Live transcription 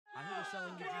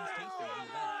selling Eugene's Tasters in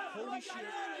the back. Holy shit.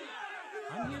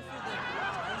 I'm here for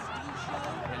the Steve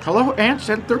Show. Hello, ants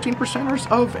and 13%ers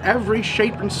of every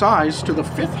shape and size to the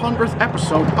 500th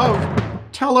episode of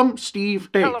Tell 'em Steve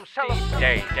Dave.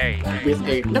 Dave. With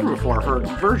a never-before-heard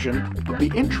version of the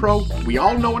intro we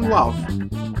all know and love.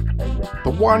 The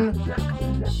one,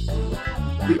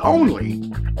 the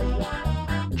only,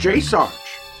 Jay Sarge.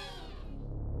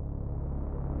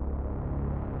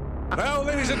 Now,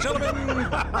 ladies and gentlemen,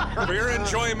 for your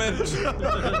enjoyment.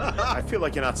 I feel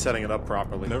like you're not setting it up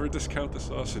properly. Never discount the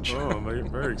sausage. Oh, I'm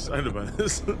very excited about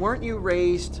this. Weren't you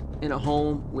raised in a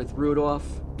home with Rudolph?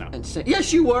 No. And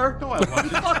yes, you were. No, I wasn't.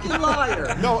 You fucking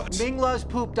liar. No.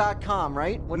 Minglaspoop.com,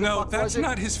 right? What the No, fuck that's was it?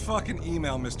 not his fucking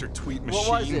email, Mr. Tweet Machine.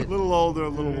 What was it? A little older, a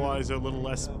little wiser, a little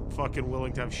less fucking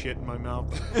willing to have shit in my mouth.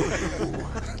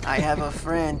 I have a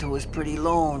friend who is pretty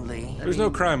lonely. There's no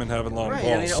crime in having long Right,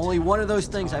 balls. only one of those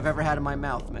things I've ever had in my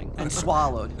mouth, Ming, and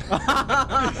swallowed.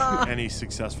 Any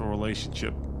successful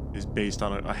relationship is based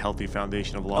on a healthy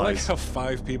foundation of I like lies. how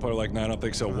 5 people are like, no, I don't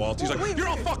think so, Walt. He's like, you're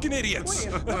all fucking idiots.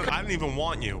 I didn't even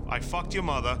want you. I fucked your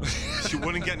mother. She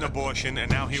wouldn't get an abortion,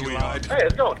 and now here we lied. are. Hey,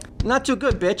 it's going. Not too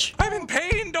good, bitch. I'm in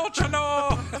pain, don't you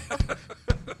know?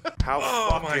 How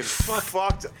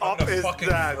fucked up is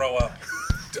that? throw up.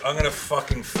 I'm gonna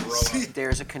fucking throw up.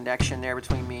 There's a connection there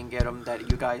between me and Get 'em that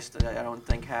you guys that I don't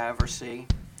think have or see.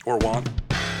 Or want.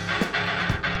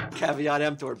 Caveat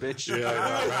emptor, bitch. Yeah, I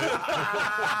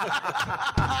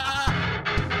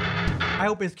I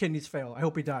hope his kidneys fail. I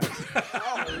hope he dies.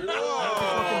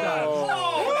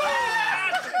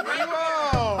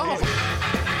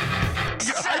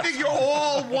 I think you're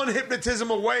all one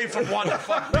hypnotism away from one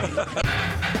fuck me.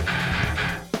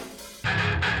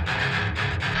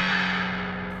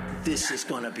 This is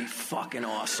gonna be fucking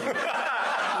awesome.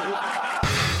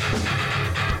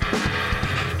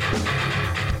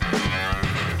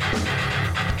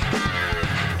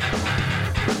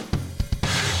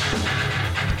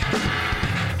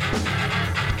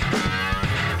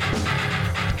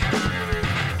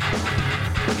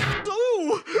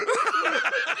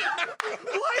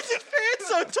 Why is his pants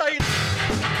so tight?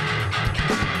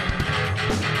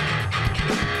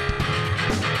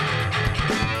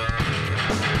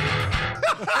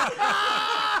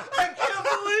 I can't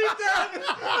believe that!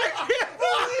 I can't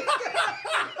believe that!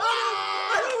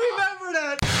 I don't remember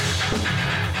that!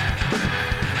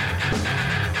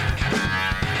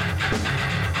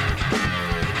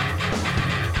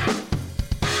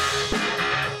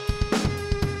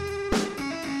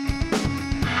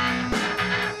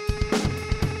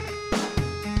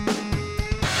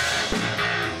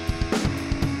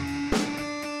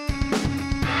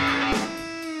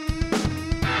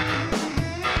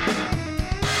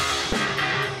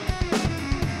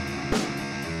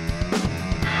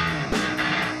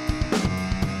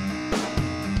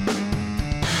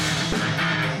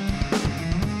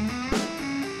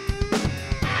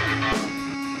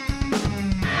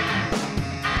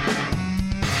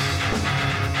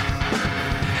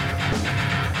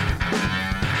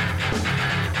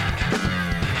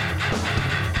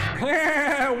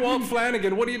 Walt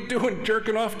Flanagan, what are you doing,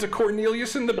 jerking off to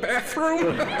Cornelius in the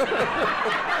bathroom?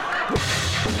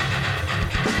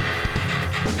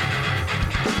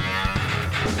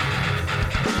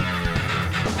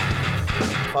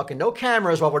 Fucking no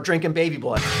cameras while we're drinking baby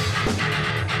blood.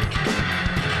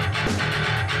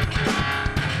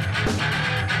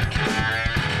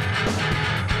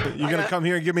 You gonna come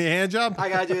here and give me a hand job? I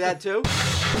gotta do that too.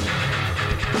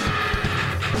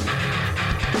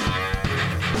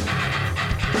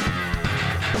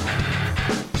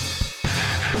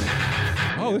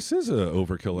 Oh, this is an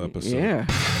overkill episode. Yeah.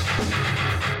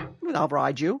 I'll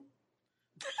ride you.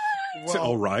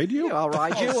 I'll ride you? Yeah, I'll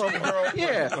ride you.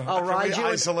 Yeah, I'll ride you.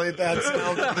 Isolate that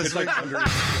sound. This like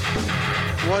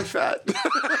one fat.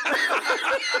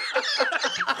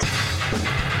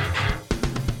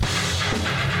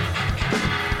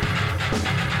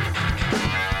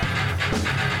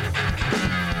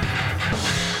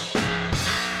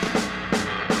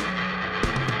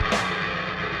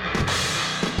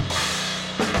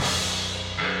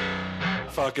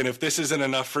 Fucking, if this isn't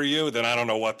enough for you, then I don't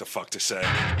know what the fuck to say.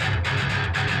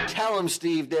 Tell him,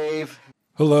 Steve Dave.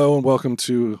 Hello and welcome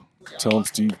to Tell 'em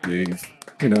Steve Dave.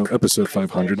 You know, episode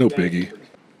 500, no biggie.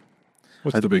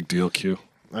 What's the big deal, Q?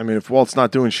 I mean, if Walt's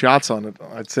not doing shots on it,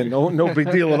 I'd say no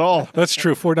big deal at all. That's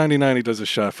true. $4.99 he does a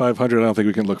shot. 500, I don't think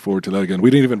we can look forward to that again.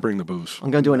 We didn't even bring the booze. I'm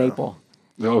gonna do an 8-ball.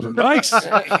 No, nice.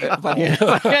 By the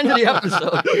end of the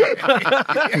episode.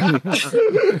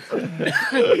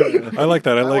 I like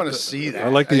that. I wanna see that. I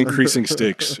like the increasing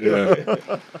stakes. Yeah.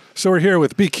 So we're here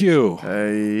with BQ,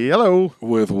 Hey, hello.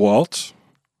 with Walt,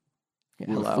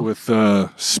 Hello. with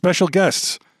special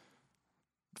guests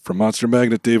from Monster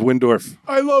Magnet, Dave Windorf.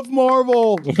 I love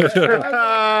Marvel.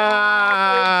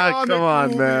 Come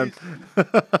on, man.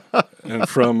 And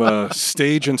from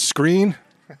Stage and Screen,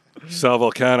 Sal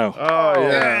Volcano. Oh,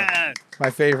 yeah. My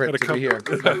favorite to be here.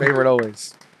 My favorite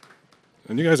always.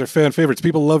 And you guys are fan favorites.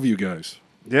 People love you guys.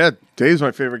 Yeah, Dave's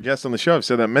my favorite guest on the show. I've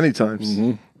said that many times.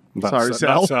 Sorry,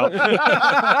 Sal.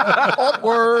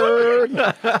 Awkward.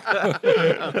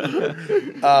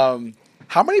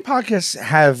 How many podcasts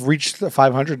have reached the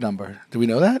 500 number? Do we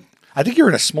know that? I think you're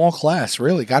in a small class,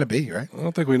 really. Got to be, right? I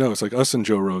don't think we know. It's like us and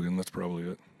Joe Rogan. That's probably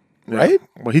it. Right?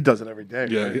 Well, he does it every day.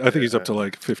 Yeah, right? I think he's up to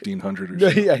like 1,500 or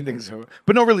something. Yeah, I think so.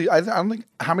 But no, really, I don't think,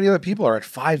 how many other people are at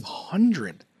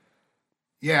 500?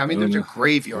 Yeah, I mean, there's a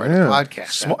graveyard Yeah. of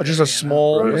podcasts. Small, out there, just a you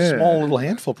small, Right. small little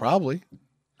handful, probably.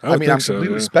 I would mean, think I'm so,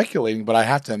 completely yeah. speculating, but I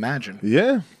have to imagine.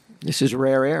 Yeah. This is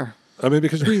rare air. I mean,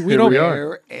 because we Here don't we are.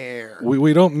 Air, air.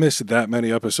 we don't miss that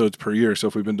many episodes per year. So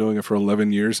if we've been doing it for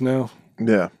 11 years now,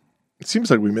 Yeah. It seems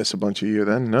like we miss a bunch a year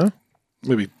then, no?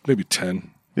 maybe 10,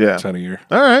 Yeah. 10 a year,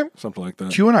 All right. something like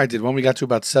that. Q and I did when we got to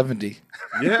about 70.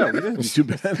 Yeah, we didn't do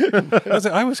bad.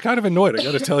 I was kind of annoyed. I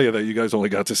got to tell you that you guys only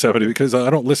got to 70 because I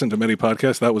don't listen to many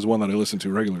podcasts. That was one that I listened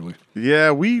to regularly. Yeah,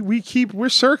 we're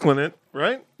circling it,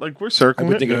 right? Like we're I've circling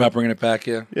been it. thinking about bringing it back,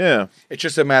 yeah. Yeah. It's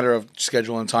just a matter of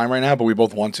scheduling time right now, but we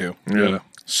both want to. Yeah.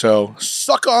 So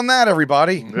suck on that,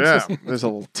 everybody. Yeah. There's a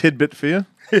little tidbit for you.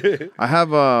 I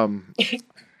have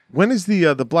when is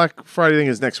the Black Friday thing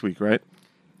is next week, right?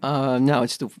 No,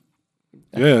 it's the.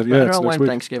 Yeah, I yeah. don't It's know next when week.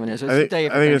 Thanksgiving is. It's I the think- day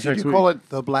of I think it's Thanksgiving. next You week. call it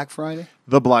the Black Friday?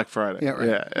 The Black Friday. Yeah, right.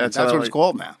 Yeah, That's how what I it's like-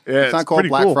 called now. Yeah, it's not it's called pretty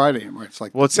Black cool. Friday anymore. It's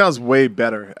like Well, it sounds way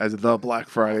better as the Black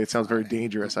Friday. It sounds very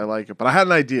dangerous. I like it. But I had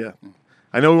an idea.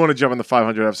 I know we want to jump on the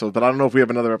 500 episode, but I don't know if we have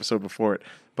another episode before it.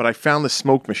 But I found the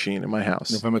smoke machine in my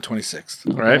house, November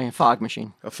 26th. right? Okay, fog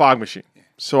machine. A fog machine.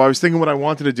 So I was thinking what I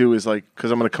wanted to do is like,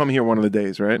 because I'm going to come here one of the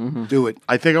days, right? do it.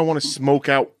 I think I want to smoke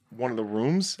out one of the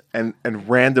rooms and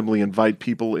randomly invite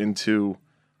people into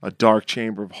a dark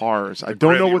chamber of horrors. I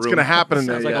don't know Grammy what's room. going to happen in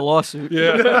there Sounds like yet. a lawsuit.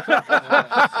 Yeah.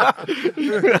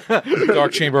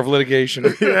 Dark chamber of litigation.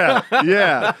 Yeah,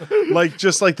 yeah. Like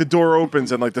just like the door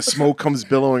opens and like the smoke comes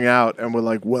billowing out, and we're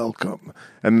like, "Welcome,"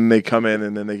 and then they come in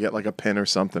and then they get like a pin or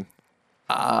something.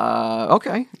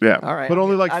 Okay. Yeah, All right. but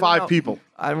only like I don't 5 know. people.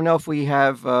 I don't know if we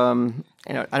have.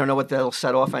 I don't know what that'll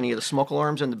set off any of the smoke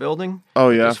alarms in the building. Oh,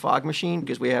 yeah? This fog machine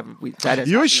because that has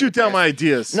You always happened in shoot the down past. my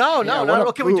ideas. No, Yeah, no.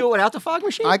 what Can we a- do it without the fog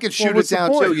machine? I could shoot it what's the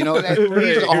down point? too. You know, that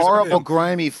leaves a horrible,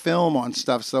 grimy film on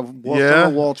stuff. So Yeah? some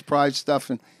of Walt's Pride stuff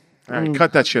and All right,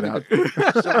 cut that shit out.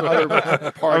 some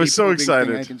other party. I was so pooping thing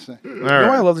excited. I can say. All You know why I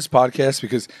right. love this podcast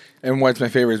because, and why it's my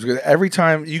favorite is because every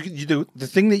time you do the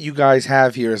thing that you guys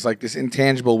have here is like this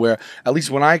intangible where at least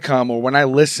when I come or when I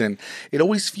listen, it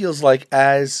always feels like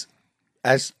as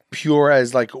pure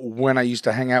as like when I used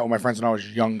to hang out with my friends when I was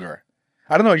younger.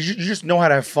 I don't know. You just know how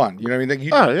to have fun. You know what I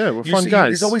mean? Like Oh, yeah, we're fun guys.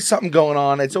 There's always something going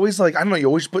on. It's always like, I don't know, you're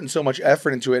always putting so much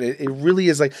effort into it. It really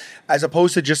is like, as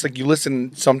opposed to just like you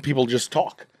listen, some people just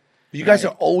talk. You guys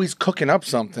are always cooking up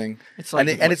something. It's like-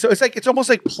 it's almost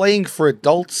like playing for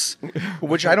adults,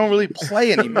 which I don't really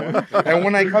play anymore. And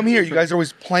when I come here, you guys are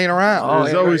always playing around.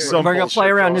 There's always some We're gonna bullshit play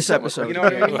around going this on. episode. You know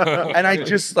what I mean? And I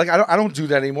just like I don't do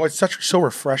that anymore. It's so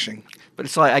refreshing. But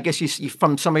it's like I guess you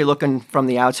from somebody looking from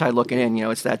the outside looking in. You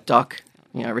know, it's that duck.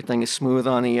 You know, everything is smooth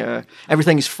on the.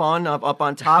 Everything is fun up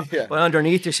on top, Yeah. but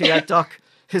underneath you see that duck.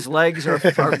 His legs are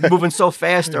moving so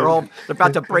fast; they're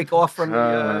about to break off from the.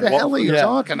 What the hell are you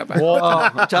talking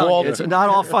about? I'm telling you, it's not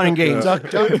all fun and games.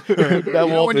 That You know,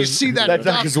 Walt when you is- see that duck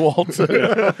duck- is Walt.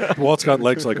 Walt's got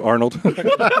legs like Arnold.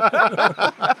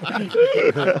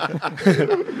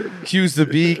 Cues the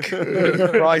beak,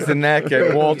 cries the neck,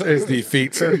 and Walt is the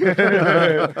feet.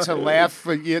 To laugh,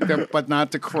 but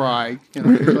not to cry. You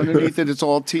know, 'cause underneath it, it's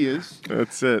all tears.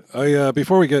 That's it.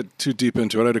 Before we get too deep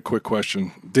into it, I had a quick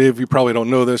question. Dave, you probably don't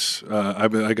know this. I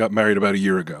got married about a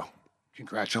year ago.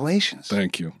 Congratulations.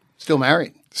 Thank you. Still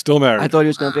married. Still married. I thought he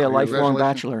was going to be a lifelong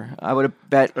Congratulations. bachelor. I would have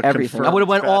bet everything. I confirmed would have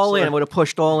went all in. bachelor. I would have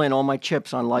pushed all in, all my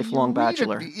chips on lifelong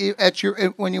bachelor. At your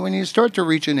when you start to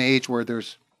reach an age where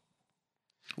there's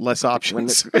Less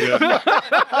options. You're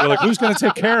like, who's going to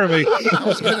take care of me? I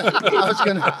was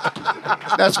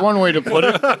gonna. That's one way to put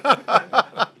it.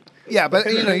 Yeah, but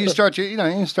you start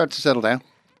to settle down,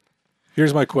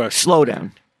 Here's my question. Slow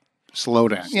down. slow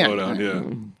down. Slow down, yeah.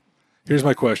 Here's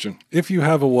my question. If you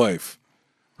have a wife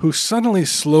who suddenly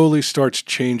slowly starts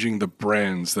changing the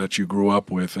brands that you grew up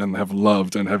with and have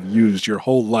loved and have used your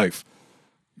whole life,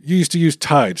 you used to use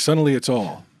Tide, suddenly it's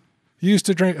all. You used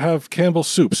to have Campbell's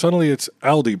soup, suddenly it's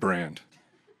Aldi brand.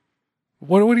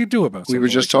 What do you do about? We were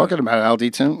something just like talking about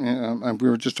Aldi, Tim. We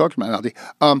were just talking about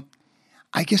Aldi.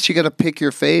 I guess you got to pick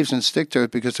your faves and stick to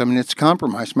it because I mean it's a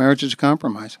compromise. Marriage is a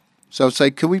compromise. So it's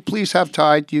like, could we please have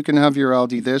Tide? You can have your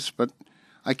Aldi this, but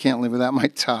I can't live without my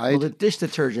Tide. Well, the dish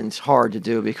detergent's hard to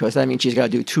do because that means she's got to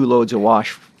do 2 loads of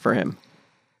wash for him.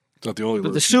 It's not the only. But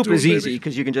load the she's soup doing, is easy baby.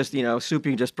 because you can just, soup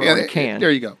you can just put in a can.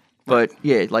 There you go. But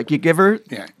yeah, like you give her,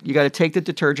 Yeah. you got to take the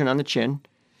detergent on the chin,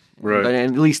 Right. but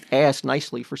at least ask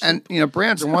nicely for soup. And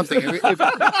brands are one thing.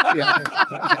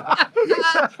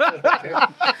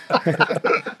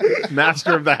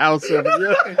 Master of the house.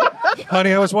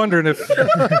 Honey, I was wondering if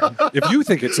you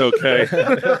think it's okay.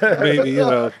 Maybe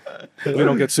we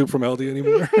don't get soup from Aldi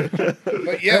anymore.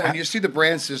 But yeah, when you see the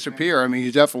brands disappear, I mean,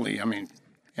 you definitely. I mean,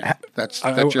 that's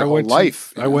your I whole went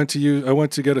life. I went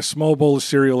to get a small bowl of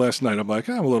cereal last night. I'm like,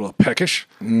 I'm a little peckish.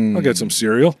 I'll get some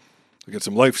cereal. I get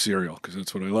some Life cereal because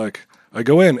that's what I like. I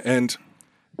go in and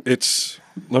it's.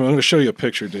 I'm going to show you a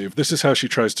picture, Dave. This is how she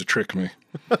tries to trick me.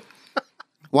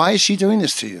 Why is she doing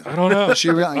this to you? I don't know. She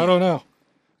really, I don't know.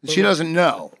 She doesn't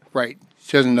know, right?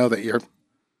 She doesn't know that you're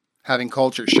having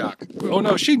culture shock. Oh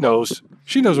no, she knows.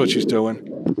 She knows what she's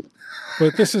doing.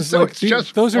 But this is So like it's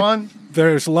just those one.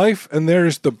 There's Life and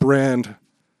there's the brand.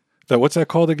 What's that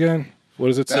called again? What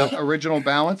does it say? Original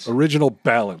balance. Original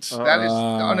Balance. That is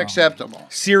unacceptable.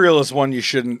 Cereal is one you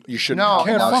shouldn't. No,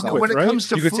 can't no, fuck no. with, When it right? comes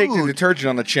to You could take the food, detergent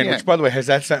on the chin, Yeah. which, by the way, has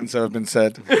that sentence ever been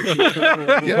said?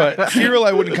 But cereal,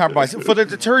 I wouldn't compromise. For the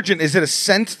detergent, is it a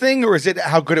scent thing or is it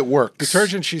how good it works?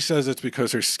 Detergent, she says it's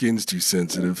because her skin's too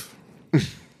sensitive.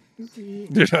 You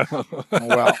know?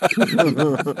 Well,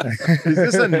 Is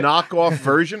this a knockoff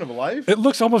version of Life? It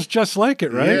looks almost just like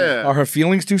it, right? Yeah. are her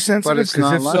feelings too sensitive? But it's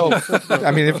 'Cause not if so,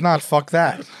 I mean, if not, fuck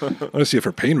that. I want to see if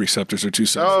her pain receptors are too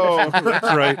sensitive. Oh, That's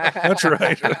right. That's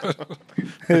right.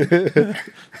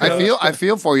 I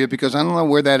feel for you because I don't know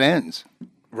where that ends.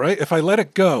 Right? If I let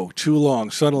it go too long,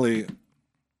 suddenly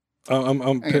I'm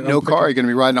Ain't no car, you're going to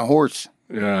be riding a horse.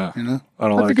 Yeah. You know, I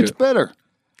don't I like think it's it. better.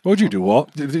 What would you do,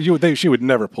 Walt? She would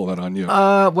never pull that on you.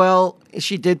 Well,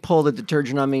 she did pull the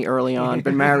detergent on me early on.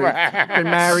 Been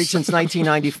married since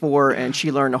 1994, and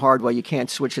she learned the hard way. You can't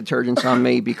switch detergents on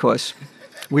me because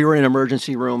we were in an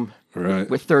emergency room right.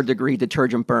 with 3rd-degree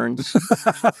detergent burns.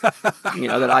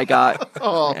 That I got,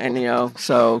 and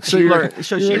so she learned.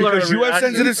 So she learned. You have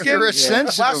sensitive skin? You're a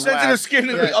sensitive Have sensitive lad. skin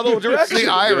in the other direction. The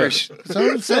Irish.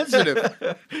 So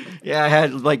sensitive. Yeah, I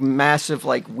had like massive,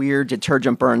 like weird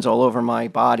detergent burns all over my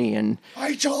body, and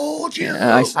I told you.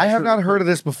 I have not heard of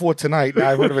this before tonight. And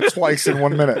I've heard of it twice in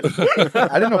 1 minute.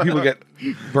 I didn't know people get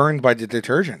burned by the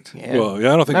detergent. yeah. Well,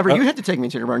 yeah, I don't think. Remember, you had to take me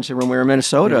to the emergency room. We were in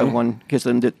Minnesota because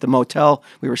the motel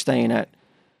we were staying at.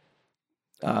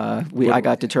 I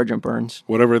got detergent burns.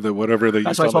 whatever they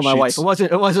That's used what I on told the my wife.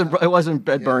 sheets. It wasn't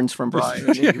bed burns from Brian.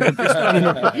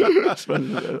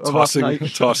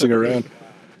 tossing around.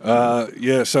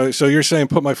 Yeah. So you're saying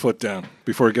put my foot down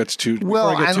before it gets too.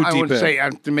 Well, before I get too I deep wouldn't in. say I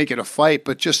have to make it a fight,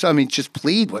 but just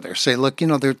plead with her. Say, look,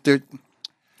 they're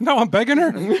No, I'm begging her.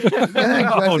 I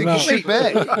think no. you should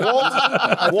beg.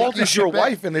 Walt you is your should bet.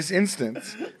 wife in this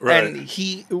instance, Right. and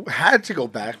he had to go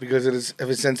back because of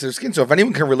his sensitive skin. So if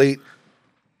anyone can relate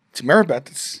to Maribeth,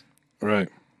 it's Right.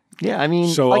 Yeah, I mean,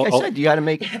 So like I I'll- said, you got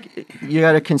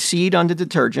to concede on the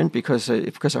detergent because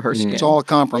of her skin. It's all a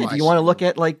compromise. Do you want to look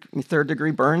at like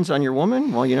 3rd-degree burns on your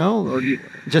woman? Well, or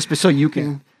just so you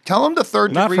can. Tell him the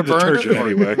 3rd Not degree from burn. detergent,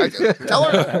 anyway. tell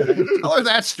her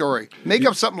that story. Make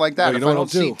up something like that. Well, you If know I what don't I'll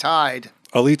see do? Tide.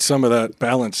 I'll eat some of that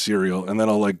Balance cereal, and then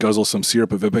I'll like guzzle some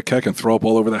syrup of Ipecac and throw up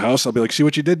all over the house. I'll be like, "See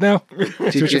what you did now?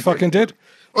 See what you fucking did?"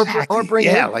 Or bring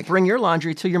Yeah, bring your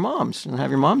laundry to your mom's and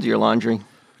have your mom do your laundry.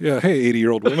 Yeah. Hey,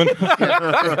 80-year-old woman.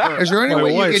 Is there any My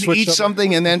way wife you can switched eat up-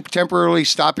 something and then temporarily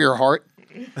stop your heart?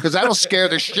 Because that'll scare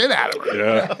the shit out of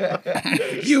her. Yeah.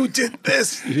 You did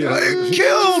this. Yeah. You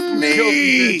killed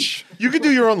me. you could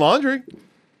do your own laundry.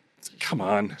 Come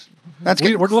on. That's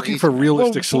We're looking for crazy.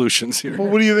 realistic solutions here. Well,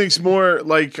 what do you think's more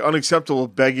like unacceptable?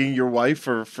 Begging your wife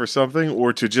for something,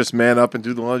 or to just man up and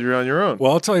do the laundry on your own?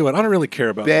 Well, I'll tell you what. I don't really care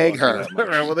about Beg laundry her. that All much.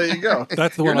 right, well, there you go.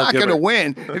 That's the You're one I'll not give going to her.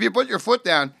 win. If you put your foot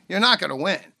down, you're not going to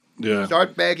win. Yeah.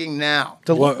 Start begging now.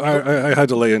 Well, I had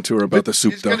to lay into her about the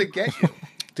soup, She's though. going to get you.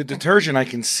 the detergent I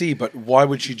can see, but why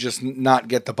would she just not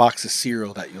get the box of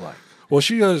cereal that you like? Well,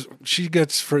 she goes to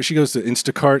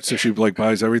Instacart, so she like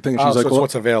buys everything. And Oh, she's so like, it's well,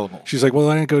 what's available. She's like, well,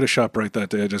 I didn't go to ShopRite that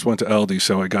day. I just went to Aldi,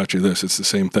 so I got you this. It's the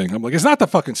same thing. I'm like, it's not the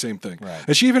fucking same thing. Right.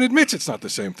 And she even admits it's not the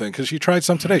same thing because she tried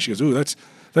some today. She goes, ooh,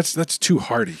 that's too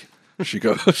hearty. She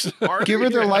goes, Give her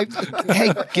the life.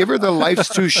 Hey, give her the life's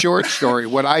too short story.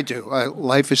 What I do.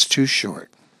 Life is too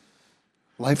short.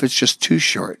 life is just too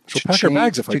short. She'll to pack her change-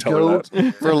 bags if I to tell her go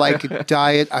that. for like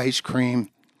diet ice cream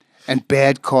and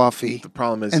bad coffee. The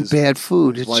problem is and bad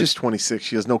food. His It's wife's just 26.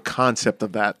 She has no concept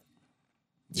of that.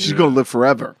 She's going to live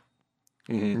forever.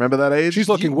 Remember that age? She's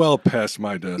looking well past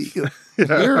my death.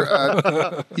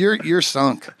 you're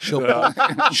sunk. She'll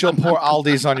pour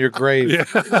Aldi's on your grave.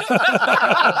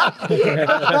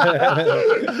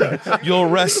 You'll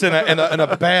rest in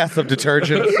a bath of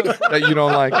detergent that you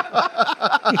don't like.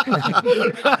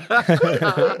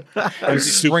 And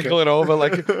sprinkle it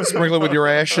over, sprinkle it with your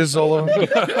ashes all over.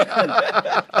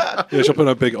 Yeah, she'll put in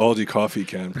a big Aldi coffee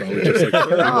can, probably just like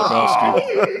Big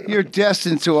Lebowski. You're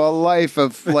destined to a life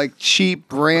of like cheap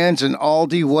brands and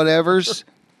Aldi whatevers.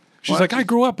 She's like, I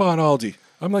grew up on Aldi.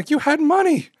 I'm like, you had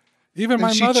money. Even my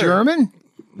Is she mother. German?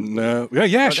 No.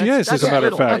 Yeah, she is, as that's a matter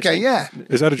of little. fact. Okay, yeah.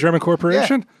 Is that a German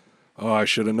corporation? Oh, I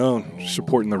should have known.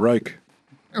 Supporting the Reich.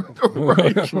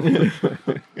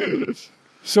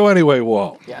 So anyway,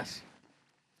 Walt, Yes.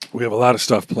 we have a lot of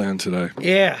stuff planned today.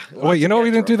 Yeah. Oh, wait, you know what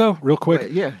we didn't do, though? Real quick?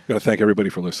 Yeah. Got to thank everybody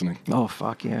for listening. Oh,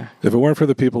 fuck yeah. If it weren't for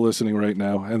the people listening right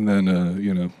now, and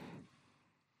then,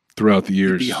 throughout the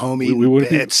years, Be home we eating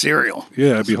wouldn't bad cereal.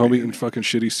 Yeah, I'd be home eating fucking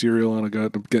shitty cereal, and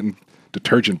I'm getting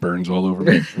detergent burns all over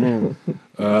me.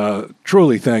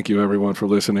 Truly, thank you everyone for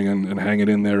listening and hanging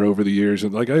in there over the years.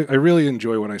 And I really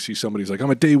enjoy when I see somebody's like,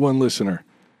 I'm a day one listener,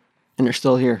 And they're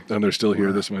still here. and they're still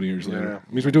here this many years later.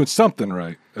 It means we're doing something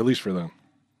right, at least for them.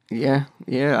 Yeah.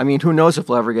 Yeah. I mean, who knows if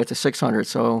we'll ever get to 600.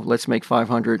 So let's make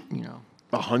 500,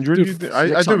 100?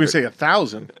 I thought we say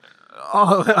 1,000.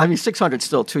 Oh, I mean, 600 's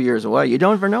still 2 years away. You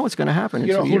don't ever know what's going to happen in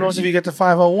You know, 2 who years. knows if you get to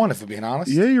 501, if we're being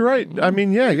honest? Yeah, you're right. I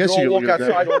mean, yeah, I guess you all could walk look at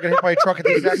outside, that. or get hit by a truck at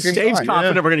the exact same Dave's time.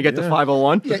 confident we're going to get to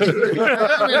 501. I'm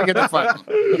gonna get the fun.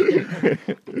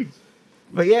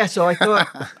 But yeah, so I thought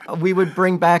we would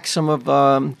bring back some of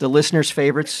the listeners'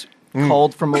 favorites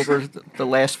culled from over the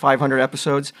last 500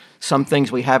 episodes. Some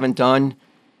things we haven't done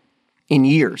in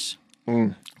years.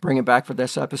 Bring it back for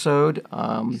this episode.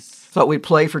 Thought we'd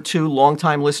play for two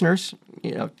longtime listeners,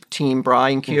 Team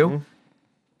Brian Q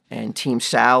and Team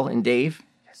Sal and Dave.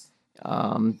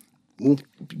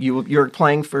 You're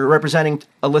playing for representing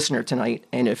a listener tonight,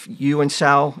 and if you and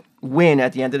Sal win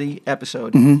at the end of the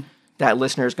episode, that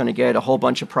listener is going to get a whole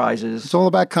bunch of prizes. It's all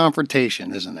about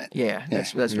confrontation, isn't it? Yeah,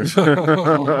 that's just Just going to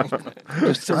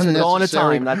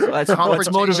time. That's what's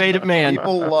confrontation. motivated man.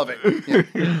 People love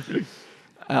it.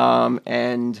 Yeah.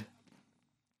 And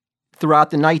throughout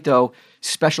the night, though,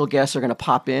 special guests are going to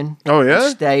pop in. Oh, yeah?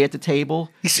 and stay at the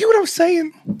table. You see what I'm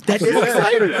saying? That's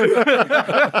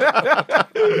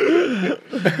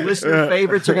Listener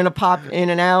favorites are going to pop in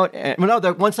and out.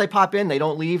 Once they pop in, they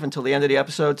don't leave until the end of the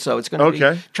episode. So it's going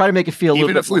to be try to make it feel a Even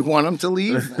little if bit. we want them to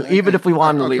leave? Even if we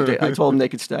want them to leave, I told them they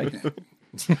could stay.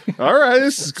 All right,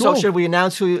 this is cool. So should we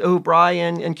announce who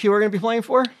Brian and Q are going to be playing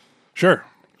for? Sure.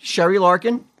 Sherry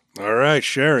Larkin All right,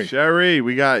 Sherry. Sherry,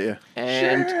 we got you.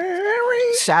 and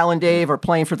Sal and Dave are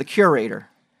playing for the Curator.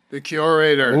 The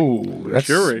curator. Ooh, that's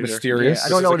Curator. mysterious. Yeah, I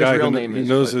don't know what his Guy real who name is.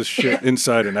 knows but his shit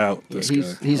inside and out. This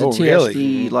he's guy. he's a Oh,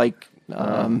 TSD really?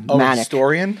 manic.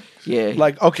 historian?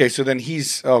 Yeah. Okay, so then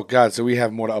so we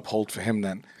have more to uphold for him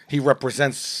then. He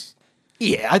represents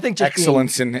Yeah, I think just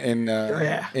excellence in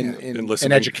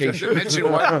listening. education.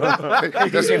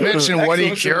 Does he mention what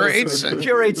he curates?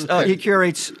 He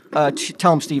curates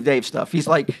Tell Him Steve Dave stuff. He's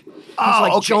like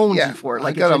Okay, Jonesy yeah. for it. I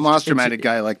Like got a it's- monster it's- minded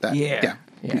guy like that. Yeah.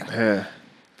 Yeah.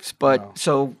 But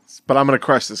so But I'm going to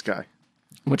crush this guy.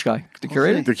 which guy? The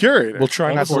Curator? The curator. We'll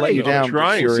try not to let you down,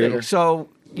 trying, curator. So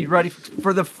you ready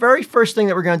for the very first thing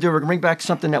that we're going to do? We're going to bring back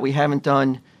something that we haven't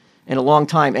done in a long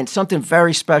time, and something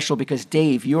very special because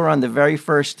Dave, you were on the very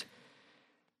first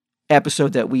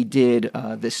episode that we did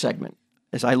this segment.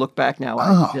 As I look back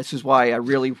now, this is why I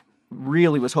really,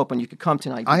 really was hoping you could come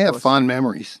tonight. I have because fond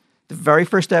memories. The very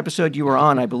first episode you were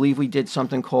on, I believe we did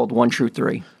something called One True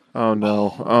Three. Oh,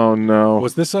 no. Oh, no.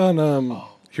 Was this on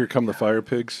Here Come the Fire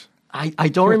Pigs? I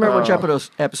don't remember which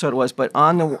episode it was, but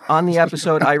on the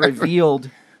episode I revealed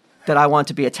that I wanted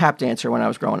to be a tap dancer when I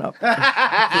was growing up.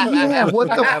 Yeah, what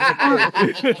the fuck?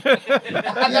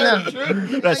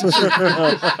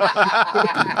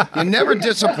 You never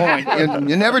disappoint.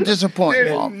 You never disappoint,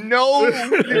 Bob.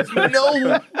 There's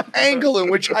no angle in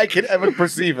which I could ever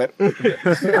perceive it.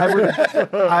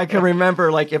 I can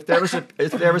remember like if there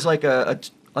was like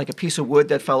a piece of wood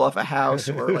that fell off a house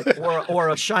or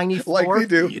a shiny floor. Like we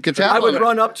do. You could tap I would on it.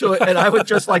 run up to it and I would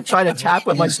just like try to tap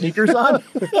with my sneakers on.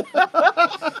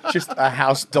 Just a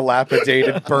house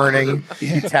dilapidated, burning.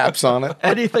 He taps on it.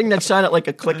 Anything that sounded like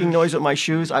a clicking noise with my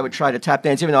shoes, I would try to tap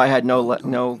dance, even though I had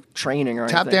no training or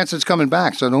anything. Tap dance is coming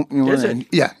back, so don't. Is it?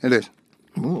 Yeah, it is.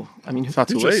 Ooh, I mean, It's not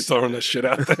too Just late. throwing this shit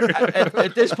out there.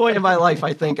 at this point in my life,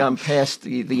 I think I'm past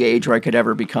the age where I could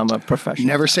ever become a professional.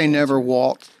 Never say never,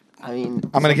 Walt. I mean,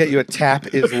 I'm gonna get you a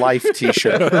Tap is Life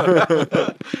T-shirt.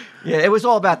 yeah, it was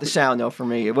all about the sound though for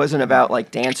me. It wasn't about like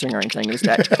dancing or anything. It was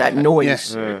that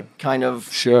noise kind of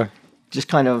Sure. just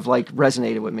kind of like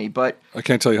resonated with me. But I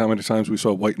can't tell you how many times we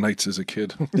saw White Knights as a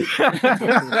kid.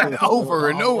 Over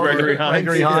and over. Gregory Hines.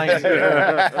 Gregory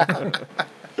Hines.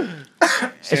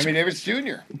 Sammy Davis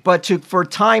Jr. But for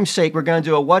time's sake, we're going to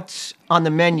do a what's on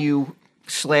the menu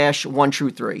 / 1 True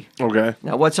 3. Okay.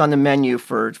 Now, what's on the menu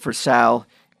for Sal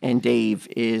and Dave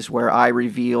is where I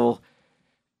reveal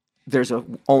there's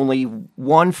only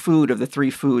one food of the 3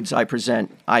 foods I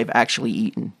present I've actually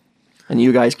eaten. And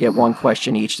you guys get one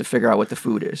question each to figure out what the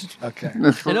food is. Okay.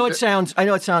 I know it sounds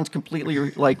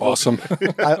completely like Awesome.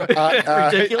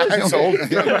 ridiculous.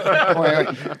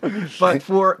 But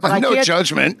I No can't,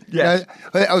 judgment. Yes.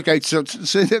 Okay, so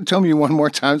tell me one more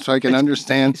time so I can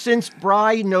understand. Since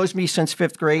Bri knows me since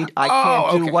 5th grade, I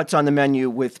can't do okay. what's on the menu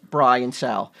with Bri and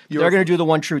Sal. They're going to do the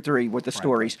 1 True 3 with the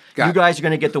stories. Got You it. guys are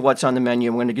going to get the what's on the menu.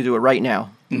 I'm going to do it right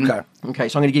now. Okay. Okay,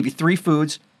 so I'm going to give you 3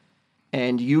 foods,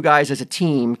 and you guys as a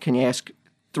team can ask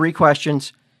 3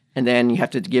 questions, and then you have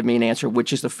to give me an answer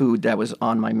which is the food that was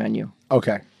on my menu.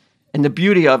 Okay. And the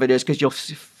beauty of it is, because you'll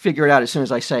figure it out as soon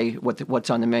as I say what's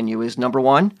on the menu, is number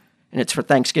 1, and it's for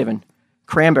Thanksgiving,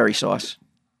 cranberry sauce.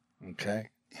 Okay.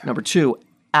 Number 2,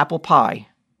 apple pie.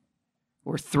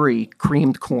 Or 3,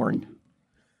 creamed corn.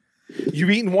 You've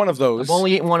eaten one of those. I've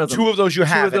only eaten one of them. 2 of those you 2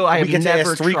 have. of those I we have get to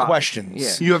never ask 3 tried. questions.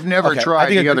 Yeah. You have never Okay, I tried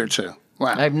think the I other could- 2.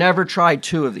 Wow. I've never tried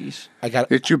 2 of these. I got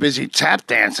You're too busy tap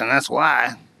dancing, that's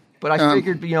why. But I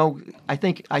figured,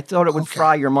 I thought it would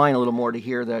fry your mind a little more to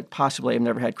hear that possibly I've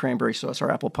never had cranberry sauce or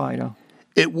apple pie, though.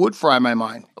 It would fry my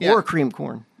mind. Yeah. Or cream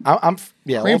corn. I'm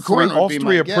yeah. Cream corn would All be 3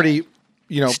 my are guess. pretty.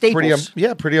 Staples.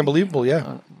 Pretty unbelievable.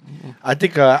 Yeah. I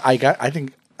think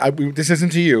this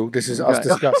isn't to you. This is us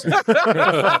discussing.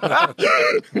 I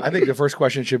think the first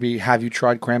question should be: have you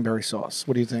tried cranberry sauce?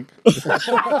 What do you think?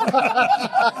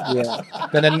 Yeah.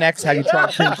 Then the next, have you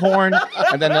tried cream corn?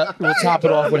 And then we'll top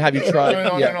it off with: have you tried?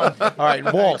 No. All right,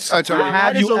 Walt. That's all right.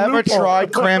 Have That is you a ever loophole.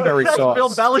 tried cranberry That's sauce? Bill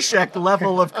Belichick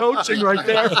level of coaching right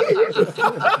there.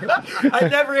 I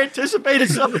never anticipated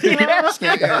something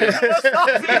asking.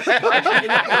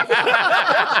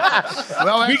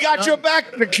 Well, We got your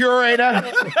back, the curator.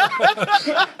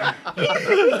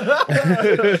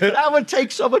 That would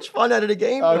take so much fun out of the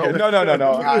game. Okay. though.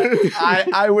 No.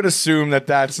 I would assume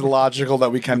that's logical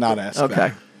that we cannot ask.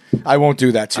 Okay. that. I won't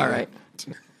do that to All you. right.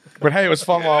 But hey, it was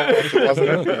fun while it was,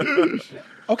 wasn't it?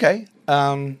 Okay.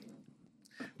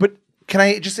 But can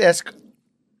I just ask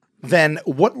then,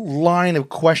 what line of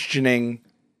questioning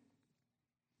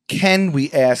can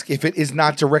we ask if it is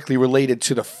not directly related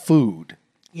to the food?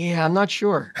 Yeah, I'm not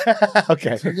sure.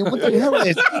 Okay. what the hell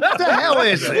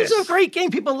is It's a great game.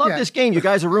 People love this game. You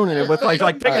guys are ruining it with like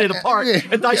picking it apart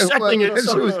and dissecting it.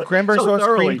 So, Cranberry so sauce,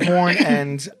 thoroughly. cream corn,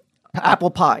 and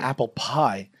Apple pie. apple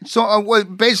pie. So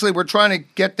basically, we're trying to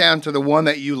get down to the one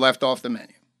that you left off the menu.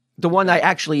 The one I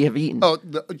actually have eaten. Oh,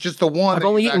 just the one. I've that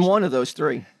only you've eaten actually- one of those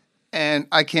 3. And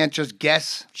I can't just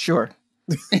guess. Sure.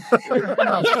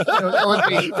 That would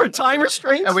be, For time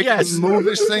restraints, and we yes. can move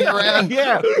this thing around.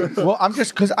 Yeah. Well, I'm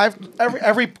just because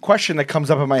every question that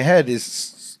comes up in my head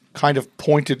is kind of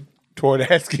pointed toward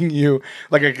asking you.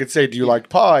 Like I could say, do you like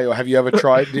pie, or have you ever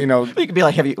tried? You know. You could be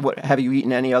like, have you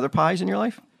eaten any other pies in your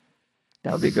life?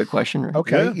 That would be a good question. Right?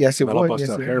 Okay. Yes, it That'll would. bust Yes,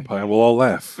 out it hair would. pie, and we'll all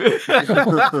laugh.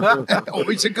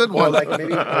 Always a good Or one. like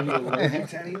maybe are you allergic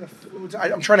to any of the foods?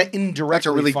 I'm trying to indirectly That's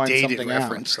a really find dated something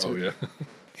reference. Oh yeah.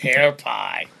 Hair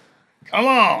pie. Come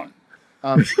on.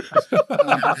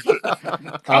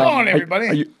 Come on,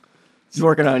 everybody. He's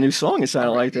working on a new song, it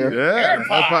sounded like there. Yeah.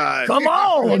 High five. Come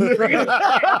on! What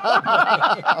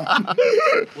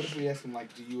if we ask them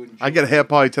like, do you enjoy? I get a hair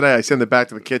pie today. I send it back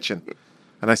to the kitchen.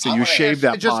 And I say, you shaved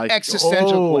that just pie.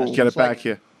 existential questions. Get it Like, back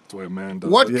here. That's the way a man does.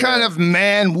 What it. kind of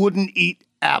man wouldn't eat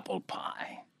apple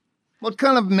pie? What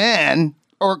kind of man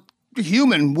or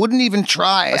human wouldn't even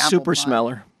try A apple super pie?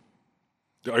 smeller.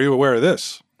 Are you aware of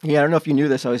this? Yeah, I don't know if you knew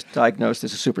this. I was diagnosed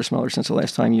as a super smeller since the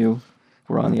last time you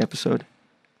were on the episode.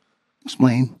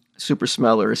 Explain. Super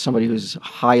smeller is somebody who's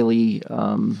highly,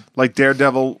 Like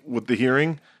Daredevil with the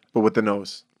hearing, but with the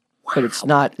nose. but it's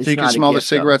not. It's So you can not a smell the gift,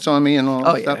 though. cigarettes on me and all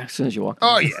Oh that yeah, stuff? as soon as you walk.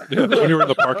 Oh, yeah. When you were in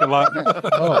the parking lot.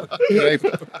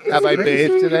 Have I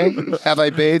bathed today? Have I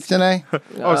bathed today?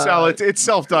 Oh, Sal, it's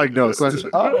self-diagnosed. He's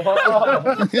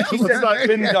not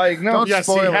been diagnosed. Don't Yes,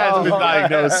 he spoil has it. been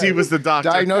diagnosed. He was the doctor.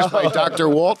 Diagnosed by Dr.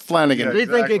 Walt Flanagan. Do you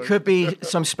think it could be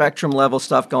some spectrum level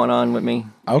stuff going on with me?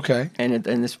 Okay. And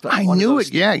this. I one of knew those-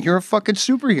 it. Yeah, you're a fucking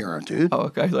superhero, dude.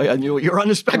 Oh, okay. I knew it. You're on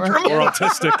the spectrum. Or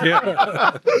autistic,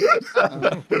 yeah.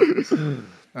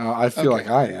 I feel like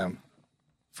I am.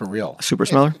 For real. Super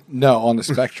smeller. No, on the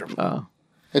spectrum. Oh.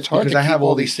 It's hard Because to I keep have all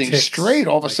all these these things tics. straight.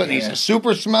 All of a sudden, he's a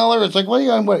super smeller. It's like, what,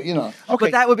 you know? Okay.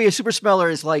 But that would be a super smeller.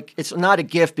 Is like it's not a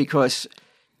gift because.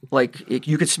 Like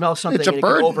you could smell something It's a and it could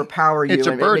burden. overpower you It's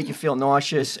a and burden. make you feel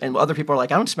nauseous, and other people are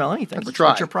like, "I don't smell anything." Let's What's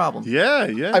try. your problem? Yeah,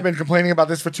 yeah. I've been complaining about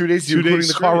this for 2 days, 2 including days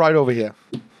the car straight. ride over here.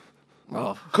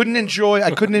 Oh, I couldn't enjoy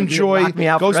knock me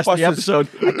out for the rest of the episode.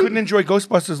 I couldn't enjoy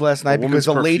Ghostbusters last night because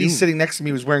woman's the lady perfume. sitting next to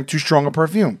me was wearing too strong a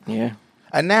perfume. yeah.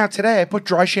 And now today I put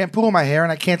dry shampoo in my hair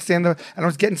and I can't stand and I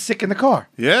was getting sick in the car.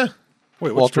 Yeah.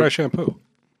 Wait, what's dry shampoo?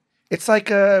 It's like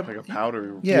a Like a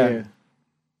powder. like a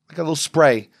little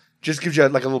spray. Just gives you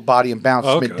like a little body and bounce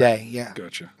Okay. midday. Yeah.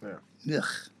 Gotcha.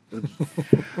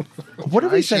 What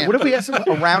did we say? What if we asked him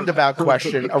a roundabout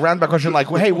question? A roundabout question like,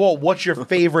 well, hey, Walt, what's your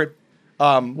favorite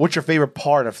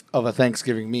part of a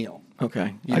Thanksgiving meal?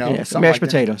 Okay. You I know, can answer. something Mashed like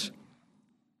that. potatoes.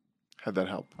 Had that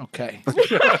help? Okay.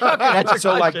 That's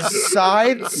So like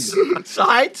sides,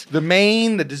 sides. the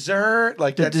main, the dessert,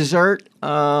 like The that's dessert.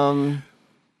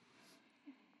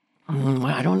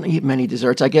 I don't eat many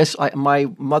desserts. I guess my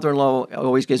mother-in-law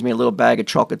always gives me a little bag of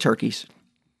chocolate turkeys.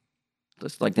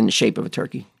 That's like in the shape of a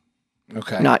turkey,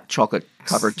 okay. not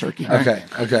chocolate-covered turkey. Okay.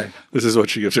 Okay. This is what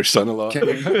she gives her son-in-law. Can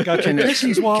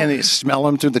you smell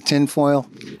them through the tinfoil?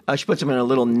 She puts them in a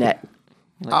little net.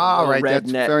 Like a All little right, red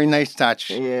that's net. very nice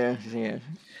touch. Yeah.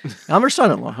 I'm her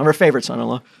son-in-law. I'm her favorite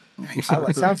son-in-law.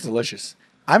 It sounds delicious.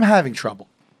 I'm having trouble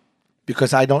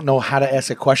because I don't know how to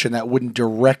ask a question that wouldn't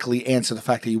directly answer the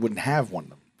fact that you wouldn't have one of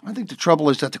them. I think the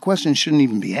trouble is that the question shouldn't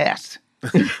even be asked.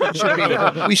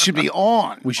 we should be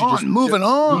on. We should just moving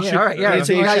on. Yeah, all right. Yeah.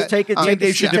 So you guys take it. I think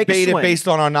they should debate it swing. based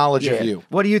on our knowledge of Yeah. you.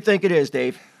 What do you think it is,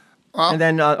 Dave? Well, And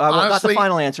then I got the honestly,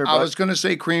 final answer. I But was going to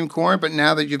say cream corn, but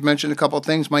now that you've mentioned a couple of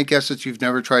things, my guess is you've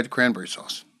never tried cranberry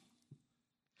sauce.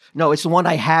 no, it's the one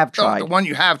I have Oh, tried. the one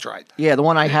you have tried. Yeah, the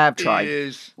one I have tried.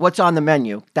 Is What's on the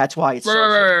menu? That's why it's such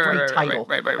a great title.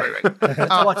 Right.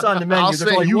 That's what's on the menu. I'll There's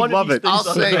say only You one of love these it. things I'll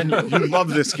on the say- menu. You love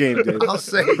this game, dude. I'll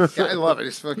say, I love it.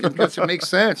 It's fucking because it makes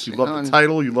sense. You love the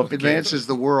title. You love the game. Advances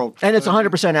the world. And it's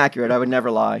 100% accurate. I would never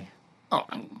lie. Oh,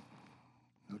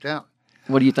 no doubt.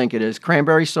 What do you think it is?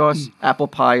 Cranberry sauce, apple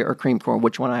pie, or cream corn?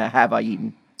 Which one have I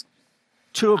eaten?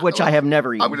 Two of which I have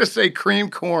never eaten. I'm going to say cream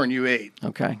corn you ate.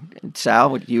 Okay. And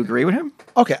Sal, do you agree with him?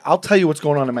 Okay, I'll tell you what's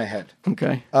going on in my head.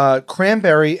 Okay.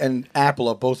 Cranberry and apple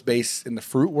are both based in the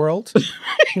fruit world.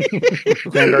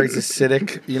 Cranberry's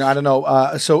acidic. You know, I don't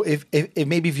know. So if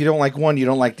maybe if you don't like one, you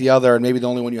don't like the other, and maybe the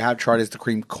only one you have tried is the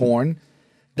cream corn.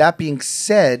 That being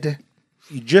said,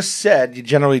 you just said you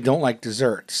generally don't like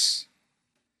desserts.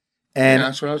 And Yeah,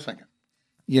 that's what I was thinking.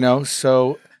 you know,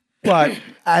 so but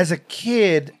as a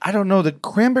kid, I don't know, the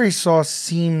cranberry sauce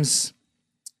seems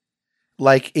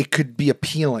like it could be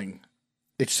appealing.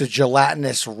 It's a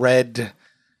gelatinous red,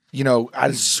 you know,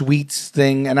 a sweets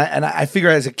thing, and I figure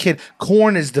as a kid,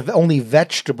 corn is the only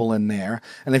vegetable in there,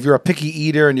 and if you're a picky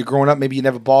eater and you're growing up, maybe you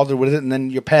never bothered with it, and then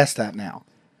you're past that now.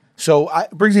 So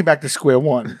it brings me back to square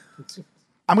one.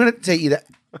 I'm gonna say either.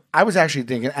 I was actually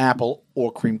thinking apple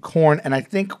or cream corn, and I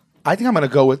think I'm gonna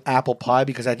go with apple pie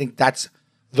because I think that's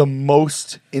the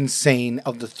most insane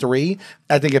of the three.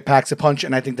 I think it packs a punch,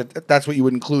 and I think that's what you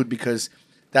would include because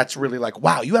that's really like,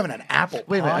 wow, you haven't had apple pie?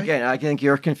 Wait a minute. Again, I think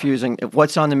you're confusing.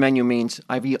 What's on the menu means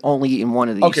I've only eaten one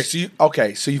of these.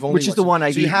 Okay, so you've only Which is the one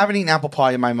I've So you eaten. haven't eaten apple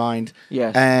pie in my mind.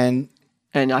 Yes. And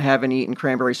And I haven't eaten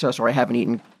cranberry sauce or I haven't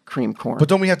eaten cream corn. but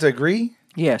don't we have to agree?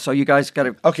 yeah, so you guys got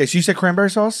to. Okay, so you said cranberry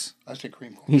sauce? I say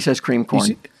cream corn. He says cream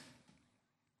corn.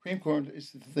 Cream corn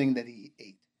is the thing that he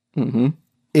ate. Mm-hmm.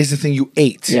 Is the thing you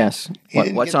ate? Yes. He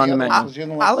didn't What's get on the other menu? ones. You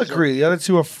didn't like I'll dessert. agree. The other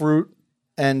two are fruit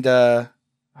and oh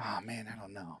man, I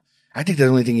don't know. I think the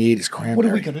only thing he ate is cranberry. What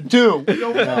are we going to do?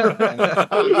 All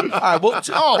right,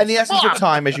 well, in the essence of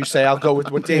time, as you say, I'll go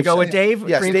with what Dave go said. with Dave?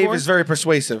 Yes, Cream Dave corn? is very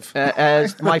persuasive.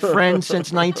 As my friend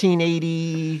since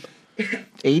 1980.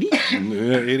 80?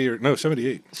 80 or no,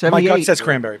 78. My 78. gut says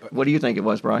cranberry, but What do you think it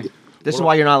was, Brian? This is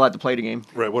why you're not allowed to play the game.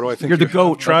 Right. What do I think? You're the you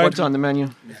goat. Tried. What's on the menu?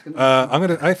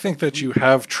 I think that you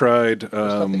have tried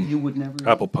would never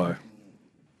apple pie.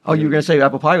 Oh, you were going to say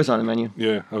apple pie was on the menu.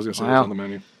 Yeah, I was gonna say Wow. it's on the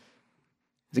menu.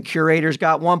 The curators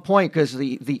got 1 point because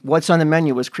the what's on the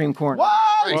menu was cream corn.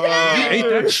 He ate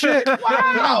that shit.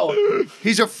 Wow.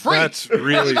 He's a freak. That's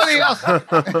really. Nobody else.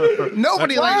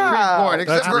 Nobody likes cream corn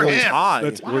except That's for really him.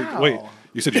 high. Wait,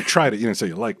 You said you tried it. You didn't say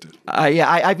you liked it.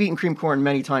 I've eaten cream corn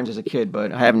many times as a kid,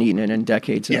 but I haven't eaten it in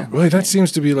decades. So. Really, that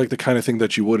seems to be like the kind of thing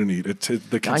that you wouldn't eat. It's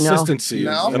the consistency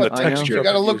No, and the but texture. you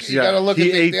got to look. You got to look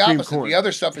He at ate the cream opposite. corn. The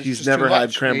other stuff is He's just never too had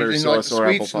much. cranberry He didn't like sauce the or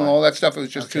apple sweets pie. and all that stuff. It was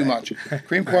just too much.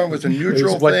 Cream corn was a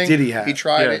neutral what thing. did he have? He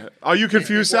tried Yeah. it. Are you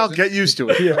confused, Sal? Get used to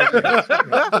it.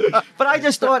 But I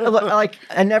just thought, like,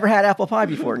 I never had apple pie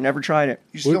before. Never tried it.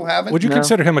 You still haven't? Would you No.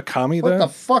 consider him a commie What then? the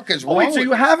fuck is wrong Oh, wait, so with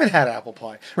you haven't had apple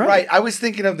pie. Right. I was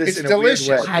thinking of this It's in a delicious.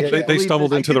 weird way. I can't They believe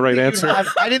stumbled this. into the right answer.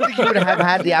 I didn't think you would have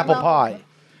had the apple pie.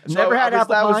 Never had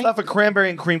apple That was pie. stuff of cranberry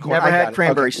and cream corn. Never I got had it.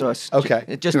 cranberry Okay. sauce.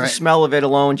 Okay. Just the Right. smell of it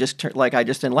alone, I just didn't like. I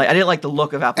didn't like the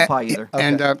look of apple pie either.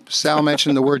 And Sal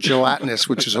mentioned the word gelatinous,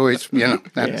 which is always,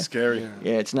 That's scary.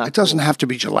 Yeah, it's not. it doesn't cool. have to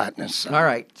be gelatinous. All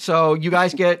right, so you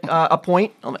guys get a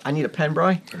point. I need a pen,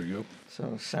 Bri. There you go.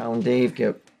 So Sal and Dave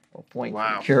get a point.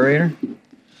 Wow. For the curator.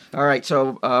 All right,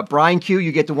 so Brian Q,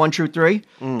 you get the 1, 2, 3.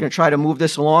 I'm gonna try to move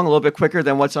this along a little bit quicker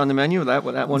than what's on the menu. That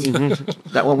one that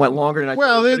one went longer than I.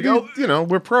 Well, thought it was gonna go.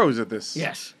 we're pros at this.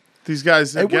 Yes. These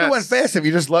guys. It would have went fast if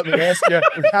you just let me ask you,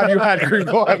 have you had cream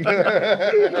corn?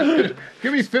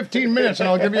 Give me 15 minutes and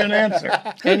I'll give you an answer.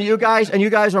 And you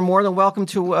guys are more than welcome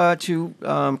to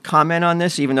comment on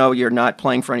this, even though you're not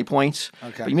playing for any points.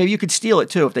 Okay. But maybe you could steal it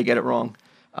too if they get it wrong.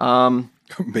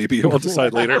 Maybe we'll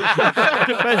decide later.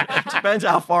 Depends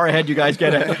how far ahead you guys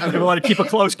get it. If you want to keep a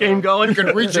close game going, You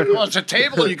can reach across the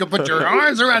table. You can put your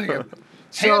arms around your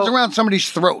hands around somebody's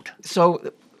throat.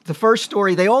 So the first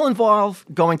story, they all involve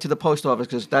going to the post office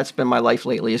because that's been my life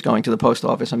lately, is going to the post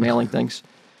office and mailing things.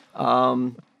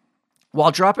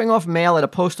 While dropping off mail at a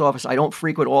post office I don't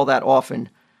frequent all that often,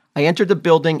 I entered the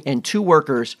building and 2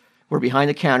 workers were behind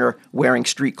the counter wearing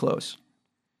street clothes.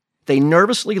 They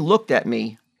nervously looked at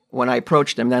me when I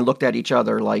approached them, then looked at each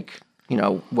other like,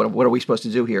 what are we supposed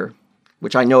to do here?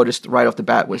 Which I noticed right off the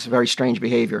bat was very strange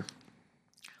behavior.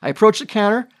 I approached the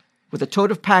counter with a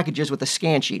tote of packages with a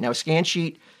scan sheet. Now, a scan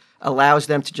sheet allows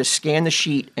them to just scan the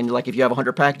sheet, and like if you have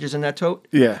 100 packages in that tote,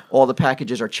 all the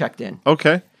packages are checked in.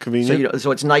 Okay, convenient.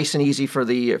 So it's nice and easy for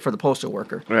the postal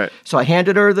worker. Right. So I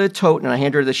handed her the tote and I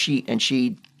handed her the sheet, and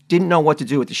she didn't know what to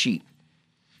do with the sheet.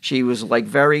 She was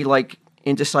very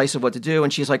indecisive what to do,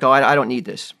 and she's like, "Oh, I don't need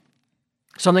this."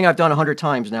 Something I've done 100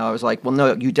 times now. I was like, "Well,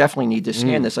 no, you definitely need to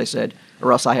scan this." I said,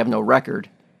 "Or else I have no record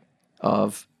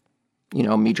of,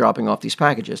 me dropping off these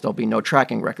packages. There'll be no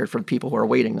tracking record for the people who are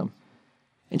awaiting them."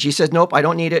 And she says, "Nope, I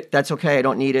don't need it. That's okay. I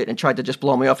don't need it," and tried to just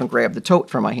blow me off and grab the tote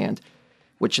from my hand.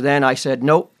 Which then I said,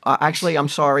 "Nope, actually, I'm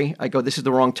sorry." I go, "This is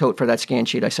the wrong tote for that scan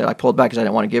sheet." I said, I pulled back because I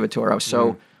didn't want to give it to her. I was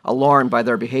so alarmed by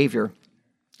their behavior.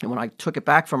 And when I took it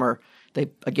back from her,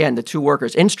 the 2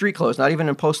 workers in street clothes, not even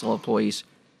in postal employees,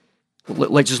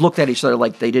 just looked at each other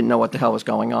like they didn't know what the hell was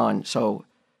going on. So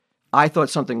I thought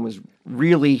something was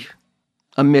really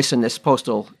amiss in this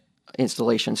postal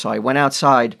installation. So I went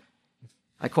outside,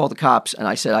 I called the cops, and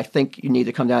I said, "I think you need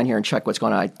to come down here and check what's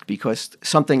going on because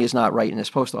something is not right in this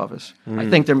post office. I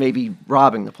think they're maybe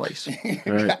robbing the place."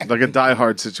 Right. Like a Die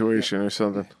Hard situation or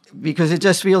something. Because it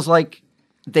just feels like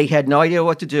they had no idea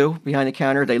what to do behind the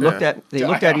counter. They looked at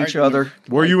each other.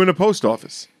 Were you in a post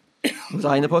office? Was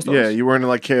I in the post office? Yeah, you weren't in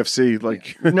like KFC.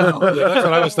 Like No. That's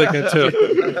what I was thinking too.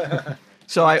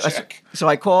 So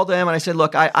I called them and I said,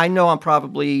 "Look, I know I'm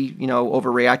probably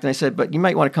overreacting." I said, "But you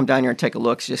might want to come down here and take a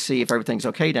look, just see if everything's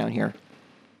okay down here."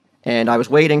 And I was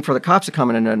waiting for the cops to come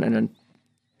in, and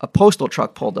a postal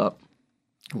truck pulled up,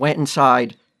 went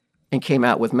inside, and came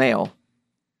out with mail.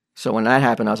 So when that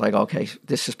happened, I was like, "Okay,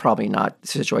 this is probably not the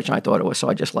situation I thought it was." So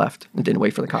I just left and didn't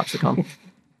wait for the cops to come.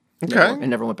 Okay. And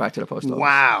never went back to the post office.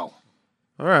 Wow.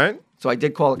 All right. So I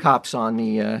did call the cops on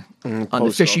the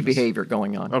Post fishy office. behavior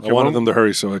going on. Okay. I wanted them to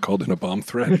hurry, so I called in a bomb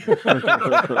threat.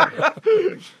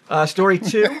 Story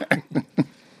 2.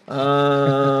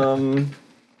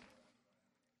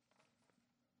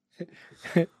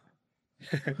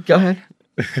 Go ahead.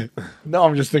 No,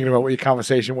 I'm just thinking about what your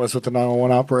conversation was with the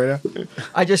 911 operator.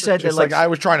 I just said that It's like I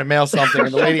was trying to mail something,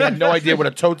 and the lady had no idea what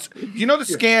a tote. You know the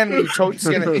scan, the tote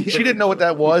scan. She didn't know what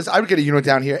that was. I would get a unit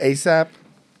down here ASAP.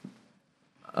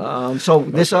 So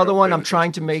this other one, I'm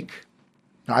trying to make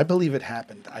No, I believe it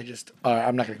happened.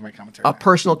 I'm not going to make my commentary. a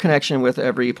personal connection with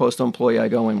every postal employee I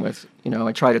go in with.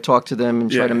 I try to talk to them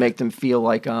and try to make them feel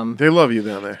like They love you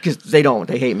down there. because they don't.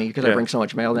 They hate me because I Yeah. bring so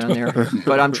much mail down there.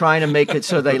 But I'm trying to make it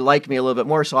so they like me a little bit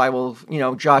more. So I will,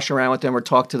 josh around with them or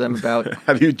talk to them about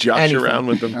How do you josh anything. around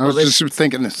with them? I was just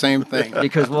thinking the same thing.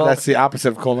 because That's the opposite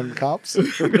of calling the cops.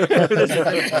 Thinking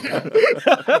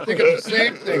the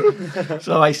same thing.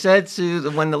 So I said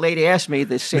when the lady asked me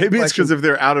this same Maybe it's question, because if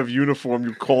they're out of uniform,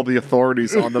 and call the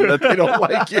authorities on them that they don't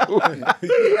like you.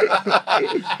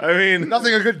 I mean,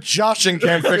 Nothing a good joshing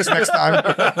can't fix next time.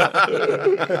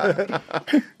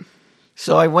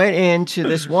 So I went into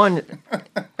this one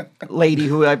lady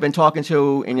who I've been talking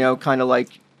to and, kind of like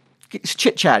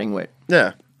chit-chatting with.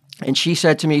 yeah. And she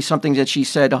said to me something that she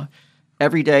said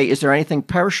every day, is there anything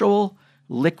perishable,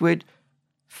 liquid,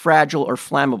 fragile, or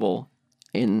flammable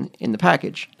in the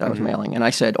package that I was mailing? And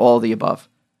I said, all the above.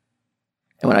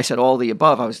 And when I said all the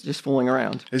above, I was just fooling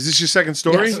around. Is this your second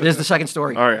story? Yes, this is the second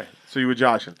story. All right. So you were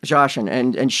joshing. Joshing,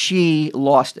 and she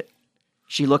lost it.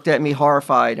 She looked at me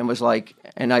horrified and was like,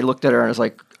 and I looked at her and I was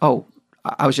like, oh,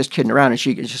 I was just kidding around. And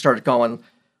she just started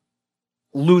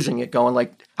losing it, going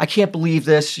like, I can't believe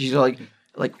this. She's like,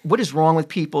 what is wrong with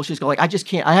people? She's going like, I just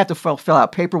can't, I have to fill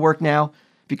out paperwork now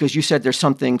because you said there's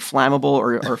something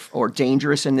flammable or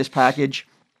dangerous in this package.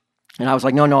 And I was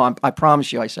like, no, I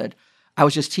promise you, I said. I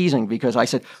was just teasing because I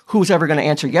said, who's ever going to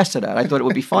answer yes to that? I thought it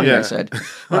would be funny, Yeah. I said.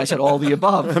 But I said all the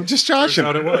above. I'm just joshing.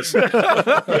 Thought it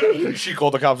was. She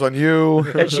called the cops on you.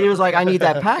 And she was like, I need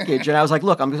that package. And I was like,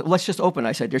 look, let's just open.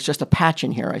 I said, there's just a patch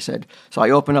in here. I said, so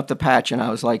I opened up the patch and I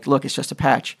was like, look, it's just a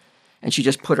patch. And she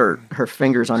just put her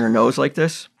fingers on her nose like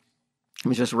this. It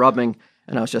was just rubbing.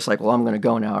 And I was just like, well, I'm going to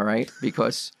go now, right?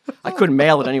 Because I couldn't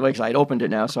mail it anyway because I had opened it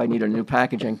now. So I needed new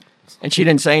packaging. And she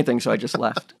didn't say anything. So I just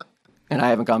left. And I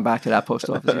haven't gone back to that post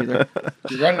office either.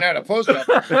 You're running out of post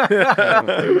office.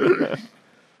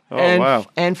 Wow.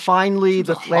 And finally,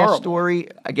 the horrible. last story,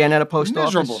 again at a post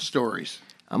Miserable office. stories.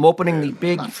 I'm opening the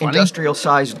big funny.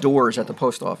 industrial-sized doors at the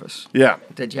post office. Yeah.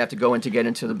 That you have to go in to get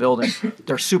into the building.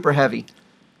 They're super heavy.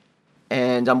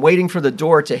 And I'm waiting for the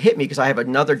door to hit me because I have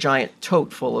another giant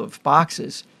tote full of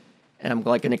boxes. And I'm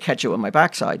like going to catch it with my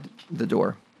backside, the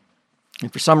door.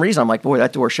 And for some reason, I'm like, boy,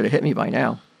 that door should have hit me by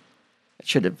now. It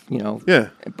should have, Yeah.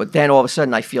 But then all of a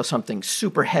sudden, I feel something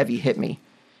super heavy hit me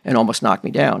and almost knocked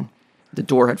me down. The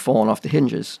door had fallen off the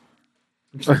hinges.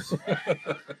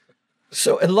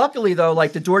 So, and luckily though,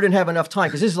 like the door didn't have enough time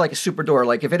because this is like a super door.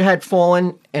 Like if it had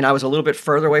fallen and I was a little bit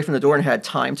further away from the door and had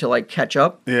time to like catch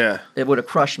up, Yeah. it would have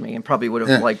crushed me and probably would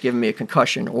have like given me a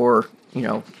concussion or,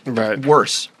 Right.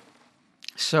 worse.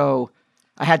 So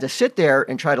I had to sit there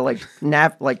and try to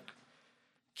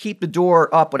keep the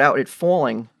door up without it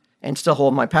falling and still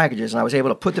hold my packages. And I was able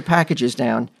to put the packages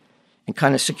down and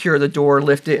kind of secure the door,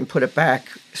 lift it, and put it back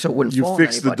so it wouldn't fall You on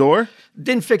fixed the anybody. door?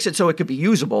 Didn't fix it so it could be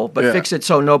usable, but Yeah. fix it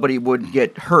so nobody would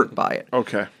get hurt by it.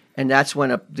 Okay. And that's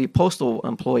when the postal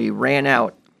employee ran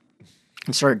out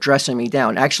and started dressing me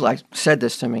down. Actually, I said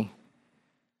this to me.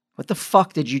 What the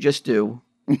fuck did you just do?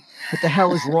 What the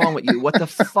hell is wrong with you? What the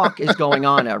fuck is going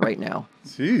on right now?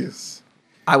 Jeez.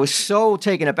 I was so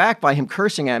taken aback by him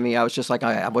cursing at me. I was just like,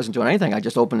 I wasn't doing anything. I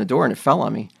just opened the door and it fell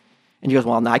on me. And he goes,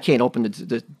 well, now I can't open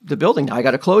the building now. I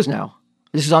got to close now.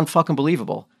 This is unfucking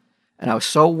believable. And I was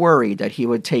so worried that he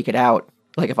would take it out.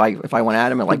 Like if I went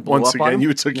at him and like blew Once up on again, him.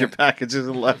 you took your packages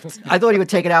and left. I thought he would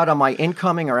take it out on my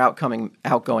incoming or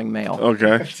outgoing mail.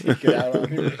 Okay.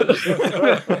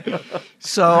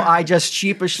 So I just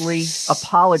sheepishly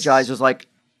apologized. Was like,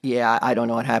 yeah, I don't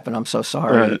know what happened. I'm so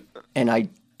sorry. Right. And I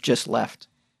just left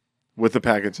With the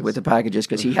packages. with the packages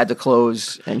because he had to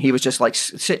close. And he was just like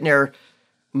sitting there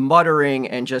muttering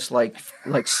and just like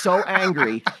so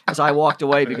angry as I walked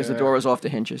away because the door was off the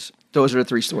hinges. Those are the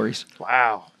three stories.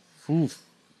 Wow. Oof.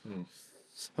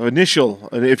 Initial.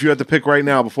 If you had to pick right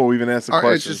now before we even ask the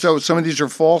question. So some of these are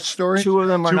false stories? Two of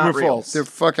them are Two not were real. false. They're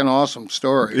fucking awesome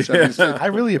stories. I mean, I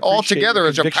really appreciate altogether, your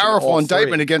it's a conviction, powerful all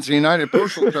indictment three. against the United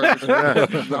Postal Service.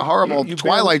 The horrible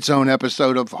Twilight Zone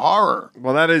episode of horror.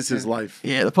 Well, that is his life.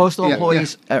 Yeah, the postal Yeah,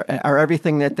 employees are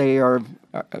everything that they are,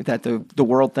 that the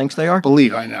world thinks they are.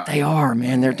 Believe I know. They are,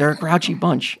 man. They're a grouchy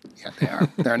bunch. Yeah, they are.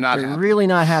 They're not They're happy. really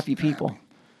not happy people.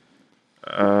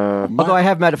 Although I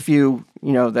have met a few,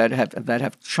 that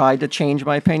have tried to change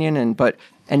my opinion, but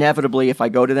inevitably, if I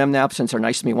go to them now, since they're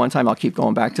nice to me one time, I'll keep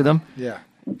going back to them. Yeah.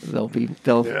 They'll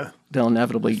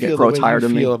inevitably Feel grow the way tired you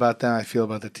of me. feel about them. I feel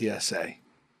about the TSA.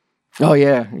 Oh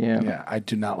yeah. Yeah, I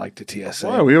do not like the TSA.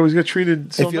 Why? We always get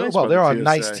treated so nice by there the are TSA.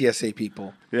 nice TSA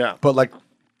people. Yeah. But like,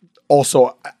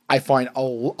 also, I find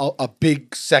a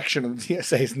big section of the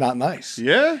TSA is not nice.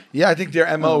 Yeah? Yeah, I think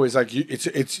their MO is like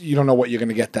it's you don't know what you're going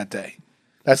to get that day.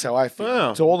 That's how I feel.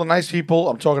 Wow. So all the nice people,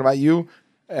 I'm talking about you.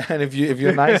 And if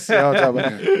you're nice, I'm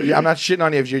not shitting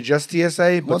on you if you're just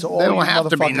TSA. But Well, to they all don't you have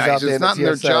to be motherfuckers nice. out there It's not in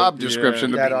their TSA job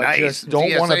description to that be are nice. just don't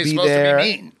TSA want to is be supposed to there.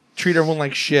 mean. Treat everyone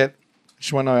like shit.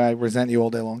 Just want to know I resent you all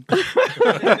day long.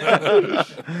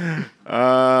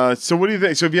 So what do you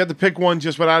think? So if you had to pick one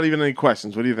just without even any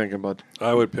questions, what are you thinking, bud?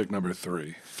 I would pick number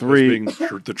 3. Three. As being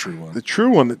the true one. The true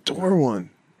one, the door one.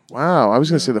 Wow, I was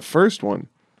going to say the first one.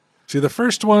 See, the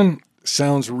first one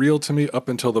sounds real to me up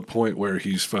until the point where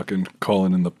he's fucking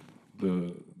calling in the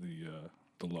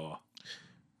law.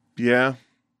 Yeah.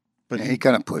 But Yeah, he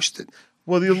kind of pushed it.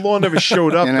 well, the law never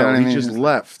showed up, You know though. what I He mean? just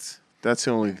left. That's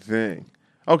the only thing.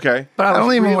 Okay. But I don't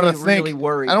was even want to really, think. really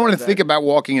worried. I don't want to that think about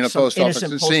walking in a some post office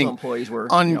innocent and postal seeing employees were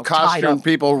tied uncostumed up.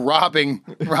 people robbing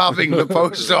the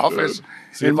post office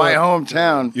See, in my but-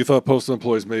 hometown. You thought postal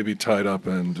employees may be tied up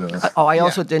and Oh, I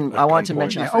also didn't. I wanted to gunpoint.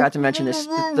 mention. I forgot to mention this.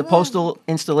 The postal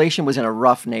installation was in a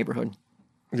rough neighborhood.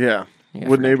 Yeah. Yeah,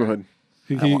 What for- neighborhood?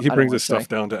 he don't brings wanna his stuff say.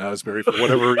 down to Asbury for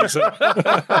whatever reason.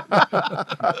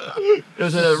 It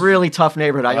was a really tough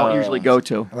neighborhood. I don't usually go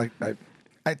to.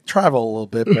 I travel a little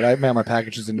bit, but I mail my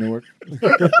packages in Newark.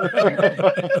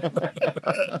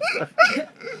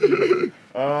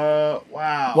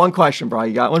 Wow. One question, Brian.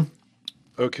 You got one?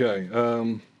 Okay.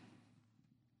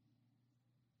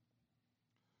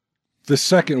 The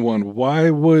second one, why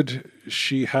would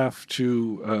she have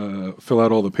to fill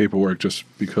out all the paperwork just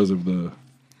because of the?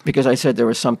 Because I said there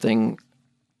was something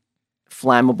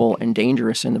flammable and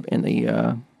dangerous in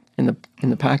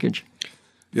the package.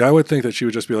 Yeah, I would think that she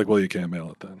would just be like, "Well, you can't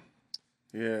mail it then."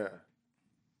 Yeah.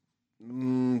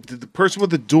 Did the person with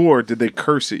the door, did they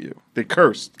curse at you? They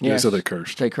cursed. Yeah, Yes. so they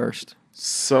cursed. They cursed.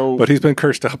 So, But he's been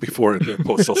cursed out before at the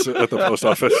post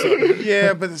office.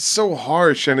 yeah, but it's so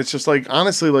harsh. And it's just like,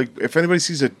 honestly, like, if anybody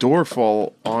sees a door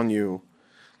fall on you,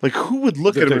 like, who would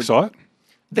look at They him? saw it.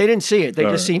 They didn't see it. They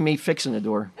All just right. see me fixing the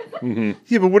door.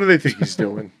 Yeah, but what do they think he's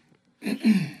doing?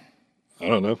 I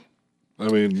don't know. I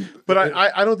mean, But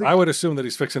I don't think. I would assume that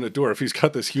he's fixing a door if he's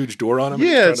got this huge door on him. and Yeah,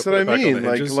 he's trying that's to what I put it back on mean. the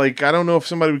hinges. Like I don't know if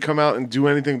somebody would come out and do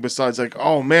anything besides like,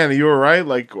 "Oh man, are you all right?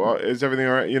 Like, is everything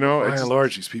all right?" You know, By it's and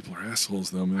large, these people are assholes,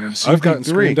 though, man. So I've gotten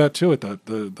three. screamed at too at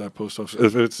that post office.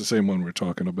 If it's the same one we're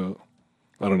talking about,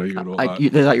 I don't know. You go to a lot.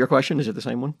 Is that your question? Is it the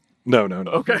same one? No.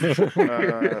 Okay.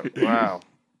 wow.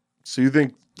 So you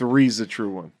think 3's the true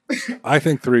one? I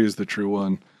think 3 is the true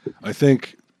one. I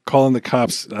think calling the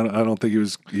cops. I don't think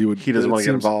he would. He doesn't it want to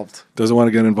get seems- involved. Doesn't want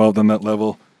to get involved on that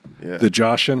level. Yeah. The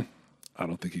joshing. I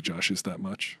don't think he joshes that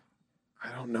much. I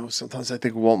don't know. Sometimes I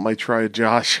think Walt might try a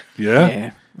Josh.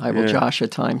 Yeah. I will Yeah. josh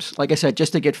at times. Like I said,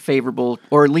 just to get favorable,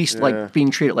 or at least Yeah. like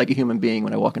being treated like a human being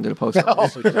when I walk into the post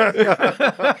office.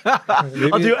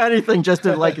 I'll do anything just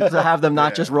to have them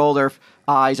not just roll their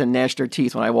eyes and gnash their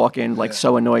teeth when I walk in, like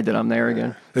so annoyed that I'm there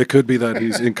again. It could be that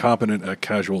he's incompetent at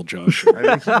casual josh.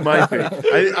 I think he might be.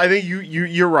 I think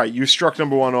you're right. You struck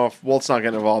number 1 off. Walt's not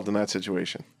getting involved in that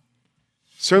situation.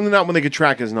 Certainly not when they could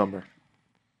track his number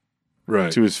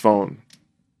Right. to his phone.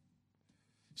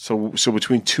 So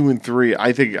between 2 and 3,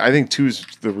 I think 2's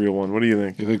the real one. What do you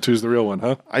think? You think 2's the real one,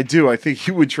 huh? I do. I think he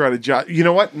would try to josh. You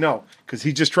know what? No, because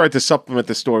he just tried to supplement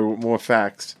the story with more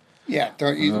facts. Yeah,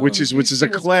 don't you, Which is a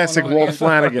classic Walt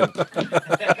Flanagan.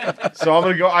 So I'm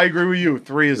gonna go. I agree with you.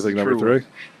 3 is You think the number true 3?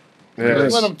 one. Yeah.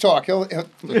 let him talk. He'll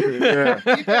Yeah.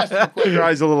 keep asking the question.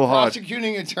 Guy's a little hard.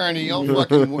 Prosecuting attorney.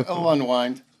 He'll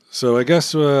unwind. So I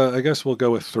guess we'll go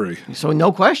with 3. So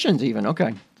no questions even.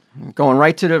 Okay. Going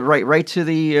right to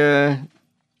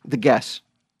the guess.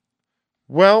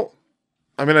 Well,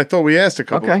 I mean, I thought we asked a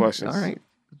couple Okay. of questions. All right.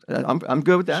 I'm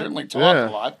good with that. Certainly talked Yeah.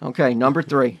 a lot. Okay, number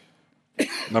 3.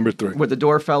 Number 3. Where the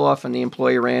door fell off and the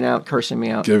employee ran out cursing me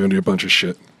out. Giving you a bunch of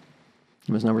shit.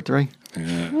 It was number 3.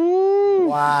 Yeah.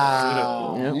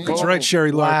 Wow. Yeah. That's right,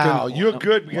 Sherry Larkin. Wow, you're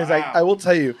good because I will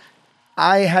tell you,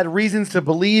 I had reasons to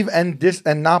believe and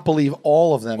not believe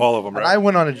all of them. All of them, And right. I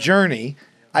went on a journey.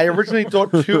 I originally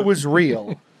thought 2 was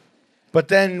real, but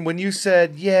then when you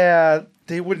said, "Yeah,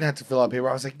 they wouldn't have to fill out paper,"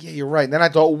 I was like, "Yeah, you're right." And then I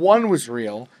thought 1 was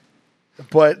real,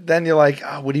 but then you're like,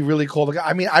 oh, "Would he really call the guy?"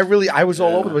 I mean, I was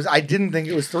all over the place. I didn't think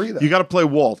it was 3 though. You got to play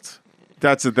Walt.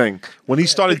 That's the thing. When he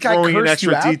started This guy throwing in cursed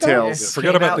you extra out, though? details,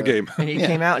 Forget Came about out- the game. And he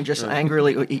came out and just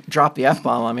angrily he dropped the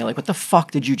F-bomb on me. Like, what the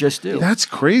fuck did you just do? that's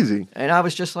crazy. And I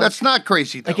was just like, That's not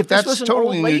crazy, though. Like, if this That's was an totally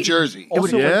old New lady- Jersey.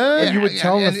 Also, Yeah. when you would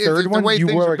tell and the third one, the way you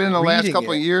things were have been the last reading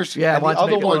couple it. of years. Yeah, I And the wanted to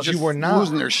other make it ones look- you were not.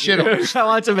 losing their shit over. I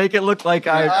wanted to make it look like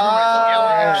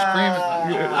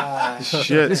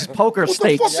Shit. this is poker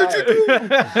stakes.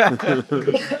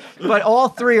 But all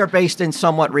 3 are based in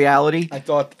somewhat reality. I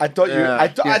thought Yeah.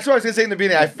 that's what I was gonna say in the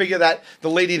beginning. I figured that the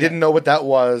lady didn't know what that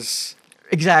was.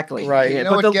 Exactly. Right. Yeah, You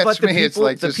know what gets me? It's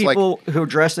like the just like- people who are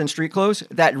dressed in street clothes,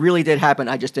 that really did happen.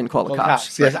 I just didn't call the Call cops.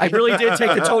 cops, yes. I really did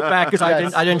take the tote back because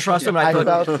I didn't trust them. I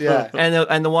couldn't. felt, yeah.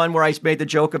 And the one where I made the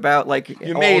joke about like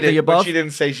You all made the it, but above. she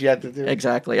didn't say she had to do it.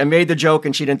 Exactly. I made the joke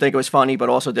and she didn't think it was funny, but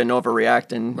also didn't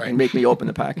overreact and make me open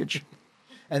the package.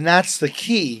 And that's the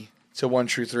key to 1,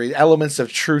 True, 3. Elements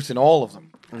of truth in all of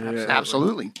them.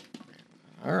 Absolutely.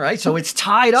 All right, so it's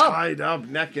tied up. Tied up,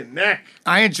 neck and neck.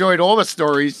 I enjoyed all the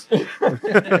stories.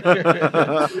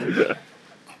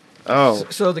 Oh,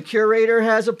 So the curator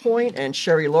has a point, and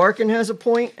Sherry Larkin has a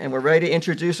point, and we're ready to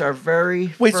introduce our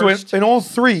very Wait, first. so in all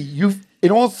three, you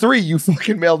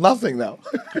fucking mailed nothing though.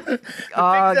 That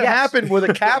yes. happened were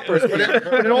the cappers, but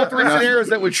in all three scenarios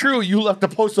that were true, you left the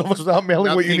post office without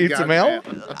mailing what you Nothing need to got mail.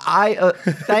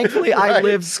 Thankfully, I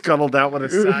lived. scuttled out with a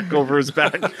sack over his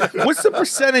back. What's the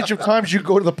percentage of times you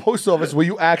go to the post office where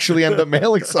you actually end up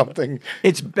mailing something?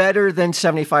 It's better than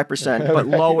 75%, but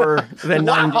lower than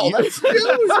 90. Wow, that's huge.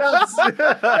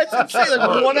 That's insane.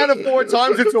 Like 1 out of 4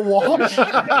 times it's a wash.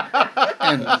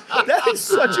 That is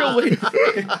such a leap.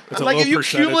 Like if you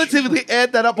cumulatively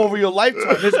add that up over your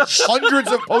lifetime, there's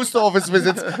hundreds of post office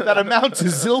visits that amount to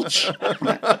zilch.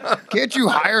 Can't you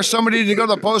hire somebody to go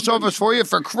to the post office for you?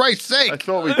 For Christ's sake! I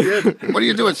thought we did. What are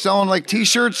you doing? Selling like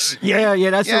T-shirts? Yeah,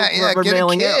 that's Yeah, what yeah, we're get a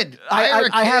mailing kid. out. Hire a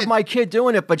I have kid. my kid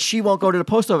doing it, but she won't go to the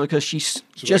post office because she's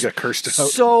just got cursed out.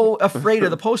 so afraid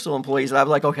of the postal employees that I'm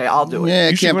like, okay, I'll do it. Yeah,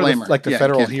 You should can't go to blame the, her. like the Yeah,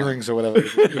 federal can't blame hearings or whatever,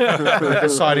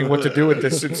 deciding what to do with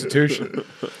this institution.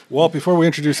 Walt, before we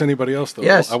introduce anybody else, though,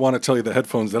 Yes. I want to tell you the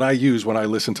headphones that I use when I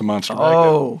listen to Monster Magnet.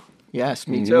 Oh, yes,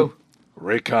 me too.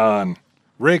 Raycon.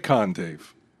 Raycon,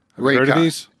 Dave. Have you heard of Raycon.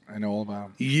 these? I know all about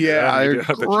them. Yeah, you they're do.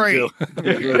 I bet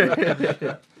you great.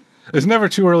 do. It's never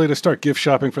too early to start gift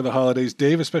shopping for the holidays,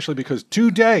 Dave, especially because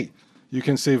today you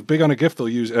can save big on a gift they'll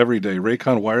use every day.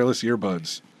 Raycon wireless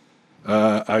earbuds.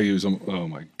 I use them. Oh,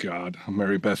 my God.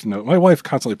 Mary Beth note. My wife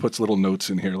constantly puts little notes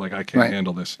in here like I can't Right.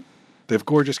 handle this. They have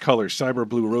gorgeous colors. Cyber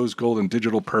blue, rose gold, and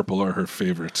digital purple are her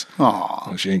favorites. Aw.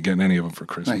 Well, she ain't getting any of them for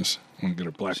Christmas. I'm going to get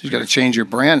her black. You got to change your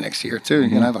brand next year too. You're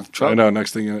gonna have a I trouble. know.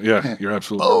 Next thing you know, you're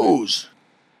absolutely right. Bose.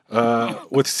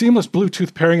 With seamless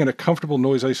Bluetooth pairing and a comfortable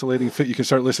noise isolating fit, you can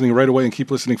start listening right away and keep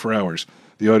listening for hours.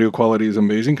 The audio quality is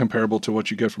amazing, comparable to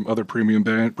what you get from other premium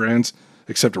brands,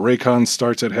 except Raycon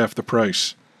starts at half the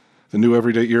price. The new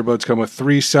everyday earbuds come with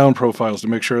 3 sound profiles to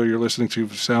make sure you're listening to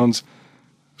sounds.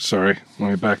 Sorry, let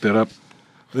me back that up.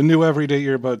 The new everyday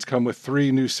earbuds come with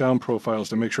 3 new sound profiles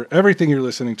to make sure everything you're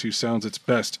listening to sounds its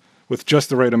best with just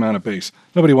the right amount of bass.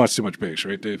 Nobody wants too much bass,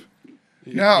 right, Dave?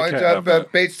 No, you can't have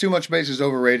that. bass. Too much bass is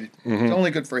overrated. It's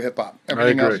only good for hip hop.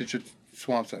 Everything agree. else, it should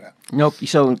swamps it out. Nope.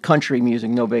 So in country music,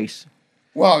 no bass.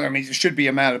 Well, I mean, there should be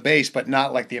amount of bass, but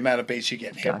not like the amount of bass you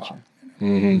get in hip hop.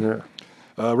 Gotcha.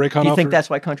 Raycon Do you think offers- that's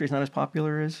why country's not as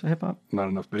popular as hip hop? not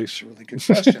enough bass. Really good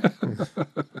question.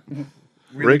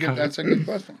 Really Raycon- good, that's a good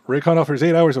question. Raycon offers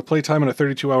 8 hours of playtime and a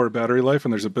 32-hour battery life,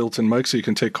 and there's a built-in mic so you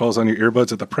can take calls on your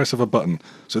earbuds at the press of a button.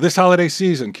 So this holiday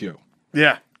season, Q,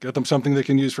 Yeah. get them something they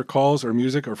can use for calls or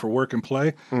music or for work and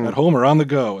play at home or on the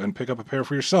go, and pick up a pair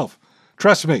for yourself.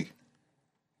 Trust me,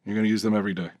 you're going to use them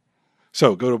every day.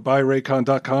 So go to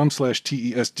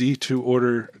buyraycon.com/TESD to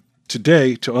order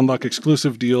today to unlock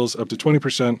exclusive deals up to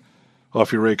 20%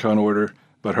 off your Raycon order.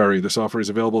 But hurry, this offer is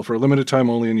available for a limited time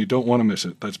only, and you don't want to miss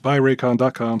it. That's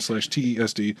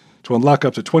buyraycon.com/TESD to unlock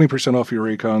up to 20% off your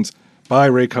Raycons.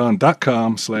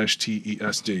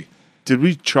 Buyraycon.com/TESD. Did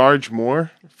we charge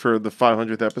more for the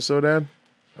 500th episode, Ad?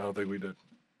 I don't think we did.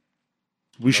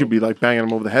 We should be like banging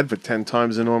them over the head for 10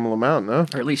 times the normal amount, no?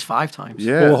 Or at least 5 times.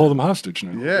 Yeah. Well, we'll hold them hostage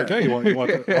now. Yeah. Okay, you want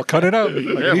I'll cut it out. I can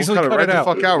Yeah, we'll easily cut it right the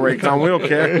fuck out, Raycon. We don't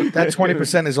care. That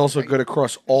 20% is also good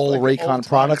across all Raycon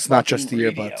products, not just the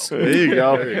earbuds. There you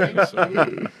go.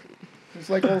 It's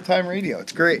like old time radio.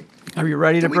 It's great. Are you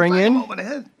ready to bring Bang 'em in over the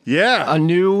head. Yeah. a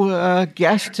new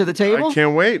guest to the table? I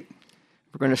can't wait.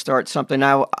 We're going to start something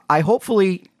now. I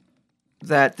hopefully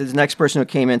that the next person who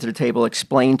came into the table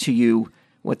explained to you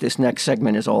what this next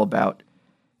segment is all about,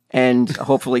 and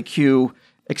hopefully Q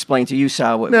explained to you,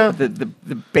 Sal, what the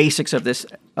basics of this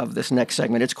next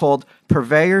segment. It's called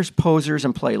Purveyors, Posers,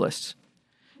 and Playlists.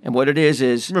 And what it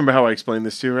is Remember how I explained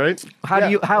this to you, right?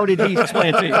 how did he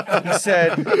explain it to you?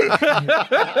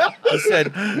 He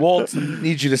said, Walt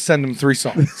needs you to send him 3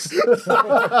 songs.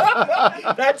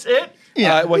 That's it.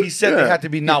 Well, he said they had to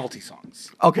be novelty songs.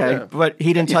 Okay, but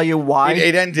he didn't tell you why.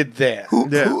 It ended there.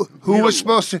 Who was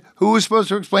supposed to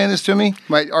explain this to me?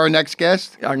 Our next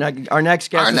guest. Our next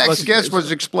guest. Our is next supposed guest to,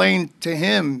 was explained to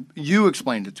him. You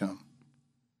explained it to him,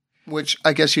 which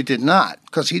I guess you did not,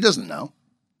 because he doesn't know.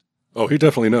 Oh, he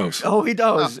definitely knows. Oh, he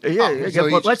does. Yeah. so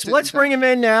he But just let's bring him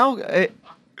in now. Tim,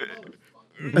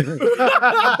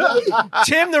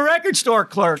 the record store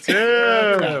clerk.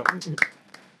 Yeah.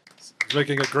 He's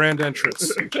making a grand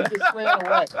entrance.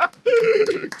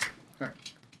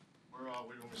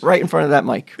 Right in front of that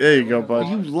mic. There you go, bud.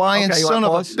 You lying Okay, you son want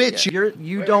of a pause? bitch!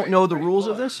 You don't know the rules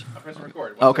of this?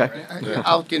 Okay.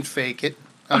 I can fake it.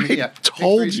 I mean, yeah.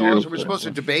 told Pick 3 songs. you. We're supposed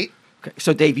to debate. Okay.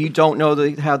 So, Dave, you don't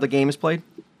know how the game is played?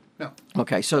 No.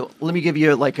 Okay, so let me give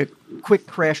you like a quick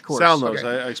crash course. Sal knows.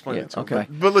 I explained it to him. Okay.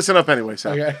 But listen up anyway,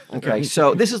 Sal. Okay,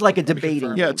 so this is like a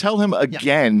debating. Yeah, tell him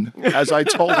again, as I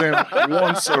told him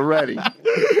once already.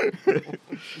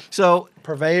 So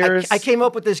Purveyors. I came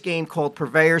up with this game called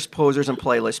Purveyors, Posers, and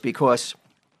Playlists because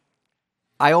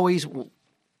I always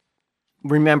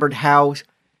remembered how,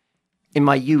 in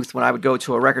my youth, when I would go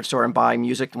to a record store and buy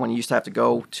music, when you used to have to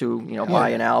go to, buy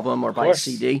an album or buy a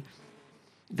CD,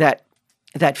 that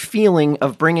feeling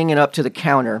of bringing it up to the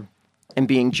counter and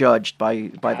being judged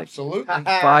by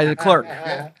the clerk.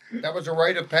 Yeah, that was a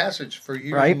rite of passage for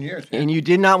years Right, and years. and you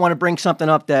did not want to bring something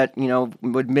up that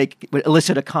would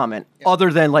elicit a comment other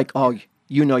than like, "Oh,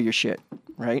 you know your shit,"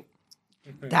 right?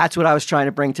 That's what I was trying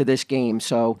to bring to this game.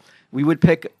 So we would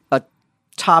pick a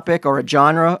topic or a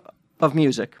genre of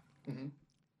music,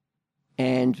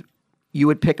 and you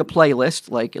would pick a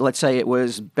playlist. Like, let's say it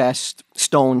was best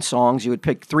Stone songs. You would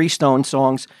pick 3 Stone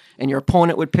songs, and your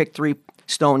opponent would pick 3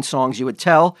 Stone songs. You would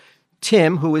tell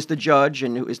Tim, who is the judge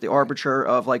and who is the arbiter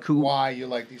of like who. Why you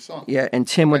like these songs? Yeah, and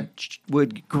Tim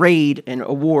would grade and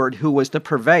award who was the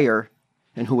purveyor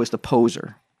and who was the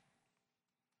poser.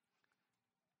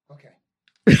 Okay.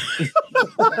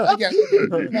 I get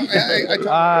it.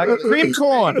 No, Cream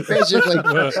corn.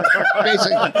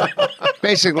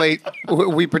 Basically,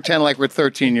 we pretend like we're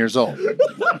 13 years old.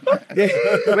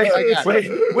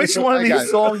 Which one of these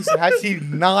songs has he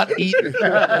not eaten?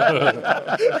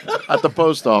 At the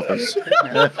post office.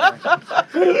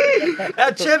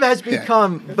 Tim has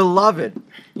become beloved.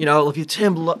 If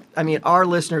you our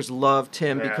listeners love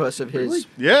Tim because of his.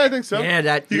 Yeah, I think so.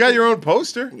 Yeah, you got your own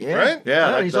poster, Yeah, right?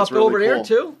 Yeah, he's that's up really over there cool.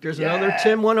 too. There's another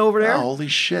Tim one over there. Oh, holy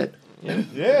shit.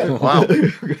 Yeah. Wow.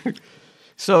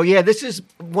 So yeah, this is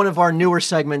one of our newer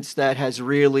segments that has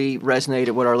really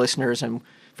resonated with our listeners. And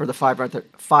for the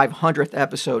 500th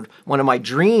episode, one of my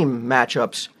dream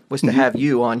matchups was to have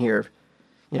you on here.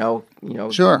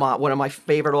 Sure. One of my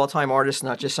favorite all-time artists.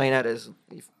 Not just saying that is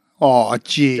Oh,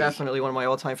 gee. definitely one of my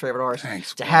all-time favorite artists.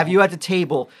 Thanks, to have you at the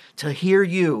table, to hear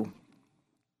you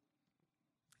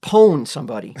pwn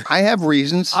somebody. I have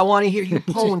reasons. I want to hear you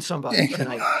pwn somebody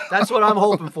tonight. That's what I'm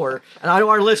hoping for, and I know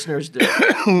our listeners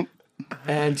do.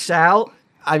 And Sal,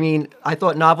 I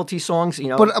thought novelty songs,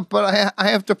 But I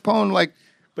have to pwn like,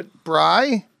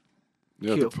 Bry.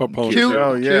 Yeah, Q. the proponent. Q.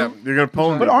 Oh yeah, you're gonna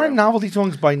pwn. But me, aren't bro. novelty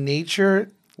songs by nature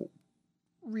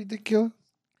ridiculous?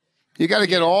 You got to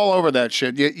get all over that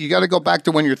shit. You got to go back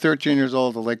to when you're 13 years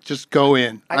old. Like, just go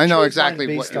in. I know chose exactly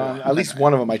mine what. based on, at least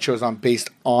one of them I chose on based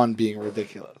on being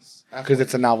ridiculous because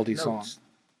it's a novelty song.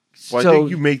 Well, I So- think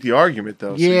you make the argument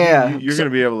though. So Yeah. you're going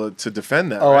to be able to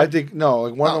defend that. Oh, right? I think no.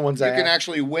 Like one of the ones you I can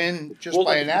actually win just Well,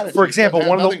 by an attitude. for example, It has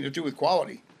one of the- nothing to do with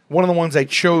quality. one of the ones I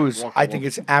chose. I think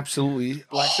it's absolutely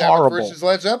Black Sabbath horrible, versus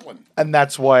Led Zeppelin. and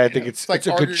that's why I think it's like it's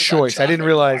a arguing good about choice. I didn't chocolate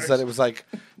realize bars. that it was like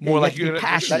more you like have to be you're gonna,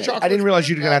 passionate. I didn't realize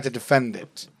you're gonna have to defend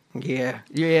it. Yeah.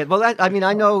 Well,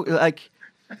 I know,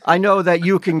 I know that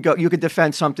you can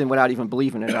defend something without even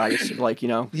believing it. It's like,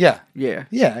 Yeah, yeah.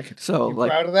 yeah. I could. So like,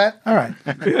 Proud of that? All right.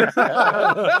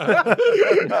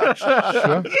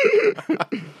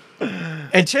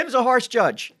 and Tim's a harsh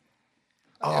judge.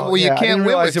 Well, you Yeah, I can't didn't win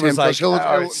realize with it was Tim, 'cause like he'll-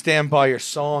 all right, stand by your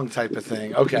song type of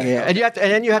thing. Okay. Yeah, and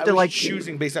then you have to I was like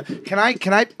choosing based on. Can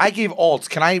I? I gave alts.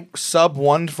 Can I sub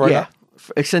one for? yeah.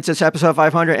 Since it's episode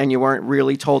 500 and you weren't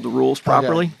really told the rules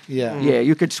properly, Yeah. yeah,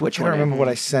 you could switch I one. don't in. remember what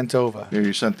I sent over. Here,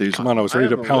 you sent these. Come on, I was ready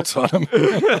to pounce on him.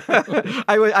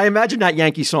 I imagine that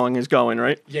Yankee song is going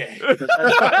right. Yeah.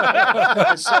 That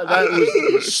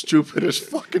was the stupidest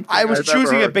fucking thing I was I've ever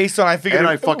choosing it heard. based on I figured And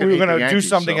I fucking we were hate the going to do Yankees,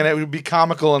 something so- and it would be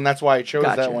comical, and that's why I chose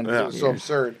Gotcha. that one. 'cause It was so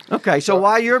absurd. Okay, so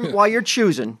while you're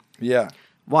choosing, Yeah.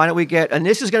 why don't we get? And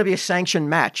this is going to be a sanctioned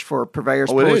match for Purveyors,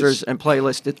 Oh, it is? Posers, and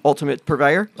Playlist the Ultimate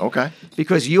Purveyor. Okay.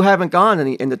 Because you haven't gone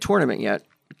in the tournament yet, in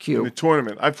the Q.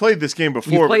 tournament. I've played this game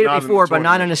before. You played but it before, but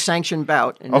not in tournament. a sanctioned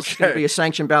bout. And this is going to Okay. be a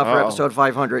sanctioned bout for episode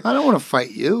 500. I don't want to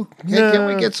fight you. Can't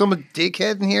we get some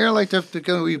dickhead in here? Like they're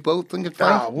going to be both thinking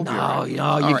fight? We'll be No, you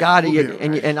right, got it. we'll be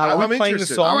all And Are I we playing the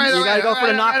interested. songs? All right, You all gotta right, go for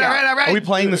the all right, knockout. all right. Are we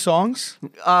playing the songs?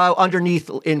 underneath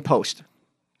in post,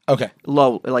 Okay.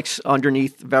 low, like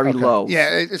underneath, very low. Yeah,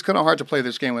 it's kind of hard to play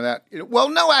this game with that. Well,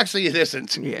 no, actually, it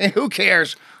isn't. Yeah. Who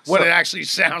cares what it actually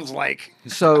sounds like?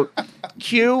 So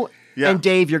Q Yeah. and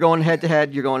Dave, you're going head to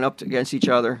head. You're going up against each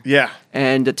other. Yeah.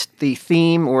 And the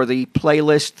theme or the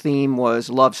playlist theme was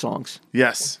love songs.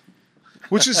 Yes.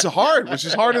 Which is hard. Which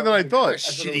is harder than I thought.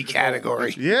 Shitty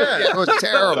category. Yeah. It was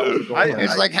terrible.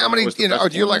 It's like how many,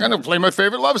 you're like, I'm going to play my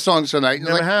favorite love songs tonight. And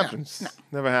you're Never like, happens.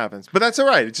 Never happens. But that's all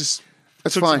right. It's just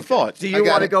That's took some fine. thought. Do I you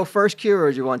got want to it. go first, Q, or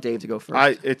do you want Dave to go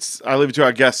first? I leave it to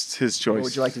our guest, his choice. What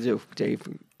would you like to do, Dave?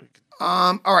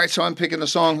 All right, so I'm picking a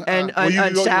song. And, Well, you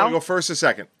and want Sal, to go first or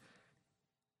second?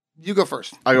 you go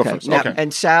first. I go okay. first. Now, Okay.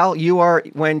 and Sal, you are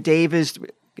when Dave is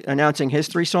announcing his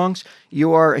 3 songs,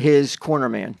 you are his corner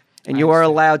man, and you are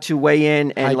allowed to weigh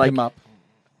in and Hype him up.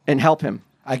 and help him.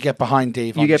 I get behind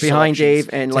Dave. You on get the behind selections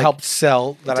Dave and to like help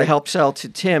sell that. to help sell to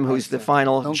Tim, who's the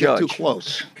final Don't judge. get too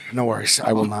close. No worries,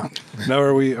 I will not. Now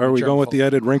are we going with the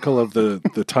added wrinkle of the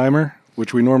timer,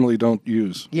 which we normally don't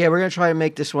use? Yeah, we're gonna try to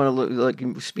make this one like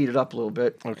speed it up a little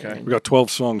bit. Okay. We got 12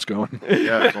 songs going.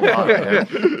 Yeah, it's a lot,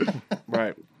 man.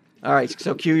 Right. All right,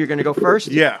 so Q, you're gonna go first.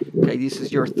 Yeah. Okay, this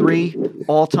is your 3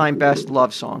 all-time best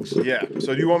love songs. Yeah.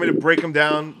 So do you want me to break them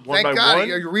down one Thank by God.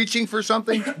 one? Are you reaching for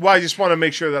something? Well, I just want to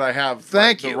make sure that I have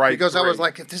Thank the you. right Because I was 3.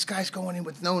 like, if this guy's going in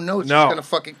with no notes, No. he's going to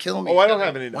fucking kill me. Oh, I don't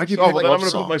have any. Why'd you oh, pick well, then I'm love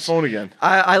going to put my songs? phone again.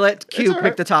 I let Q all pick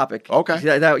right. the topic. Okay.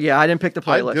 Yeah, I didn't pick the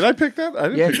playlist. Did I pick that? I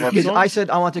didn't Yeah, pick love because songs. I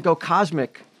said I want to go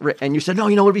cosmic, and you said no.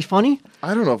 You know what would be funny?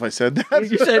 I don't know if I said that.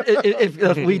 You said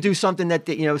if we do something that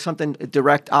something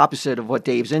direct opposite of what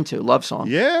Dave's into, love song.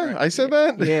 Yeah, I said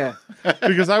that. Yeah.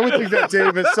 Because I would think that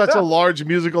Dave has such a large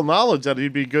musical knowledge that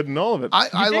he'd be good in all of it. I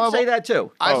You did love say that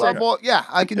too. I love all. Yeah,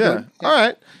 I can do yeah. it. All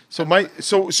right. So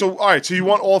all right. So you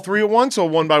want all 3 at once, or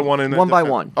one by one? And then One by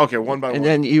defend? one. Okay, one by And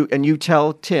one. then you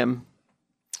tell Tim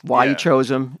why you Yeah.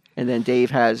 chose him, and then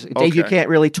Dave, you Okay. can't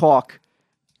really talk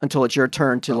until it's your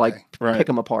turn to like Right. pick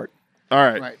them apart. All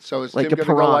right. Right. So it's Like Tim a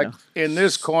gonna go like piranha. in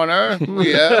this corner.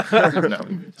 Yeah.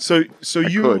 So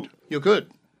you could. You could.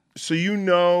 so you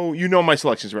know my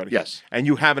selections already. Yes. And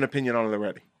you have an opinion on it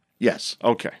already. Yes.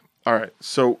 Okay. All right.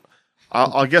 So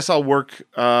I guess I'll work.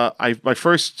 My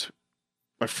first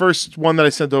one that I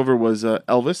sent over was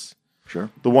Elvis, Sure.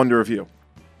 "The Wonder of You,"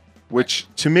 which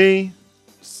to me,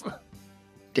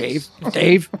 Dave,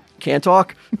 can't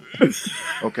talk.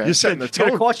 Okay. you're setting the It's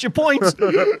gonna tone. cost you points.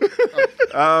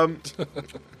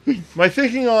 My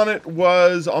thinking on it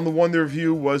was on the Wonder of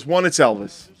You was one, it's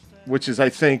Elvis, which is I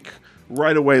think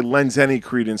right away lends any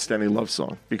credence to any love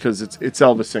song because it's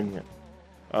Elvis singing it.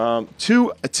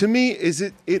 2, to me, is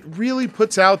it really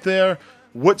puts out there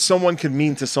what someone could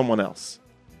mean to someone else.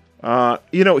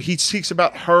 He speaks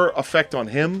about her effect on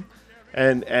him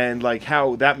and like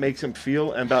how that makes him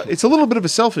feel and about it's a little bit of a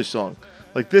selfish song.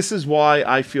 Like, this is why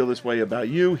I feel this way about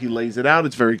you. He lays it out.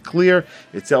 It's very clear.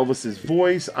 It's Elvis's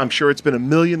voice. I'm sure it's been a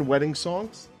million wedding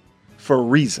songs for a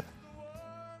reason.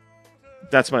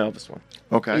 That's my Elvis one.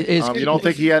 Okay. Is- You don't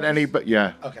think he had any? But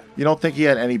yeah. Okay. You don't think he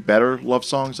had any better love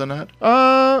songs than that?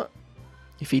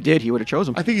 If he did, he would have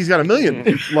chosen. I think he's got a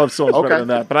million love songs Okay. better than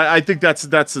that. But I think that's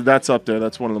up there.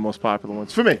 That's one of the most popular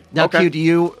ones for me. Now, Okay.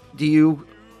 Q, do you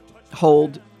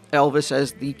hold Elvis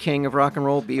as the king of rock and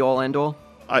roll, be all end all?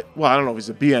 I don't know if he's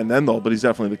a be and end all, but he's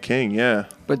definitely the king. Yeah.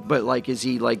 But like, is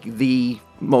he like the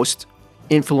most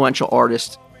influential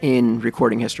artist in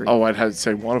recording history? Oh, I'd have to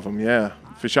say one of them. Yeah.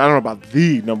 For sure. I don't know about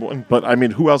the number one, but I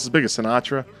mean, who else is bigger?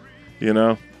 Sinatra. You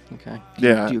know. Okay.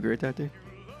 Yeah. Do you agree with that, dude?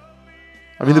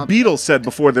 I mean, the Beatles said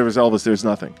before there was Elvis, there's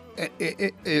nothing.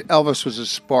 Elvis was a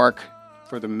spark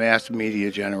for the mass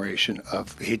media generation.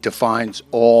 He defines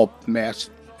all mass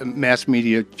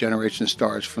media generation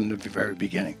stars from the very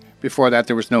beginning. Before that,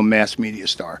 there was no mass media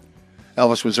star.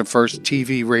 Elvis was the first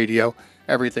TV, radio,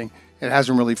 everything. It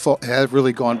hasn't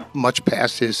really gone much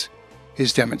past his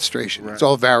demonstration. It's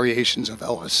all variations of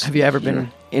Elvis. Have you ever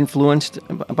been influenced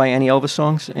by any Elvis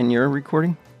songs in your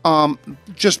recording?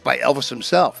 Just by Elvis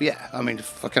himself, yeah. I mean,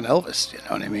 fucking Elvis, you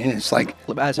know what I mean? It's like,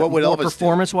 As what would more Elvis do?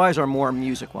 performance-wise or more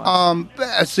music-wise?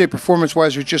 I'd say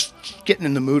performance-wise, you're just getting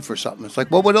in the mood for something. It's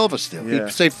like, what would Elvis do? Yeah.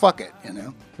 He'd say, fuck it, you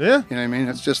know? Yeah. You know what I mean?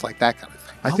 It's just like that kind of thing.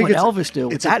 What would Elvis do?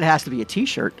 That has to be a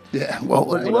T-shirt. Yeah, well,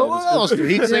 what else do?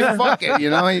 He'd say, fuck it, you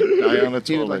know? Die on a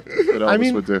toilet. That's what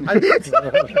Elvis would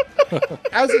do.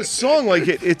 As a song, like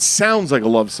it sounds like a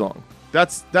love song.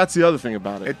 That's the other thing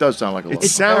about it. It does sound like a love It song.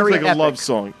 sounds very like a love epic.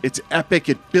 song. It's epic.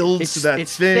 It builds to that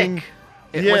it's thing.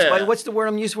 thick. Yeah. What's the word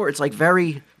I'm using for? It's like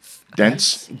very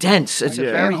Dense. dense. It's a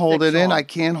Yeah. very Can't hold thick it in. song. I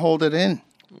can't hold it in.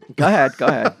 Go ahead.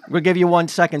 We'll give you 1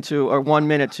 second or 1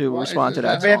 minute to respond to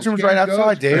that. Bathroom's right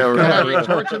outside, Dave.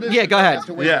 Yeah, go ahead.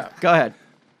 Yeah. Go ahead.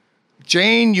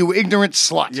 Jane, you ignorant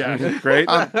slut. Yeah. Great.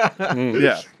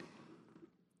 Yeah.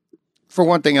 For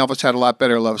one thing, Elvis had a lot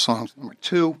better love songs. Number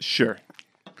 2, Sure.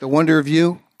 The Wonder of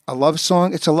You, a love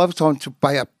song. It's a love song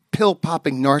by a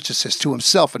pill-popping narcissist to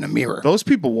himself in a mirror. Those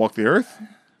people walk the earth.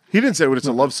 He didn't say what it's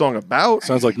a love song about.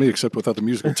 Sounds like me, except without the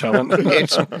musical talent.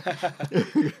 It's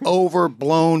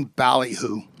overblown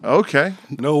ballyhoo. Okay.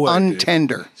 No way. Dave.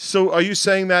 Untender. So are you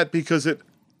saying that because it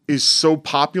is so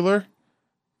popular?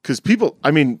 Because people,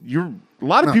 I mean, a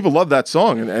lot of people love that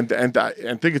song and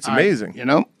think it's amazing. You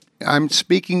know, I'm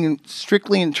speaking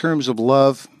strictly in terms of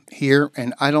love hear,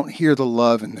 and I don't hear the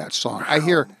love in that song. I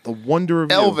hear The Wonder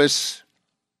of You. Elvis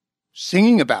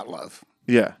singing about love,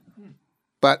 Yeah.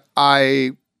 but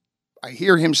I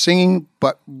hear him singing,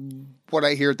 but what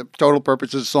I hear, the total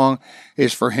purpose of the song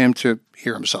is for him to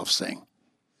hear himself sing.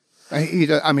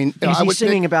 I mean, Is I he would think-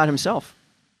 singing about himself?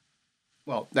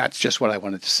 well, that's just what I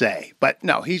wanted to say. But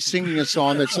no, he's singing a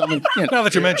song that someone. Now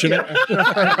that you mention it, and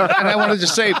I wanted to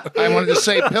say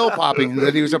pill popping,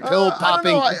 that he was a pill I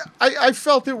popping. don't know. I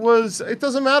felt it was. It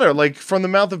doesn't matter. Like from the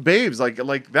mouth of babes. Like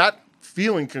that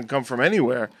feeling can come from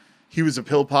anywhere. He was a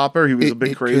pill popper. He was a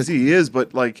bit it crazy. He is,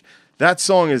 but like that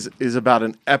song is about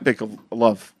an epic of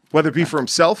love, whether it be for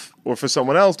himself or for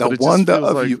someone else. The but it just wonder feels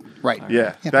of like, you, right?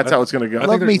 Yeah, that's how it's gonna go. I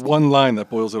Love think there's me- one line that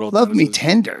boils it all Love down. me It says,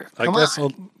 tender. I Come guess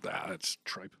on. that's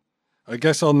tripe. I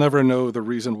guess I'll never know the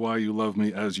reason why you love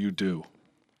me as you do.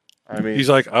 I mean, He's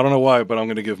like, I don't know why, but I'm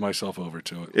going to give myself over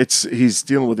to it. he's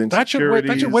dealing with That should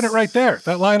insecurities. win it right there.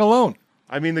 That line alone.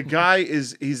 I mean, the guy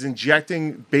he's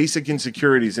injecting basic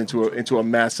insecurities into a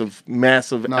massive epic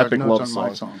notes love on my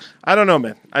song. songs. I don't know,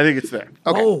 man. I think it's there.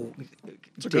 Okay. Oh,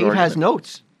 Dave has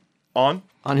notes On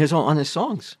on his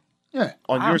songs. Yeah.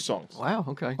 on your songs. Wow.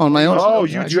 Okay. On my own. Oh,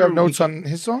 songs. Do you have notes on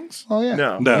his songs? Oh yeah.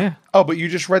 No. No. Yeah. Oh, but you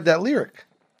just read that lyric.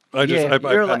 I just, Yeah, I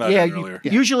you're penned like- that yeah, in you- earlier.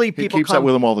 Usually He people keeps come. that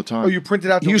with him all the time. Oh, you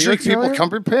printed out the Usually lyrics people earlier? come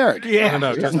prepared. Yeah.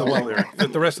 No, just the one lyric.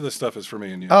 The rest of the stuff is for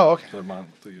me and you. Oh, okay.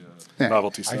 The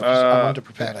novelty stuff. I wanted to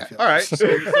prepare that. I feel. All right. So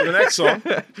the next song.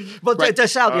 But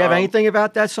Sal, do you have anything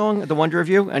about that song, "The Wonder of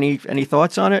You"? Any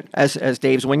thoughts on it as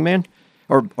Dave's wingman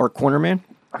or cornerman?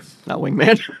 Not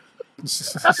wingman.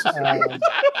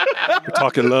 We're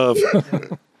talking love.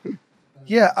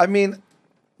 Yeah, I mean,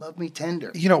 Love me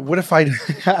tender. you know, what if I?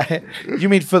 You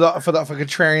mean for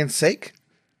contrarian's sake?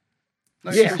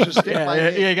 Yeah.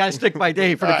 You got to stick by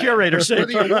Dave for the curator's sake.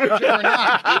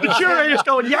 The curator's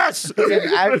going, yes.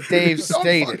 As Dave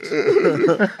stated,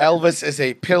 Elvis is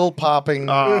a pill popping.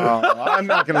 I'm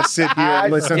not going to sit here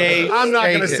and listen. Dave I'm not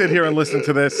going to stated. sit here and listen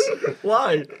to this.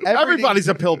 Why? Everybody's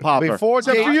a pill popper. Before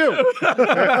except Dave- for you.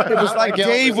 It was like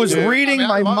Dave was reading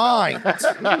my mind.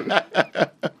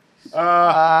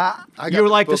 You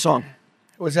like the song?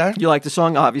 Was that? You like the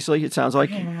song? Obviously, it sounds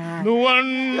like. The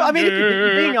wonder, I mean,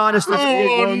 being honest, the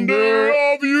wonder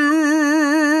of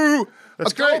you.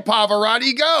 Let's go,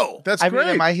 Pavarotti, go. That's I mean, great.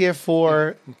 am I here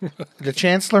for the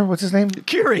Chancellor? What's his name?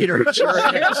 curator. Am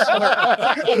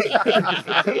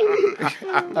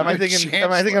I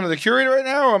thinking of the curator right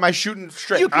now, or am I shooting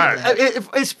straight?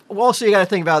 It's also you got to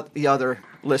think about the other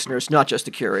listeners, not just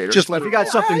the curator. Just let if you it got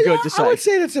something good to I say. would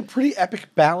say that's a pretty epic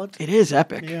ballad. It is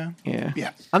epic. Yeah.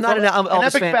 Yeah. I'm not an An Elvis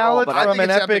epic fan at all, ballad but I from think an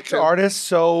it's epic epic, too. artist.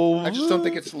 So I just don't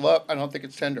think it's love. I don't think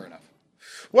it's tender enough.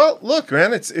 Well, look,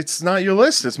 man, it's not your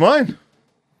list. It's mine.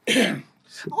 I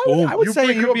would You say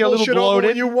bring it your could be a little bullshit over when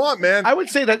bloated. you want, man. I would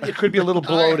say that it could be a little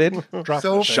bloated.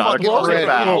 So Shot fucking across the red.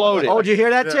 bow. Bloated. Oh, did you hear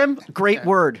that, Tim? Great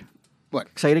word. What?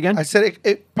 Say it again. I said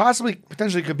it possibly,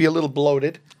 potentially could be a little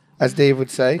bloated, as Dave would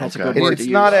say. That's a Okay. good word It's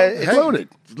to not use. a. It's Hey,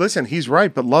 listen, he's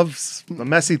right, but love's a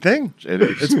messy thing. It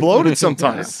is. It's bloated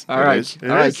sometimes. All right. is. It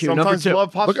All right, is. Q, number Sometimes two.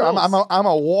 love pops Look, I'm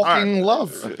a walking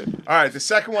love. All right, the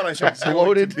second one I think is going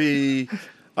Bloated. to be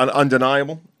an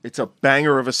undeniable. It's a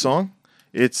banger of a song.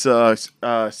 It's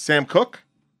Sam Cooke,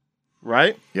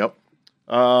 right? Yep.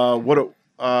 What a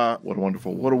What a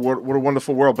wonderful. what a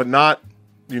wonderful world, but not.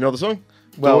 You know the song?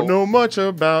 Well- Don't know much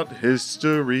about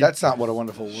history. That's not what a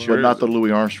wonderful world. But not the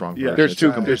Louis Armstrong. Yeah. version. There's It's two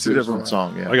a- completely It's a different different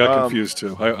song. Yeah. I got confused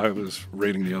too. I was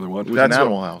rating the other one. It was That's an what-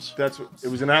 Animal House. That's what, it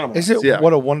was an animal. Is it Yeah.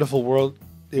 what a wonderful world?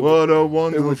 What a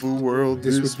wonderful world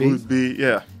this would be.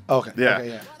 Yeah. Okay. Yeah. Okay,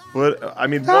 yeah. But I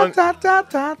mean, Da, one, da, da,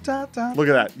 da, da, da. look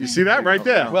at that. You see that right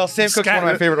there? Well, Sam Cooke's one of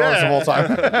my favorite artists of all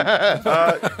time.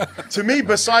 To me,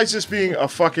 besides just being a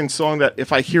fucking song that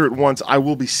if I hear it once, I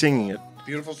will be singing it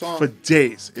Beautiful song. for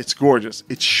days. It's gorgeous.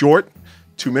 It's short,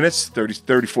 2 minutes,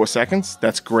 34 seconds.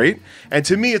 That's great. And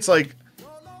to me, it's like,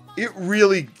 it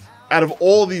really, out of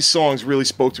all these songs, really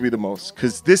spoke to me the most.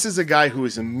 Because this is a guy who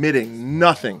is admitting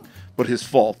nothing but his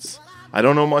faults. I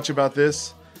don't know much about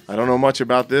this. I don't know much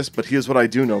about this, but here's what I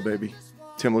do know, baby.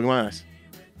 Tim, look at my eyes.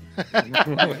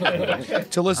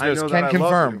 To listeners, I know that can I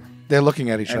love confirm you. they're looking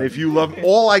at each And other. if you love,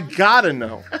 all I gotta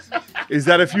know is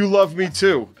that if you love me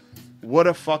too, what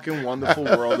a fucking wonderful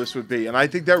world this would be. And I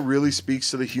think that really speaks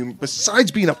to the human,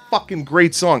 besides being a fucking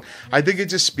great song, I think it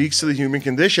just speaks to the human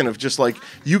condition of just like,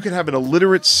 you could have an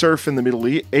illiterate serf in the Middle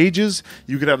Ages,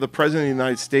 you could have the President of the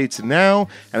United States now,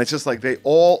 and it's just like they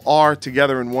all are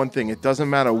together in one thing. It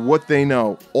doesn't matter what they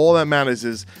know. All that matters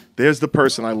is there's the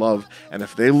person I love, and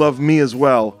if they love me as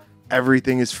well,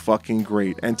 everything is fucking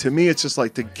great. And to me, it's just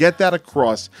like to get that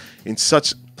across in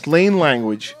such plain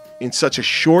language in such a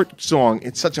short song.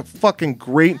 It's such a fucking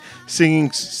great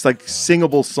singing, like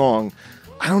singable song.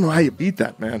 I don't know how you beat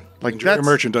that, man. Like Enjoy your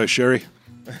merchandise, Sherry.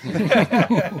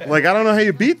 Like I don't know how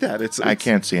you beat that. I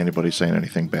can't see anybody saying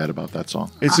anything bad about that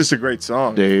song. It's just a great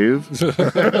song. Dave, Sal.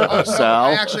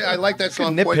 I like that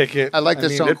song. Nitpick it. I like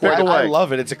that song. quite a I lot.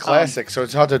 love it. It's a classic, so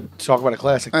it's hard to talk about a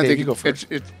classic. I Dave, think you go first.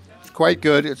 it's quite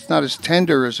good. It's not as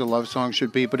tender as a love song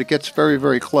should be, but it gets very,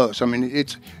 very close. I mean,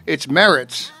 its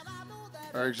merits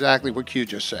are exactly what Q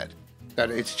just said. That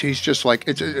he's just like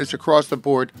it's across the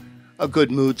board a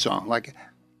good mood song. Like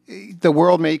the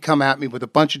world may come at me with a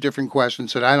bunch of different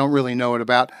questions that I don't really know it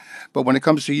about, but when it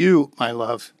comes to you, my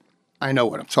love, I know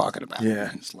what I'm talking about.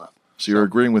 Yeah, it's love. So you're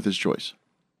agreeing with his choice?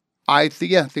 I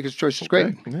think his choice is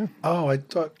great. Yeah. Oh, I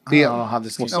thought. Yeah. I'll have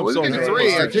this. No, it's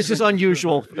three. This is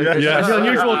unusual. It's an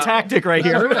unusual tactic right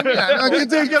here. Well,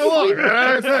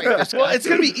 it's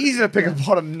going to be easy to pick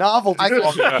apart a novelty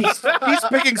song. He's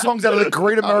picking songs out of the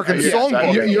Great American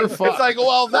Songbook. You're fine. It's like,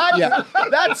 well,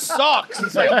 that sucks.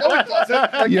 It's like, no, it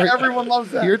doesn't. Like, everyone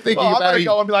loves that. You're thinking I'm about going to it.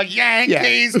 go and be like,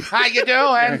 Yankees, how you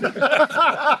doing?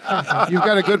 You've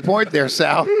got a good point there,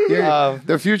 Sal.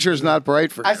 The future's not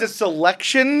bright for you. As a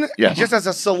selection, just as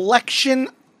a selection,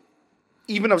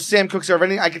 even of Sam Cooke's or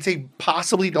anything, I could say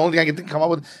possibly the only thing I can come up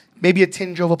with, maybe a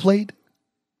tinge overplayed.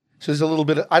 So there's a little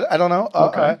bit of, I don't know.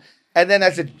 Okay. And then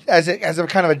as a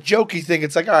kind of a jokey thing,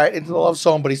 it's like, all right, it's a love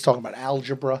song, but he's talking about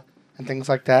algebra and things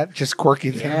like that. Just quirky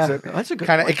things. Yeah, that's a good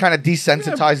kind of. It kind of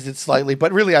desensitizes it slightly,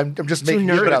 but really, I'm just making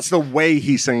it up. It's the way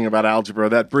he's singing about algebra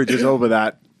that bridges over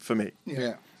that for me.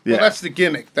 Yeah. Yeah. Well, that's the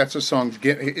gimmick. That's a song's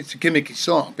gimmick. It's a gimmicky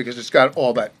song because it's got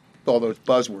all those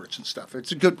buzzwords and stuff.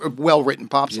 It's a good, well-written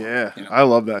pop song. Yeah, I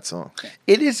love that song.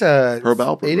 It is a. Herb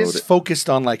Alpert It is wrote it. focused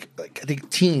on like I think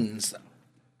teens.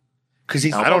 Because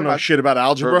he's I don't know shit about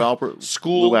algebra. Herb Alpert,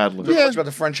 School. Lou Adler. Don't know much about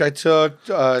the French I took.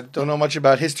 Don't know much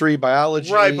about history,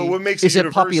 biology. Right, but what makes Is it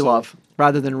it puppy universal? love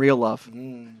rather than real love?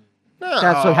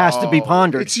 That's what has to be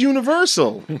pondered. It's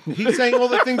universal. He's saying all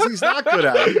the things he's not good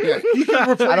at. He can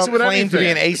replace I it don't with claim to be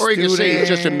an anything. A Or you student. can say he's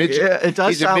just a midget. Yeah, it does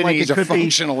he's sound admitting like he's it a could be-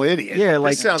 functional idiot. Yeah,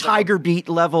 like sounds like- Tiger Beat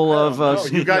level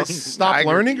of. You guys stop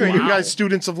learning, or you guys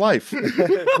students of life?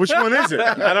 Which one is it?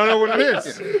 I don't know what it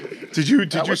is. Did you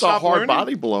That was a stop hard learning?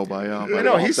 body blow by I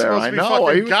know he's there. supposed I to be know.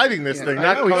 fucking He was- guiding this thing, I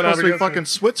not know, he's coming out supposed to be against fucking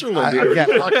Switzerland. here.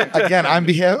 Again, I'm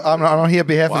on here on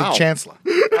behalf of Wow. the chancellor.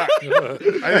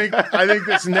 I think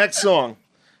this next song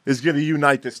is going to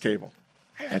unite this table.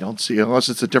 I don't see, unless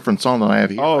it's a different song than I have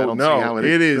here. I Oh don't see how no, it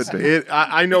it is. could be.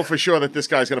 I know for sure that this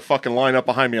guy's going to fucking line up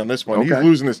behind me on this one. He's Okay.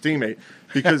 losing his teammate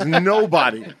because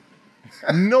nobody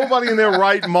in their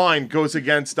right mind goes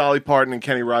against Dolly Parton and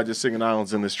Kenny Rogers singing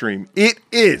 "Islands in the Stream." It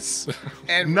is,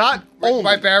 And not only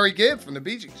by Barry Gibb from the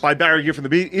Bee Gees. by Barry Gibb from the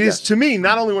Beat. It is to me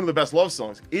not only one of the best love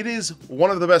songs. It is one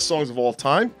of the best songs of all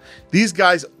time. These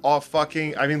guys are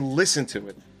fucking. I mean, listen to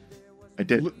it. I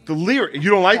did. The lyric. You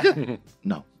don't like it?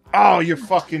 No. Oh, you're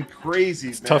fucking crazy,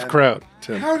 man. Tough crowd,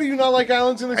 Tim. How do you not like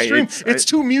Islands in the Stream? It's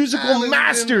two musical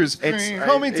masters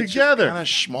coming together. Kind of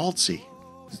schmaltzy.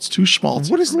 It's too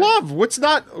schmaltzy. What is love? What's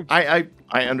not? I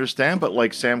understand, but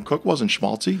like Sam Cooke wasn't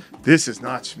schmaltzy. This is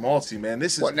not schmaltzy, man.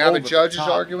 This is What, now the over judge is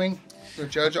top. arguing? The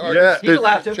judge Yeah, argues? He's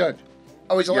allowed to. Judge.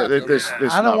 Oh, he's allowed Yeah, to. this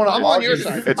I don't want to I'm on argue. your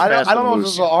side. It's I fast don't and know if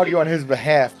loose. this will argue on his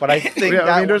behalf, but I think Yeah, that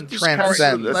I mean, one there's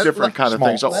transcends. a different kind of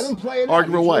thing. So Let him play it out.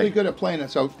 argue He's away. really good at playing it.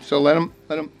 So let him.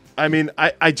 I mean,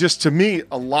 I just, to me,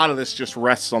 a lot of this just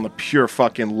rests on the pure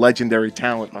fucking legendary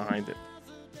talent behind it.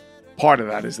 Part of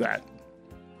that is that.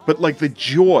 But like the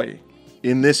joy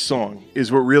in this song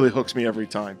is what really hooks me every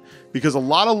time. Because a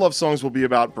lot of love songs will be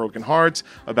about broken hearts,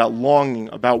 about longing,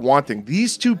 about wanting.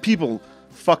 These two people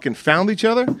fucking found each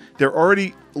other. They're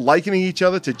already likening each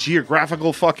other to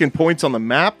geographical fucking points on the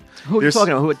map. Who are you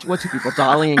talking about? What's the people?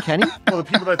 Dolly and Kenny? Well, the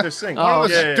people that they're singing. One of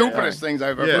the Yeah, stupidest things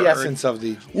I've ever Yeah. The heard. essence of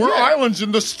the. We're islands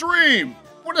in the stream.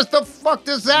 What does the fuck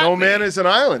does that No mean? man is an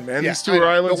island, man. These two are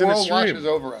islands in the world stream. watches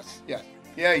over us. Yeah.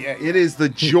 Yeah. It is the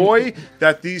joy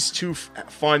that these two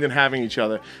find in having each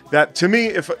other. That to me,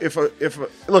 if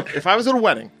I was at a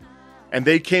wedding and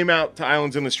they came out to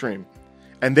Islands in the Stream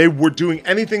and they were doing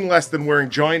anything less than wearing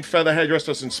giant feather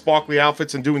headdresses and sparkly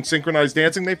outfits and doing synchronized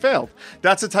dancing, they failed.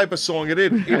 That's the type of song it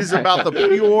is. It is about the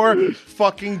pure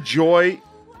fucking joy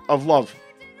of love.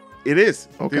 It is.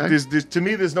 Okay. There's, to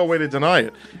me, there's no way to deny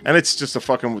it. And it's just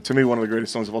to me, one of the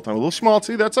greatest songs of all time. A little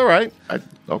schmaltzy, that's all right. Okay.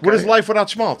 What is life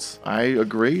without schmaltz? I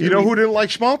agree. You know who didn't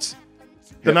like schmaltz?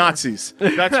 The Nazis.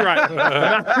 That's right. The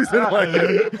Nazis didn't like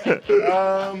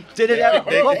it. Did it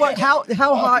ever?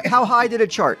 How high did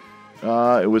it chart?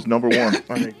 It was number one.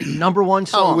 I think. Number one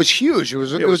song. Oh, it was huge. It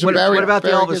was a What Barry. about the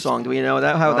Barry Elvis Gibb song? Do we know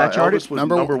how that charted? Elvis was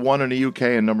number one in the UK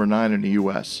and number 9 in the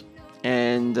US.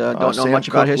 and don't know Sam much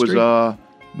about Cooke history. was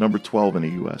number 12 in the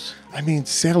U.S. I mean,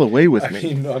 sail away with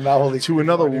me to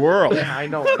another world. I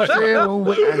know. I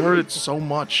heard it so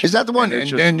much. Is that the one? And And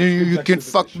it's just- then you can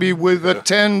fuck me with a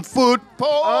 10-foot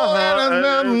pole and a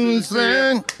mountain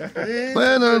sand.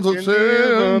 When I'm so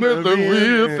sad with the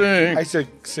real thing. I used to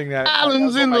sing that.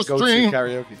 Islands That in the was my go-to stream.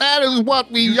 karaoke. That is what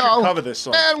we should are. cover this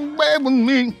song. And away with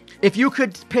me. If you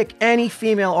could pick any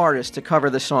female artist to cover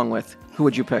this song with, who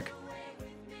would you pick?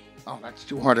 Oh, that's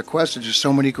too hard a question. There's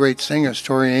so many great singers.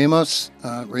 Tori Amos,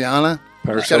 Rihanna.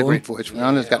 Paris She's got a Hilton? great voice.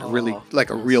 Rihanna's got a really, like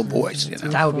a real voice, you know.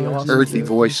 That would be awesome. Earthy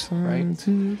voice. Right.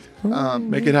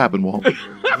 Make it happen, Walt. Make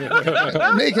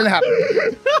it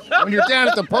happen. When you're down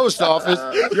at the post office,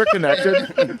 You're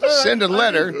connected. send a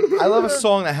letter. I love a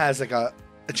song that has like a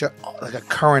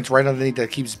current right underneath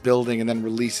that keeps building and then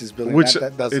releases building. Which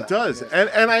that does it that. does.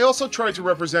 And I also tried to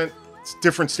represent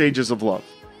different stages of love.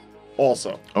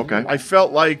 Also, Okay. I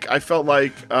felt like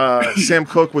Sam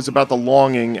Cooke was about the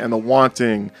longing and the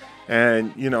wanting,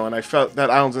 and and I felt that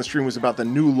Islands in the Stream was about the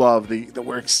new love. That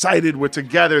we're excited, we're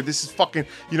together. This is fucking.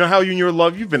 You know how you're in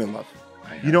love, you've been in love.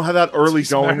 You know how that early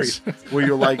goings where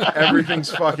you're like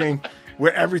everything's fucking,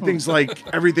 where everything's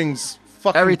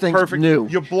fucking Everything's perfect. new.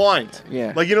 You're blind.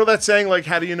 Yeah. Like that saying, like,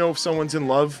 how do you know if someone's in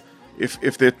love?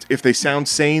 If they sound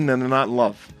sane, then they're not in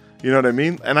love. You know what I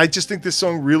mean? And I just think this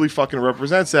song really fucking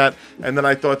represents that. And then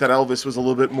I thought that Elvis was a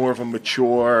little bit more of a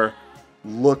mature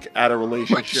look at a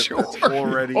relationship that's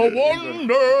already. A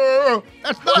wonder.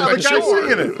 That's not The guy mature.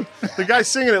 singing it. The guy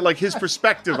singing it, like his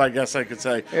perspective, I guess I could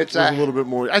say, It's was a little bit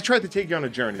more. I tried to take you on a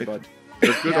journey, bud.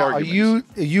 There's good Now, are arguments.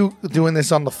 you doing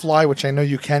this on the fly, which I know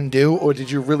you can do, or did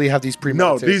you really have these No,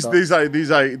 premeditated thoughts?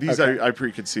 these I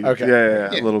preconceived. Okay. Yeah,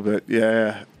 a little bit.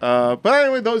 Yeah. But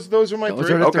anyway, those are my Those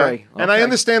three. are the three. And I Okay.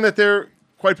 understand that they're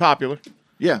quite popular,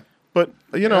 Yeah. but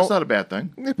That's not a bad thing.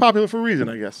 they're popular for a reason,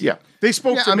 I guess. Yeah. They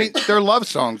spoke Yeah, to I me. mean, they're love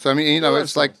songs. I mean,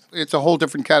 it's like, it's a whole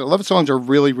different category. Love songs are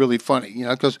really, really funny,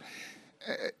 because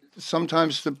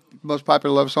sometimes the most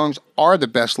popular love songs are the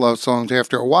best love songs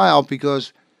after a while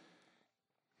because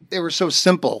they were so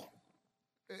simple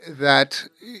that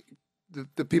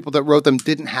the people that wrote them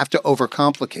didn't have to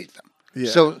overcomplicate them. Yeah.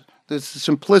 So the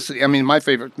simplicity. I mean, my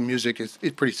favorite music is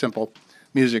pretty simple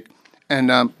music, and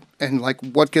like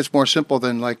what gets more simple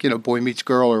than like Boy Meets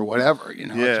Girl or whatever.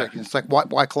 Yeah. It's like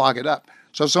why clog it up?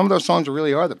 So some of those songs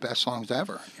really are the best songs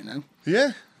ever.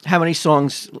 Yeah. How many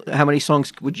songs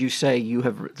would you say you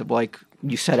have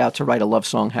you set out to write a love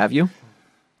song? Have you?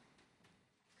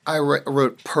 I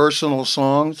wrote personal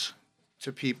songs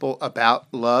to people about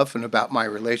love and about my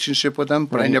relationship with them,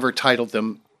 but I never titled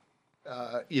them.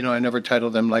 I never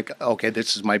titled them like, okay,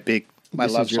 this is my This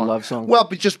love is your song. love song. Well,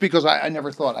 but just because I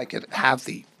never thought I could have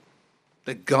the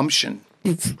gumption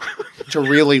to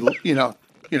really,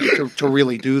 to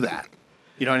really do that.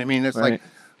 You know what I mean? It's Right.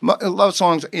 like love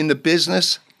songs in the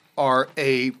business are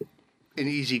an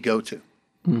easy go-to,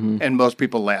 and most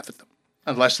people laugh at them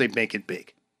unless they make it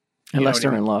big. Unless what I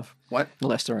they're mean? in love. What?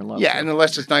 Unless they're in love. Yeah, and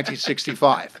unless it's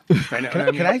 1965.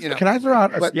 Can I throw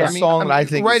out a song that I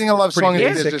think writing is a love pretty song in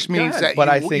basic, business means that but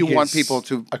I you think want it's people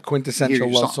to a hear quintessential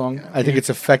your love song. song. I think it's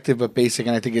effective but basic,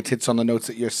 and I think it hits on the notes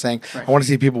that you're saying. I want to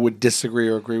see if people would disagree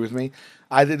or agree with me.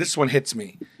 This one hits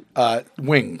me.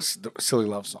 Wings, the silly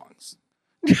love songs.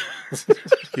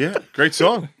 Yeah. Great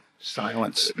song.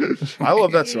 Silence. I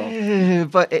love that song.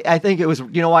 But I think it was.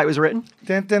 You know why it was written?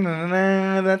 It's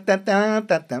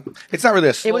not really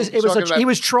a song. He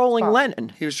was trolling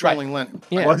Lennon. He was trolling Lennon.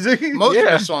 Yeah. Was he? Most of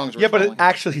his songs were Yeah, but trolling.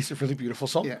 actually, it's a really beautiful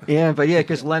song. Yeah.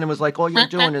 Because Lennon was like, all you're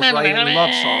doing is writing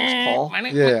love songs, Paul.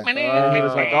 Yeah. And he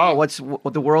was like, oh,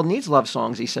 what the world needs love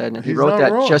songs, he said. And he He's wrote not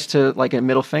that wrong. just to like a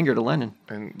middle finger to Lennon.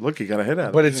 And look, he got a hit out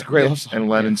of But it. it's a great love song. And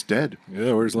Lennon's dead.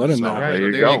 Yeah, where's Lennon now? There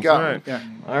you There go. you go. Right. Yeah.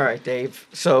 All right, Dave.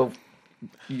 So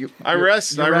I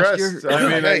rest. you I rest rest. your- I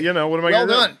mean, Okay. what am I Well going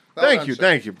to done. do? Well Thank done, you.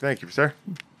 sir. Thank you, sir.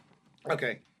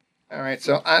 Okay. All right.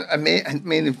 So I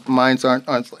made mine's aren't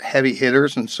heavy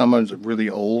hitters, and some of them are really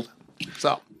old.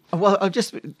 So well,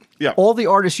 Yeah. all the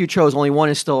artists you chose, only one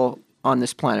is still on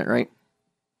this planet, right?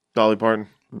 Dolly Parton.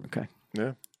 Okay.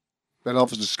 Yeah. that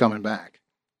Elvis is coming back.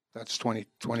 That's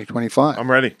 2025.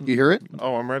 I'm ready. You hear it?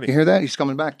 Oh, I'm ready. You hear that? He's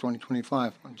coming back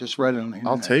 2025. I just read it on the internet.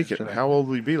 I'll take it. yesterday. How old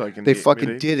will he be? Like in They the fucking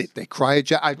mid-80s? did it. They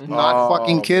cryogenically. I'm not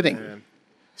fucking kidding. Man.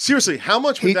 Seriously, how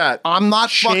much would that? I'm not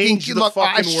fucking. change the Look,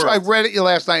 fucking world? I read it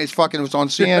last night. It's fucking. It was on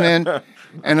CNN,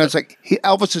 and it's like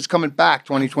Elvis is coming back in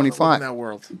 2025 that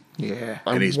world. Yeah,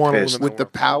 I And he's wanna live pissed. in that with the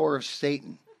world. power of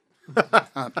Satan.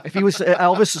 If he was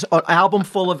Elvis, an album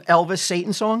full of Elvis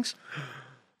Satan songs.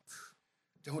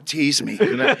 Don't tease me.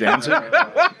 Isn't that dancing?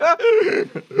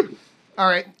 All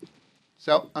right,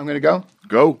 so I'm gonna go.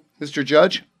 Go. Mr.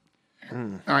 Judge?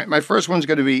 All right, my first one's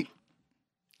going to be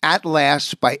At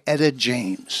Last by Etta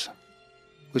James,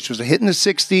 which was a hit in the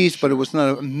 60s, but it was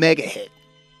not a mega hit.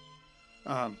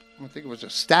 I think it was a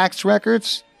Stax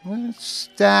Records.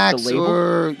 Stax The label?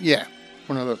 or, yeah,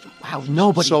 one of those.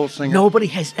 Wow, Soul singer. nobody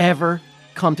has ever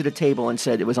come to the table and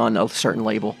said it was on a certain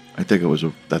label. I think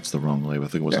that's the wrong label. I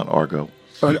think it was on Argo.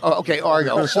 Okay,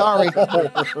 Argo. Sorry.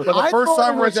 For the first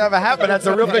time where it's ever happened, that's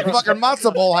a real big fucking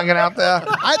matzo ball hanging out there.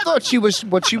 I thought she was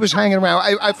hanging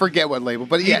around. I forget what label,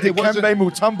 but yeah, it wasn't.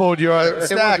 Mutombo, your It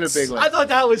wasn't a big label. I thought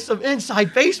that was some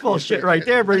inside baseball shit right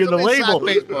there, bringing the label.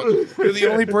 You're the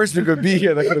only person who could be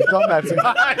here that could have done that to me.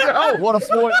 I know. What a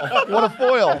foil. What a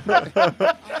foil.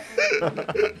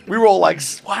 We were all like,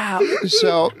 wow.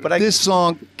 So, but this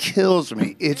song kills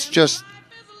me. It's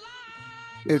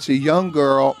a young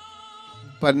girl,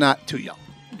 but not too young.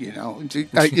 You know,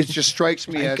 it just strikes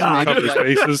me as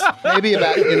maybe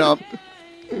about,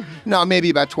 maybe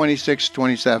about 26,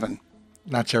 27.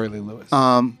 Not Jerry Lee Lewis.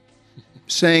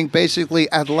 Saying basically,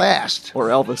 at last. Or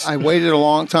Elvis. I waited a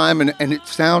long time, and it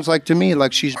sounds like to me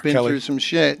like she's been Kelly. through some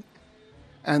shit,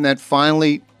 and that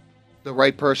finally the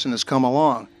right person has come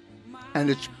along.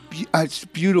 And it's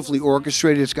beautifully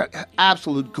orchestrated. It's got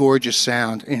absolute gorgeous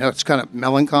sound. It's kind of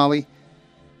melancholy.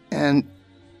 And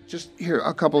just here,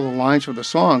 a couple of lines from the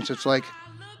songs. It's like,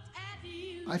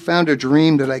 I found a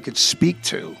dream that I could speak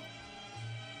to,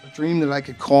 a dream that I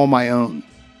could call my own.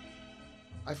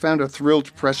 I found a thrill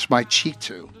to press my cheek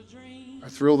to, a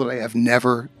thrill that I have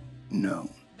never known.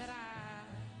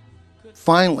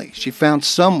 Finally, she found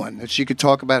someone that she could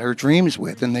talk about her dreams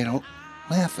with, and they don't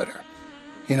laugh at her.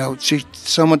 She's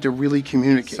someone to really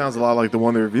communicate. Sounds a lot like the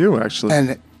one they review, actually.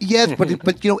 And yes, but it's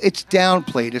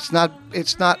downplayed. It's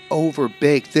not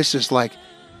overbaked. This is like,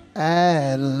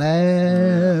 at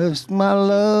last my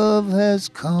love has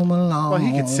come along. Well,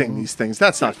 he can sing these things.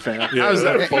 That's not fair. Yeah, How's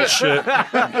that bullshit?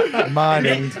 Mine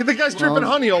and The guy's dripping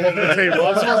honey all over the table.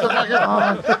 I'm supposed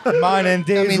to fucking... mine and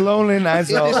days lonely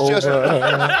nights are over.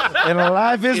 And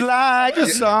life is like a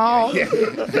song. Give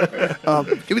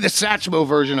me the Satchmo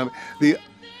version of it.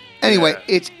 Anyway,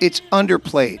 it's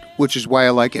underplayed, which is why I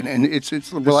like it, and it's The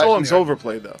song's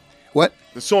overplayed, though. What?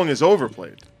 The song is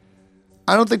overplayed.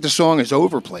 I don't think the song is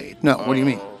overplayed. No, what do you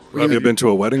mean? Have you been to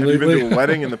a wedding Have you lately? been to a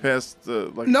wedding in the past?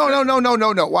 No.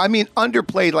 Well, I mean,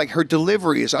 underplayed, like her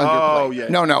delivery is underplayed. Oh, yeah.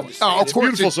 No. Oh, It's of a course,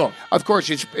 beautiful song. Of course,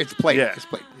 it's played. Yeah. It's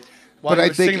played. While I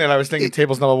was singing it, I was thinking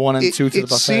tables number 1 and 2 to the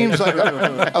buffet. It seems like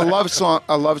a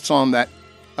love song that,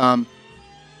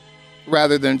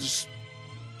 rather than just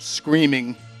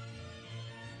screaming.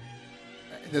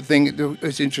 The thing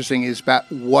that's interesting is about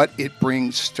what it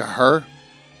brings to her.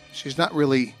 She's not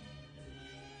really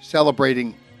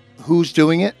celebrating who's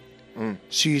doing it.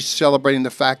 She's celebrating the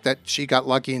fact that she got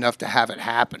lucky enough to have it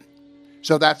happen.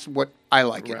 So that's what I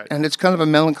like it. And it's kind of a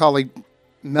melancholy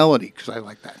melody because I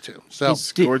like that too. So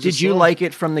Did you like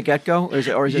it from the get-go?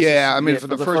 Or is it yeah, I mean, for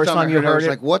the first time you I heard was it?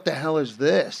 like, what the hell is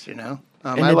this, And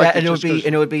it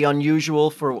it would be unusual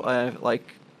for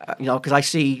because I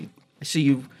see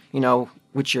you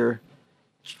with your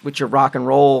rock and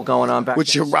roll going on back with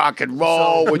there. your rock and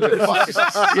roll, with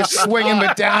your swinging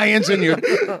medallions and your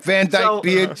Van Dyke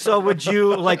beard. So would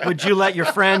you let your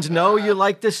friends know you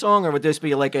like this song, or would this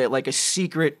be like a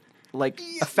secret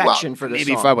affection for this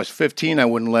maybe song? if I was 15, I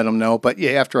wouldn't let them know. But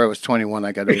yeah, after I was 21,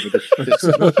 I got over this.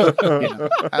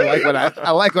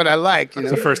 I like what I like. It's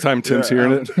the first time Tim's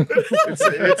hearing it.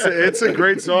 It's a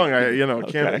great song. I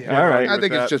can't. All right. I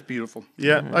think it's just beautiful.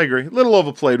 Yeah, I agree. A little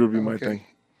overplayed would be my thing.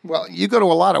 Well, you go to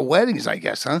a lot of weddings, I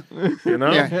guess, huh?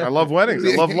 I love weddings.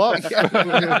 I love love.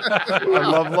 I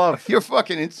love love. You're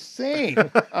fucking insane.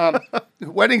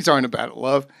 Weddings aren't about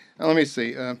love. Now, let me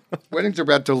see. Weddings are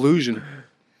about delusion.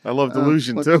 I love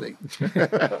delusion let's too.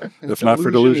 If not for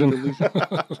delusion.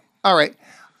 All right.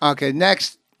 Okay.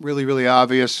 Next, really, really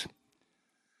obvious.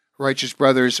 Righteous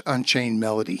Brothers, Unchained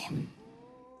Melody.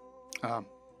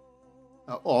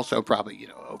 Also, probably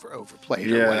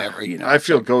overplayed or whatever. I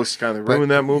feel Ghost kind of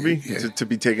ruined that movie to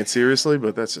be taken seriously,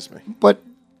 but that's just me. But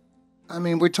I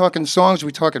mean, we're talking songs,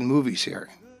 we're talking movies here.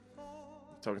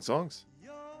 Talking songs.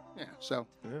 Yeah. So,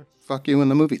 fuck you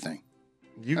and the movie thing.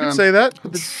 You can say that.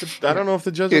 But I don't know if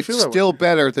the judge will It's feel that way. still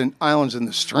better than Islands in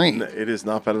the Stream. No, it is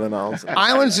not better than Islands.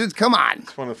 Islands, come on.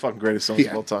 It's one of the fucking greatest songs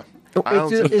of all time.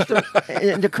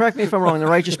 Correct me if I'm wrong. The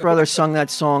Righteous Brothers sung that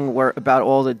song about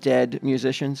all the dead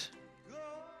musicians.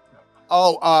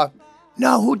 Oh,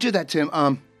 no, who did that, Tim?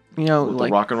 The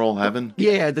Rock and Roll Heaven.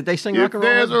 Yeah, did they sing Rock and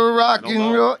Roll? There's a rock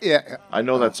and roll. Yeah. I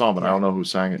know that song, but I don't know who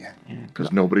sang it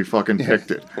because nobody fucking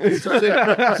picked it. It's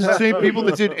the same people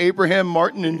that did Abraham,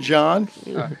 Martin, and John.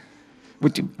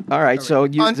 All right, so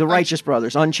the Righteous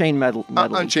Brothers, Unchained Melody.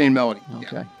 Unchained Melody.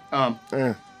 Okay.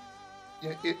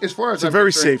 As far as It's a I'm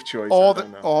very concerned, safe choice. All I the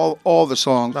don't know. all the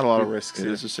songs. Not a lot of risks. It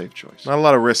here. is a safe choice. Not a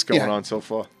lot of risk going Yeah. on so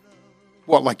far.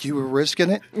 What, like you were risking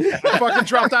it? I fucking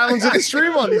dropped Islands in the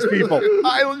Stream on these people.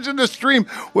 Islands in the Stream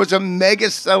was a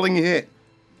mega selling hit.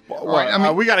 Well, right, I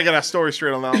mean- we got to get our story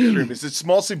straight on Islands in the Stream. Is it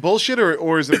mostly bullshit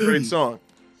or is it a great song?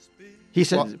 He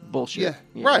said bullshit.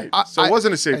 Yeah. Right. So it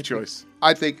wasn't a safe I choice.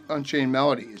 I think Unchained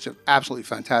Melody is an absolutely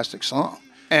fantastic song.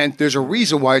 And there's a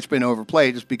reason why it's been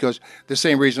overplayed. Is because the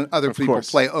same reason other people course.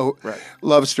 play Right.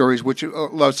 love stories,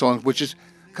 love songs, which is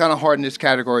kind of hard in this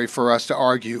category for us to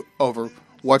argue over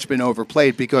what's been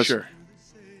overplayed because, Sure.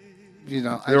 you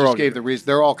know, I They're all just gave good. the reason.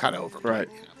 They're all kind of overplayed.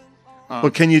 Right.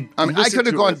 But can you? I mean, I listen could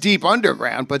have to gone it? deep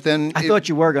underground, but then I thought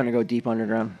you were going to go deep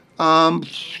underground.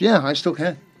 yeah, I still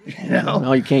can.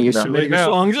 No, you can't use too many now.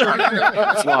 songs.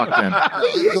 It's locked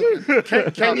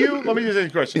in. Can you? Let me just ask you a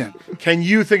question. Can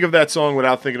you think of that song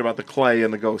without thinking about the clay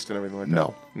and the ghost and everything like that?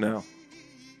 No. No.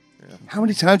 How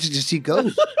many times did you see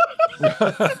Ghost?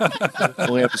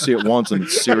 Only have to see it once and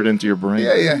it's seared into your brain.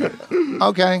 Yeah.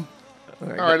 Okay. All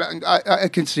right, I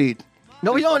concede.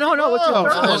 No. What's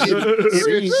your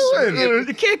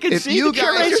You can't If concede. you The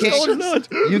curator's going nuts.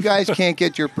 you guys can't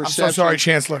get your I'm perception so sorry,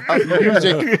 Chancellor.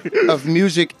 of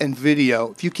music and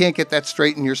video, if you can't get that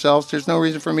straight in yourselves, there's no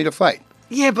reason for me to fight.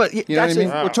 Yeah, but You know what I mean?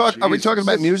 Are we talking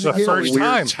about music here? first Weird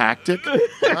time. tactic. First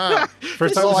time That's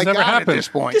this all I has never got at happened. this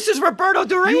point. This is Roberto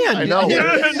Duran. I know.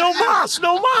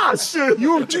 No mas.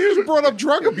 You just brought up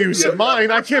drug abuse in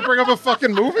mine. I can't bring up a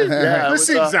fucking movie. Yeah, it This was,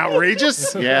 seems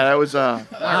outrageous. Yeah, that was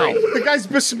The guy's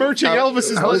besmirching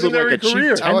Elvis's legendary like a cheap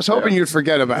career. I was hoping you'd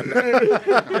forget about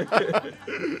that.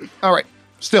 All right.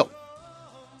 Still,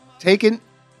 taken,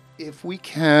 if we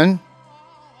can,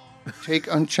 take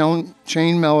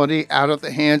Unchained Melody out of the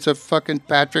hands of fucking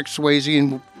Patrick Swayze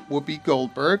and Whoopi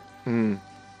Goldberg.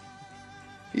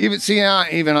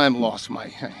 Even I'm lost.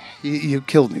 You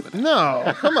killed me with it.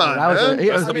 No, come on.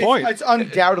 That's the point. It's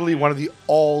undoubtedly one of the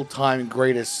all-time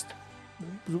greatest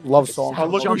love songs. Oh,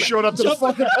 look who showed up to the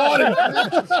fucking party.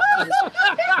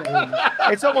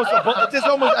 It's almost.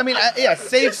 I mean, yeah.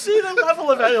 Save. See the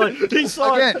level of it. He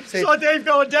saw Dave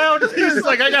going down. He's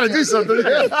like, I got to do something.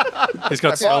 He's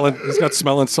got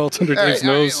smelling salt under Dave's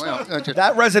nose.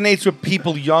 That resonates with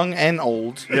people young and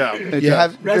old. Yeah. You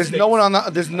have. There's no one on the.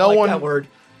 There's no one. That word.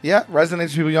 Yeah, resonates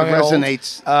with people young and old.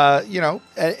 Resonates. You know,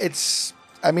 it's.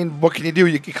 I mean, what can you do?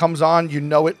 It comes on, you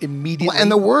know it immediately.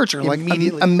 And the words are like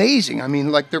Immediately. amazing. I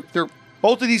mean, like they're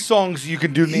both of these songs you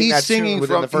can do name he's that singing tune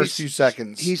within from the first few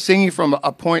seconds. He's singing from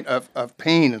a point of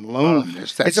pain and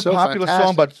loneliness. That's It's a so popular fantastic.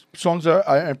 song, but songs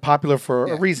are popular for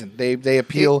a reason. They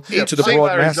appeal to the broad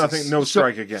There's masses. nothing, no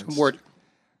strike against. Word.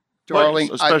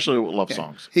 Darling, especially with love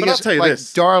songs. He But I'll goes, tell you like,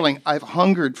 this. darling, I've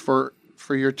hungered for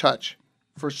your touch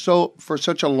for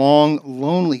such a long,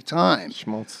 lonely time.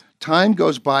 Schmaltz. Time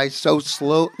goes by so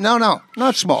slow. No,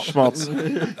 not small. Schmaltz.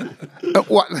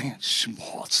 What?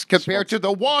 Schmaltz. Compared to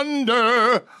the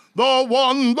wonder.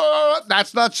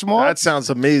 That's not small. That sounds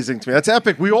amazing to me. That's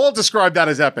epic. We all describe that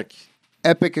as epic.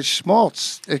 Epic as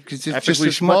schmaltz. It's just Epically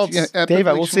as much. schmaltz. Dave,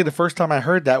 I will epically say the first time I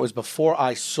heard that was before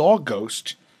I saw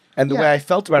Ghost, and the Yeah. way I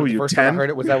felt about Who, it the you first time 10? I heard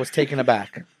it was I was taken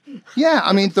aback. Yeah,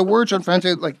 I mean the words on French,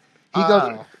 like he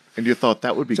goes And you thought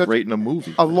that would be So- great in a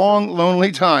movie. a long,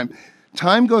 lonely time.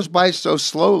 Time goes by so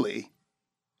slowly,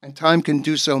 and time can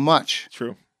do so much.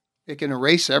 True. It can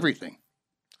erase everything.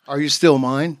 Are you still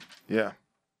mine? Yeah.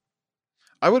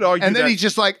 I would argue And then that he's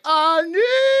just like, I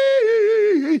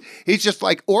need. He's just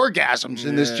like orgasms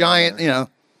in this Yeah. giant,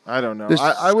 I don't know. this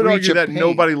I would screech argue of that pain.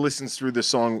 nobody listens through this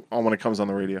song when it comes on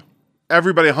the radio.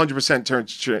 Everybody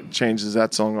 100% changes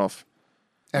that song off.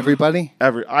 Everybody?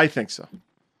 I think so.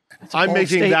 I'm bold making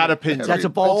statement. that opinion. That's a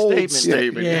bold statement.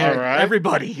 statement. Yeah, All right.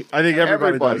 everybody. I think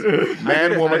everybody does.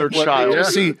 Man, woman, or child. You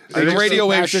see I think radio so.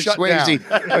 waves shut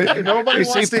down. Nobody You see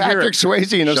wants to hear Patrick it.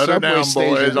 Swayze in a Shut her subway down,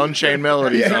 station. boys. Unchained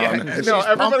Melodies on. No, He's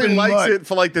everybody pumping likes mud. it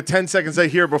for like the 10 seconds they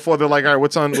hear before they're like, all right,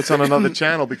 what's on another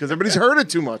channel? Because everybody's heard it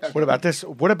too much. What about this?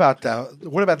 What about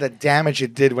the damage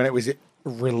it did when it was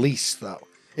released, though?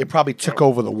 It probably took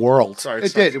over the world. Sorry,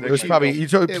 It did. It was probably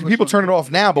people turn it off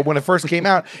now, but when it first came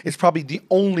out, it's probably the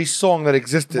only song that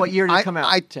existed. What year did it come out,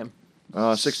 Tim?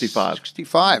 65.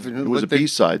 65. It was a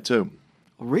B-side, too.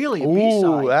 Really? A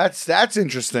Ooh, B-side? that's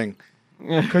interesting.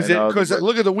 Because And,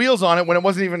 look at the wheels on it when it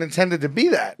wasn't even intended to be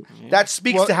that. That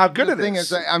speaks to how good the it thing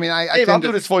is. I mean, I Dave, I'll tend do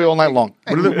to, this for you all night long.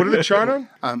 What did the chart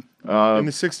on? In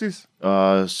the 60s?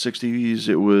 60s,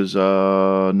 it was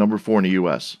number 4 in the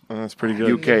U.S. Oh, that's pretty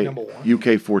good.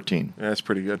 UK 14. Yeah, that's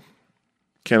pretty good.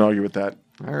 Can't argue with that.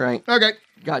 All right. Okay.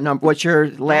 Got number. What's your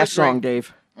last three. song,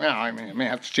 Dave? Well, I mean, I may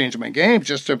have to change my game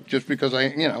just because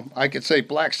I could say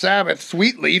Black Sabbath,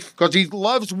 Sweet Leaf, because he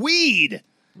loves weed.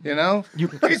 You know,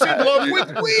 he's in love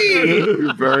with weed.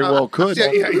 You very well could.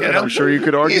 And I'm sure you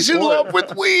could argue He's in for love it.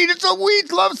 with weed. It's a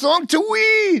weed love song to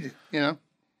weed. You know,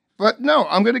 but no,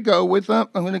 I'm going to go with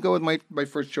my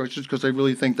first choices because I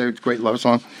really think they're a great love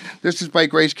song. This is by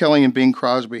Grace Kelly and Bing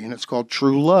Crosby, and it's called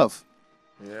True Love.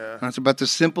 Yeah. And it's about the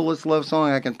simplest love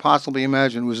song I can possibly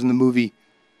imagine. It was in the movie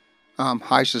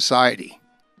High Society,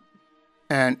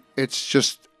 and it's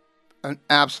just an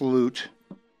absolute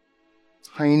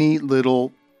tiny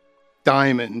little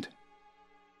diamond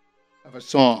of a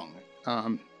song.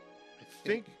 I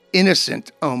think.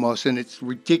 Innocent almost, and it's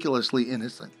ridiculously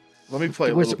innocent. Let me play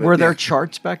a Was, little bit. were there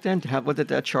charts back then? What did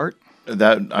that chart?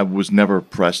 That I was never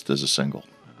pressed as a single.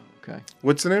 Okay.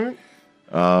 What's the name of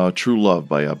it? True Love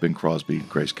by Bing Crosby,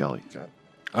 Grace Kelly.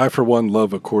 I, for one,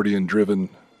 love accordion-driven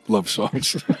love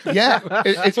songs. Yeah,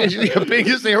 it's the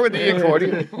biggest there with the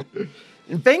accordion.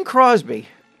 Bing Crosby.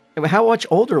 How much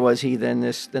older was he than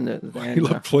this? He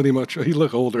looked plenty much. He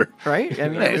looked older. Right? I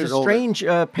mean, Yeah, it was he's a older. strange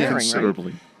pairing, right?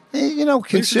 Considerably. You know,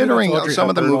 considering Audrey some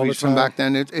of the Hepburn all movies the from time. back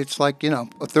then, it's like,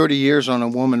 30 years on a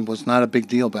woman was not a big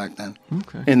deal back then.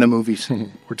 Okay. In the movies.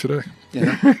 Or today. You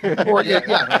know? Or,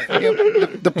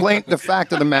 the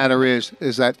fact of the matter is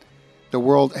that the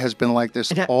world has been like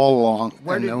this all along.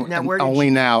 Where and did- now, and where did only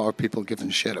you- now are people giving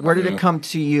a shit about Where did it. it come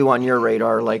to you on your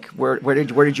radar? Like, where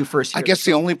did you first hear I guess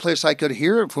the only place I could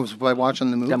hear it was by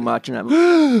watching the movie. I'm watching that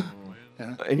movie.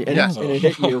 And Yes. it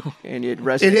hit you, and it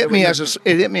resonated. It hit me with you.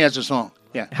 it hit me as a song.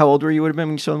 Yeah. How old were you would have been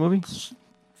when you saw the movie?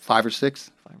 5 or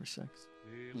 6. 5 or 6.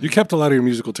 You kept a lot of your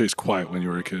musical taste quiet when you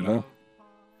were a kid, huh?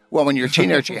 Well, when you're a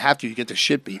teenager, you have to. You get the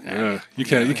shit beaten out.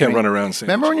 Yeah. You can't run around saying.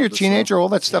 Remember when you're a teenager, all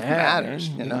that stuff Yeah, matters.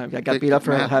 man. You know? I got beat up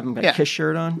for having a Kiss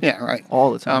shirt on. Yeah, right.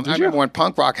 All the time. I remember when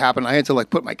punk rock happened, I had to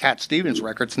put my Cat Stevens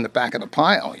records in the back of the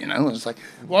pile. It was like,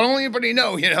 well, don't anybody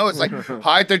know? It's like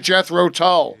hide the Jethro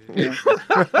Tull.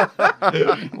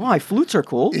 Why flutes are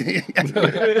cool? And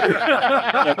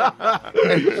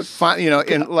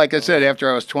like I said, after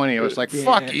I was 20, I was like,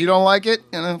 fuck, you don't like it?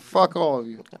 Fuck all of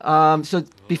you. So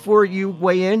before you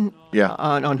weigh in, Yeah.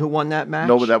 on who won that match.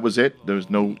 No, but that was it. There was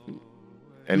no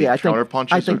any Yeah, I think- counter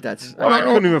punches. I think or- that's- I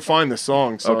couldn't even find the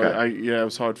song, so Okay. it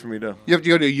was hard for me to. You have to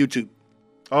go to YouTube.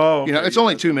 Oh, It's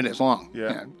only 2 minutes long.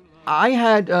 Yeah. I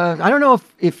had I don't know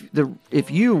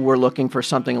if you were looking for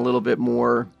something a little bit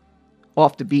more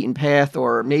off the beaten path,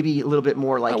 or maybe a little bit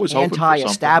more like was hoping for something.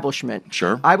 anti-establishment.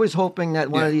 Sure. I was hoping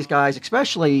that one of these guys,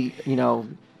 especially a little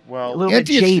bit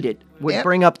Anti- jaded, would Yeah.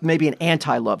 bring up maybe an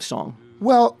anti-love song.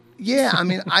 Well, yeah, I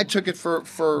mean, I took it for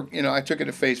I took it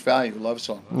at face value, love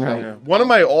song. Right. Yeah. One of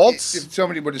my alts If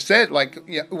somebody would have said,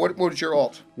 what was your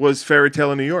alt? was Fairy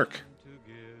Tale in New York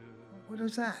What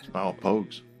was that? Oh,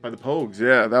 Pogues. by the Pogues.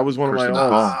 Yeah, that was one of Kirsten my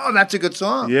alts. Dunst. Oh, that's a good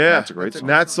song. Yeah, That's a great song. And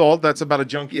that's all. That's about a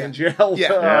junkie in jail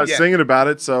Yeah. Yeah. singing about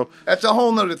it. So That's a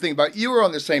whole nother thing. But you were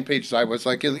on the same page as I was.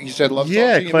 Like you said, love songs.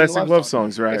 Yeah, so you mean classic love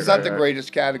songs, right, It's not right, the right.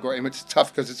 greatest category. I mean, it's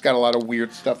tough because it's got a lot of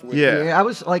weird stuff with it. Yeah. I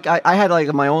was like, I had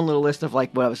like my own little list of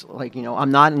like what I was like,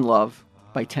 I'm not in love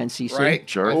by 10cc. Right?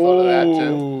 Sure. I thought of that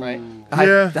too. Right?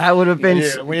 Yeah. That would have been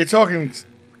Yeah, when you're talking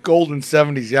golden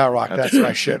 70s yacht rock, that's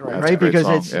my shit, right? That's a right great because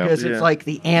song, it's yeah. because it's like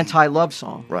the anti-love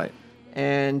song. Right.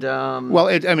 And Well,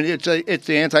 it's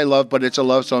the anti-love, but it's a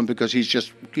love song because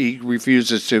he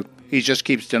refuses to. He just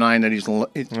keeps denying that he's that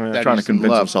Trying to he's in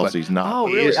convince love, himself but- that he's not. oh,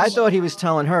 He really? is. I thought he was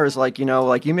telling her, is like, you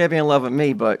may be in love with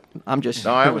me, but I'm just.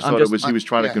 No, I always I'm thought just, he was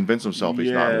trying yeah. to convince himself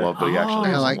he's not in Yeah. love, but he actually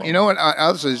Yeah, is. like in you love. know what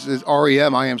else is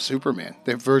REM? I Am Superman.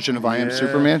 Their version of I Am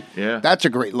Superman. Yeah. That's a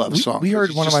great love song. We heard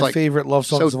It's one of just my like favorite love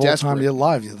so songs of all time desperate.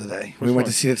 live the other day. We went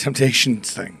to see the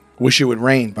Temptations thing. Wish It Would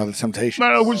Rain by the Temptations.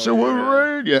 I wish it would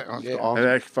rain. Yeah, that's And awesome.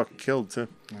 that fucking killed too.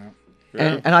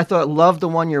 and I thought "Love the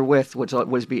One You're With"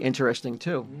 would be interesting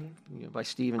too, by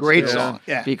Steven. Great Stills. song.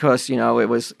 Yeah. Because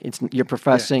it's you're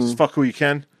professing Just fuck who you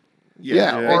can.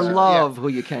 Yeah, or yeah. love who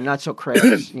you can, not so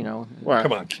crass. Wow.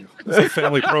 Come on, Q. It's a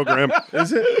family program.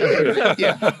 Is it?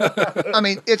 Yeah. I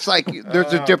mean, it's like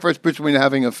there's a difference between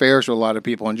having affairs with a lot of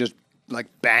people and just like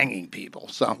banging people.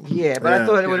 So Yeah, but I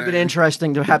thought it would have been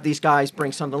interesting to have these guys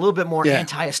bring something a little bit more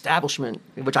anti-establishment,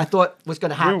 which I thought was going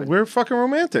to happen. We're fucking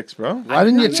romantics, bro. why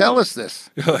didn't you tell us this?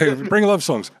 Bring love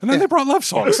songs, and then they brought love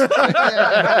songs.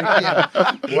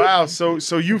 Wow.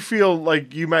 So you feel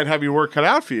like you might have your work cut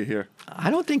out for you here. I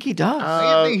don't think he does.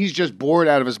 I think he's just bored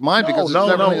out of his mind because No,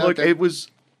 there's no. everything out Look, there. it was.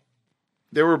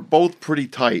 They were both pretty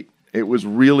tight. It was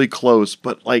really close,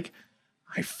 but like,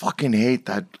 I fucking hate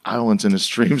that "Islands in a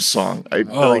Stream" song.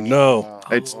 Oh no!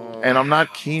 It's and I'm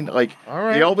not keen. Like All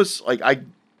right. the Elvis, like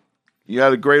You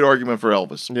had a great argument for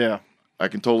Elvis. Yeah. I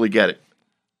can totally get it.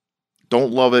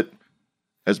 Don't love it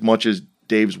as much as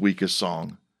Dave's weakest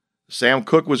song. Sam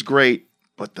Cooke was great,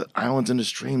 but the Islands in the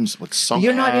Streams with something.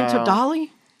 You're not into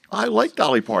Dolly? I like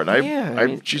Dolly Parton. Yeah, I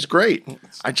mean- She's great.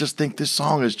 I just think this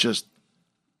song is just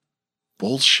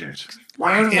bullshit.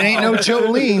 It ain't no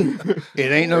Jolene.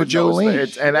 It ain't no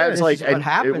Jolene. And that's like, This is what and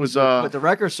happens it was with the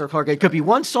record store, Clark. It could be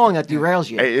one song that derails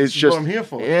you. it's just what I'm here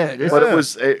for. Yeah, it is. But it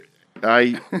was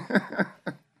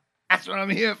That's what I'm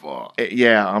here for.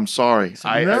 yeah. I'm sorry.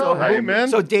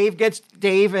 So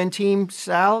Dave and Team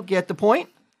Sal get the point.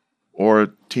 Or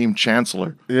Team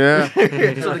Chancellor. Yeah.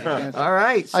 All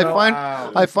right.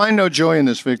 I find no joy in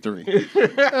this victory.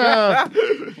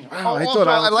 Also,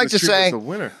 I'd like to say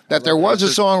that there was a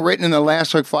song written in the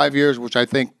last 5 years, which I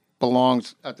think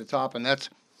belongs at the top, and that's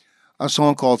a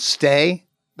song called "Stay"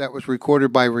 that was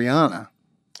recorded by Rihanna.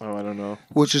 Oh, I don't know.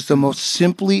 Which is the most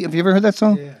simply. Have you ever heard that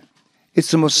song? Yeah. It's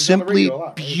the most simply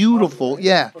beautiful.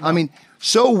 Yeah, I mean,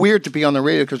 so weird to be on the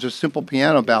radio because there's a simple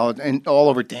piano ballad and all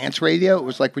over dance radio. It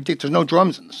was like ridiculous. There's no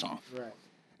drums in the song. Right.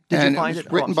 Did you find it was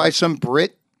it written by some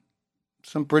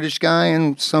British guy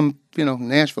and some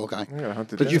Nashville guy. Yeah,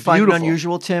 Did you find it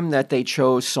unusual, Tim, that they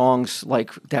chose songs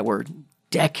like that were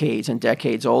decades and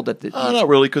decades old? Not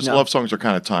really, because love songs are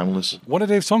kind of timeless. One of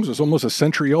Dave's songs was almost a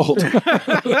century old.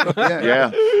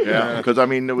 Yeah. Because I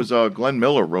mean, there was Glenn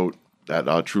Miller wrote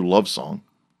that True Love song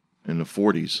in the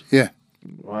 40s. Yeah.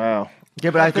 Wow.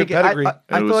 Yeah, but I think I And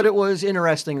it thought it was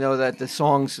interesting though that the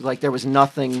songs like there was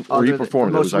nothing. Where he other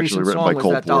performed, the it was most actually recent written song by was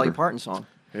Cole that Dolly Porter. Parton song.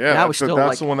 Yeah, that was still that's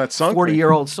like the one that sunk me.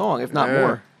 40-year-old song, if not Yeah.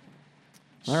 more.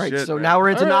 All right, Shit, so man. now we're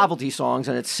into All right. novelty songs,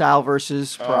 and it's Sal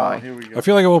versus Pry. Here we go. I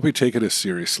feel like I won't be taken as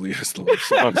seriously as the love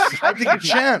songs. I think a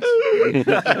chance.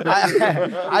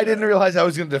 I didn't realize I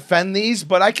was going to defend these,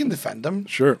 but I can defend them.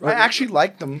 Sure. I actually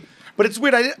like them, but it's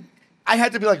weird. I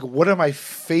had to be like, what are my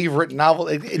favorite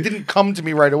novels? It didn't come to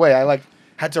me right away. I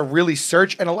had to really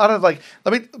search, and a lot of let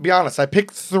me be honest. I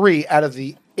picked 3 out of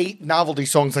the 8 novelty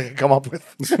songs I could come up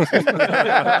with.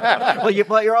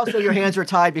 But you're also your hands are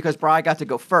tied because Bry got to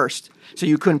go first, so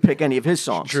you couldn't pick any of his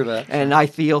songs. True that. And I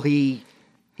feel he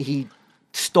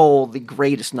stole the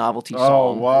greatest novelty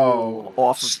song. wow.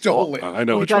 Off of, Stole it. I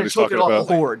know He which one kind of he's took talking it off about.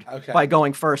 the board by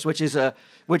going first, which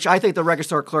I think the record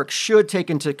store clerk should take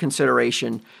into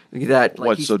consideration. That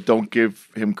What? So don't give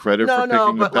him credit for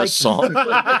picking the best song. or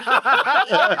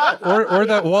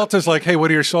that Walt is like, hey, what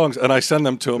are your songs? And I send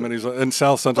them to him, and and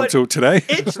Sal sent them to him today.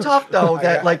 It's tough though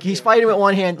that he's fighting with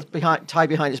one hand tied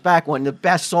behind his back when the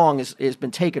best song has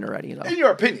been taken already. In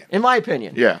your opinion, in my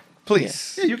opinion, Yeah.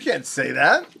 please. Yeah, you can't say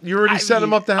that. You already set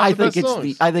him up to have I the think best it's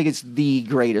songs. I think it's the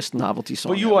greatest novelty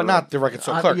song. But you are not the record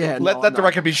store clerk. yeah, let no, the I'm not.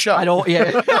 record be shut. I don't.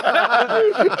 Yeah.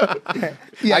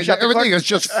 Yeah, shot the everything clerk. is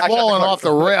just I shot the falling clerk. off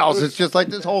the rails. It's just like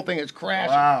this whole thing is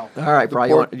crashing. Wow. All right,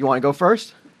 Brian. You want to go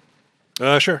first?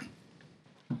 Sure.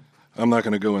 I'm not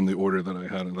going to go in the order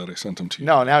that I sent them to you.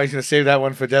 No, now he's going to save that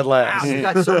one for dead last. You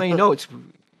got so many notes.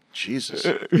 Jesus.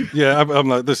 Yeah, I'm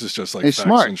not. This is just like He's facts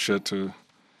smart. and shit to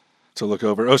look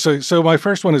over. Oh, so my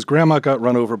first one is Grandma Got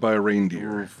Run Over by a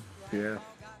Reindeer. Yeah.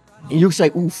 You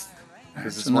say oof.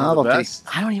 It's a novelty.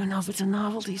 I don't even know if it's a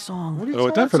novelty song. Oh,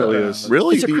 it definitely is.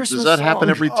 Really? It's a Does Christmas that happen song.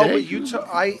 every Oh, day? but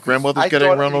you Grandmother's I getting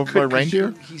thought run you over by could-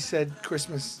 reindeer? He said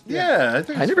Christmas. Yeah, I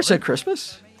think I never said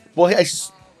Christmas. Well, I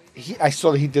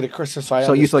saw that he did a Christmas. So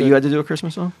So you thought you had to do a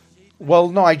Christmas song? Well,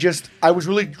 no, I was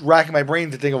really racking my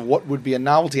brain to think of what would be a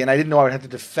novelty, and I didn't know I would have to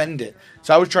defend it.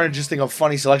 So I was trying to just think of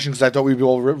funny selections because I thought we'd be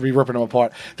all ripping them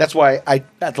apart. That's why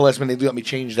at the last minute they let me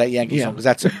change that Yankee song because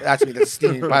that's a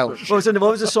steaming pile of shit. What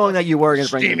was the song that you were going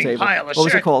to bring to the table? What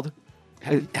was it called?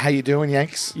 How you doing,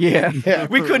 Yanks? Yeah.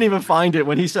 We couldn't even find it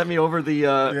when he sent me over the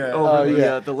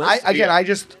the list.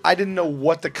 I didn't know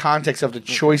what the context of the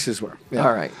choices were. Yeah.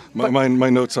 All right. My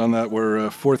notes on that were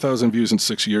 4,000 views in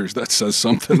 6 years. That says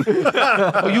something.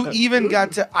 Oh, you even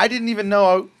got to. I didn't even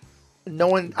know.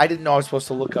 I didn't know I was supposed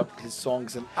to look up his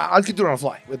songs, and I could do it on the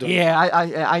fly. We'll do it. Yeah,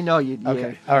 I know you. Okay. Yeah.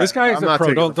 All right. This guy is I'm a not pro.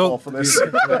 taking the fall Don't, for this.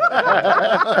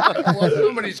 Well,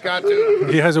 somebody's got to.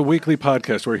 he has a weekly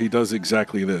podcast where he does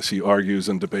exactly this. He argues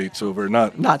and debates over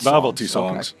not novelty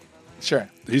songs. Sure.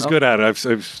 He's good at it. I've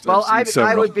Well, seen I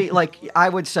several. would be I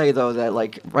would say though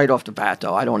that right off the bat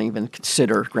though, I don't even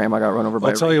consider Grandma Got Run Over by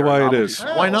I'll tell you why it is.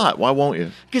 Why not? Why won't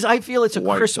you? Because I feel it's a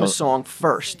Why Christmas don't- song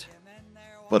first.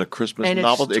 But a Christmas And it's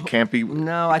novelty, it to- can't be.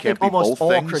 No, it I think can't be almost both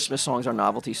all things? Christmas songs are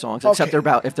novelty songs, except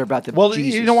Okay. if they're about the Well,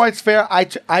 Jesus. you know why it's fair?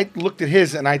 I looked at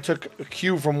his and I took a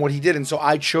cue from what he did, and so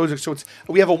I chose it. So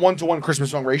we have a 1-to-1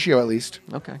 Christmas song ratio at least.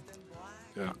 Okay.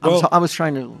 Yeah. I was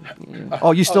trying to.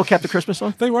 Oh, you still kept the Christmas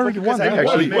song? They already won. They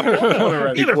actually won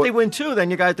already. Even if they win 2,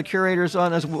 then you got the Curator's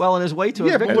on as well on his way to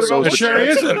Yeah, a but victory. what about Sherry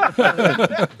isn't.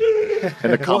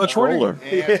 And the comptroller.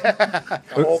 The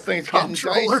whole thing's getting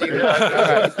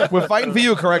dicey. We're fighting for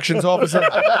you, corrections officer.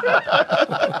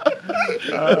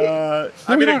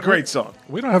 I mean, a great song.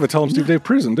 We don't have a Tell 'em Steve Dave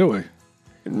prison, do we?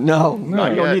 No, you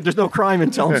don't yet. need. There's no crime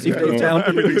in telling Steve Dave Town.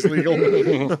 Everything's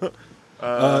legal.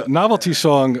 Novelty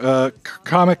song,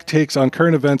 comic takes on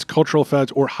current events, cultural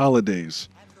fads, or holidays.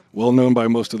 Well known by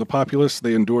most of the populace,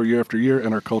 they endure year after year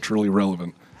and are culturally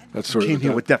relevant. That's sort Came of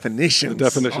here with definitions. the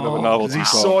definition of a novelty He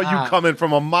song. saw you coming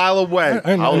from a mile away.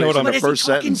 I know it on But the is first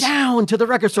he talking sentence. down to the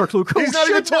record store clue? He's not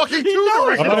even talking to the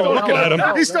record. I'm not even looking at him.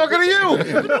 He's talking to you.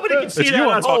 Nobody can see It's that you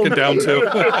I'm at home. talking down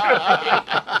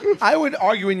to. I would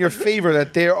argue in your favor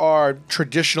that there are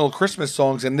traditional Christmas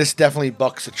songs, and this definitely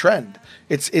bucks a trend.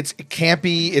 It's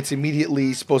campy. It's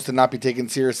immediately supposed to not be taken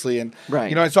seriously, and Right.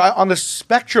 you know. So on the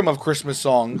spectrum of Christmas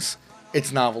songs,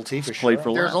 it's novelty for Played sure.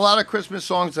 for There's laughs. a lot of Christmas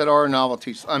songs that are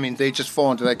novelties. I mean, they just fall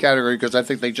into that category because I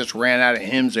think they just ran out of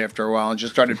hymns after a while and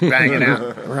just started banging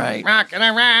out. Right. Rocking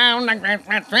around like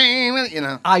Christmas tree, you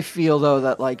know. I feel though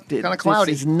that like Kinda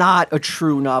cloudy. this is not a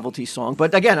true novelty song.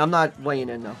 But again, I'm not weighing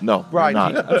in though. No, Right.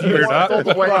 you're not. You're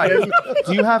not? Right.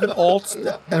 Do you have an alt,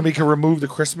 and we can remove the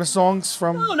Christmas songs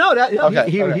from? No, that Okay,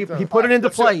 he, okay. he put it into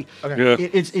play. Yeah.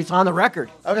 It's on the record.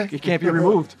 Okay. It can't be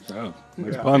removed. Oh,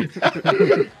 nice pun.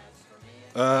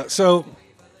 So,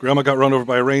 Grandma got run over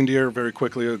by a reindeer very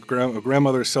quickly. A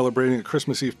grandmother is celebrating a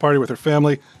Christmas Eve party with her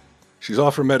family. She's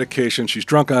off her medication. She's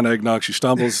drunk on eggnog. She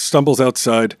stumbles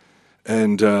outside,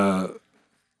 and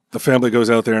the family goes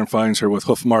out there and finds her with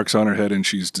hoof marks on her head, and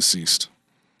she's deceased.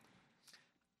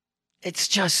 It's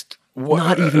just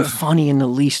not even funny in the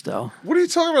least, though. What are you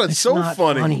talking about? It's so not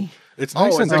funny. It's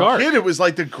nice and As a dark. kid, it was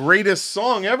like the greatest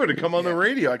song ever to come on the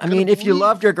radio. I mean, if you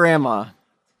loved your grandma,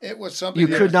 It was something you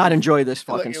that- could not enjoy this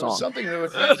Look, fucking it was song. something that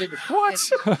was invented.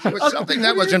 It was something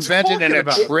that was invented in a talking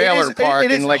about? trailer park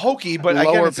It is in like hokey, but again,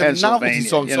 lower it's a novelty Pennsylvania.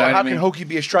 song. You So know what how I mean? can hokey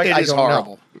be a strike? It I is don't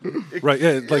horrible. Right,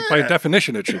 yeah, like by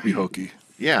definition, it should be hokey.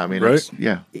 Yeah, I mean, Right?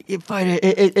 yeah.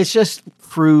 It's just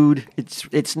crude.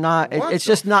 It's not. What It's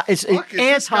the just not. It's fuck is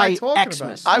this guy talking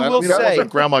anti-Xmas. I will That say,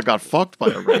 wasn't Grandma got fucked by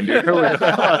a reindeer. Look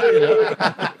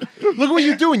what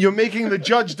you're doing. You're making the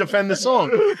judge defend the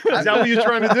song. Is that what you're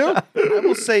trying to do? I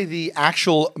will say the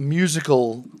actual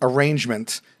musical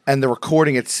arrangement and the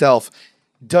recording itself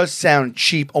does sound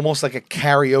cheap, almost like a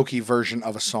karaoke version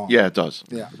of a song. Yeah, it does.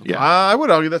 Yeah. Yeah. I would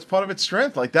argue that's part of its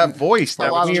strength, like that voice.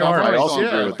 That lot was of John John I Price. also Price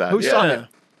agree Yeah. with that. Who yeah. sung it?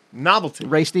 Novelty.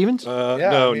 Ray Stevens.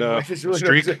 No.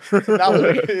 Streak. It's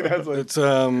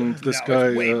this guy,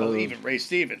 Ray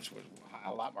Stevens was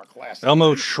a lot more classic.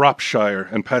 Elmo Shropshire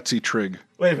and Patsy Trigg.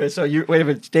 Wait a minute. So you wait a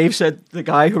minute. Dave said the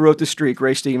guy who wrote the Streak,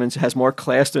 Ray Stevens, has more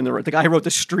class than the guy who wrote the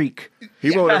Streak.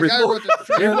 He wrote everything.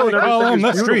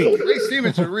 The Streak. Ray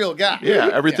Stevens is a real guy. Yeah,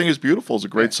 Everything is Beautiful is a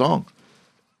great song.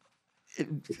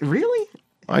 Really?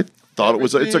 I thought it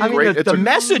was. It's a I mean, great. the it's a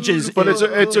message is, but it's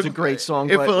a great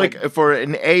song. If but, like for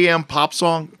an AM pop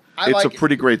song, I it's like a it.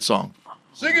 pretty great song.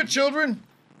 Sing it, children.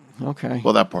 okay.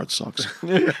 Well, that part sucks.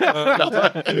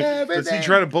 Does he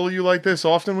try to bully you like this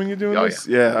often when you're doing Oh, this?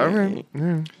 Yeah. All right.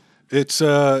 It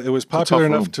was popular tough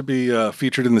enough room. to be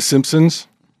featured in The Simpsons,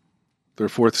 their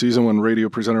 4th season, when radio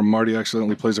presenter Marty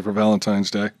accidentally plays it for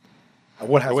Valentine's Day.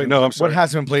 What has wait, no, I'm sorry. What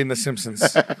hasn't been played in The Simpsons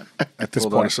at this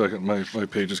Hold on a point? second, my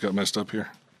pages got messed up here.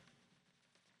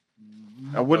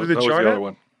 What did That it was chart the at? other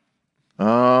one.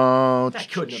 That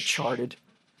couldn't have charted.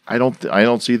 I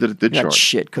don't see that it did That chart.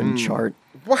 shit couldn't chart.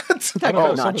 What? That Oh,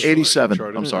 could not chart. 87.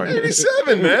 Charted. I'm sorry.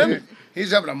 87, man.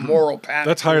 He's having a moral panic.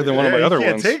 That's higher than one of my Yeah, other you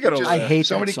can't ones. take it over. I hate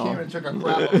Somebody that came song. and took a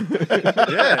crap.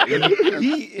 Yeah,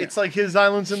 it's like his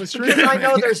islands in the street. I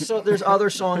know there's other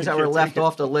songs that were left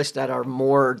off the list that are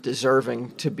more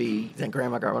deserving to be than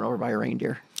Grandma Got Run Over by a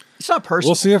Reindeer. It's not personal.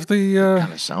 We'll see if the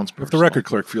Sounds if the record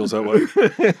clerk feels that way.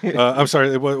 I'm sorry,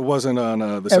 it wasn't on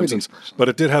The Simpsons, but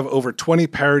it did have over 20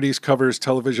 parodies, covers,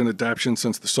 television adaptations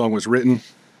since the song was written.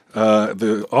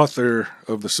 The author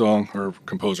of the song, or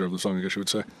composer of the song, I guess you would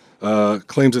say,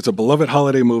 claims it's a beloved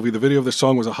holiday movie. The video of the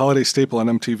song was a holiday staple on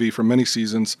MTV for many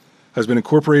seasons, has been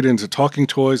incorporated into talking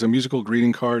toys, a musical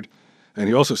greeting card, and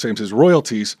he also claims his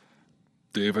royalties,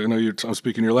 Dave, I know I'm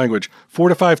speaking your language, 4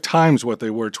 to 5 times what they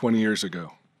were 20 years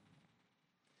ago.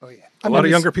 A lot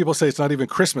of younger people say it's not even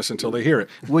Christmas until they hear it.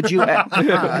 Would you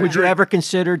ever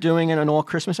consider doing an all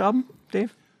Christmas album,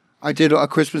 Dave? I did a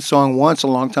Christmas song once a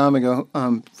long time ago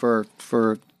for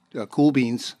Cool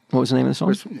Beans. What was the name of the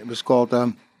song? It was called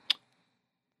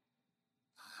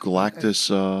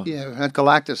Galactus. yeah, it had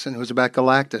Galactus, and it was about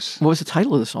Galactus. What was the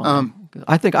title of the song?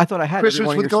 I thought I had Christmas every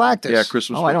one with of your- Galactus. Yeah,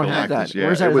 Christmas Oh, with I don't have Galactus, that. Yeah,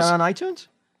 Where's that? it Is was, that on iTunes?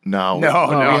 No, No.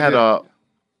 We had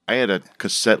I had a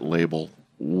cassette label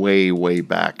way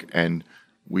back, and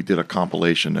we did a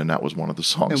compilation, and that was one of the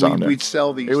songs And on there. we'd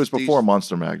sell these. It was before these-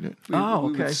 Monster Magnet. Oh,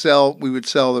 we okay. would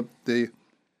sell the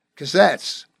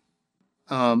cassettes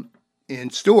in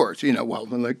stores. You know, well,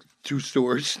 in like 2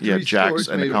 stores. Yeah, 3 Jack's stores,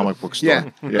 and the maybe. comic book store. Yeah,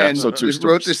 Yeah, and so 2 we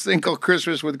stores. wrote this thing called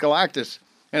Christmas with Galactus.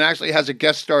 And actually has a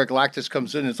guest star. Galactus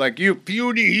comes in. It's like, you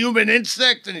puny human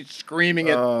insect, and he's screaming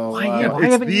it. Why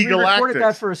haven't you recorded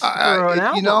that for, for an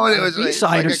album? You know, it was B-side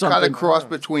like or a kind something? of cross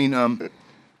between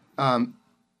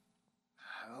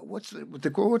what's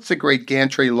the great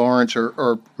Gantry Lawrence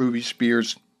or Ruby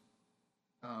Spears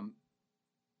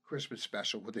Christmas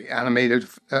special with the animated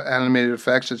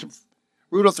effects. It's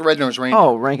Rudolph the Red-Nosed Reindeer.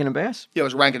 Oh, Rankin and Bass. Yeah, it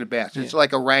was Rankin and Bass. It's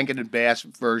like a Rankin and Bass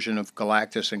version of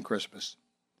Galactus and Christmas.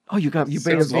 Oh, you made a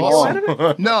Sounds video awesome. out of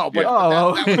it? No, but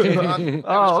Oh. that was the that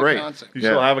was the Great. concept. You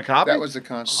still have a copy? That was the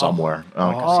concept. Somewhere. Oh,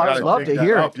 I would love to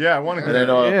hear it. Yeah, I want to And hear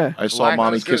then it. Yeah. I saw Like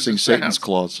Mommy as good as kissing it Satan's sounds.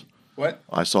 claws. What?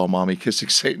 I saw Mommy kissing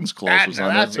Satan's claws was on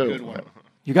there That's too. a good one.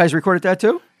 You guys recorded that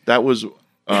too? That was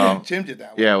Tim did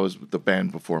that one. yeah, it was the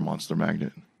band before Monster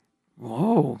Magnet.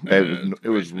 Whoa. It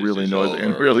was really noisy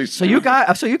and really. So you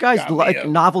guys like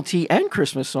novelty and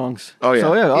Christmas songs. Oh, yeah.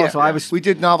 So yeah. Yeah, So I was. we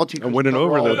did novelty. And winning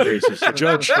over the bases. The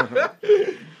judge.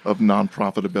 of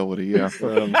non-profitability. Yeah.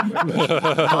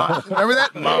 Remember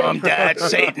that? Mom, Dad,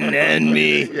 Satan, and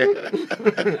me.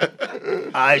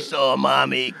 I saw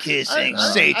Mommy kissing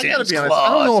I gotta be honest. I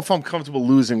don't know if I'm comfortable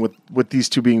losing with these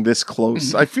two being this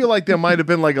close. I feel like there might have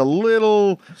been like a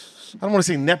little. I don't want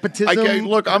to say nepotism.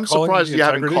 Look, I'm Calling surprised the you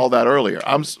haven't integrity? called that earlier.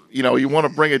 You want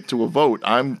to bring it to a vote.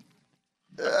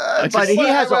 But he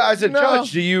has. as a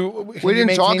judge, do you? We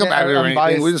didn't talk about it or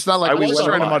anything. It's not like I we was were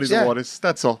trying to muddy surprised. the waters.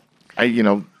 That's all.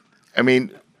 I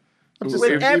mean,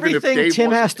 With everything Tim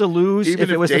has to lose even if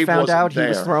it if was Dave found wasn't out he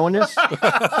was there. throwing this.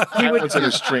 Balance in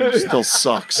the stream still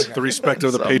sucks. The respect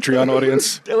of the Patreon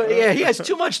audience. Yeah, he has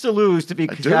too much to lose to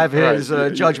have his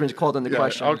judgment called into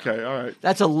question. Okay, all right.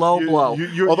 That's a low blow.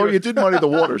 Although you did muddy the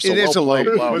water, so It is a low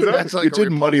played. blow. That's like You a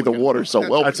did muddy the water, so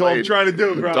well That's all I'm played. trying to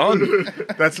do, bro. Done.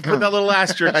 That's put that little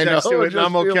asterisk I next know, to it, and just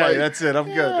I'm feel okay. like- That's it. I'm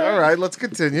good. All right, let's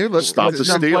continue. Let's Stop the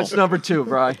steal. What's number 2,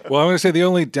 Bri? Well, I'm going to say the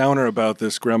only downer about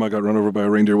this Grandma Got Run Over by a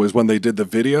Reindeer was when they did the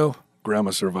video,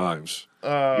 Grandma survives.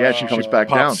 Yeah, she comes back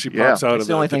down. She Yeah. pops out That's of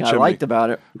the only thing I chimney. liked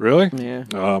about it. Really? Yeah.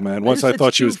 Oh, man. Once I It's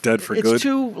thought she too- was dead for it's good.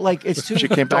 It's too She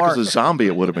came back dark. as a zombie.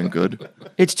 It would have been good.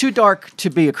 It's too dark to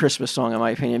be a Christmas song, in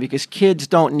my opinion, because kids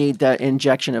don't need that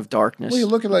injection of darkness. Well, you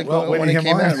look at like when it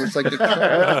came out, it was like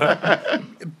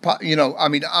I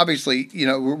mean, obviously,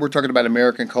 we're talking about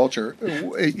American culture.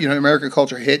 American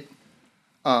culture hit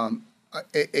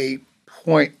a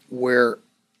point where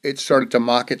it started to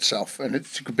mock itself, and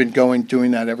it's been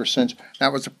doing that ever since.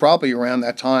 That was probably around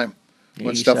that time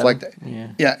when stuff like that.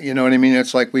 Yeah, you know what I mean.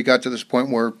 It's like we got to this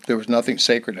point where there was nothing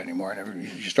sacred anymore, and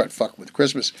you start fucking with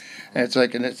Christmas, and it's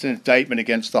like, and it's an indictment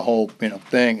against the whole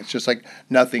thing. It's just like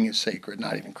nothing is sacred,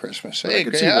 not even Christmas. I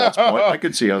could see Walt's point. I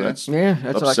could see how that's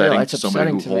that's upsetting it's to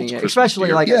somebody upsetting who to holds me, Christmas especially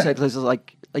dear. like I said, this is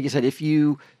like you said, if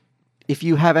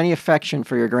you have any affection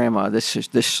for your grandma, this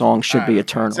song should be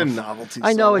eternal. It's a novelty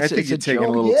I know song. it's I think it's you're a taking joke.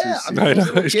 a little too I serious.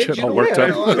 I know, he's getting all worked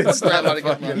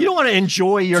up. You don't want to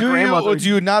enjoy your Do you grandmother. or do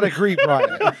you not agree, Brian,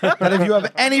 that if you have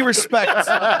any respect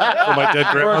For my dead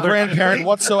for a grandmother. grandparent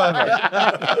whatsoever,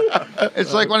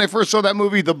 It's like when I first saw that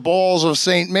movie, The Balls of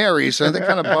St. Mary's, and that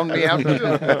kind of bummed me out.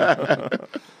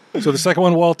 So the second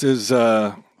one, Walt, is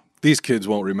these kids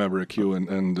won't remember it, Q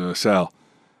and Sal.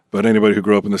 But anybody who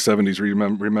grew up in the 70s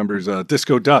remembers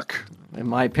Disco Duck. In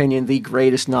my opinion, the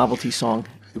greatest novelty song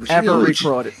ever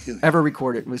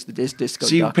recorded was the Disco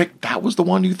So you Duck. picked that was the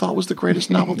one you thought was the greatest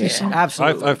novelty song?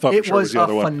 Absolutely. I thought for it sure it was was the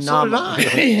other a one. phenomenal.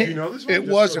 You know this one? It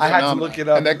was a I had to phenomenon. look it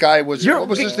up. And that guy was, what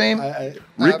was his name? It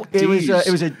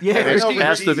was a It's a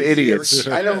cast of idiots.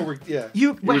 I know. Yeah.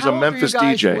 You, He was how a old were you Memphis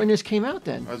guys DJ. when this came out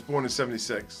then? I was born in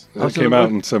 '76. It came out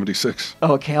in 76.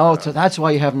 Okay, so that's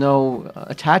why you have no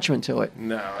attachment to it.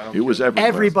 No, I don't. It was everywhere.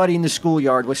 Everybody in the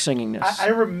schoolyard was singing this. I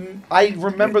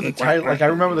remember the title. Like I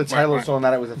remember the title of the song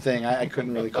that it was a thing. I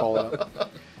couldn't really call it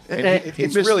up.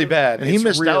 It's really bad. And he It's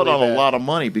missed really out on bad. a lot of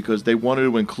money because they wanted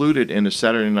to include it in the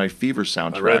Saturday Night Fever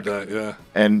soundtrack. I read that, yeah.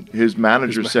 And his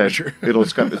manager said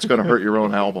it's going to hurt your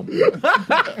own album.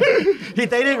 They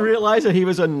didn't realize that he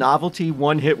was a novelty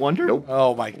one-hit wonder. Nope.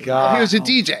 Oh my god. He was a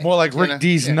DJ. More like Rick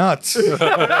D's nuts.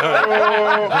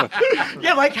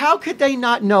 Yeah, like how could they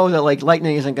not know that like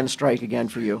lightning isn't going to strike again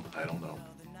for you? I don't know.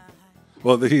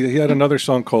 Well, he had another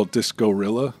song called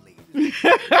Discorilla.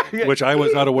 which I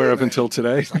was not aware of until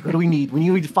today. What do we need? We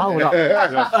need to follow it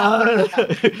up.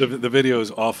 The video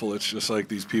is awful. It's just like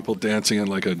these people dancing in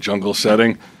like a jungle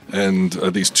setting, and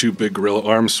these two big gorilla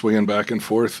arms swinging back and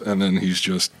forth, and then he's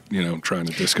just trying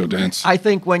to disco dance. I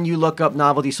think when you look up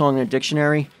novelty song in a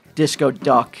dictionary, Disco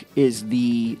Duck is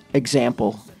the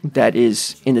example that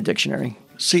is in the dictionary.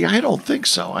 See, I don't think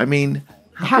so. I mean,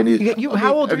 How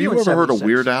old have are you you in ever heard of 76?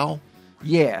 Weird Al?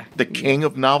 Yeah. The king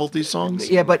of novelty songs?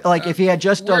 Yeah, but like if he had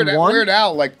just done one. Weird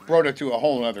Al like brought it to a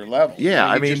whole other level. Yeah,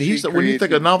 So I mean, he when you think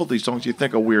created- of novelty songs, you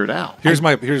think of Weird Al. Here's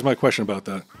my question about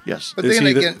that. Yes. But Is then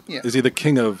he, again, yeah. is he the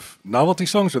king of novelty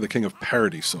songs or the king of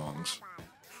parody songs?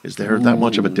 Is there that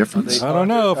much of a difference? I don't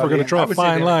know if we're going to draw a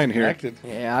fine line here.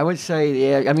 Yeah, I would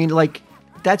say, yeah. I mean, like,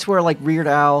 that's where, like, Weird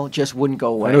Al just wouldn't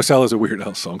go away. I know Sal is a Weird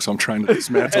Al song, so I'm trying to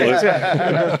dismantle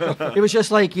it. It was just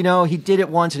like, he did it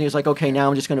once and he was like, okay, now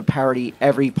I'm just going to parody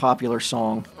every popular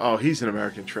song. Oh, he's an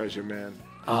American treasure, man.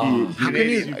 Oh, How can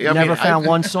you Never found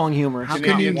one song humorous. How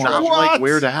can you not like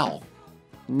Weird Al?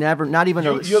 Never, not even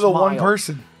a You're the one smile.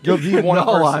 person. You're the one No,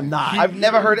 person. I'm not. I've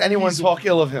never heard anyone talk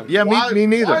ill of him. Yeah, me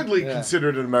neither. Widely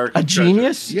considered an American A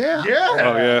genius? Yeah. treasure. Yeah.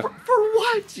 Oh, yeah. For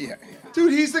what? Yeah.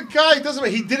 Dude, he's the guy. It doesn't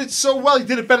matter. He did it so well. He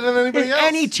did it better than anybody else.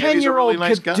 Any 10-year-old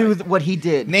nice could guy. do what he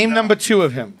did. Name number 2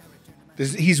 of him.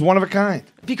 He's one of a kind.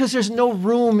 Because there's no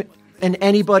room in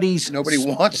anybody's... Nobody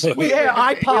wants it. Yeah,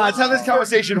 iPod. Let's have this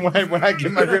conversation when I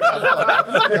give my rip.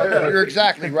 You're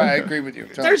exactly right. I agree with you.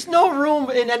 There's no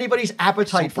room in anybody's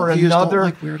appetite for you just don't another,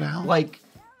 like Weird Al? like,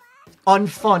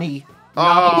 unfunny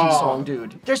novelty song,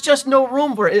 dude. There's just no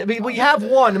room for it. I mean, we have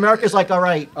one. America's like, all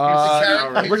right.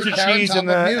 Richard Cheese and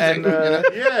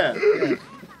Yeah.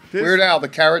 Weird Al, the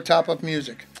carrot top of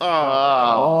music.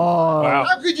 How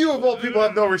could you, of all people,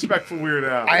 have no respect for Weird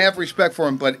Al? I have respect for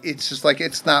him, but it's just like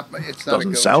it's not. It's not.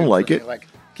 Doesn't a sound go-to like for me. it. Like,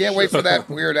 can't wait for that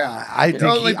Weird Al. I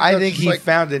think he like,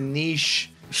 found a niche.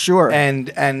 Sure.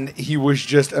 And he was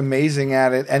just amazing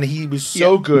at it, and he was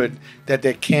so good that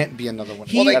there can't be another one.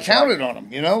 Well, they That's why. counted on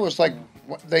him. It was like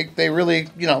they really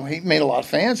he made a lot of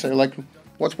fans. They're like,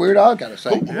 what's Weird Al got to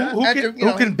say?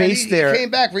 Who can base he their? came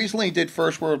back recently. He did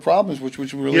First World Problems, which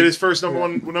was really He had his first number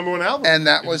one album. and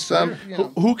that was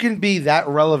Who can be that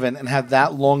relevant and have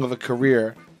that long of a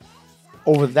career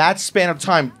over that span of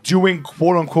time doing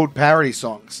quote unquote parody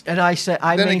songs? And I said,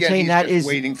 I then again, maintain he's that just is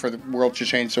waiting for the world to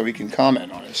change so he can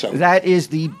comment on it. So that is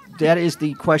the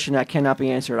question that cannot be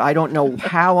answered. I don't know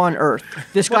how on earth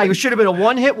this guy who should have been a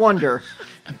one-hit wonder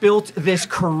built this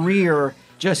career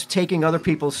just taking other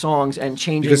people's songs and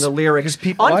changing Because- the lyrics. because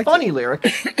people liked Unfunny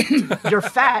lyrics. You're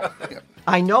fat.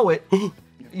 I know it.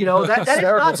 That is not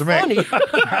hysterical to me. funny.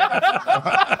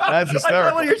 That's Is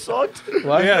that one of your songs?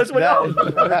 What? Yeah, that's what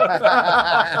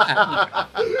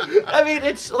I mean,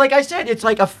 it's like I said, it's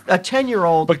like a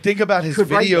 10-year-old. But think about his Could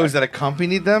write videos that. that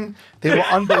accompanied them. They were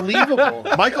unbelievable.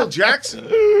 Michael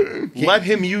Jackson let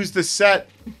him use the set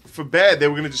for bad. They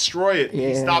were going to destroy it. He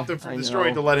Yeah, stopped them from I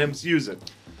destroying know. to let him use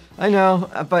it. I know,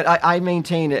 but I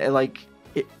maintain it like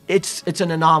it's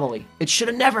an anomaly. It should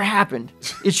have never happened.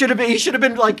 It should have been. He should have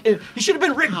been like. He should have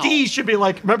been Rick D. Should be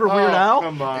like. Remember Weird Al?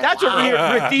 come on. That's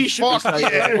what Rick D. should be Fuck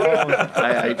saying.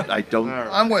 I don't.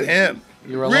 I'm with him.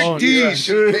 You're alone. Rick D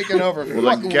should have taken over.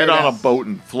 Well, then get on a boat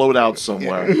and float out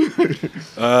somewhere.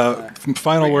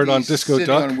 Final word on Disco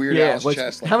Duck. On Weird Yeah. Al's what's-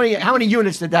 chest, like, how many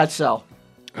units did that sell?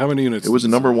 How many units? It was a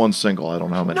number 1 single. I don't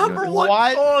know how many. Number units. one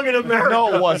What? song in America.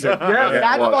 No, it wasn't.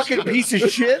 That it was. fucking piece of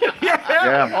shit.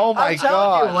 Yeah. Oh my I'm telling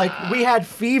god. you, like we had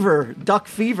duck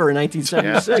fever in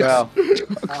 1976. Well,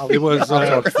 It was.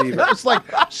 It's like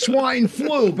swine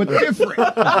flu, but different.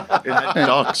 It had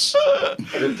ducks.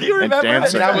 Do you remember?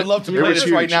 dancing. I would love to It play was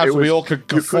this right huge. now It so we was- all could You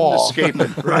couldn't guffaw. escape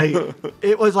it. Right.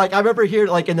 It was like I remember here,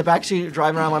 like in the backseat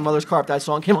driving around my mother's car. If that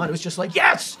song came on, it was just like,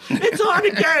 yes, it's on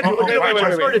again.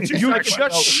 Wait. You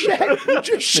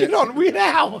just shit on Weird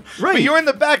Al. Right. But you're in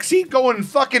the back seat going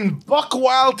fucking buck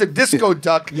wild to Disco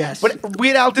Duck. Yes. But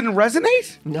Weird Al didn't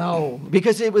resonate? No,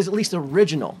 because it was at least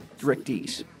original Rick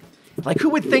D's. Like, who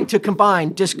would think to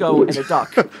combine disco and a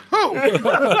duck?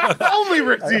 Only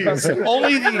Rick Dees.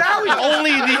 only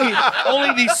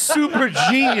the super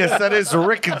genius that is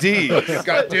Rick D.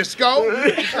 Got disco.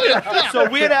 So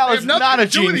Weird Al They is have nothing not a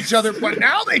to do with genius. each other, but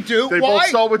now they do. They Why? both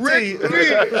saw with Rick D.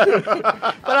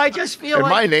 But I just feel And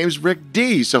like my name's Rick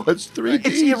D, so it's 3 Ds.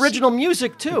 it's the original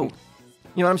music too.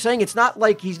 You know what I'm saying? It's not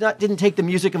like didn't take the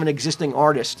music of an existing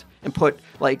artist and put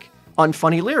like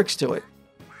unfunny lyrics to it.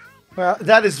 Well,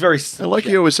 that is very. I like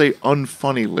you always say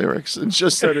unfunny lyrics. It's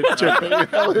just that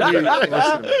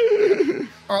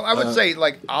Or I would say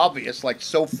like obvious, like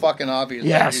so fucking obvious.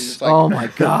 Yes. It's like- Oh my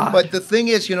God. But the thing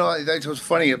is, that's what's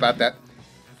funny about that.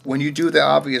 when you do the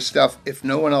obvious stuff, if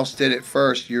no one else did it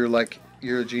first, you're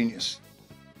a genius.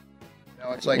 You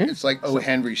know, it's like O.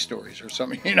 Henry stories or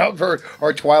something, you know,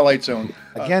 or Twilight Zone.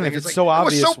 Again, if thing. it's so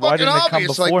obvious, it was so why fucking didn't it come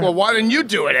obvious. before Like, well, him? why didn't you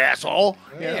do it, asshole?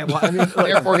 Yeah, well, I mean,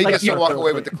 Therefore, he gets to walk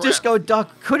away with the crown. Disco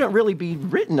Duck couldn't really be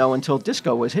written though until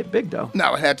disco was hit big though.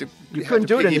 No, it had to. You had couldn't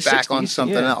to do it in the piggyback on 60s,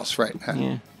 something yeah. else, right?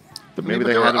 Yeah. But maybe but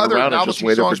they there had were it other around and novelty just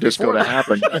waited for songs disco before to that.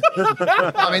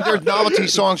 happen. I mean, there's novelty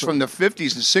songs from the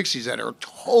 50s and 60s that are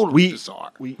totally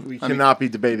bizarre. We cannot be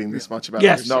debating this much about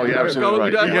Yes. it. No, you're absolutely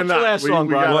right. What's your last song,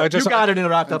 Brian? Well, I just- you got it in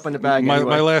wrapped up in the bag. My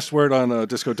anyway. last word on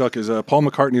Disco Duck is Paul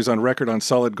McCartney is on record on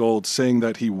Solid Gold saying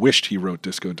that he wished he wrote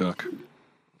Disco Duck.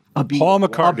 Paul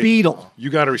McCartney. A Beatle. You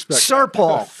got to respect. Sir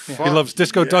Paul. He loves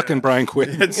Disco Duck and Brian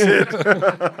Quinn. That's it.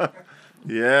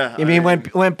 Yeah. I mean,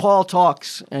 when Paul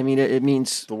talks, I mean, it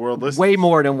means the world listens. way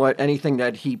more than what anything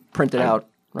that he printed out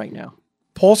right now.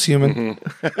 Paul's human.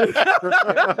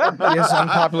 Mm-hmm. He has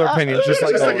unpopular opinions, just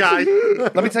like Just a always. guy.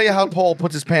 Let me tell you how Paul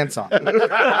puts his pants on.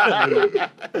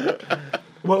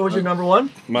 What was your number one?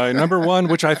 My number one,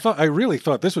 which I really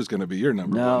thought this was going to be your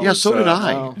number No. one. Yeah, so did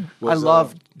I. No. I Was,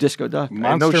 love Disco Duck.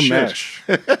 Monster shit. Mash.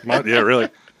 Yeah, really.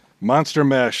 Monster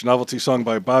Mash, novelty song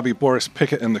by Bobby Boris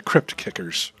Pickett and the Crypt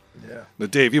Kickers. Yeah. Now,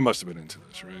 Dave, you must have been into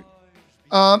this,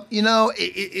 right? You know,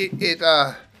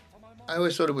 I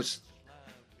always thought it was.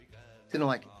 Didn't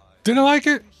like it. Didn't like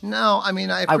it? No, I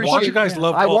mean, I I appreciate want You guys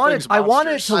loved I all wanted things I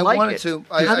wanted monsters. to I like wanted it to.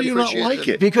 How do you not appreciate like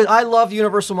it? because I love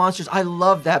Universal Monsters. I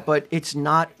love that, but it's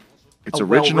not It's a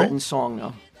original. well-written song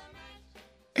though.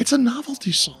 It's a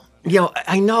novelty song. You know,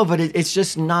 I know, but it's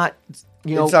just not.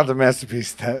 You know, It's not the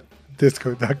masterpiece that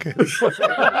Disco Duck is.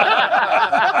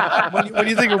 when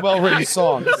you think of well-written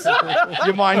songs,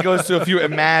 your mind goes to a few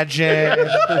Imagine,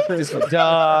 Disco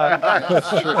Duck.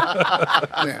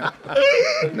 Yeah.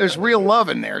 There's real love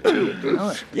in there too. You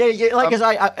know? yeah, like as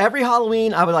I every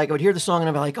Halloween I would hear the song and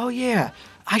I'd be like, oh yeah,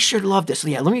 I should love this.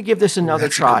 Yeah, let me give this another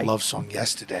That's a try. good love song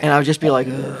yesterday. And I would just be like,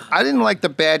 ugh. I didn't like the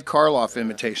bad Karloff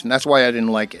imitation. That's why I didn't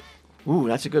like it. Ooh,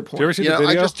 that's a good Did you point. ever see You the know, I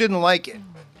video? just didn't like it.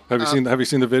 Have you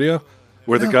seen the video?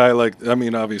 Where the guy, like, I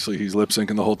mean, obviously he's lip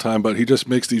syncing the whole time, but he just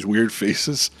makes these weird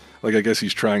faces. Like, I guess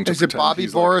he's trying to Is it pretend Bobby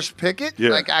he's Boris Pickett?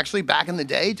 Yeah. Like actually back in the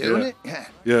day doing Yeah. it? Yeah.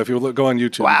 Yeah, if you go on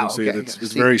YouTube, you Wow, can see okay, it. It's gotta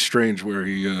see very it. strange where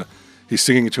he's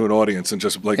singing to an audience and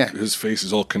just like Yeah. his face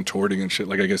is all contorting and shit.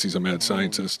 Like I guess he's a mad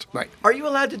scientist. Right. Are you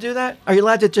allowed to do that? Are you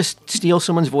allowed to just steal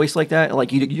someone's voice like that?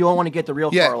 Like you don't want to get the real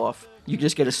Yeah. Karloff. You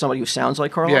just get somebody who sounds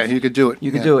like Karloff. Yeah, you could do it.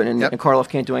 You could Yeah. do it, and, Yep. and Karloff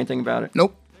can't do anything about it.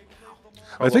 Nope.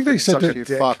 I think they said Sucks you're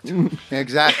that. fucked.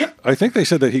 Exactly. I think they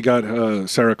said that he got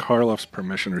Sarah Karloff's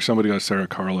permission, or somebody got Sarah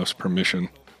Karloff's permission.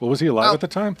 Well, was he alive Oh. at the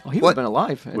time? Oh, he would What? have been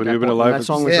alive. at Would that he have been point when alive That at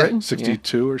song was Yeah. written.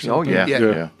 62 or Oh something? yeah.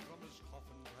 Yeah.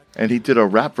 And he did a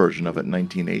rap version of it in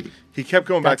 1980. He kept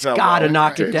going back That's to that gotta well.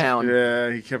 knock it down.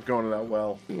 Yeah, he kept going to that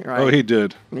well. Right. Oh, he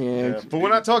did. Yeah. Yeah. But we're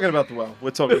not talking about the well.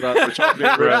 We're talking about we're talking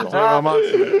about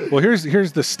Monster. Well, here's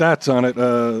the stats on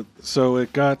it. So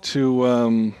it got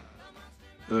to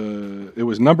it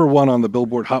was number one on the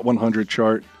Billboard Hot 100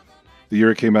 chart. The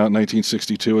year it came out,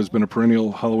 1962, has been a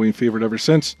perennial Halloween favorite ever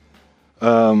since.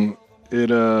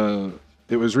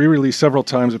 It was re-released several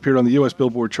times, appeared on the U.S.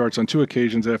 Billboard charts on 2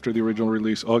 occasions after the original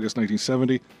release, August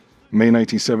 1970, May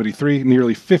 1973,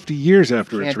 nearly 50 years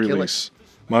after its Can't kill it. release.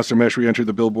 Monster Mash re-entered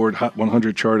the Billboard Hot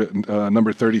 100 chart at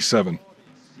number 37.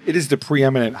 It is the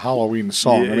preeminent Halloween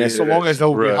song. I mean, so long as there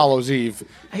will be Right. Hallows Eve,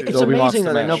 It's there'll be amazing Monster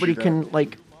though that Mash. nobody can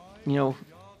like,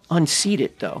 unseat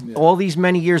it though. All these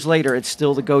many years later, it's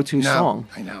still the go-to No, song.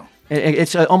 I know.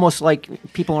 It's almost like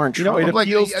people aren't You know, trying. it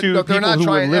appeals to they're people not who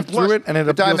trying- would live plus, through it, and it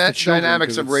the appeals to children.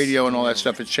 dynamics 'cause of it's- radio and all that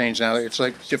stuff has changed now. It's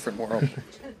like a different world.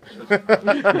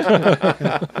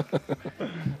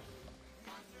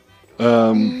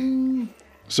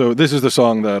 So this is the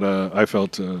song that I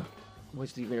felt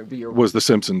What's even gonna be your was the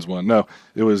Simpsons one. No,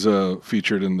 it was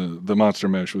featured in the Monster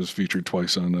Mash was featured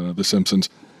twice on the Simpsons.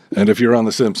 And if you're on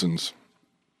the Simpsons,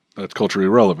 that's culturally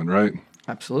relevant, right?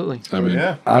 Absolutely. I mean,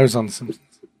 Yeah. I was on The Simpsons.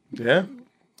 Yeah.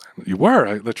 you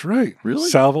were. That's right. Really?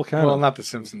 Sal Volcano. Well, not The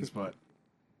Simpsons, but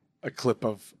a clip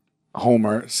of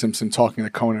Homer Simpson talking to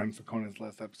Conan for Conan's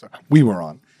last episode. We were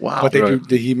on. Wow. But they Right.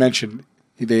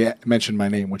 they mentioned my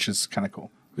name, which is kind of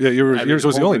cool. yeah, yours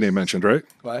was the only name mentioned, right?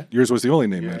 What? Yours was the only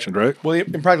name mentioned, right? Well,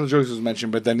 Impractical Jokes was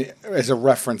mentioned, but then as a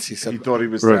reference, he said He thought he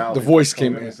was Right. Sal. The voice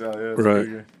came He in. was Sal, yeah, that's Right.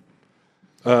 pretty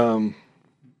good.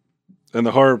 And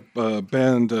the horror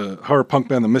horror punk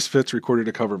band The Misfits recorded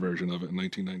a cover version of it in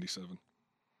 1997.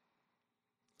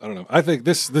 I don't know. I think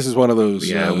this is one of those.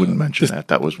 Yeah, I wouldn't mention that.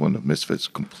 That was when the Misfits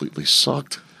completely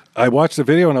sucked. I watched the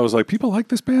video and I was like, people like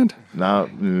this band? Now,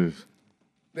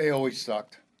 They always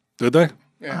sucked. Did they?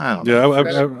 I don't Yeah, know. I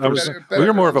was. better Well,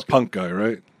 you're more of a than punk guy,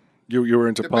 right? You were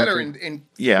into They're punk. better in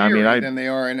Yeah, I mean, theory I- than they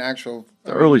are in actual.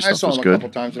 The early I stuff saw was them good. a couple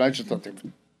times, and I just thought they were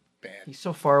bad. He's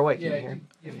so far away. Can you hear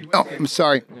him? Oh, I'm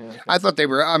sorry. I thought they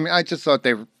were. I mean, I just thought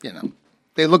they were.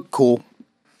 They look cool.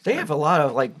 They have a lot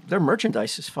of their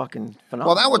merchandise is fucking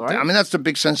phenomenal. Well, that would. right? I mean, that's the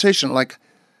big sensation. Like,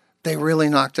 they really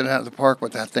knocked it out of the park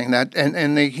with that thing.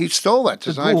 He stole that The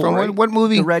design Ghoul, from right? what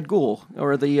movie? The Red Ghoul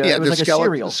or the Yeah, it was the like a skeleton-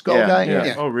 cereal. the skull guy?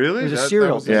 Yeah. Oh, really? It was a That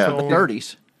cereal was Yeah. from the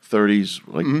 30s. 30s,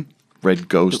 like Red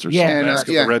Ghost or Yeah. something. And, Mask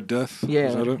of yeah. the Red Death. Yeah.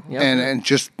 Is that it? Yep. And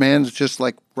just man, it's just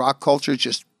like rock culture.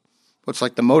 Just what's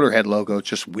like the Motorhead logo. It's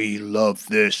just we love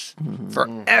this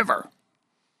forever.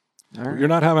 You're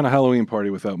not having a Halloween party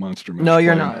without Monster Mash. No,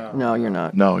 you're playing. not. No, you're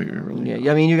not. No, you're really.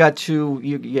 Yeah, I mean, you got two.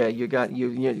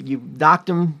 You knocked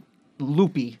him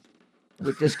loopy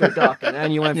with Disco Duck, and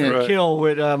then you went for a kill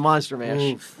with Monster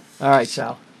Mash. All right,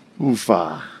 Sal.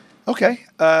 Oofa. Okay.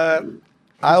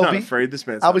 He's not afraid. This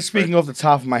man's I'll not be speaking off the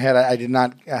top of my head. I did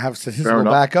not have statistical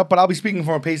enough. backup, but I'll be speaking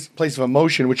from a place of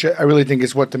emotion, which I really think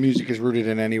is what the music is rooted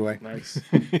in anyway. Nice.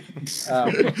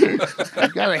 You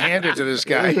gotta hand it to this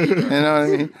guy. You know what I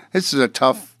mean? This is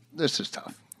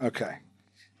tough. Okay.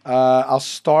 I'll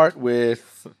start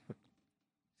with.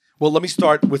 Well, let me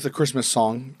start with the Christmas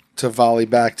song to volley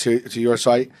back to yours.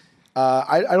 So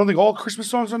I don't think all Christmas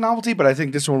songs are novelty, but I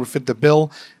think this one would fit the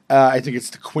bill. I think it's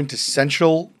the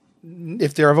quintessential,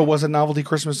 if there ever was a novelty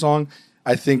Christmas song.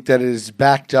 I think that it is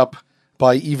backed up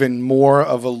by even more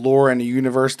of a lore and a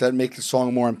universe that make the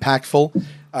song more impactful.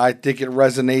 I think it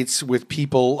resonates with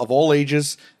people of all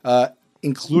ages,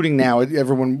 including now.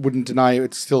 Everyone wouldn't deny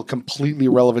it's still completely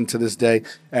relevant to this day.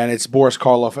 And it's Boris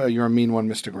Karloff, You're a Mean One,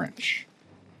 Mr. Grinch.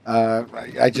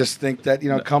 I just think that,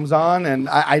 it comes on, and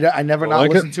I never not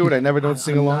like listen it. to it. I never don't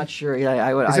sing I'm along. not sure. Yeah,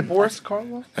 I would. Is it Boris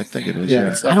Karloff? I think it is.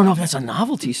 Yeah. Yeah. I don't know if that's a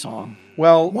novelty song.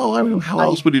 Well, I mean, how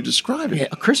else would you describe it? Yeah,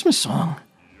 a Christmas song.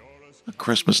 A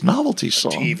Christmas novelty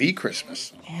song. TV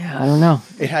Christmas. Yeah, I don't know.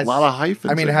 it has A lot of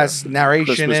hyphens. I mean, it in has there.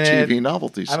 narration Christmas in it. TV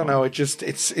novelty song. I don't know. It just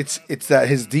it's that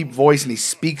his deep voice and he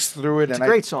speaks through it. It's and a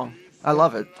great song. I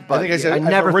love it. I But think I said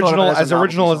never as thought of original it as a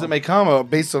original novelty as it song. may come,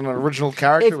 based on an original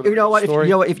character. If with you a know what, story.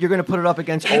 if you're going to put it up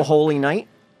against Oh Holy Night,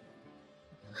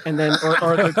 and then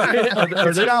or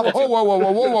It's a novelty.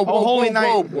 Whoa! Oh, Holy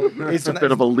Night. It's a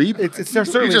bit of a leap. It's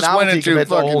certainly just went novelty into compared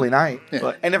to fucking- Holy Night.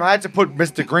 Yeah. And if I had to put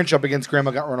Mr. Grinch up against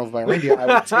Grandma Got Run Over by a Reindeer, I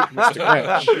would take Mr.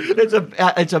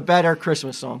 Grinch. it's a better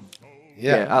Christmas song.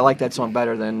 Yeah, I like that song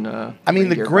better than. I mean,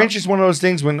 the Reindeer Grinch Rock. is one of those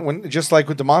things when just like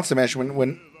with the Monster Mash,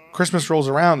 when Christmas rolls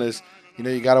around, is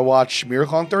you got to watch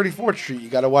Miracle on 34th Street, you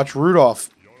got to watch Rudolph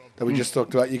that we just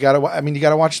talked about. You got to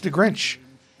watch the Grinch,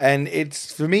 and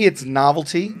it's for me it's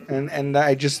novelty, and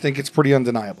I just think it's pretty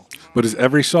undeniable. But is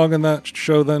every song in that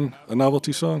show then a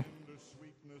novelty song?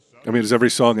 I mean, is every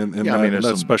song in Yeah, that, I mean, in there's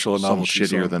that special a some novelty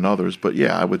shittier song? than others, but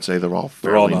yeah, I would say they're all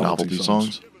They're all fairly novelty novelty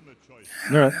songs. songs.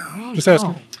 All right, just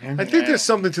asking. I think there's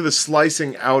something to the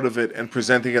slicing out of it and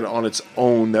presenting it on its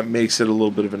own that makes it a little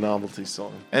bit of a novelty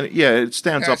song. And yeah, it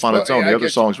stands Yeah, up on its own. yeah, I The other get you.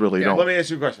 songs really Yeah. don't. Let me ask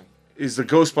you a question: is the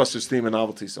Ghostbusters theme a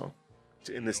novelty song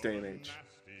in this day and age?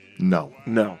 No,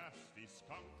 No,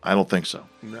 I don't think so.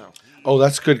 no, Oh,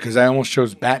 that's good because I almost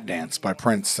chose Bat Dance by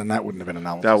Prince, and that wouldn't have been a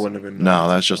novelty. that wouldn't have been. No,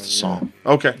 that's just a song.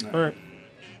 Okay, all right.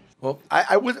 Well,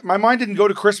 my mind didn't go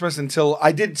to Christmas until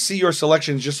I did see your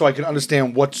selections just so I could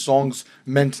understand what songs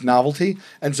meant novelty.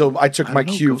 And so I took my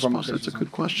cue from Ghostbusters. That's a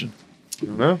good question. I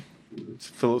don't know.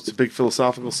 It's a big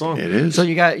philosophical song. It is. So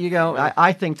you go.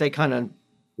 I think they kind of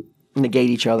negate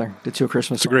each other. The two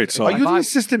Christmas. It's a great song. Are you the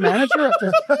assistant manager?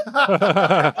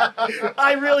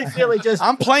 I really feel they just.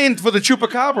 I'm playing for the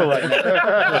Chupacabra right now.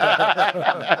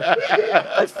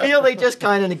 I feel they just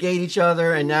kind of negate each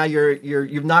other, and now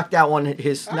you've knocked out one.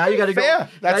 Now you got to go. Fair.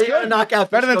 That's now you gotta good. knock out.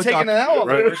 Better than Disco taking Duck. an L on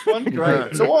the first one. Right.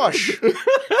 It's a wash.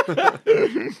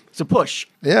 It's a push.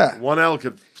 Yeah. One L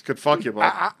could fuck you,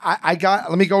 bud.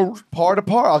 Let me go par to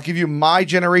par. I'll give you my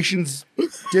generation's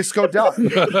Disco Duck.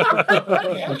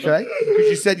 Okay? Because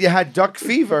you said you had duck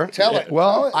fever. Tell it.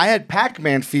 Well, I had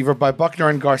Pac-Man fever by Buckner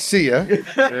and Garcia.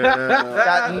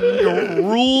 That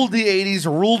ruled the 80s,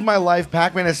 ruled my life. Miss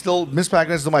Pac-Man is still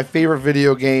my favorite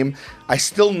video game. I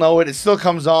still know it. It still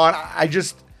comes on. I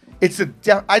think it's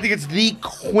the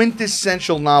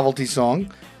quintessential novelty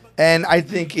song. And I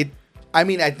think it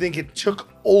took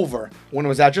over when it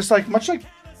was out, much like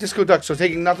Disco Duck. So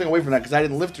taking nothing away from that because I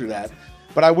didn't live through that,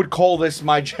 but I would call this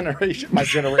my generation, my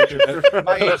age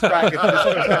bracket.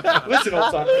 Listen,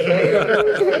 old son.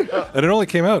 And it only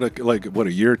came out a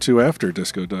year or two after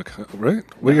Disco Duck, right?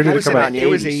 What year did it come out? It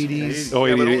was 80s. Oh,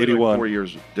 Yeah, but 80, only like 81. 4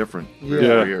 years different. Yeah.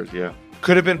 4 years, yeah.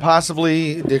 Could have been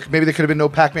possibly maybe there could have been no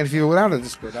Pac-Man Fever without a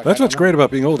Disco Duck. That's what's great about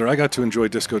being older. I got to enjoy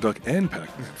Disco Duck and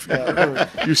Pac-Man.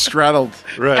 You straddled.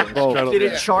 Right. Both. Did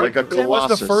it chart? Like a It was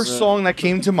the Colossus. first song that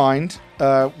came to mind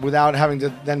without having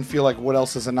to then feel like what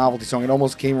else is a novelty song. It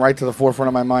almost came right to the forefront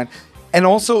of my mind. And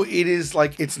also it is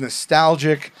like it's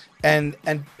nostalgic and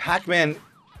Pac-Man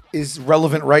is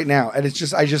relevant right now. And it's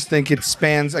just I just think it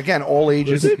spans again all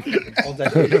ages. all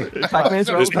decades. Pac-Man's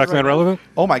Is Pac-Man relevant?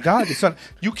 Oh my God! It's on.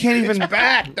 You can't even.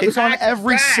 It's on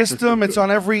every system. It's on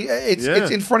every. It's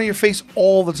in front of your face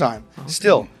all the time.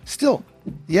 Still.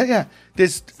 Yeah.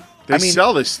 There's. They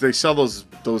sell this. They sell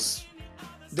those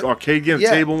arcade game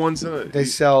table ones. They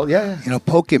sell. Yeah. You know,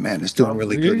 Pokemon is doing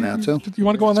really good now too. You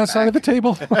want to go on that side of the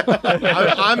table?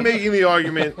 I'm making the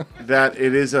argument that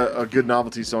it is a good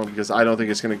novelty song because I don't think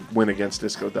it's going to win against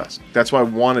Disco Duck. That's why I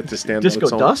want it to stand. Disco on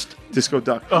its own. Dust? Disco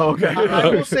Duck. Oh, okay. I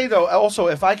will say though, also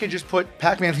if I could just put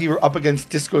Pac-Man Fever up against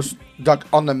Disco Duck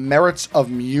on the merits of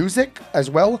music as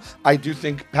well, I do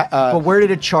think. But where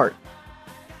did it chart?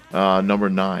 Number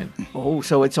 9. Oh,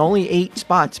 so it's only 8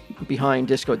 spots behind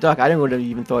Disco Duck. I would have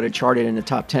even thought it charted in the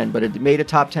top 10, but it made a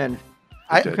top 10.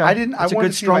 I didn't. I That's a wanted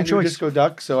good, to see my strong new choice. Disco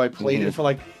Duck, so I played it for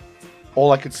like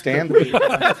all I could stand, which is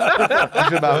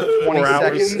about 20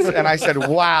 seconds, and I said,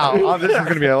 "Wow, this is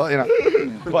going to be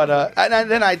But and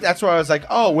then that's where I was like,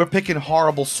 "Oh, we're picking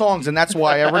horrible songs," and that's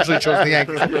why I originally chose the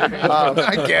Yankees.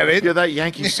 I get it. Yeah, that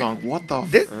Yankees song. What the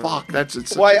fuck?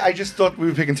 It's why I just thought we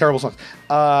were picking terrible songs.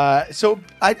 So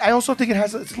I also think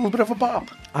it's a little bit of a bop.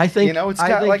 I think it's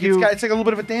got like it's like a little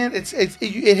bit of a dance. It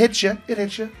hits you. It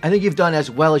hits you. I think you've done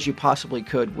as well as you possibly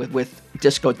could with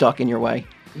Disco Duck in your way.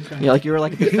 You're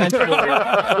like a defense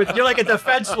lawyer. You're like a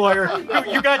defense lawyer.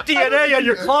 You got DNA on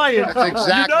your client.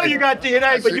 You know you got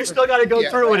DNA, but you still got to go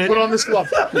through with it. Put on this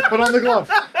glove. Put on the glove.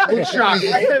 Good shot.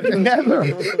 I have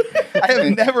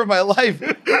never in my life.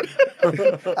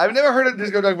 I've never heard of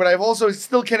Disco Duck, but I've also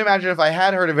still can't imagine if I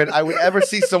had heard of it, I would ever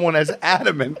see someone as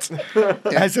adamant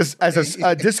as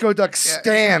a Disco Duck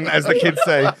stan, as the kids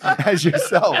say, as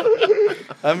yourself.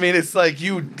 I mean, it's like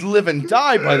you live and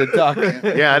die by the duck.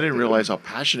 Yeah, I didn't realize how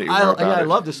passionate you were about it. I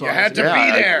love the song. You had to be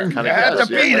there. You had to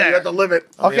be there. You had to live it.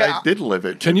 Okay, I did live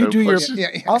it. Can you do your?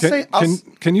 I'll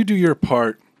Can you do your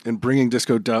part in bringing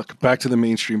Disco Duck back to the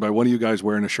mainstream by one of you guys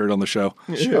wearing a shirt on the show?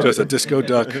 Sure. Just a Disco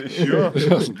Duck. Sure.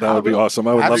 That would be awesome.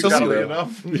 I would love to see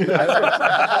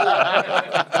that.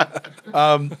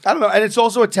 I don't know, and it's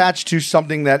also attached to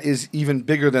something that is even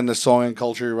bigger than the song and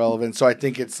culture relevant. So I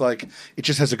think it's like it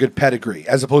just has a good pedigree,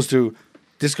 as opposed to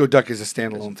Disco Duck is a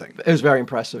standalone thing. It was very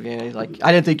impressive. Like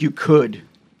I didn't think you could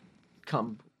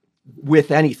come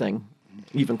with anything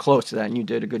even close to that, and you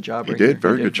did a good job. You right did. here.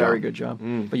 Very You good job. Very good job.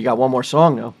 But you got one more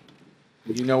song though.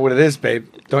 You know what it is, babe.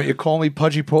 Don't you call me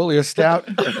Pudgy Paulie or Stout.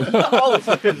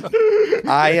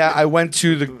 I went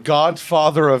to the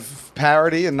godfather of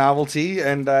parody and novelty,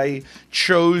 and I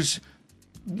chose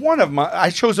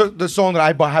the song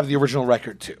that I have the original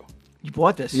record to. You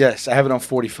bought this? Yes, I have it on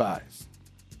 45.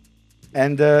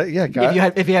 And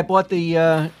If you had bought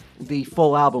the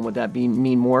full album, would that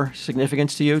mean more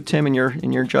significance to you, Tim, in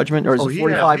your judgment, or is it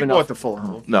 45 he enough? bought the full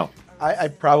album. No. I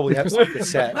probably have some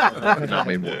cassette. Not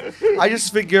maybe more. I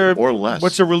just figure Or less.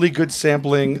 what's a really good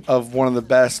sampling of one of the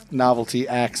best novelty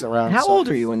acts around. How So- old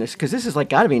are you in this? Because this is like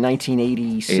got to be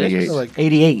 1986. 88. Like-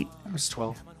 88. I was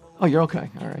 12. Oh, you're okay.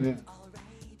 All right. Yeah.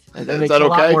 That makes that a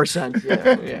lot okay? more sense.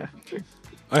 Yeah.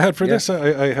 I had for this.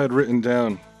 I had written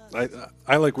down.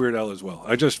 I like Weird Al as well.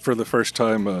 I just for the first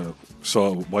time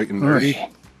saw White and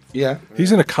Nerdy. Yeah.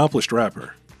 He's an accomplished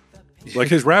rapper. Like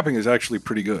his rapping is actually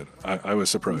pretty good. I was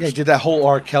surprised. Yeah, he did that whole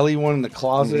R. Kelly one in the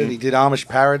closet. He did Amish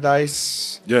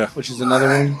Paradise. Yeah. Which is another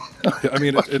one. Yeah, I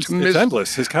mean, it's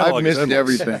endless. His catalog I've is missed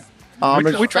endless. everything.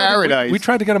 Amish Paradise. We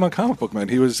tried to get him on Comic Book Man.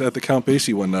 He was at the Count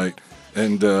Basie one night,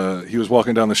 and he was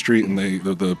walking down the street, and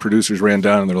the producers ran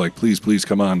down, and they're like, "Please, please,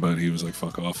 come on!" But he was like,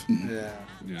 "Fuck off." Yeah.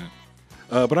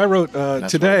 But I wrote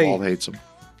That's today. why Walt hates him.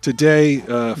 Today,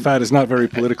 fat is not very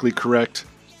politically correct.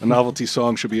 A novelty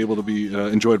song should be able to be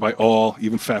enjoyed by all,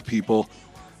 even fat people.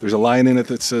 There's a line in it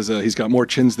that says he's got more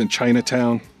chins than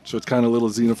Chinatown, so it's kind of a little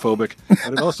xenophobic.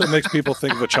 But it also makes people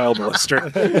think of a child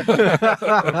molester.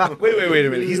 Wait a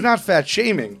minute. He's not fat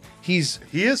shaming. He is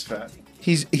fat.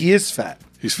 He is fat.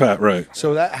 He's fat, right?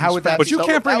 So how would that? But you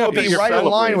can't bring that up would that be you're right in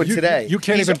line with You- today. you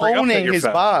can't He's even bring up that owning you're his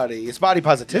fat. body. It's body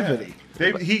positivity.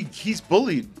 He's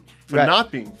bullied for Right.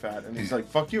 not being fat, and he's like,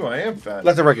 "Fuck you, I am fat."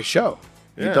 Let the record show.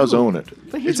 He does own it.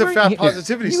 But he's It's a wearing- fat he-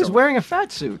 positivity He was song. wearing a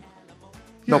fat suit.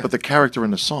 No, but the character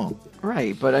in the song.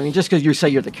 Right, but I mean, just because you say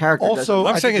you're the character, Also,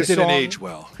 I'm I saying think it the didn't song- age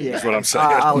well. Yeah. Is what I'm saying.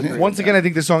 I'll agree Once with again, I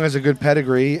think the song has a good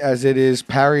pedigree, as it is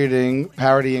parodying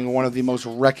one of the most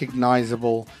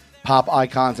recognizable pop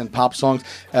icons and pop songs.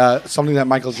 Something that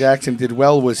Michael Jackson did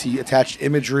well was he attached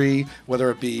imagery,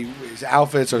 whether it be his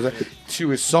outfits or to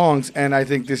his songs, and I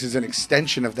think this is an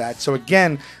extension of that. So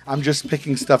again, I'm just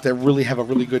picking stuff that really have a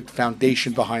really good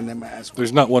foundation behind them as well.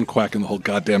 There's not one quack in the whole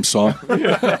goddamn song.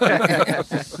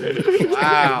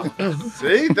 Wow.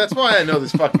 See, that's why I know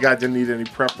this fucking guy didn't need any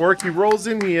prep work. He rolls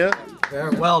in here.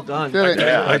 Very well done.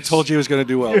 I told you he was going to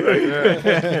do well.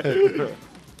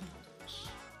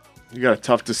 You got a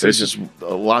tough This decision. is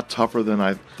a lot tougher than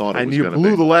I thought it And was you going to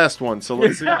blew be. the last one, so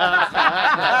let's see. See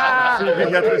if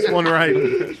you got this one right.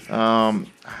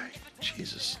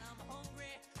 Jesus.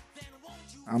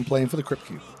 I'm playing for the Crypt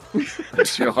Cube.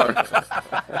 Yes, you are.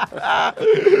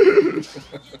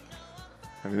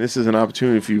 I mean, this is an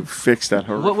opportunity for you to fix that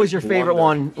horrific What was your favorite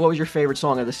blunder. one? What was your favorite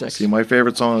song of the 6? See, my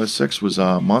favorite song of the 6 was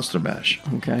Monster Mash.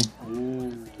 Okay.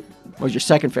 What was your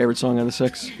second favorite song of the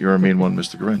 6? You're a mean one,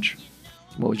 Mr. Grinch.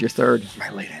 What was your third? My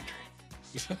late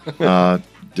entry.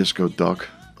 Disco Duck.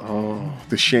 Oh,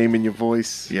 the shame in your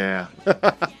voice. Yeah.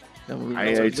 We know,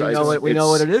 it's- we know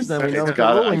what it is then. We know what the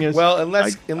got it. ruling is. Well,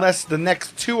 unless the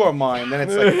next two are mine, then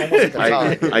it's like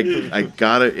almost like a tie. I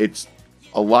got it. It's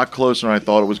a lot closer than I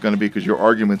thought it was going to be because your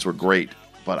arguments were great.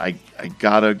 But I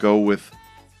gotta go with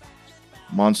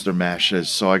Monster Mashes,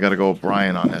 so I gotta go with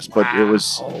Brian on this. But it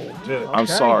was. I'm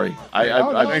sorry.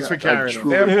 Thanks for carrying it.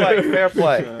 Fair play. Fair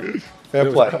play.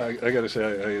 Fair play. I got to say,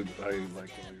 I like all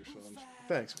your songs.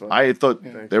 Thanks, bud. I thought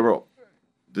they were.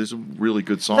 There's a really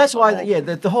good song. That's why,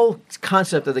 the whole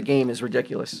concept of the game is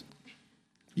ridiculous.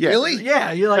 Yeah. Really?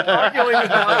 Yeah, you're like arguing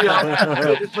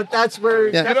about, but that's where,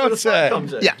 Yeah. that's You where don't the fun say.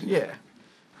 comes in. Yeah. Yeah.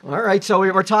 All right, so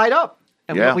we're tied up.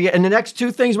 And Yeah. and the next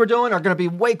two things we're doing are going to be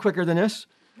way quicker than this.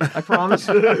 I promise.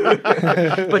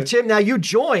 But Tim, now you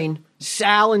join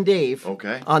Sal and Dave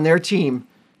Okay. on their team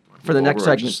for the Go next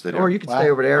over or just segment. stay there? Or you can stay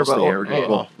over there. I'll but, stay here. yeah.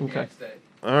 Cool. Okay.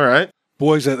 All right.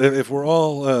 Boys, if we're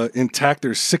all intact,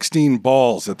 there's 16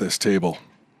 balls at this table.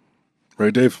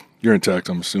 Right, Dave? You're intact,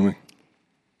 I'm assuming.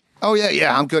 Oh,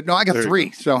 yeah, I'm good. No, I got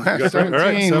 3. So got three? 17, All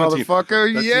right, 17.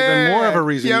 motherfucker. That's yeah. even more of a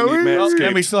reason Yeah, you need Manscaped.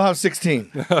 And we still have 16.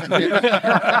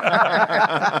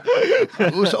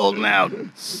 Who's holding out?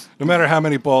 No matter how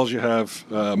many balls you have,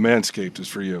 Manscaped is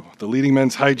for you. The leading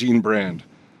men's hygiene brand.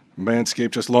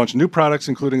 Manscaped just launched new products,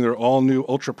 including their all-new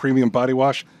ultra-premium body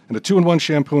wash and a 2-in-1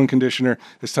 shampoo and conditioner.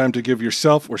 It's time to give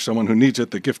yourself or someone who needs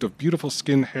it the gift of beautiful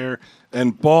skin, hair,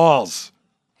 and balls,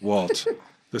 Walt,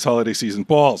 this holiday season.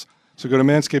 Balls. So go to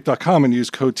manscaped.com and use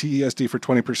code TESD for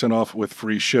 20% off with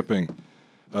free shipping.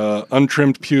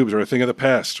 Untrimmed pubes are a thing of the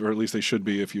past, or at least they should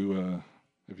be if you've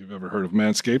ever heard of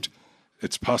Manscaped.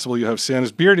 It's possible you have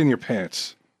Santa's beard in your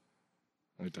pants.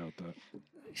 I doubt that.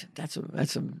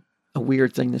 That's a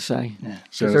weird thing to say. Yeah.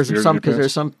 Santa's beard in your pants?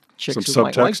 There's some chicks Some who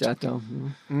might like subtext? that though.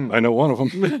 I know one of them.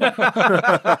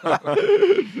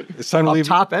 It's time to Up leave.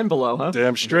 top and below, huh?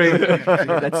 Damn straight.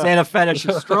 That Santa fetish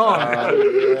is strong.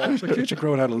 Actually, can't you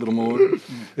grow it out a little more?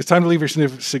 It's time to leave your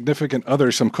significant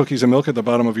other some cookies and milk at the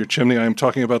bottom of your chimney. I am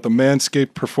talking about the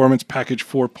Manscaped Performance Package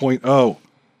 4.0.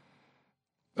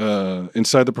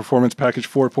 Inside the Performance Package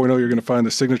 4.0, you're going to find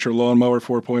the Signature Lawnmower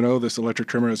 4.0. This electric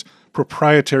trimmer has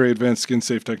proprietary advanced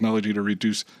skin-safe technology to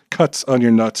reduce cuts on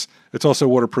your nuts. It's also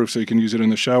waterproof, so you can use it in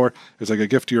the shower. It's like a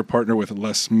gift to your partner with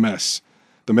less mess.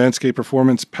 The Manscaped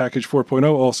Performance Package 4.0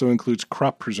 also includes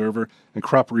Crop Preserver and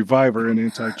Crop Reviver, an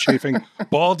anti-chafing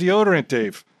ball deodorant,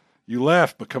 Dave. You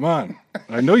laugh, but come on.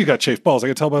 I know you got chafed balls. I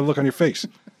can tell by the look on your face.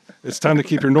 It's time to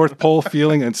keep your North Pole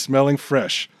feeling and smelling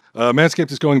fresh.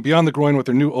 Manscaped is going beyond the groin with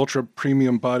their new ultra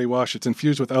premium body wash. It's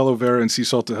infused with aloe vera and sea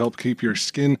salt to help keep your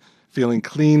skin feeling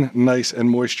clean, nice, and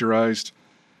moisturized.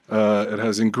 It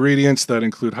has ingredients that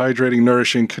include hydrating,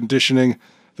 nourishing, conditioning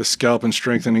the scalp, and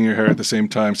strengthening your hair at the same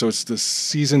time. So it's the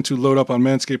season to load up on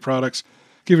Manscaped products.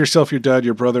 Give yourself, your dad,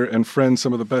 your brother, and friends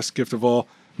some of the best gift of all.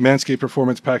 Manscaped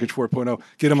Performance Package 4.0.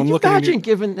 Get them. I'm looking at Imagine you.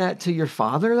 giving that to your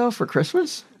father though for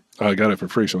Christmas. I got it for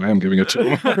free, so I am giving it to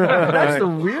him. That's the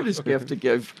weirdest gift to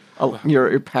give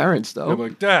your parents though. I'm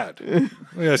like, Dad, let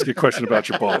me ask you a question about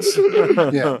your balls.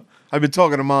 Yeah. I've been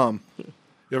talking to Mom.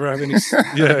 You ever have any?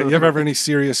 Yeah, you ever have any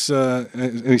serious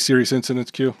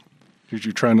incidents, Q? Did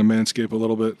you trying to manscape a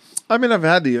little bit? I mean, I've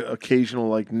had the occasional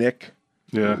like nick.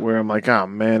 Yeah. Where I'm like, oh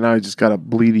man, I just got a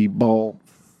bleedy ball.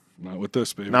 Not with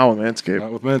this, baby. Not with Manscaped.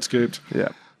 Not with Manscaped. Yeah.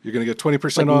 You're going to get Like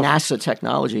 20% off. NASA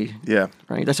technology. Yeah.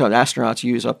 Right. That's what astronauts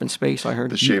use up in space. I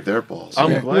heard. To shave their balls.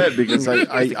 I'm glad because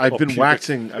I've been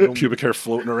waxing. I've been pubic hair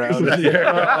floating around in the air.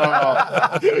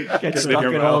 Get stuck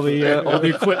in all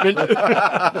the equipment.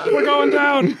 We're going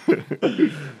down.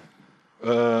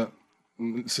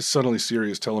 This is suddenly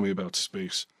serious telling me about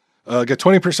space. Get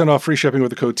 20% off free shipping with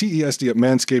the code TESD at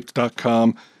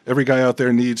manscaped.com. Every guy out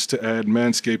there needs to add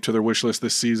Manscaped to their wish list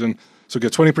this season. So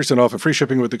get 20% off and free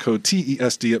shipping with the code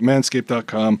TESD at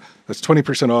manscaped.com. That's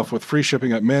 20% off with free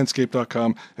shipping at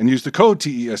manscaped.com and use the code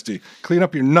TESD. Clean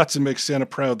up your nuts and make Santa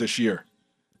proud this year.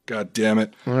 God damn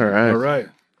it. All right. All right.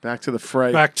 Back to the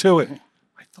fray. Back to it.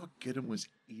 I thought Gideon was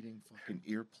eating fucking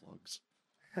earplugs.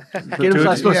 Gideon's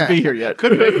not supposed to be here yet.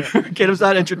 Gideon's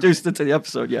not introduced into the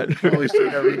episode yet.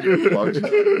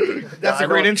 That's a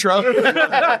great intro.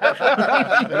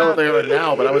 I know what they are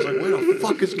now, but I was like, where the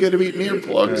fuck is Gideon eating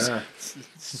earplugs?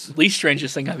 It's the least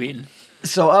strangest thing I've eaten.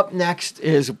 So up next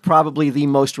is probably the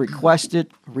most requested.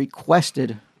 How you say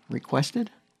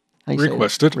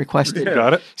it? Requested.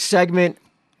 Got it. Segment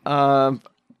of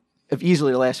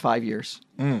easily the last 5 years.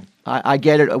 I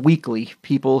get it weekly.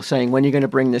 People saying, when are you going to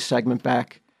bring this segment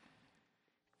back?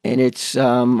 And it's,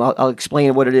 I'll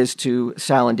explain what it is to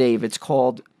Sal and Dave. It's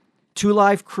called Two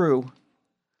Live Crew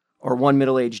or One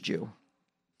Middle-Aged Jew.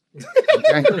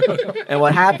 And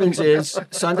what happens is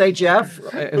Sunday Jeff,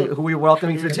 who we're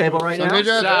welcoming to the table right now.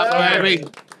 Sunday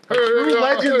Jeff. True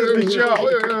legend of the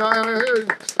show.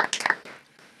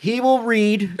 He will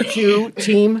read to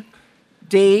Team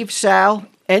Dave, Sal,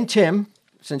 and Tim,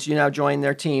 since you now joined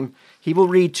their team. He will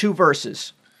read 2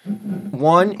 verses.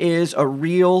 One is a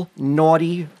real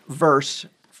naughty verse,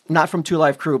 not from Two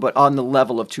Live Crew, but on the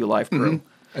level of Two Live Crew.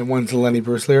 And one's a Lenny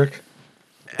Bruce lyric.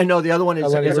 And no, the other one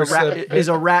is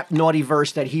a rap naughty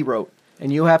verse that he wrote,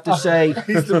 and you have to say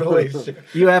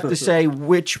you have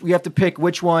to pick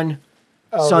which one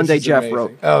Sunday Jeff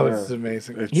wrote. Oh, this is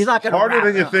amazing. He's not going to harder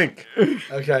than you think.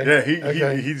 Okay.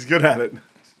 Yeah, he's good at it.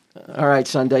 All right,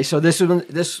 Sunday. So this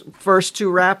first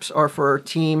 2 raps are for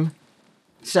Team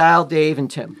Sal, Dave, and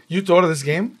Tim. You thought of this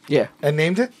game? Yeah. And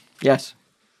named it? Yes.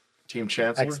 Team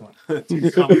Chancellor. Excellent.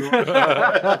 Waiting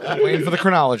for the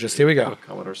chronologist. Here we go.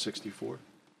 Commodore 64.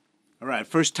 All right,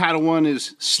 first title one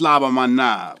is Slob on My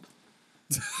Knob.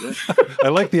 I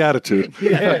like the attitude.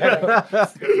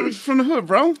 From the hood,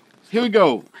 bro. Here we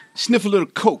go. Sniff a little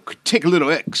coke, take a little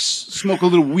X, smoke a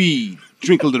little weed,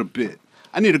 drink a little bit.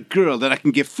 I need a girl that I can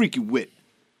get freaky with.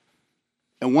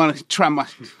 And want to try my...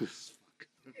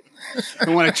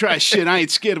 and when I try shit, I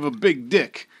ain't scared of a big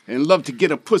dick and love to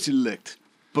get a pussy licked.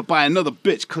 But by another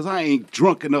bitch, because I ain't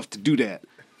drunk enough to do that.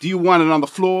 Do you want it on the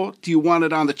floor? Do you want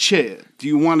it on the chair? Do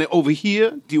you want it over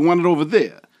here? Do you want it over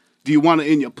there? Do you want it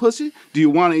in your pussy? Do you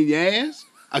want it in your ass?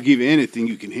 I'll give you anything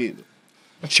you can handle.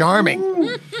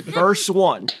 Charming. Verse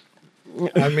 1.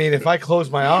 I mean, if I close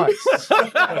my eyes. It's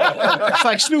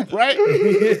like Snoop, right?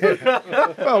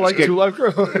 Oh, like Two Live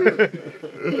Crew.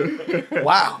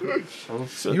 Wow.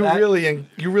 So you really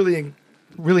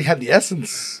had the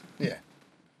essence. Yeah.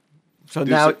 So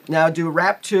now do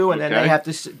rap 2, and then Okay. they have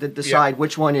to decide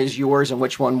which one is yours and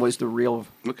which one was the real.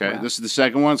 Okay, rap. this is the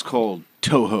second one. It's called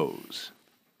Tohos.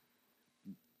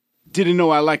 Didn't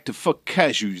know I liked to fuck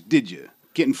cashews, did you?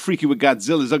 Getting freaky with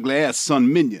Godzilla's ugly ass son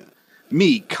Minya.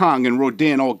 Me, Kong, and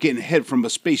Rodan all getting head from a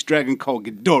space dragon called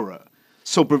Ghidorah.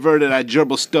 So perverted I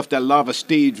gerbil stuffed that lava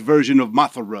stage version of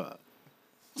Mothra.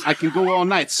 I can go all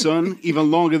night, son, even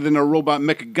longer than a robot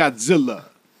mecha Godzilla.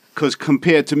 Cause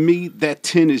compared to me, that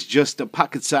tin is just a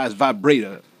pocket-sized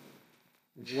vibrator.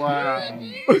 Wow.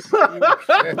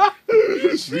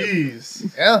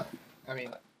 Jeez. Yeah. I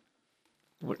mean,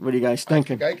 What are you guys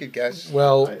thinking? I could guess.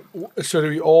 Well, so do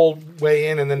we all weigh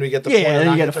in and then we get the Yeah, point? then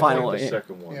you get a final. The Yeah.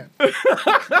 second one. Yeah.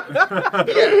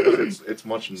 It's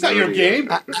much. Is that your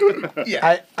game?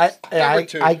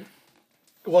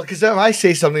 Well, because if I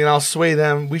say something and I'll sway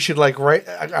them, we should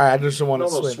I just don't want to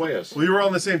sway. sway us. We were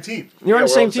on the same team. You're on the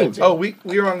same team. Oh, we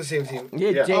were on the same team.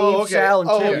 Yeah, Dave, Sal, and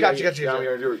Tim.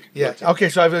 Gotcha. Yeah. Okay,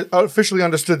 so I've officially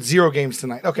understood 0 games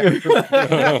tonight. Okay.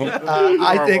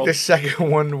 I think the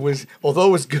second one was, although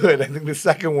it was good, I think the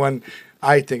second one,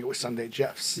 I think it was Sunday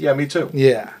Jeff's. Yeah, me too.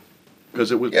 Yeah.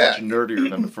 Because it was much nerdier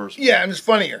than the first one. Yeah, and it's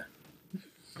funnier.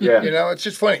 Yeah. You know, it's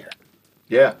just funnier.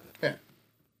 Yeah.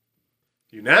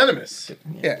 Unanimous.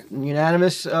 Yeah.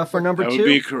 Unanimous for number 2. That would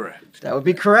be correct. That would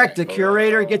be correct. The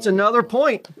curator gets another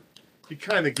point. You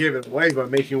kind of gave it away by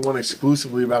making one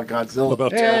exclusively about Godzilla.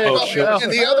 About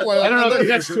And the other one, I don't know if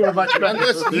that's too much better.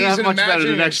 unless They're he's not much better than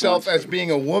imagining the next himself one. as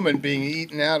being a woman being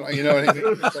eaten out, you know what I mean?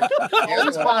 It's like,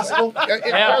 Always possible. It's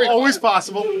very Always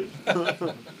possible.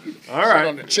 All right.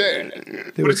 On the chair.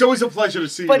 But it's always a pleasure to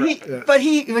see But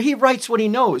you. he writes what he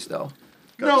knows though.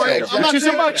 No, I'm not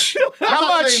saying much. I'm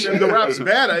not saying the rap's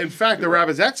bad. In fact, the rap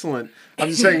is excellent. I'm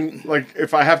just saying, like,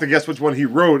 if I have to guess which one he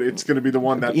wrote, it's going to be the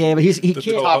one that. Yeah, but he can't.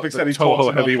 Topics that he talks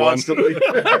about heavy one. constantly.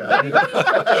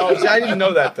 Oh, I didn't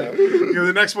know that though. You know,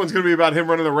 the next one's going to be about him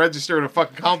running the register in a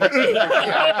fucking complex.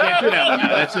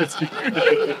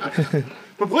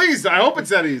 But please, I hope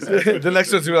it's Eddie's. The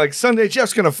next one's gonna be like, Sunday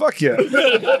Jeff's gonna fuck you.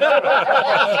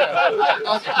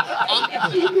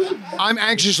 I'm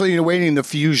anxiously awaiting the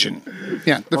fusion.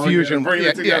 Yeah, the fusion. bring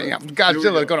it together. Yeah.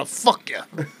 Godzilla gonna fuck you.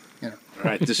 All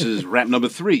right, this is rap number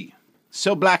 3.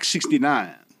 Cell Block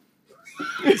 69.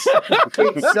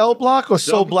 Cell block or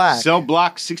so black? Cell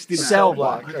Block 69. Cell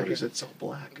block. You said so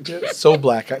black. So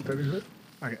black.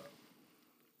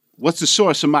 What's the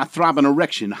source of my throbbing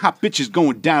erection? Hot bitches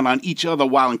going down on each other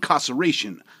while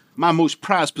incarceration. My most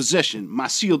prized possession. My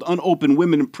sealed, unopened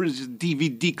women in prison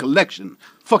DVD collection.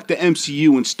 Fuck the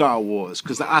MCU and Star Wars,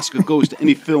 cause the Oscar goes to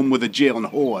any film with a jail and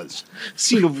whores.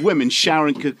 Scene of women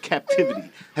showering captivity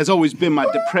has always been my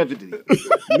depravity.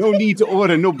 No need to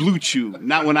order no Blue Chew.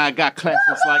 Not when I got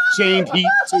classics like Chained Heat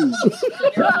 2.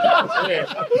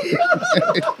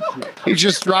 He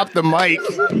just dropped the mic.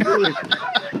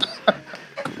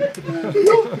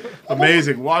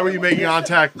 Amazing. Why were you making eye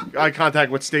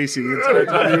contact with Stacy the entire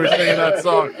time you were singing that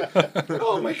song?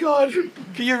 Oh my God!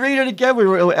 Can you read it again? We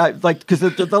were because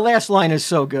the last line is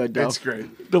so good. Though. It's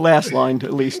great. The last line,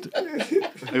 at least.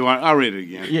 I'll read it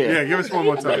again. Yeah, give us one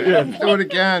more time. Yeah, do it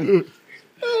again.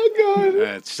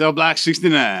 That's Cell Block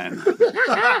 69.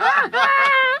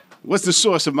 What's the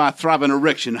source of my throbbing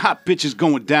erection? Hot bitches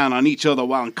going down on each other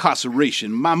while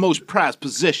incarceration. My most prized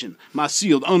possession. My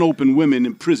sealed, unopened women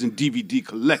in prison DVD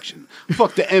collection.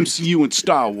 Fuck the MCU and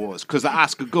Star Wars, cause the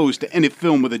Oscar goes to any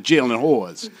film with a jail and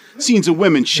whores. Scenes of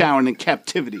women showering in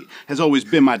captivity has always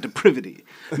been my depravity.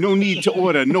 No need to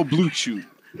order no Blue Chew.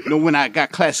 No when I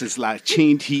got classics like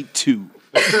Chained Heat 2.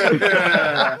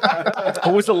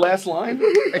 What was the last line?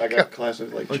 I got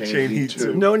classics like Chain Heat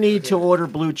 2. No need to order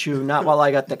Blue Chew. Not while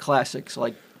I got the classics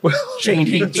like Chained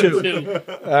Heat 2.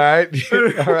 All right.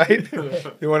 All right.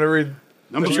 You want to read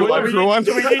Number the 2. True one?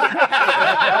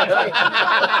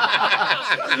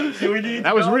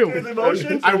 That was real.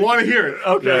 I want to hear it.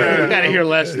 Okay. You gotta hear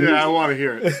less. Yeah, I want to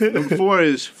hear it. Number 4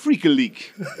 is Freak a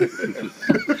Leak.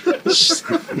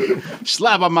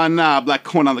 Slap on my knob like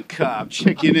corn on the cob.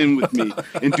 Check it in with me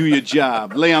and do your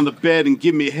job. Lay on the bed and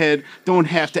give me a head. Don't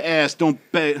have to ask. Don't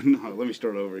beg. No, let me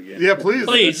start over again. Yeah, please.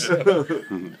 Please.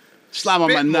 Slap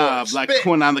on my knob like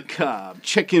corn on the cob.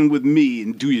 Check in with me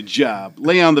and do your job.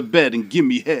 Lay on the bed and give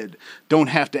me head. Don't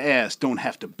have to ask, don't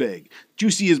have to beg.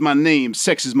 Juicy is my name,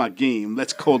 sex is my game.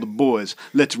 Let's call the boys,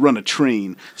 let's run a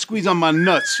train. Squeeze on my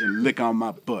nuts and lick on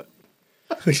my butt.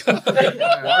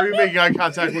 Why are you making eye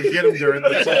contact with Get him during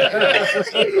this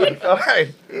song? All right.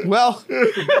 Well,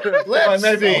 let's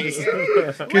see.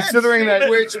 Considering that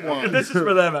Which one? This is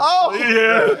for them. Oh,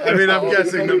 Yeah. I mean, I'm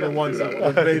guessing number one's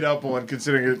a made up one,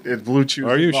 considering it's Blue Chew.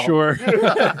 Are you sure?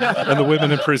 And the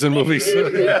women in prison movies.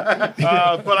 But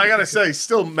I gotta say,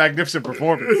 still magnificent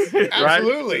performance. Right?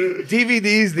 Absolutely.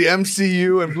 DVDs, the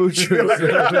MCU, and Blue Chew.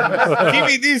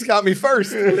 DVDs got me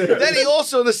first. Then he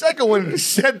also, the second one,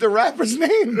 said the rapper's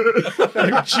name.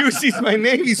 Juicy's my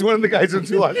name. He's one of the guys in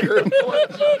 2 Live Crew.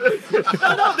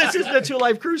 No, this is the 2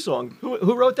 Live Crew song.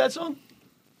 Who wrote that song?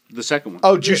 The second one.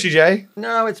 Oh, Juicy J?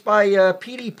 No, it's by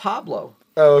P.D. Pablo.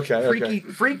 Oh, okay.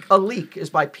 Freak a Leak is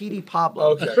by P.D.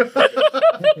 Pablo. Okay.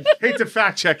 Hate to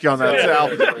fact check you on that, Sal.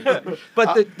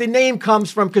 But the name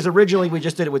comes from, because originally we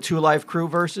just did it with 2 Live Crew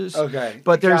verses. Okay.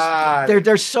 But God.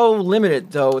 they're so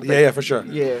limited though. Yeah, for sure.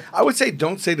 Yeah. I would say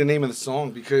don't say the name of the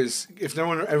song because if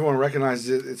everyone recognizes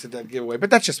it, it's a dead giveaway. But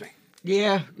that's just me.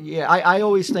 Yeah. I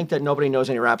always think that nobody knows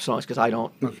any rap songs because I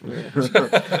don't.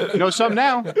 You know something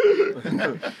now?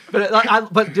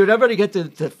 But did everybody get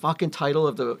the fucking title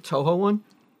of the Toho one?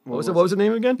 What was the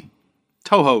name again?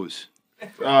 Tohos.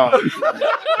 That's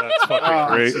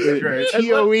fucking great.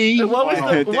 T-O-E. And what was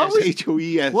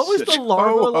H-O-E-S. What was the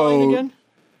larva line again?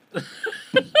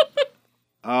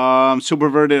 So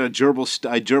perverted, I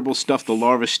gerbil stuffed the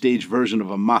larva stage version of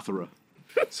a Mothra.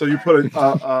 So you put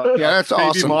a Yeah, that's baby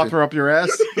awesome. Mothra up your ass?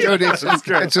 Dude,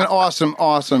 it's an awesome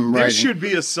There writing. should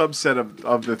be a subset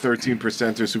of the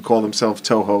 13%ers who call themselves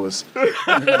Tohos.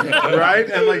 Right?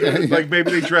 And like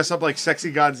maybe they dress up like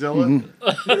sexy Godzilla.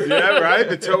 Yeah, right?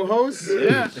 The Tohos?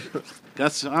 Yeah.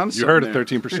 That's honestly. You heard it,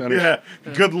 13%. Yeah.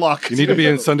 Good luck. You need to be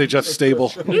in Sunday Jeff's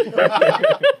stable.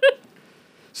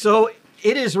 So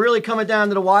it is really coming down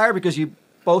to the wire because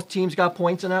both teams got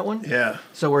points in that one. Yeah.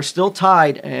 So we're still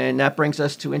tied, and that brings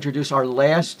us to introduce our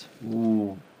last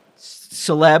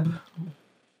celeb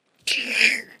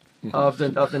of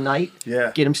the night.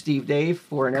 Yeah. Get him, Steve Dave,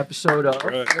 for an episode of.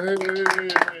 I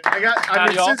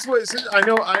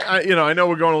know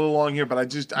we're going a little long here, but I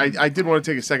did want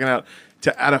to take a second out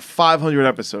to, out of 500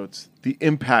 episodes, the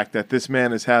impact that this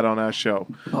man has had on our show.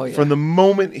 Oh, yeah. From the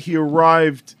moment he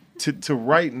arrived to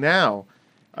right now,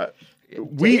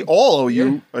 we all owe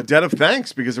you a debt of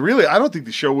thanks, because really, I don't think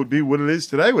the show would be what it is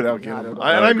today without Get Him.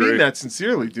 I mean that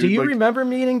sincerely, dude. Do you remember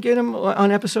meeting Get Him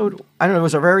on episode? I don't know. It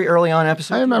was a very early on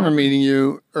episode. I remember meeting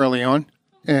you early on.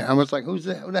 Yeah, I was like, who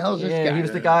the hell is this guy? He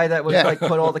was the guy that was like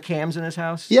put all the cams in his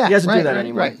house. Yeah, he doesn't do right, that right,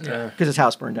 anymore. right. Because his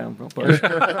house burned down. And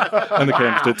the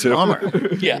cams did too.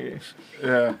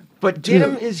 Yeah. But Get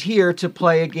Him is here to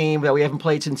play a game that we haven't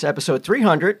played since episode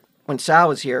 300 when Sal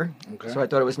was here. Okay. So I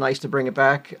thought it was nice to bring it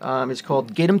back. It's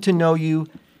called Get Him to Know You,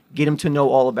 Get Him to Know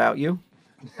All About You.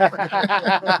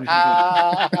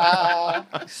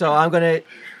 So I'm going to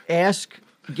ask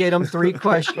Get Him a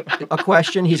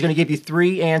question. He's going to give you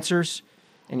 3 answers.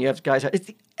 And you have guys.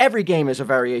 Every game is a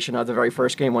variation of the very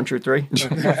first game, 1, 2, 3.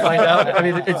 Find out. I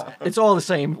mean, it's all the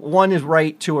same. 1 is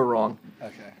right, 2 are wrong.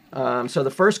 Okay. So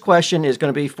the first question is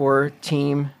going to be for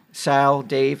Team Sal,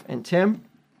 Dave, and Tim.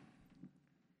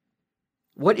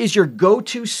 What is your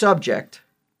go-to subject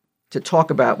to talk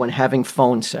about when having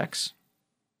phone sex?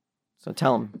 So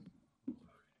tell them.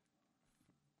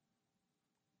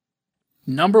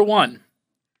 Number 1,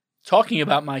 talking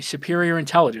about my superior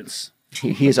intelligence.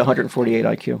 He has 148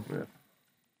 IQ.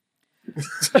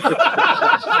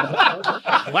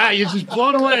 Wow, you're just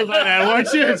blown away by that,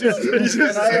 weren't you? You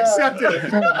just accepted it.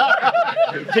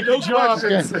 Pick your jaw off the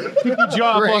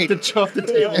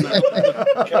table now.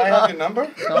 Can I have your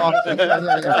number?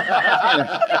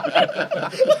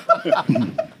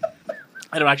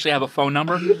 I don't actually have a phone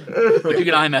number, but you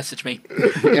can iMessage me.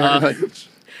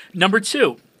 Number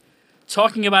 2,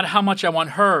 talking about how much I want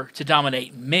her to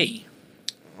dominate me.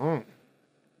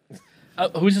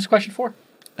 Who's this question for?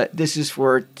 This is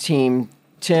for Team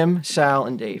Tim, Sal,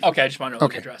 and Dave. Okay, I just want to know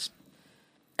the address.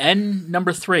 And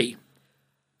number 3,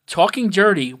 talking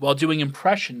dirty while doing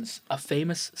impressions of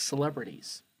famous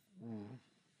celebrities.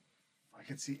 I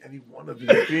can see any one of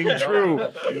these being true.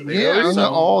 Yeah,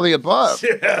 all the above.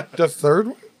 Yeah. The third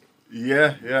one?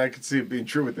 Yeah, I can see it being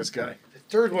true with this guy. The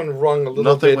third one rung a little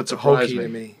Nothing bit would surprise hokey me. to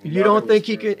me. You don't think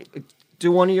he could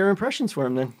do one of your impressions for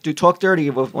him then? Do talk dirty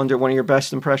under one of your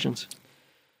best impressions.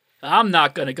 I'm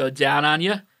not going to go down on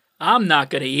you. I'm not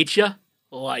going to eat you.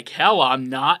 Like hell I'm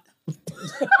not.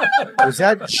 Was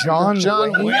that John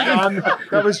Wayne?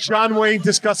 That was John Wayne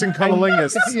discussing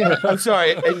cunnilingus. I'm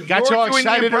sorry. And Got you all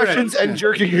excited impressions and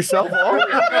jerking yourself off?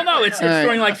 Well, no, it's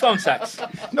during like phone sex.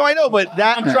 No, I know, but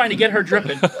that... I'm trying to get her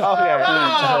dripping.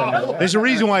 There's a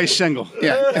reason why he's single.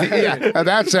 Yeah.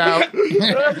 That's out.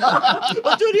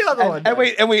 Let's do the other one.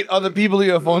 And wait, are the people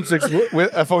you have phone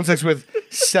sex with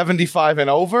 75 and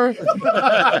over?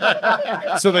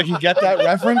 So they can get that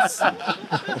reference?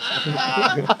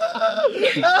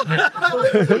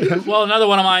 Well, another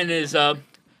one of mine is,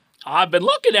 I've been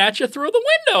looking at you through the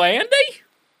window, Andy.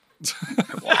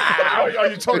 Wow. Are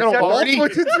you talking about Barney?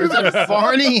 Is that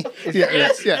Barney?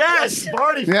 Yes,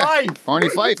 Barney Fife. Barney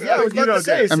Fife.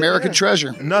 American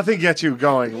Treasure. Nothing gets you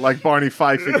going like Barney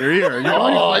Fife in your ear.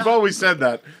 I've always said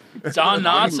that. Don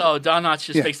Knotts. Oh, Don Knotts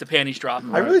just makes the panties drop.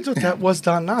 I really thought that was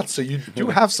Don Knotts, so you do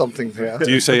have something there.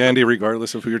 Do you say Andy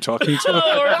regardless of who you're talking to?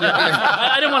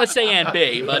 I didn't want to say Aunt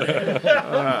B, but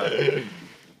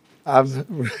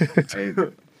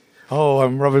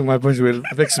I'm rubbing my bush with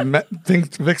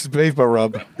Vicks Vapor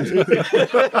Rub.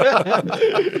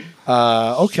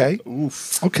 Okay.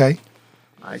 Oof. Okay.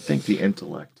 I think the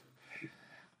intellect.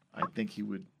 I think he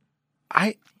would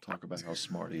talk about how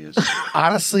smart he is.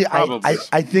 Honestly,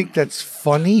 I think that's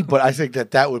funny, but I think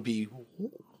that would be...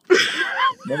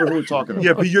 Remember who we're talking about.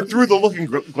 Yeah, but you're through the looking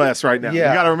glass right now. Yeah.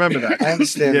 You got to remember that. I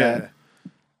understand that.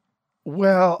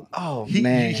 Well,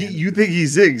 man. You think he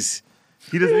zigs.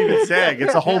 He doesn't even sag.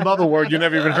 It's a whole nother word you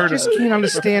never even heard I just of. can't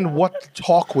understand what the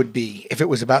talk would be if it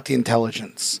was about the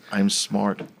intelligence. I'm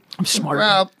smart. I'm smart.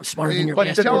 Well, smarter than your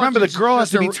but remember, the girl has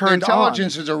to be turned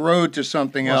intelligence is a road to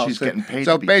something Well, else. she's getting paid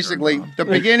So to be basically, turned on. the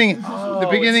beginning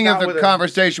of not with the a-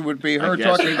 conversation would be her guess.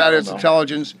 talking about I its don't know.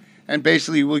 intelligence, and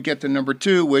basically we'll get to number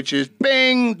 2, which is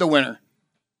bing, the winner.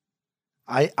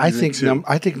 I think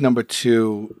number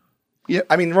 2. Yeah,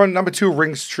 I mean, number 2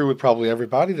 rings true with probably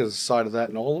everybody. There's a side of that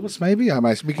in all of us, maybe. Am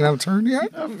I speaking out of turn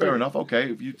yet? Fair enough.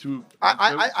 Okay, if you two.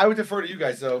 I would defer to you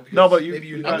guys, though. No, but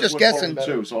Maybe I'm just guessing.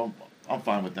 Too, so I'm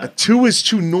fine with that. 2 is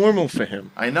too normal for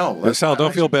him. I know. Sal,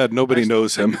 don't feel bad. Nobody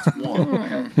knows him.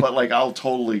 But like,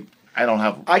 I don't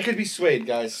have. I could be swayed,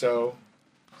 guys. So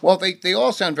Well, they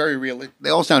all sound very They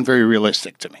all sound very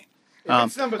realistic to me.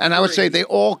 And I would say they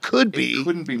all could be.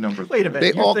 Couldn't be number. Wait a minute.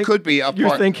 They you all think- could be a You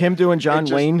part. think him doing John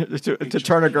Wayne to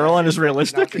turn a girl on is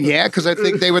realistic? Yeah, because I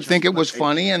think they would think it was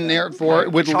funny, and therefore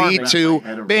it would lead to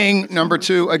Bing number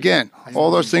 2 again. All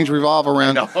those things revolve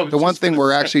around the one thing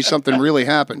where actually something really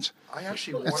happens.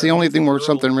 That's the only thing where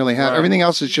something really happens. Everything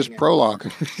else is just prologue.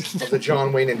 of the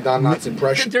John Wayne and Don Knotts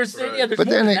impression. There's But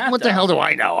then, what the hell do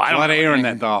I know? I A lot don't of air in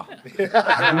that doll.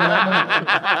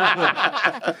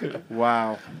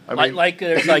 Wow. there's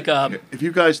like If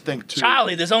you guys think two,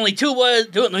 Charlie, there's only two words,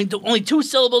 only 2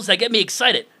 syllables that get me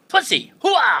excited. Pussy,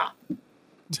 hooah!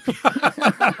 Is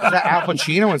that Al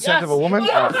Pacino instead of a woman?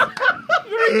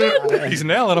 He's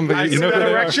nailing them, but I you see know that who they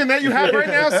are. erection that you have right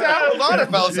now, Sal? A lot of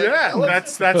fellas. Yeah,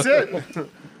 that's it.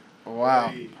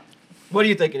 Wow. What do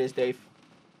you think it is, Dave?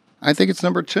 I think it's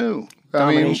number 2.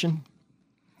 Domination?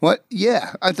 What?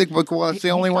 Yeah, I think because it's the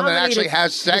only one that actually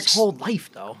has sex. His whole life,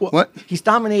 though. What? He's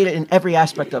dominated in every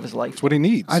aspect of his life. That's what he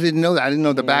needs. I didn't know that. I didn't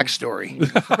know the backstory.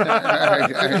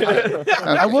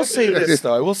 I will say this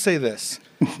though. I will say this.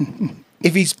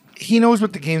 If he knows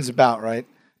what the game's about, right?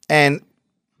 And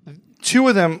 2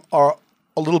 of them are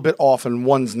a little bit off and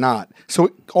one's not. So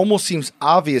it almost seems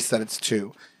obvious that it's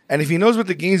 2. And if he knows what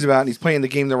the game's about and he's playing the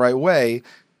game the right way,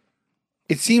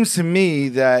 it seems to me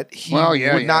that he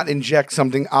would not inject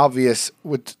something obvious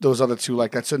with those other 2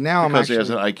 like that. So now because I'm he has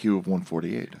an actually IQ of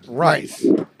 148. right.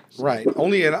 Right.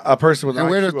 Only a person with an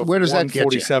And IQ of where does that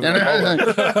get you? 147.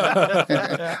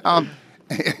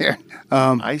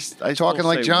 I Talking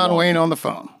like say John 1. Wayne on the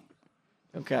phone.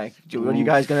 Okay. What are you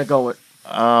guys going to go with?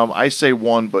 I say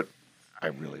 1, but I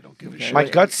really don't give a shit. My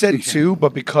gut said 2,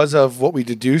 but because of what we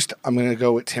deduced, I'm going to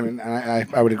go with Tim, and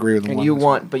I would agree with him. And you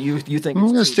want, but you think I'm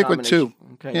it's going to 2 stick with 2. domination.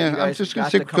 Okay, Yeah, you I'm guys just going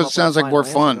got to stick come because it up sounds with like a more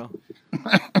final fun.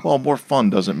 answer, Well, more fun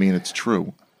doesn't mean it's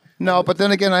true. No, but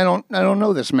then again, I don't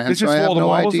know this man, This so is I have all the no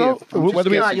marbles, idea. though? I'm just Whether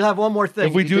we- guessing. You'll have one more thing.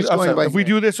 If we do, Just going by- if we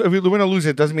do this, if we win or lose,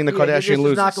 it doesn't mean the Yeah, Kardashian this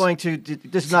loses. is not going to.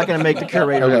 This is not going to make the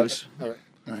curator Okay. lose.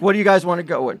 What do you guys want to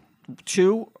go with?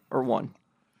 2 or 1?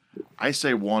 I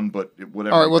say 1, but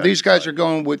whatever. All right, well, you guys these guys decide. are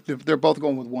going with, they're both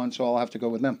going with 1, so I'll have to go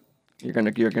with them. You're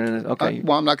gonna. Okay.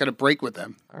 Well, I'm not going to break with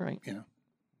them. All right. You know.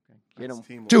 Get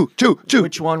him. 2.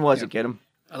 Which one was it? Get him.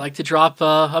 I like to drop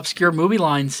obscure movie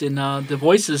lines in The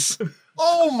Voices.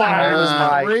 Oh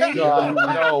my God,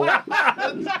 no.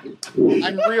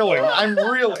 I'm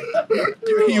reeling.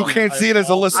 You can't see it as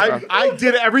a listener. I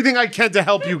did everything I can to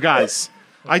help you guys.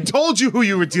 I told you who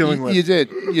you were dealing with. You did.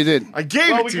 I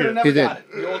gave it to you. You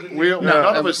did.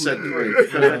 None of us said 3.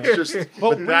 It's just,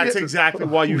 But that's exactly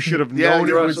why you should have known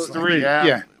it was 3.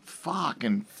 Yeah.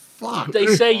 Fucking fuck. They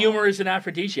say humor is an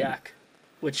aphrodisiac,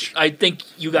 which I think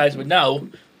you guys would know.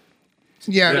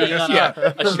 Yeah. Being on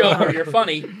a show where you're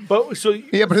funny. But so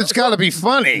Yeah, but it's got to be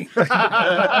funny.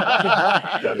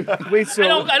 wait, so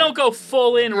I don't go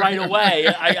full in right away.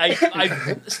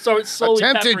 I start slowly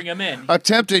peppering them in.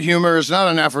 Attempted humor is not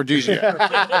an aphrodisiac.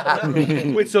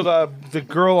 wait, so the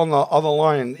girl on the other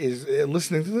line is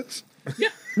listening to this?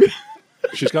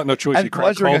 She's got no choice. And He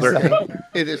called pleasuring her. herself.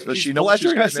 It is. Does she know what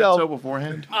she's pleasuring getting herself. into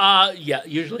beforehand? Yeah,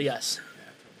 usually yes.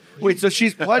 Wait, so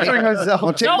she's pleasuring herself.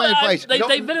 Well, take No, my advice.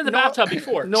 they've been in the bathtub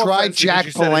before. No Try offense, Jack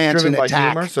because you said it's Palance driven and by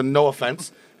attack. humor, so no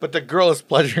offense. But the girl is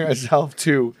pleasuring herself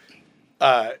to,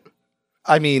 I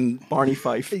mean, Barney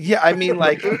Fife. yeah, I mean,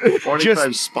 like, Barney just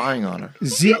Five's spying on her.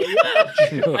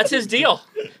 That's his deal.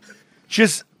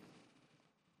 just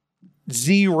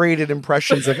Z-rated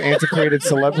impressions of antiquated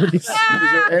celebrities.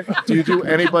 Do you do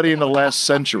anybody in the last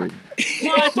century?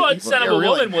 Well, I thought Son of a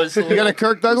Woman was. You got a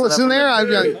Kirk Douglas in there?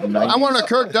 I want a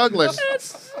Kirk Douglas.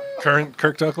 Current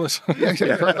Kirk Douglas.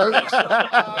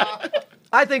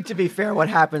 I think, to be fair, what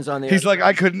happens on the He's like,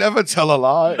 I could never tell a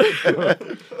lie.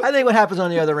 I think what happens on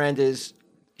the other end is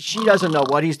she doesn't know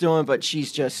what he's doing, but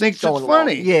she's just Thinks it's going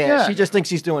funny. along. Yeah, Yeah. she just thinks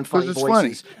he's doing funny it's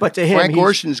voices. funny. But to him, Frank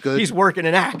Ocean's good. He's working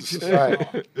an act.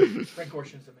 Frank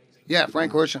Ocean's amazing. Yeah,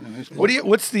 Frank Ocean.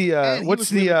 What's the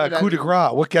coup de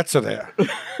grace? What gets her there?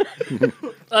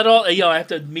 At all, I have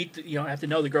to meet. I have to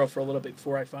know the girl for a little bit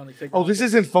before I finally figure. Oh, this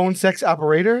isn't phone sex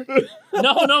operator?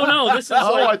 No. This is.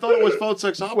 I thought it was phone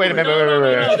sex operator. Wait a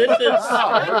minute. No, this is.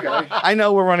 I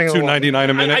know we're running along. $2.99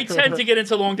 a minute. I tend to get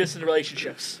into long distance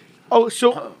relationships. Oh,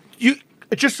 so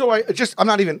I'm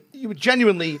not even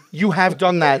genuinely. You have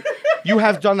done that. You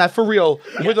have done that for real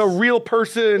with a real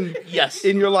person. Yes.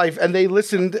 In your life, and they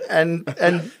listened and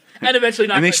eventually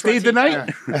not. And they stayed the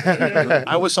night.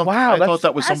 I was some. Wow, I thought that's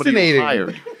that was somebody you fascinating.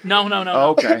 hired. No.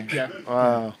 Okay. Yeah.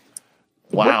 wow.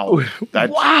 Wow.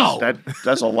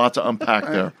 That's a lot to unpack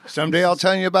there. Someday I'll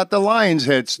tell you about the lion's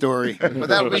head story, but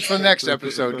that'll be for the next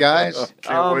episode, guys.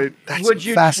 Can't wait. Would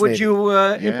you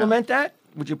implement that?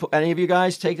 Would you put any of you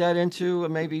guys take that into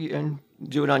maybe and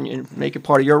do it on and make it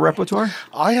part of your repertoire?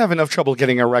 I have enough trouble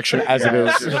getting erection as it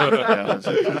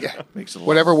is. Makes it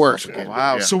Whatever works.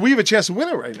 Wow. So we have a chance to win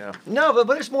it right now. No, but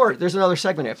there's more. There's another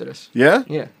segment after this. Yeah.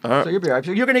 Yeah. All right. So you'll be all right.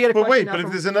 So you're going to get a But question.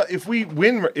 wait, but if we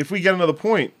win, if we get another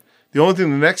point, the only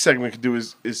thing the next segment can do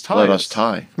is tie. Let us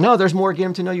tie. No, there's more get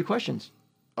them to know you questions.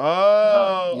 Oh.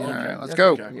 All right, let's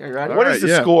go. You ready? What is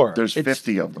the score? There's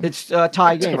 50 of them. It's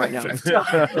tie game right now.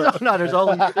 No, there's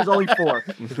only 4.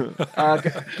 Get them.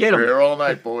 We're here all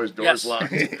night, boys. Doors Yes.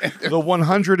 locked. The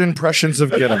 100 impressions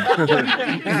of Get 'em.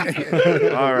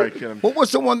 All right, get him. What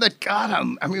was the one that got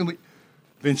him? I mean,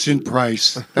 Vincent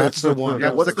Price. That's the one.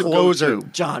 Yeah, What's the closer? go-to?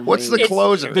 John. What's the Wayne.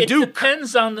 closer? It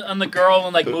depends on the girl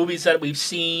and like movies that we've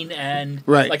seen, and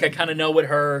Right. like I kind of know what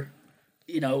her,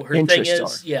 her Interests thing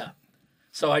is. Yeah.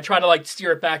 So I try to like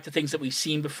steer it back to things that we've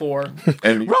seen before.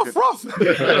 And Rough.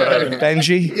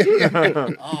 Benji.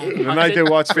 The night they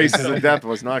watched Faces of Death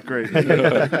was not great.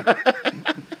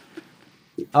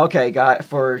 Okay, guy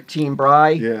for Team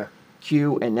Bry. Yeah.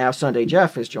 Q, and now Sunday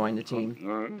Jeff has joined the team.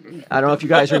 I don't know if you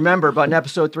guys remember, but in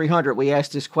episode 300, we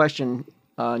asked this question: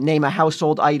 name a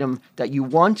household item that you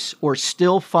once or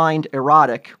still find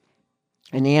erotic,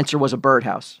 and the answer was a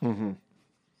birdhouse. Mm-hmm.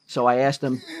 So I asked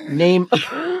them, name.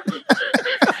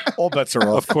 All bets are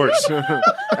off. Of course.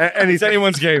 It's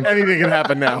anyone's game. Anything can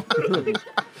happen now.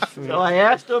 So I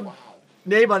asked them,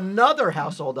 name another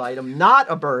household item, not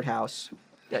a birdhouse,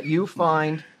 that you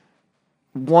find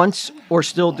once or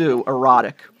still do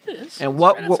erotic. It is. And It's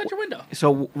what? right outside your window.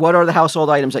 So what are the household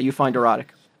items that you find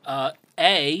erotic?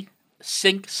 A,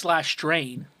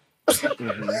 sink/drain.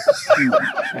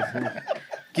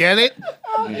 Get it?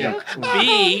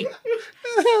 B,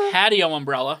 patio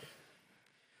umbrella.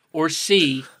 Or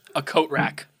C, a coat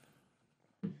rack.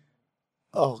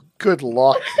 Oh, good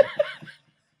luck.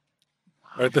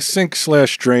 All right, the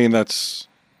sink/drain. That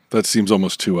seems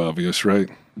almost too obvious, right?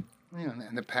 Yeah,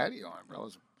 and the patio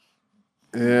umbrellas.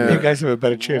 Yeah. You guys have a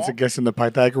better chance of guessing the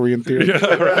Pythagorean theory.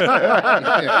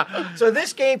 So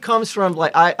this game comes from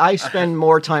like I spend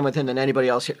more time with him than anybody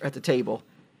else here at the table.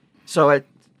 So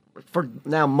for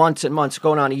now months and months,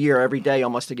 going on a year, every day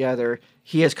almost together,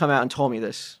 he has come out and told me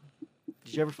this.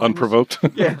 Did you ever find Unprovoked?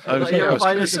 This? Yeah. You ever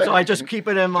find this? So I just keep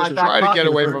it in my Just back try to pocket get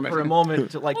away for, from it. for a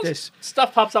moment like this.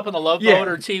 Stuff pops up on the Love Yeah. Boat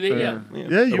or TV. Yeah.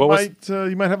 Yeah,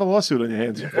 you might have a lawsuit on your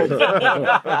hands.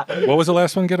 What was the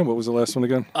last one again? What was the last one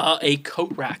again? A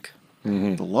coat rack.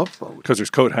 The Love Boat. Because there's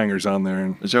coat hangers on there.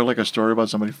 And Is there like a story about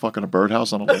somebody fucking a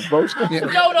birdhouse on a Love Boat?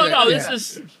 No. This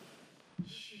is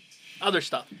other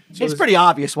stuff. It's pretty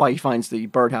obvious why he finds the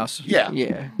birdhouse. Yeah.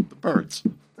 Yeah. The birds.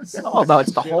 Although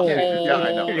it's the whole. Yeah,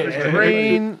 I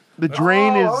know. The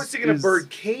drain is. I was thinking of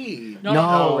bird cage.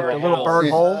 No, the little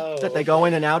bird hole that they go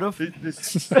in and out of. And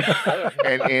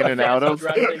in and out of.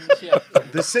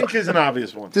 The sink is an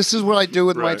obvious one. This is what I do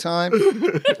with my time.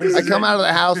 I come out of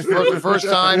the house for the first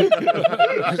time.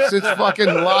 It's fucking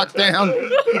locked down.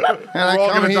 And I We're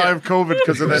all come gonna die here. of COVID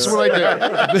because of This this. is what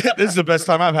I do. This is the best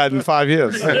time I've had in 5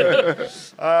 years.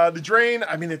 The drain.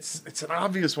 I mean, it's an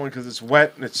obvious one because it's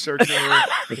wet and it's circular.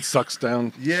 it sucks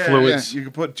down Yeah, fluids. you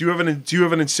can put. Do you have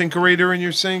an incinerator in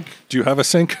your sink? Do you have a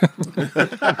sink?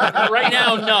 Right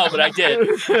now, no, but I did.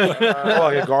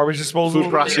 Like a garbage disposal?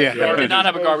 I did not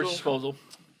have a garbage disposal.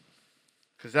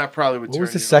 Because that probably would. What was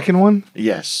turn the you second one?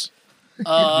 Yes. The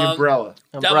umbrella.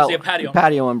 That was the patio.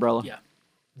 Patio umbrella. Yeah.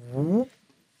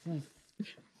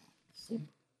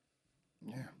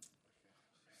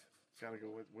 Gotta go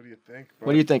with. What do you think? Bro?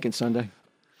 What are you thinking, Sunday?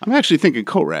 I'm actually thinking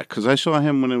coat rack because I saw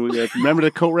him when we remember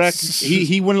the coat rack.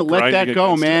 He wouldn't let Grinding that go,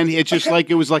 against man. It's just like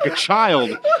it was like a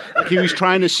child. Like he was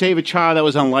trying to save a child that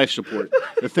was on life support.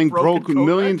 The thing broke a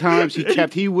million times.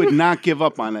 He would not give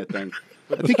up on that thing.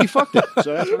 I think he fucked it.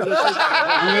 So that's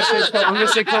what I'm gonna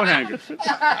say coat hanger.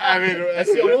 I mean, that's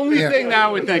the only thing now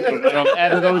I would think of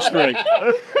out of those three.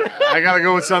 I gotta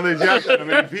go with something, Jeff. I mean,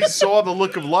 if he saw the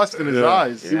look of lust in his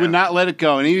eyes, He would not let it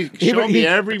go, and he showed me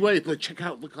every way. Like, check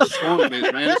out, look how strong it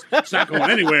is, man. It's not going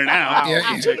anywhere now.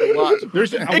 Yeah. Take a lot.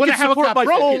 I wonder how it got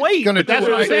broken. Gonna But that's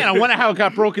do what I'm it. saying. I wonder how it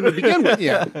got broken to begin with.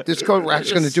 Yeah, this coat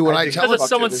rack's going to do what I tell Because it. it's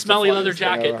someone's smelly leather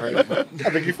jacket. I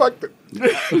think he fucked it.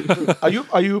 Are you is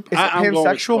it I'm going with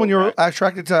pansexual when coat you're rack.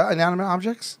 attracted to inanimate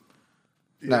objects?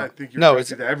 Yeah, I think you're No,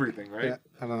 attracted to everything, right? Yeah,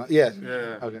 I don't know. Yeah.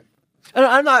 Yeah. Okay.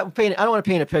 I'm not painting. I don't want to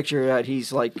paint a picture that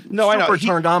he's like No, I know. super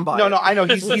turned on by. No, it. no, I know.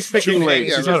 He's picking late.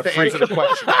 He's Yeah, just to answer the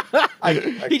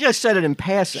question. He just said it in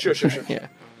passing. Sure. Yeah.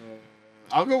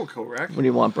 I'll go with coat rack. What do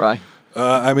you want, Bri?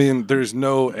 I mean, there's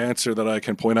no answer that I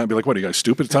can point out and be like, what, are you guys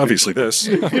stupid? It's obviously this.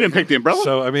 You didn't pick the umbrella.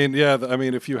 So, I mean, yeah,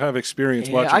 if you have experience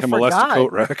Yeah, watching I him molest a forgot.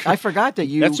 coat rack. I forgot that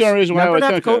you. That's the only reason why I remember would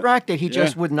that think coat that. rack that he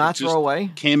just Yeah. would not Just throw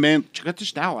away. Came in. Check out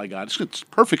this towel I got. It's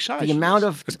perfect size. The amount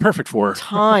of It's perfect for her.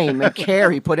 time and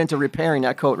care he put into repairing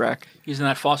that coat rack. Using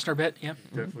that Foster bit, yeah.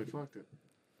 Definitely fucked it.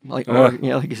 Like, or, you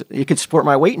know, like you can support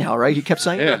my weight now, right? He kept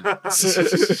saying. Yeah.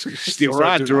 Steel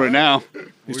rod through it now.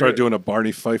 You started doing a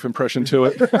Barney Fife impression to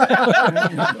it.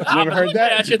 I'm heard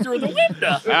that? at you through the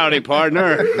window. Howdy,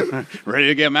 partner. Ready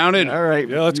to get mounted? All right.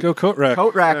 Yeah, let's go coat rack.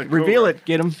 Coat rack. Reveal it.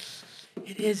 Get him.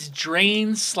 It is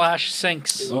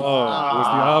drains/sinks. Oh, it was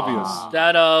the obvious.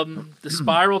 That the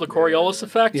spiral, the Coriolis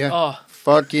effect. Yeah. Oh,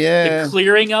 Fuck yeah. the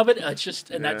clearing of it. It's just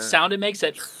and that sound it makes.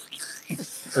 That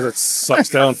And it sucks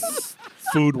down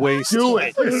food waste. Do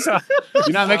it.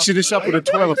 You're not mixing this up with a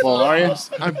toilet bowl, are you?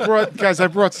 I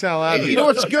brought Sal out You here. know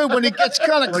what's good when it gets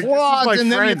kind of clogged, my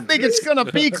and then friend. you think it's gonna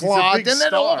be He's a clogged, big and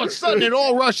then all of a star. sudden it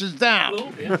all rushes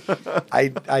down.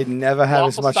 I never had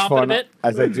as Waffle much stomping a fun bit?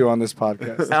 as I do on this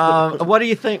podcast. What do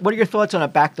you think? What are your thoughts on a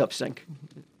backed up sink?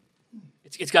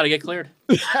 it's got to get cleared.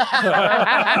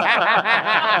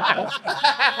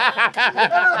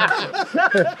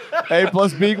 A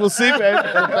plus B equals C, babe.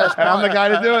 And I'm the guy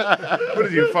to do it. What are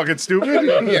you, fucking stupid?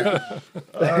 Yeah.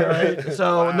 All right.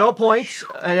 So no points,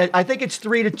 and I think it's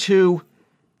 3-2,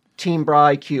 Team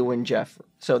Bry, Q, and Jeff.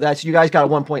 So that's you guys got a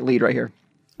 1 point lead right here.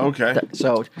 Okay.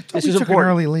 So this is took an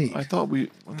important. early lead. I thought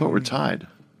we're tied.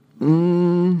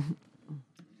 Because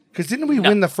didn't we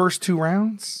win the first 2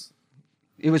 rounds?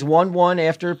 It was 1-1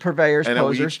 after Purveyors And then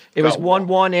we Posers. each It was got one.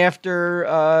 1-1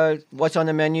 after What's on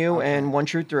the Menu and 1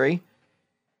 True 3.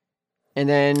 And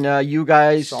then you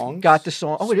guys Songs? got the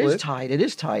song. Oh, it is Split? tied. It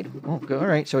is tied. Oh, good. All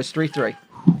right. So it's 3-3.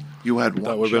 You had one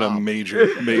That would have been a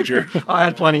job. major. I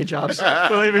had plenty of jobs.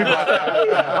 Believe me.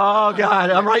 Oh God,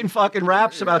 I'm writing fucking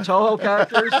raps about Toho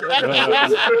characters.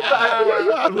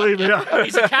 Believe me.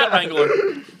 He's a cat wrangler.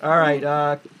 All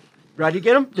right, ready to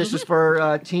get him? This is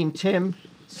for Team Tim,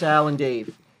 Sal, and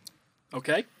Dave.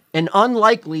 Okay. An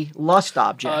unlikely lust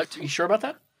object. You sure about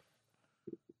that?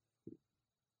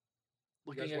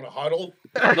 Huddle?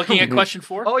 Looking at question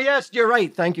 4. Oh yes, you're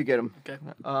right. Thank you, get him. Okay.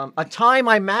 A time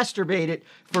I masturbated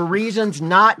for reasons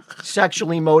not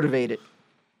sexually motivated.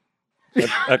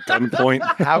 At gunpoint.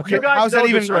 How's that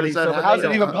even? How's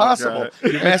it even possible?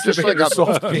 You masturbate like a a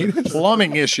soft penis.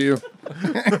 Plumbing issue.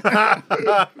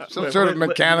 Some sort of You'll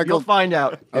mechanical. find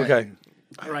out. Okay.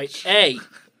 All right. A,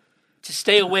 to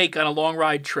stay awake on a long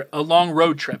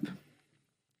road trip.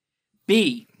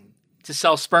 B, to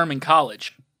sell sperm in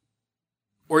college.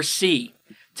 Or C,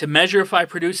 to measure if I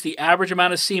produce the average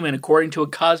amount of semen according to a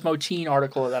Cosmo Teen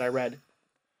article that I read.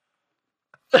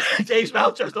 Dave's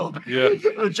mouth just opened. Yeah.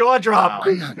 The jaw drop.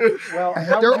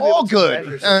 They're all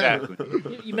good.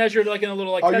 You measure it like in a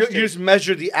little like Oh, you test tube. just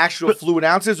measure the actual fluid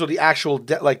ounces or the actual,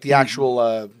 the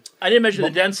actual, I didn't measure the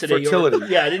density. fertility.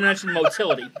 Yeah, I didn't measure the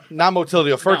motility. not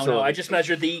motility or fertility. No, I just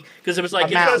measured the because it was like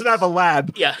He doesn't have a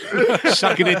lab. yeah.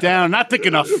 Sucking it down. Not thick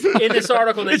enough. In this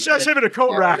article, they It's just him in a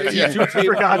coat rack.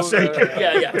 For God's sake.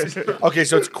 yeah. Okay,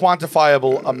 so it's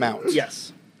quantifiable amounts.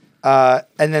 Yes.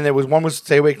 And then one was to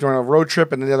stay awake during a road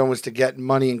trip, and the other one was to get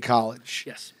money in college.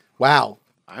 Yes. Wow,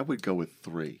 I would go with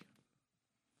 3.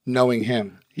 knowing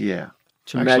him. Yeah.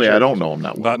 To Actually, measure. I don't know him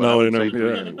that well. Not but I would knowing say him, 3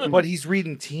 yeah. anyway. But he's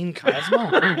reading Teen Cosmo.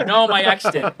 No, my ex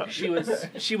did. She was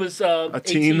 18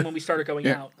 teen? when we started going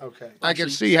Yeah. out. Okay. I can Actually,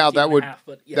 see how 16 that and a would half,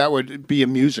 but yeah. that would be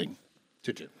amusing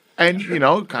to do. And,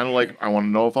 kind of like, I want to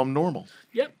know if I'm normal.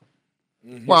 Yep.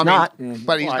 Well, I mean, not.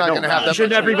 but he's not going to have You that. should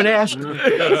much- never even ask.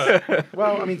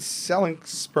 Well, I mean, selling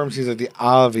sperm seems like the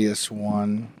obvious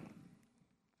one.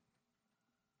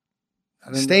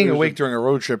 Staying awake during a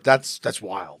road trip, that's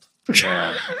wild. Who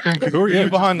are You you?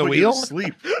 behind the wheel?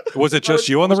 Sleep. Was it just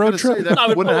you on the road trip? Say, that I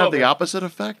would wouldn't it pull have the over. opposite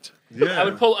effect? I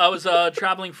would pull. I was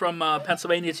traveling from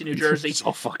Pennsylvania to New Jersey,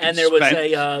 So fucking and there was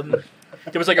spent.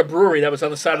 there was like a brewery that was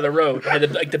on the side of the road. It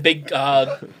had like the big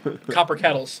copper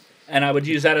kettles, and I would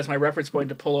use that as my reference point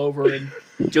to pull over and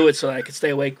do it so that I could stay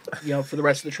awake, for the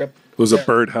rest of the trip. There was a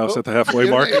birdhouse at the halfway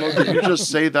mark. Did you just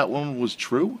say that one was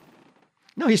true?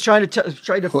 No, he's trying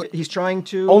to. He's trying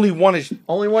to. Only one is.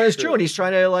 Only one is true, and he's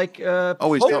trying to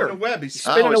Oh, he's poke telling her. a web. He's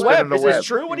spinning a spinning web. a Is web. this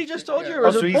true? What he just told you, or Oh,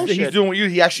 is so it he's bullshit? doing what you.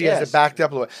 He actually has Yes. it backed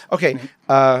up a little bit. Okay,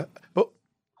 but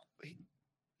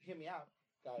hear me out,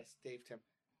 guys. Dave, Tim.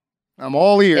 I'm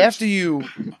all ears. After you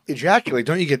ejaculate,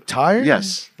 don't you get tired?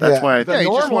 Yes. That's Yeah. why I yeah, think. you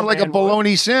just normal want like a man would.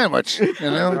 bologna sandwich,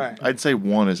 Right. I'd say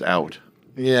 1 is out.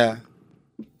 Yeah.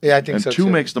 Yeah, I think And so 2 too.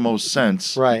 makes the most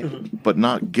sense. Right. But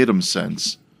not get 'em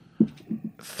sense.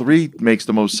 3 makes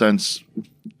the most sense,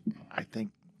 I think.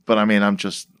 But I mean, I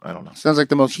don't know. Sounds like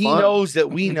the most He fun. knows that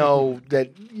we know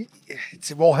that it's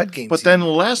all head games. But then the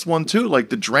last one too, like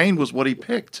the Drain was what he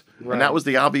picked, Right. and that was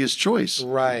the obvious choice.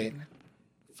 Right.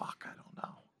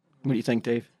 What do you think,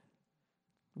 Dave?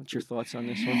 What's your thoughts on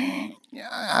this one? Yeah,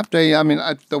 I have to. I mean,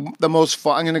 the most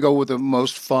fun. I'm going to go with the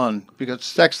most fun because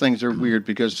sex things are weird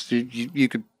because you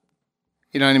could,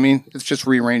 you know what I mean. It's just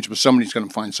rearranged, but somebody's going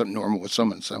to find something normal with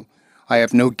someone. So I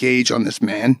have no gauge on this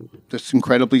man, this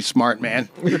incredibly smart man,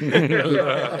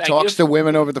 talks to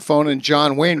women over the phone in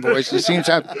John Wayne voice. He seems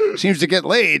to get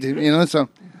laid. You know, so.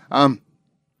 When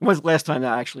was the last time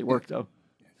that actually worked, though?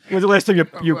 When was the last time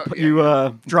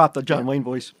you dropped the John Wayne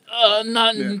voice?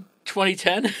 Not in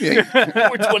 2010 or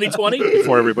 2020.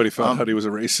 Before everybody found out he was a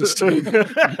racist.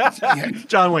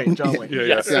 John Wayne. Yeah,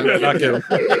 Yes. not kidding.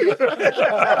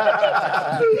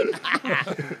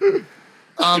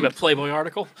 A Playboy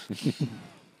article.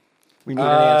 We need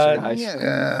an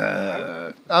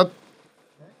answer, guys.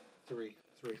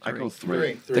 I go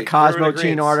three. The Cosmo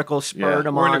Teen article spurred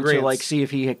him We're in on to agreeance. like see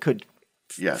if he could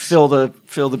Yes. fill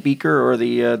the beaker or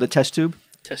the test tube.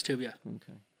 Test tube, yeah.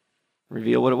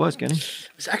 Reveal what it was, Kenny.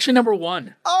 It's actually number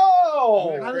one.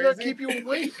 Oh, how did that keep you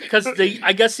awake? Because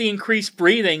I guess the increased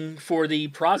breathing for the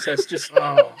process just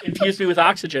infused me with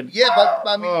oxygen. Yeah, but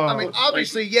I mean,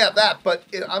 obviously, yeah, that. But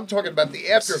I'm talking about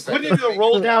the after effect. What, you do,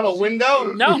 roll down a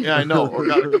window? No. Yeah, I know.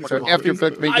 So after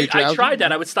effect make you I drowsy? tried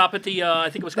that. I would stop at the, I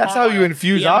think it was That's how you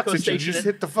infuse the Amoco oxygen. You station just in-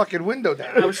 hit the fucking window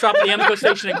down. I would stop at the Amoco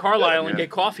station in Carlisle and get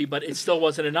coffee, but it still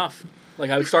wasn't enough. Like,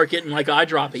 I would start getting, like, eye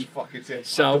droppy.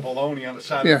 So, Baloney on the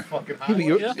side Yeah. of the fucking highway.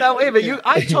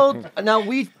 Now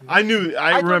wait, but I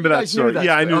remember that story.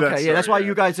 Yeah, I knew that Okay, story. yeah, that's why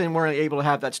you guys weren't able to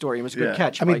have that story. It was a good Yeah.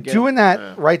 catch. I by mean, getting- doing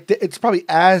that right there, it's probably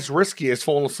as risky as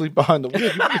falling asleep behind the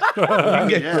wheel.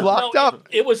 You get locked up.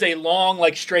 it was a long,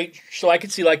 like, straight, so I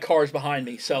could see, like, cars behind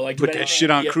me. So, like, Put that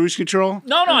shit on cruise control?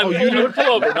 No, I would pull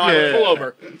over. No, I would pull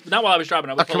over. Not while I was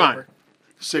driving. I would pull come on. over.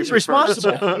 Safety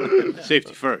responsible.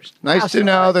 Safety first. Nice to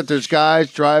know that there's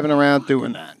guys driving around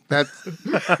doing that. That's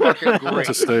fucking great.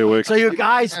 To stay awake. So you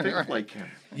guys, like him.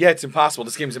 Yeah, it's impossible.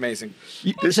 This game's amazing.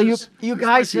 you guys Might be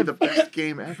the have, best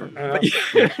game ever.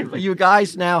 you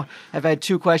guys now have had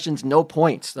 2 questions, no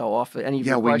points though off any of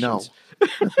Yeah, your we know. questions.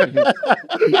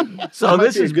 So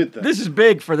this be a is good thing. this is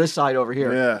big for this side over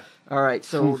here. Yeah. All right.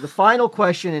 So the final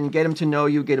question, and get him to know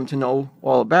you, get him to know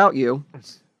all about you.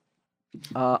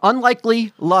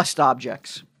 Unlikely lust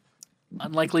objects.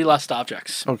 Unlikely lust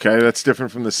objects. Okay, that's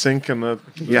different from the sink and the.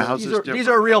 Yeah, how's this different? These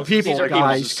are real people, are people.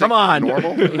 guys. Come on.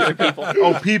 Normal? These are people.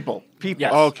 Oh, people. People.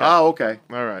 Yes. Okay. Oh, okay.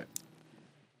 All right.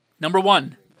 Number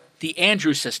 1, the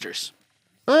Andrews sisters.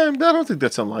 I don't think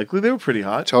that's unlikely. They were pretty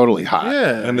hot. Totally hot.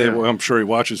 Yeah. And I'm sure he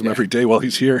watches them every day while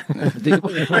he's here. Now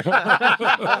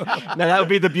that would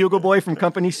be the bugle boy from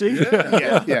Company C.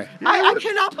 Yeah. I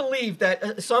cannot believe that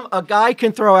a guy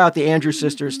can throw out the Andrews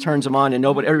sisters, turns them on, and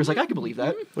everybody's like, I can believe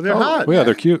that. Well, they're hot. Well, yeah,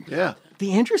 they're cute. Yeah.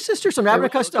 The Andrews sisters from Abbott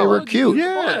and Costello. They were cute.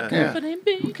 Yeah.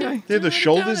 Okay. They had the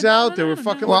shoulders out. They were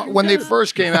fucking. Well, when they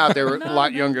first came out, they were a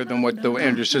lot younger than what the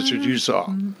Andrews sisters you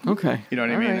saw. Okay. You know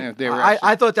what I mean? They were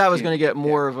I thought that was going to get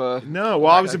more of a. No,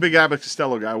 well, I was a big Abbott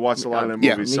Costello guy. I watched a lot of their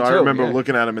Yeah, movies, me so I too, remember yeah.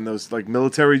 looking at them in those like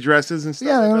military dresses and stuff.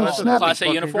 Yeah, they like were that. snappy. Class A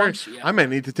uniforms. Yeah. I might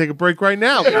need to take a break right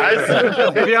now,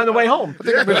 guys. Maybe on the way home.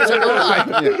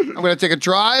 I'm going to take a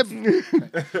drive. Well,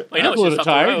 you know, it's just up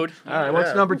the road. All right,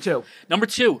 what's number 2? Number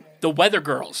 2, the Weather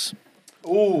Girls.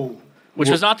 Ooh. Which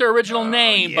was not their original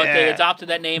name, but they adopted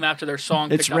that name after their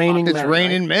song. It's picked up raining on- It's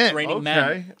raining men. It's Raining Men.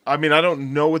 Okay. I mean, I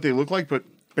don't know what they look like, but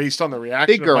based on the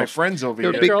reaction Big of my girls. friends over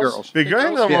They're here, big girls. girls. big guy,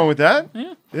 nothing Yeah. wrong with that.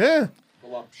 Yeah. Yeah.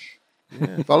 Volupsh.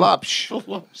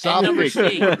 And number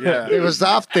C, Yeah. It was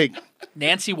softing.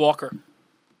 Nancy Walker.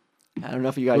 I don't know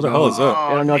if you guys Who the know. hell is that?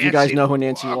 I don't know if you guys know who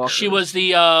Nancy Walker She was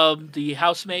the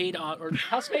housemaid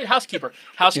housekeeper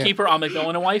on McMillan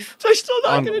and Wife. I still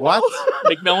not On going to what?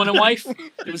 know. McMillan and Wife.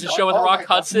 It was a show with Rock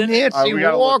Hudson. Nancy we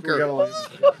gotta look, we Walker. gotta look.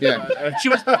 Yeah. She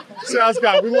was Sal's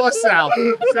gone. We lost Sal.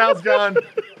 Sal's gone.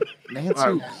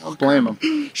 Nancy. I'll blame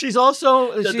him. She's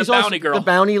also The she's Bounty also Girl. the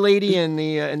bounty lady in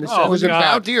the Oh, Was it God.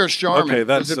 Bounty or Charmin? Okay,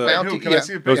 that's, was it uh, Bounty? Who, can I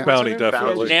see a It was picture? Bounty,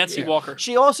 definitely. Nancy Walker.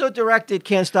 She also directed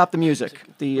Can't Stop the Music,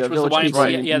 the Which was the Village People.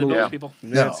 YMCA. Yeah, the movie. Village People.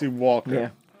 Nancy Walker. Yeah.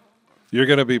 You're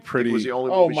going to be pretty. Was the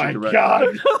only Oh movie she my directed.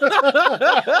 God.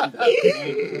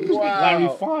 Larry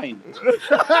Fine.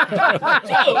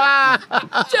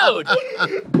 Dude.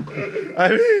 I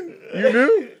mean, you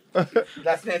knew?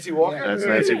 That's Nancy Walker. That's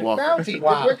Nancy Walker. Bounty.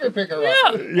 Wow. The wicker picker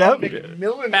up. Yeah.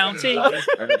 Yep. Bounty.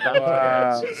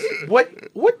 What?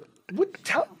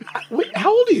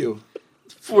 How old are you?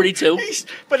 42.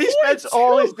 But he spends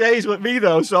all his days with me,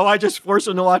 though, so I just force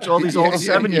him to watch all these old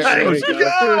 70s shows.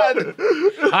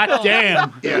 Hot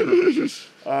damn.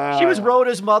 She was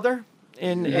Rhoda's mother.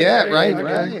 In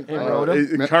Rhoda.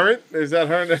 Current? Is that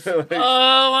her?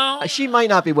 Well. She might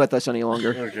not be with us any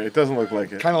longer. Okay, it doesn't look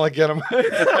like it. Kind of like Get 'em.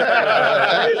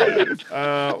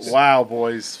 Wow,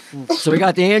 boys. So we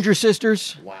got the Andrews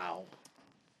sisters. Wow.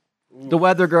 The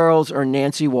Weather Girls are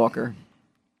Nancy Walker.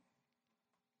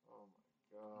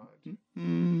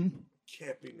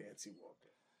 Can't be Nancy Walker.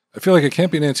 I feel like it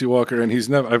can't be Nancy Walker, and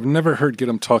I've never heard Get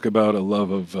him talk about a love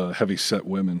of heavy set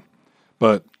women,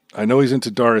 but I know he's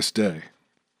into Doris Day.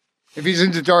 If he's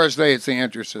into Doris Day, it's the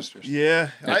Andrews sisters. Yeah.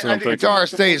 That's what I'm thinking.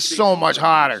 Doris Day is so much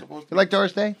hotter. You like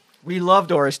Doris Day? We love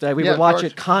Doris Day. We would watch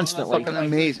it constantly. Fucking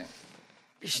amazing.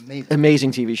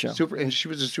 Amazing TV show. Super, and she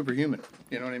was a superhuman.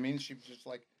 You know what I mean? She was just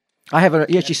like. I have a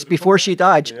before she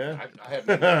died.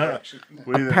 Yeah.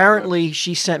 Apparently,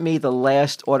 she sent me the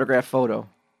last autograph photo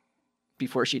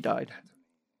before she died.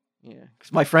 Yeah,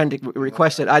 because my friend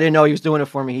requested. I didn't know he was doing it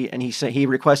for me. He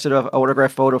requested an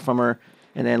autograph photo from her,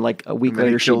 and then like a week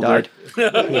later she died. It's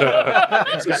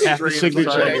got half the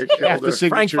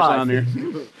signatures on there.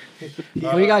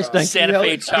 What do you guys think? Santa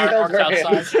Fe tire marks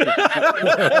outside.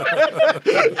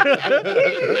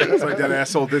 It's like that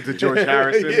asshole did to George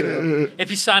Harrison. If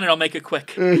you sign it, I'll make it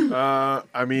quick.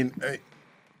 I mean,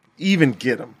 even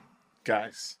Get 'em,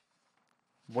 guys.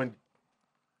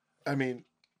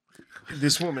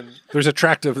 This woman. There's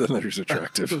attractive, then there's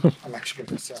attractive. I'm actually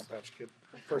going to Sound Patch Kid.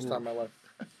 First time in my life.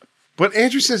 But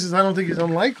Andrew says I don't think it's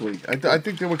unlikely. I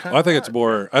think they were kind I of. think it's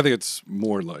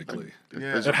more likely.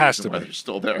 Yeah. It has to be. You're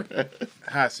still there.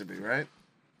 Has to be, right?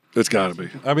 It's got to be.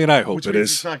 I mean, I hope Which it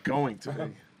means is. It's not going to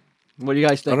be. What do you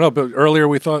guys I think? don't know, but earlier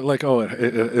we thought like,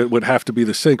 it would have to be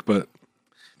the sink, but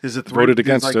There's a voted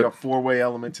against like it. a four-way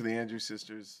element to the Andrews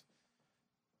sisters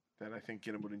that I think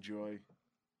Get 'em would enjoy.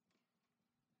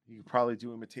 You could probably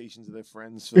do imitations of their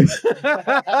friends. You'd be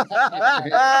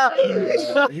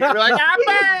like, I'm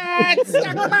back!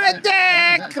 Suck my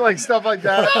dick! Like stuff like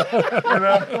that.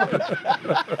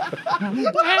 You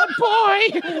know? Bad boy!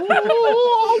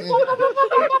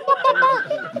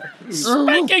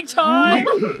 Spanking time!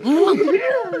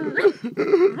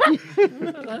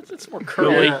 That's more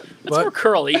curly. Yeah, That's more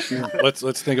curly.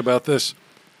 let's think about this.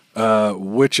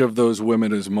 Which of those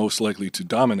women is most likely to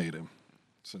dominate him?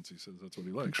 Since he says that's what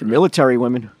he likes. The military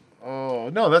women. Oh,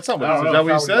 no, that's not what No, is that no, what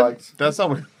you that's said? what he likes. That's not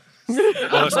what.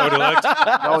 That's not what he liked? No, it's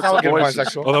Not the looking voices.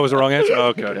 bisexual. Oh, that was the wrong answer? Oh,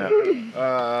 okay.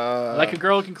 Like a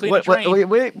girl who can clean What, a drain.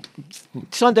 wait,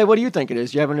 Sunday, what do you think it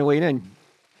is? You having to wait in?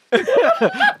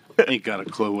 Ain't got a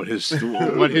clue what his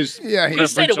Yeah, You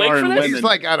stayed awake for this? He's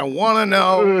like, I don't want to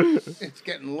know. It's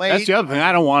getting late. That's the other thing.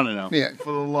 I don't want to know. Yeah.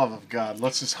 For the love of God,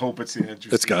 let's just hope it's the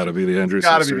Andrews. It's got to be the Andrews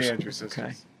It's got to sisters. be the Andrews sisters.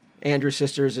 Okay. Andrews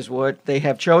sisters is what they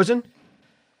have chosen.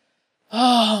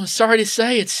 Oh, I'm sorry to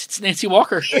say, it's Nancy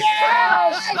Walker.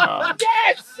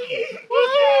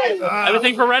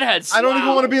 Everything for redheads. I don't even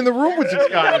want to be in the room with this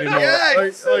guy anymore.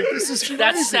 Like, this is crazy.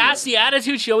 That sassy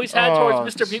attitude she always had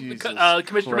towards Commissioner Christ.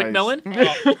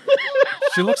 McMillan.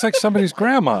 She looks like somebody's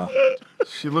grandma.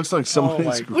 She looks like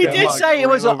somebody's. We did say it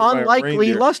was an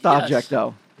unlikely lust object,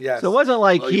 though. Yes. So it wasn't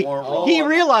like he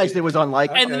realized it was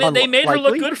unlikely. And they made her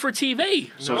look good for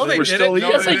TV. So we're still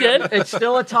Yes, they did. It's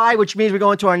still a tie, which means we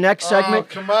go into our next segment.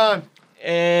 Oh, come on.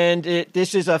 And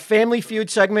this is a Family Feud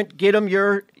segment. Get 'em,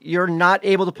 you're not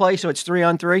able to play, so it's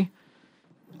 3-on-3.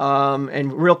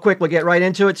 And real quick, we'll get right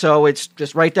into it. So it's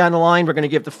just right down the line. We're going to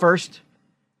give the first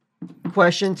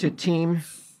question to Team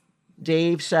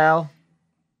Dave, Sal,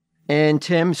 and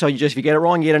Tim. So if you get it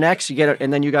wrong, you get an X. You get it,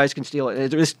 and then you guys can steal it.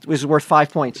 This is worth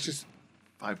 5 points.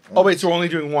 5 points. Oh, wait, so we're only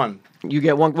doing one. You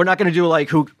get one. We're not going to do like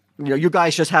who. You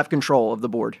guys just have control of the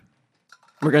board.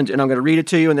 And I'm going to read it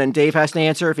to you, and then Dave has to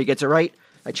answer. If he gets it right,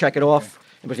 I check it off.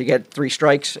 But if you get 3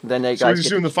 strikes, then they So we're guys just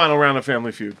get. doing the final round of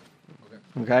Family Feud.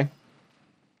 Okay.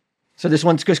 So this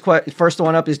one's just first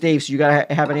one up is Dave. So you got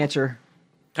to have an answer.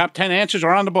 Top 10 answers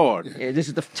are on the board. Yeah, this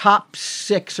is the top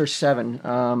 6 or 7.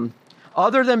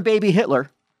 Other than baby Hitler,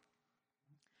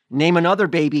 name another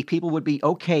baby people would be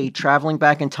okay traveling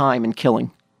back in time and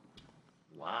killing.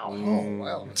 Wow. Oh,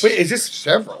 well. Wait, is this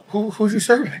Several. who's your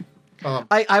survey?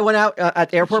 I went out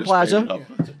at Airport Plaza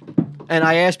and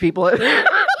I asked people. He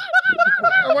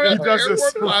does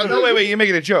this. No, wait, you're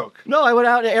making a joke. No, I went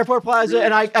out at Airport Plaza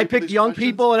and I picked young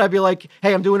people and I'd be like,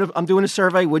 "Hey, I'm doing a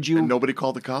survey. Would you?" And nobody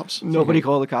called the cops? Nobody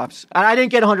called the cops. And I didn't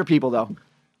get 100 people though.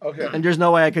 Okay. And there's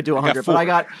no way I could do 100. But I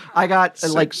got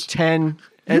like 10.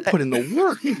 You put in the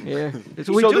work. Yeah. It's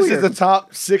So what we do this here. is the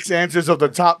top 6 answers of the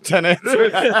top 10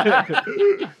 answers.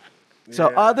 So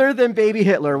other than baby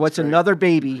Hitler, what's another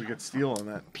baby We could steal on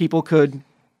that. people could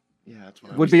Yeah, that's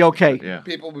what I would was be okay thinking. Yeah.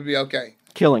 People would be okay.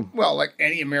 killing? Well, like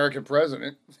any American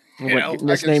president. You know,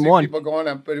 Let's I can name see one. people going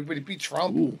up, but would it be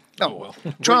Trump? No,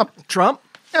 Trump. Trump?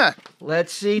 Yeah.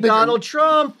 Let's see, Donald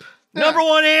Trump. Number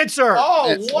one answer.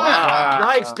 Oh, wow.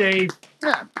 Nice, Dave.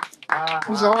 Yeah.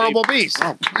 He's a horrible beast.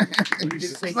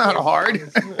 It's not hard.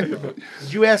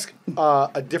 Did you ask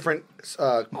a different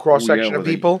cross section of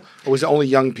people, or was it only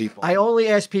young people? I only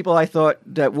asked people I thought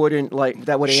that would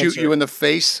Shoot answer. you in the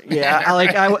face. Yeah,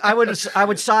 I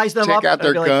would size them Take up. out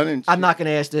their I'd be like, gun and I'm not going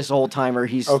to ask this old timer.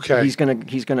 He's Okay. He's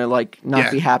gonna like not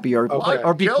Yeah. be happy or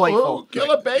be Kill quite who? full. Kill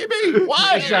a baby?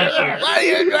 Why? Exactly. Why are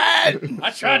you glad?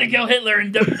 I tried to kill Hitler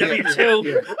in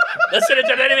WW2. Listen to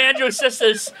Dynamic Andrew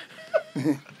Sisters.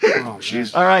 Oh,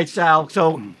 jeez. All right, Sal.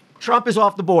 So Trump is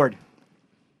off the board.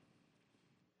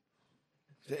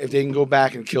 If they can go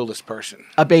back and kill this person,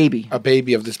 A baby. a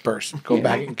baby of this person, go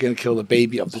back and can kill the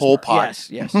baby of this Pol person. Pot.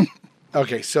 Yes.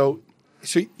 Okay, so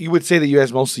you would say that you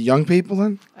has mostly young people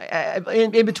then?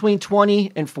 in between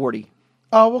 20 and 40.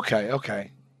 Oh,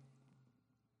 okay.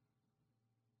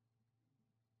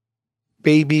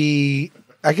 Baby,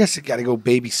 I guess you got to go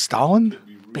baby Stalin.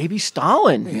 Baby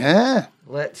Stalin. Yeah.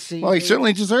 Let's see. Well, he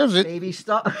certainly deserves it. Baby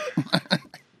Stalin.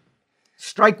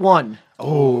 Strike one.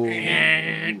 Oh,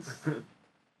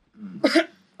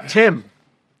 Tim.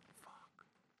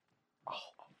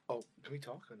 oh, can we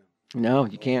talk or no? No,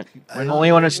 you can't. Only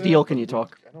on a steel can you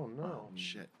talk. I don't know.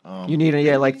 Shit. You need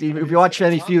a like if you watch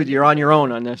Family Feud, you're on your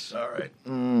own on this. All right.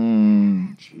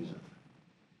 Jesus.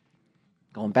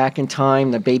 Going back in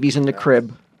time, the baby's in the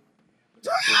crib.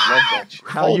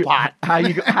 How you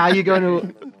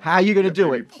gonna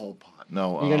do it? Pol Pot.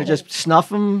 No. You're gonna just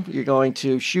snuff him. You're going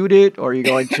to shoot it, or you're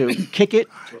going to kick it.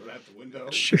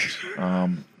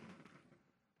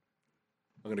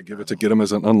 I'm going to give it to get him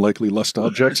as an unlikely lust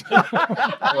object.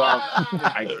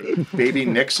 Baby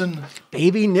Nixon.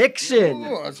 Baby Nixon.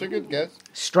 Oh, that's a good guess.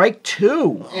 Strike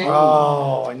two.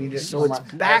 Oh, I need to. So it's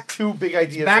back. Two big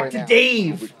ideas. Back right to now.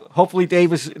 Dave. Hopefully,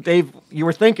 Dave. You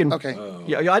were thinking. Okay.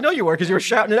 Yeah, I know you were because you were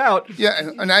shouting it out. Yeah,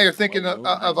 and now you're thinking of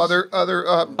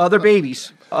Other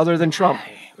babies other than Trump.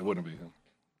 It wouldn't be him.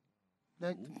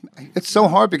 It's so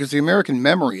hard because the American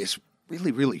memory is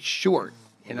really, really short.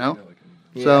 You know.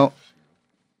 So.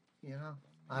 You know,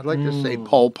 I'd like to say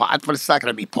Pol Pot, but it's not going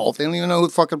to be Pol. They don't even know who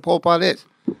fucking Pol Pot is.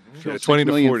 Yeah, 20 to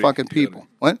million 40. fucking people.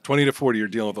 What? 20 to 40, you're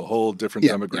dealing with a whole different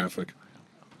Yeah, demographic.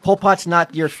 Pol Pot's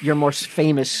not your most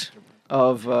famous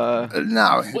of.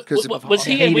 No, because Was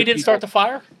he and we didn't start the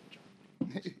fire?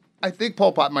 I think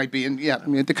Pol Pot might be in. Yeah, I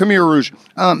mean the Khmer Rouge.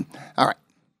 All right.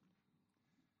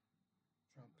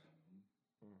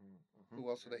 Who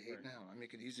else do they hate now? I mean, you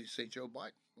could easily say Joe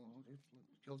Biden.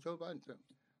 Kill Joe Biden too.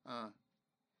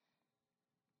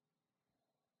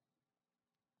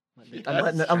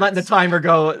 I'm letting the timer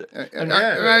go. I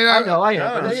know.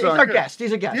 No, He's sorry. our guest.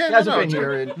 He's a guest. Yeah, he hasn't no, been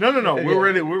here. And, No. Yeah. We're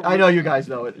ready. I know you guys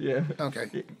know it. Yeah.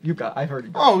 Okay. I heard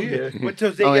it. Oh, yeah. But so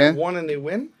they Oh, get yeah? one and they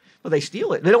win? Well, they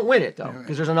steal it. They don't win it though,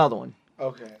 because there's another one.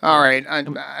 Okay. All right. I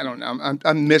don't know.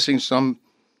 I'm missing some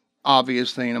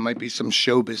obvious thing. It might be some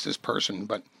show business person,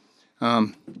 but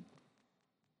well,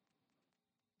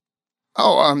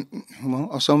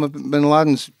 Osama bin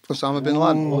Laden. Osama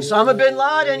bin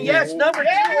Laden. Yes, number two.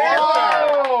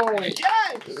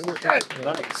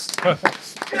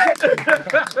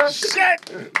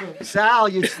 Shit. Sal,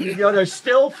 you know there's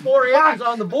still 4 answers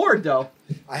on the board though.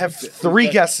 I have 3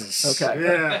 guesses. Okay.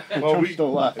 Yeah. Well, we still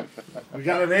alive. We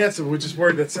got an answer. We're just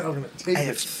worried that Sal's going to take I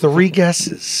have it. 3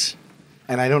 guesses,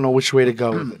 and I don't know which way to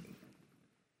go with it.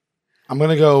 I'm going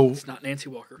to go It's not Nancy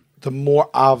Walker. the more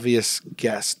obvious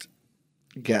guess,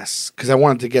 because I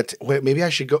wanted to get to, wait, maybe I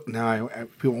should go. No, I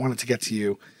wanted to get to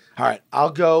you. All right, I'll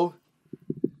go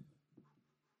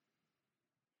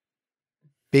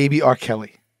Baby R.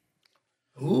 Kelly.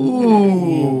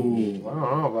 Ooh. I don't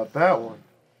know about that one.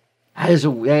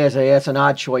 That's an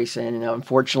odd choice, and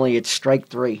unfortunately, it's strike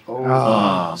 3.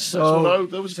 Oh. So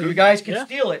that was you good. guys can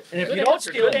steal it, and if Good you don't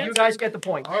answer, steal good it, you answer. guys get the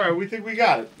point. All right, we think we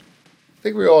got it. I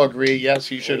think we all agree. Yes,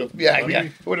 he should have. Yeah.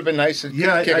 It would have been nice to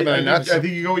Yeah, kick him in the nuts. I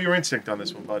think you go with your instinct on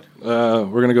this one, bud. We're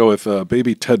going to go with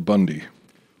Baby Ted Bundy.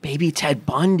 Baby Ted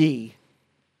Bundy.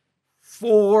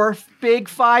 4 big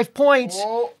 5 points.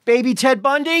 Baby Ted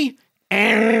Bundy.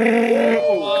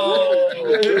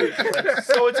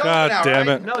 So it's over God now, damn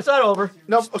right? it. No, it's not over.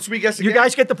 No, so we guess You again?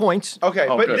 guys get the points. Okay,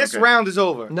 Oh, but good, this okay. round is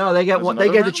over. No, they get There's one. They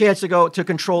another get the round? chance to go to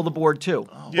control the board too.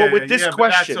 But with this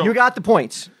question, You got the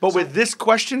points. but with this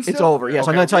question, still? It's over. Yes,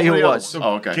 I'm going to tell you who it was. So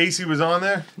Oh, okay. Casey was on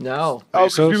there? No, Oh,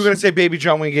 because we were going to say Baby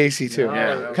John Wayne Gacy too.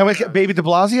 Yeah. Can we get Baby De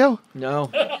Blasio? no,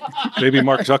 Maybe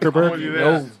Mark Zuckerberg.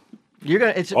 no. You're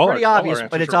gonna. It's All pretty our obvious, but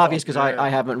answers it's are obvious because I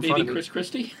have it in front Maybe of me. Chris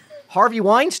Christie. Harvey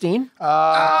Weinstein.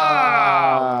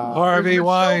 Harvey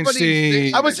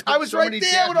Weinstein. I was right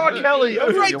there with R. Kelly. I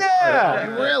was right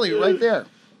there. Really, right there.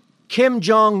 Kim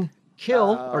Jong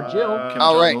Kill or Jill.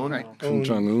 All right. Kim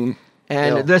Jong Un.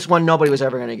 And this one nobody was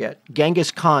ever going to get. Genghis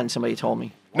Khan, somebody told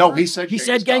me. No, he said. He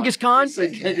said Genghis Khan?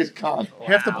 Genghis Khan.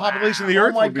 Half the population of the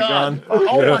earth would be gone. Oh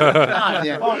my God.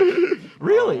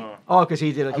 Really? Oh, because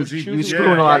he did. He was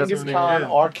screwing yeah, a lot of. Genghis Khan,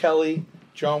 R. Kelly,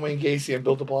 John Wayne Gacy, and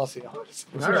Bill De Blasio.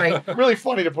 All right. Really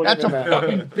funny to put That's in a there.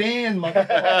 fucking band,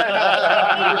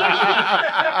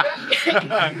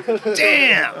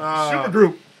 Damn.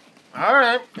 Supergroup. All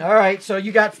right. All right. So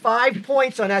you got 5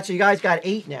 points on that. So you guys got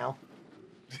 8 now.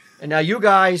 And now you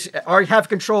guys have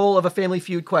control of a Family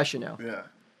Feud question now. Yeah.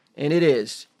 And it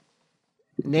is: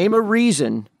 name a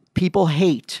reason people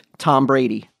hate Tom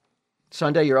Brady.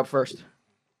 Sunday, you're up first.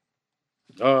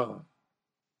 How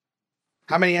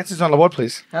many answers on the board,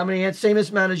 please? How many? Same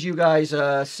amount as you guys.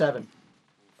 7.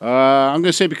 I'm going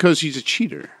to say because he's a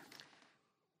cheater.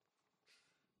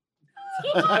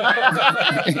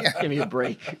 Give me a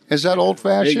break. Is that old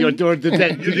Hey, yo, fashioned?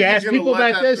 did you ask people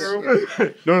about this?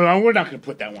 No, we're not going to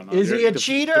put that one on. Is there. he a The-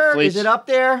 cheater? the Is place- it up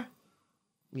there?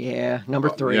 Yeah, number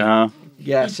 3. Yeah.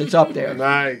 Yes, it's up there.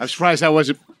 Nice. I'm surprised I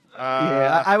wasn't.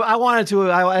 Yeah, I wanted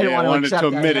to. I didn't Yeah, I want to wanted accept to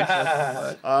admit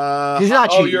that. Uh, He's not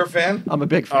Oh, cheating. you're a fan? I'm a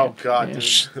big fan. oh, God. dude.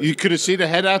 You could have seen the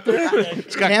head out there.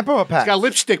 It's got, Tampa or it's Pats? got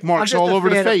lipstick I'm marks just all a over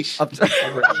the fan face.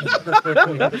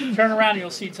 Turn around and you'll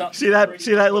see Tom. See that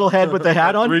little head with the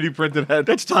hat on? 3D printed head.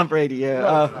 That's Tom Brady.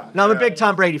 Yeah. No, I'm a big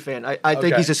Tom Brady fan. I think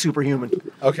Okay. he's a superhuman.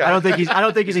 Okay. I don't think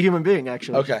he's a human being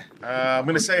actually. Okay. I'm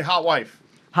going to say hot wife.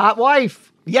 Hot wife.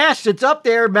 Yes, it's up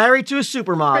there. Married to a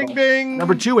supermodel. Bing, bing.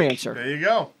 Number 2 answer. There you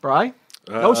go. Bri?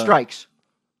 No strikes.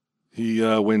 He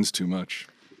wins too much.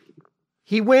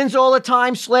 He wins all the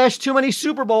time. / too many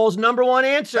Super Bowls. Number 1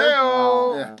 answer.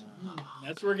 Yeah.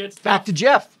 That's where it gets Back to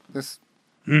Jeff. This,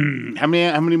 How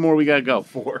many more we got to go?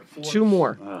 4. 2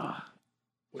 more.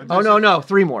 Oh no,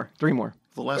 3 more. 3 more.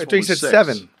 The last I one think was you said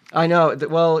 6. 7. I know.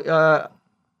 Well,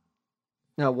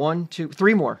 no, 1, 2,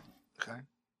 3 more.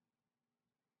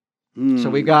 So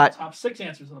we got top 6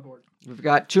 answers on the board. we've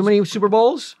got too many Super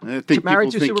Bowls. I think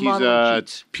Married people to think supermodel he's and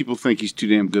cheats. people think he's too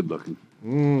damn good looking.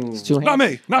 It's too Not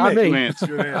me. Not me. Man,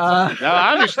 no,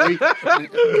 obviously.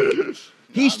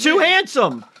 He's too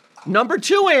handsome. Number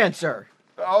 2 answer.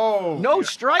 Oh. No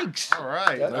strikes. All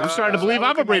right. I'm starting to believe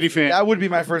I'm a Brady fan. That would be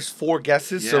my first 4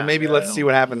 guesses, so Yeah. maybe let's see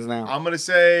what happens now. I'm going to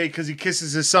say because he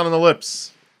kisses his son on the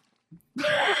lips.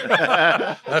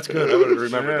 That's good. I would have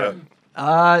remembered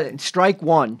Strike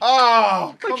 1.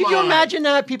 Oh, But come can you on. imagine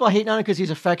that? People hating on him because he's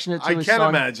affectionate to I his can son.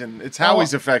 imagine. It's how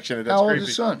he's affectionate. That's how old creepy. is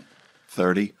his son?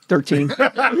 30. 13.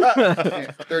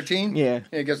 13? Yeah.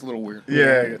 It gets a little weird.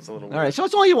 Yeah, it's a little. All right, so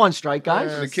it's only 1 strike,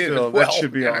 guys. The kid Still, as that well.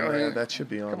 should be on Yeah, there. yeah. That should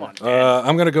be on. Come on.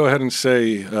 I'm going to go ahead and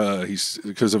say he's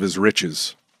because of his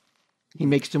riches. He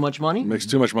makes too much money. He makes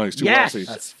too much money. He's too Yes.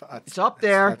 wealthy. It's up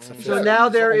there. That's So now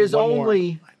there is One more.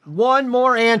 only 1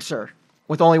 more answer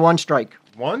with only 1 strike.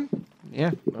 1?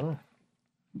 Yeah.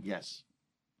 Yes.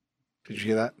 Did you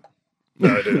hear that? No,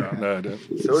 I didn't. No, I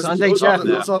didn't. Sunday Jeff.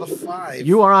 Those are the 5.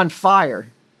 You are on fire.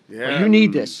 Yeah. You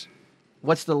need this.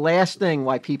 What's the last thing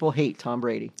why people hate Tom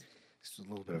Brady? This is a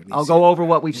little bit of an I'll easy- go over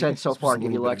what we've said so This was far. a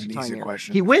Give you little bit extra of an time easier here.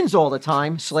 question. He wins all the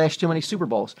time. / too many Super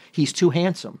Bowls. He's too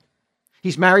handsome.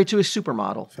 He's married to a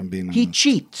supermodel. If I'm being He honest.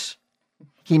 cheats.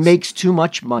 He makes too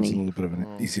much It's a money. little bit of an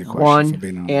easier question. if I'm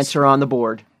being 1 honest. answer on the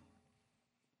board.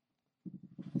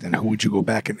 Then who would you go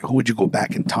back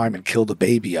in time and kill the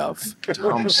baby of?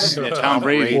 Tom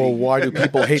Brady. Or why do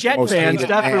people hate the Jet most fans hated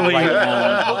man definitely right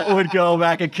now? would go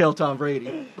back and kill Tom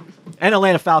Brady. And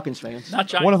Atlanta Falcons fans. Not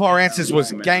Giants. One of our answers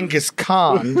was Genghis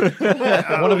Khan.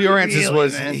 One of your answers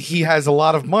was he has a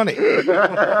lot of money.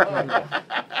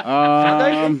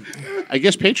 I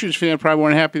guess Patriots fan probably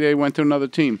weren't happy they went to another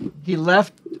team. He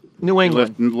left New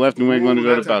England. Left New England to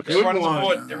go to Bucks. They're running the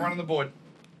board. They're running the board.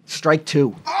 Strike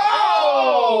 2.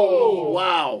 Oh,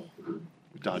 wow.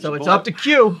 Dodged So the it's bullet. up to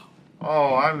Q.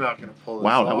 Oh, I'm not going to pull this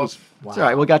Wow, off. that was. It's all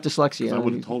right. We got dyslexia. I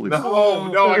would have totally. Oh,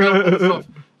 no, I got to pull this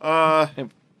off.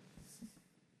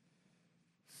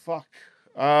 Fuck.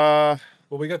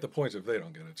 Well, we got the points if they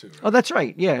don't get it too. Right? Oh, that's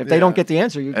right. Yeah, if they don't get the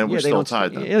answer, you, And we're they still don't,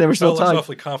 tied, then. Yeah, they were still Bella's tied.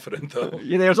 awfully confident though.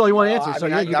 Yeah, there's only one answer, so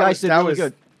you guys did really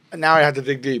good. Now I have to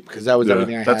dig deep because that was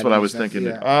everything I had. That's what I was Makes sense,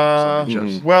 thinking.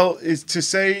 yeah. Well, is to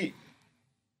say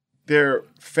they're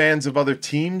fans of other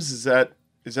teams, is that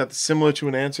similar to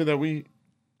an answer that we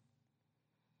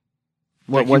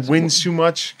like he wins too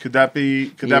much? Could that be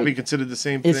considered the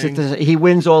same thing? He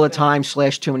wins all the time /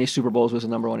 too many Super Bowls was the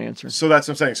number one answer. So that's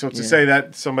what I'm saying. So to say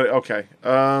that somebody okay.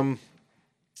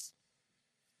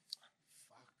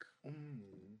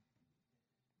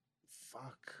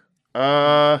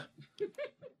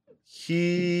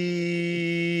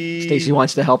 He Stacy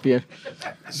wants to help you.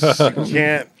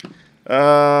 can't.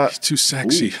 He's too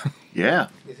sexy. Yeah.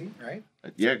 Is he right?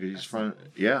 Yeah, 'cause he's from.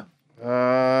 Yeah.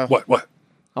 What?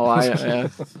 Oh, yeah.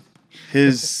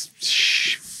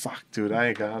 Fuck, dude, I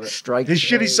ain't got it. Strike. His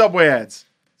shitty Subway ads.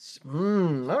 All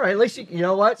right, at least you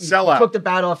know what? You Sell out. took the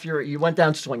bat off you went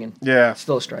down swinging. Yeah.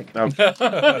 Still a strike. Okay. All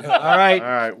right. All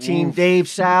right. Team Oof. Dave,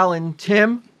 Sal, and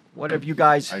Tim. What have you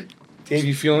guys? Dave,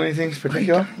 you feel anything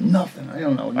particular? Nothing. I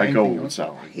don't know. I go anything. with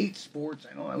Sal. I hate sports.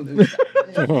 I don't know.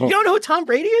 You don't know who Tom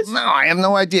Brady is? No, I have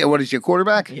no idea. What is your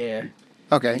quarterback? Yeah.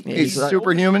 Okay. Yeah, he's he's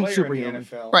superhuman. Superhuman.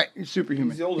 Right. He's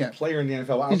superhuman. He's the oldest Yeah. player in the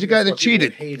NFL. He's the guy that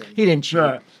cheated. He didn't cheat.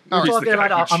 All We're right. talking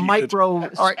about a micro.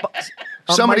 All right.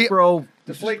 A Somebody- micro.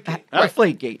 Deflategate.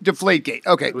 Deflategate. Deflategate.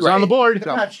 Okay. It was on the board.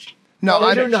 So- No, no, I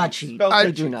they do don't. not cheat. I,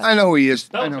 They do not. I know who he is. I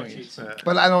Spell know check who he is. sheets.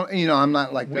 But I don't. I'm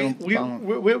not like. Well,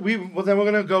 then we're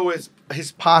gonna go with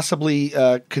his possibly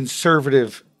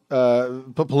conservative,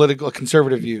 political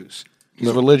conservative views.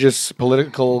 His religious,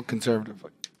 political, conservative.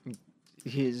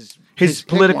 His His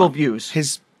political one. views.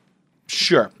 His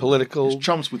political.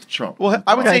 Trumps with Trump. Well,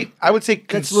 I would Okay. say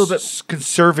That's a little bit-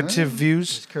 conservative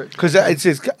views correct. because I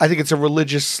think it's a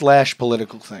religious /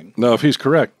 political thing. No, if he's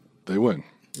correct, they win.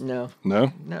 No.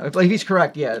 No? No. If he's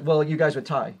correct, yeah. Well, you guys would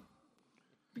tie.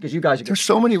 Because you guys are. There's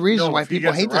so many reasons No, why if he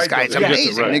people gets hate it this right, guy. It's though, he gets it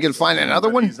amazing. right. They can find another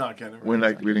one. He's not getting it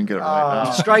right. We didn't get it right.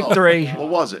 No. Strike three. What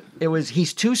was it? It was.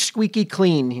 He's too squeaky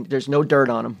clean. There's no dirt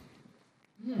on him.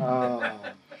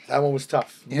 That one was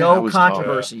tough. No that was tough.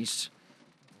 controversies.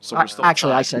 So we're still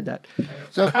Actually, I tied. said that.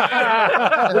 So,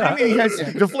 What do you mean?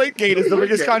 Deflategate is the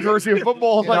biggest controversy in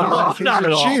football. No, not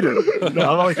at all.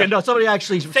 No, somebody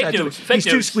actually said news, to me, fake he's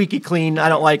too news. squeaky clean. I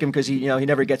don't like him because he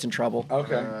never gets in trouble.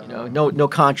 Okay. No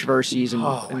controversies in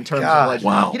terms of like.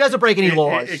 Wow. He doesn't break any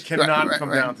laws. It cannot Right, come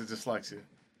right. down to dyslexia.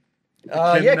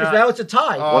 Yeah, because cannot- now it's a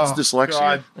tie. What's Oh, dyslexia?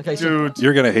 God. Okay, so Dude,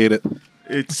 You're gonna hate it.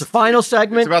 it's the final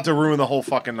segment. about to ruin the whole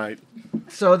fucking night.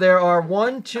 So there are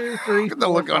 1, 2, 3, at the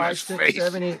 4, look on 5, his 6, face.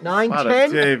 7, 8, 9, Wow,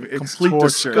 10. Dave, it's Complete torture.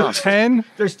 disgust. 10?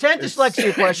 There's 10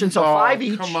 dyslexia questions, so Oh, 5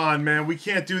 each. Come on, man. We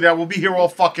can't do that. We'll be here all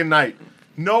fucking night.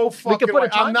 No We fucking could put way. a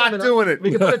time I'm not limit doing on, it.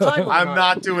 We could put a time limit I'm on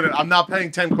not doing it. I'm not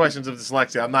paying 10 questions of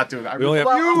dyslexia. I'm not doing it. I We only have-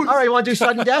 Well, all right, you want to do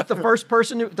sudden death? The first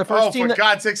person, the first Oh, team. for That,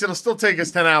 God's sakes, it'll still take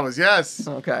us 10 hours. Yes.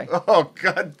 okay. Oh,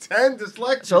 God. 10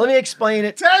 dyslexia. So let me explain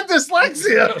it. 10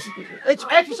 dyslexia. It's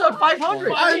episode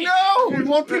 500. I know. We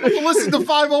want people to listen to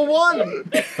 501.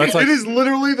 That's like It is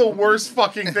literally the worst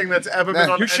fucking thing that's ever been That-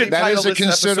 on you should- any- that is a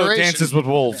consideration. Dances with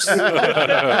Wolves.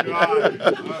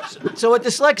 So what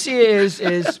dyslexia is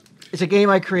it's a game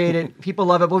I created. People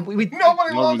love it, but we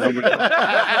Nobody loves it.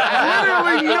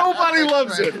 Literally nobody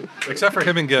loves it. except for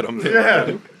him and get him.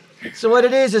 Yeah. So what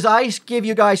it is I give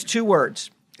you guys 2 words.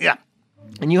 yeah.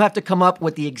 And you have to come up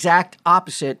with the exact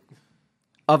opposite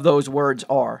of those words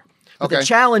are. But Okay. the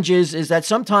challenge is that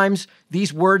sometimes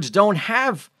these words don't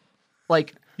have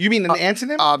like You mean an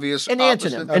antonym? Obvious. an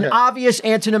opposite. antonym. An obvious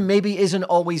antonym maybe isn't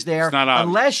always there not obvious.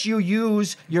 unless you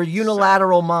use your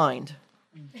unilateral mind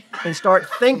and start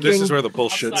thinking This is where the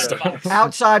bullshit starts.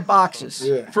 outside boxes.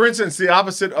 For instance, the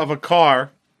opposite of a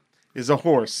car is a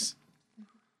horse.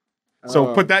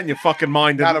 So put that in your fucking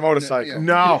mind. Not a motorcycle.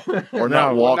 No. Or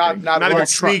not walking. Not a even truck.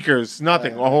 sneakers.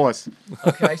 Nothing. A horse.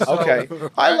 Okay. So Okay.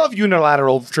 I love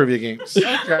unilateral trivia games.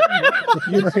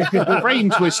 Brain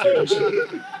twisters.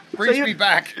 Brings me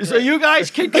back. So you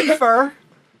guys can confer,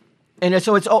 and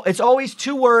so it's always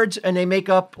 2 words, and they make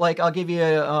up like I'll give you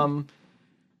a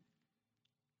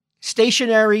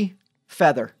stationary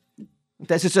feather.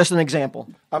 This is just an example.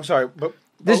 I'm sorry, but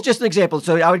This is just an example.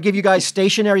 So I would give you guys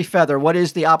stationary feather. What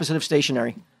is the opposite of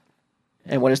stationary?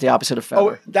 And what is the opposite of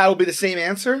feather? that'll be the same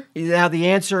answer? Now the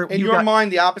answer In you your got-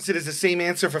 mind, the opposite is the same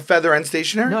answer for feather and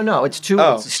stationary? No, it's 2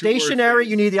 Oh. it's stationary.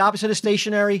 You need the opposite of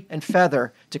stationary and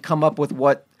feather to come up with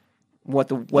what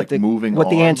the moving what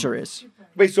the on. answer is.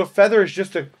 Wait, so feather is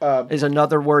just a Is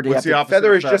another word. You What's have the to- opposite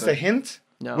feather of is just feather? a hint?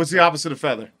 No. What's the opposite of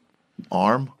feather?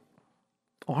 Arm.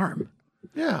 Arm.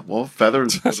 Yeah, well,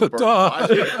 feathers. That's a duh.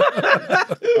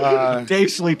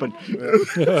 Dave's sleeping.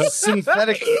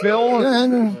 Synthetic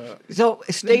fill. So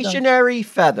stationary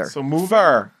feather. So move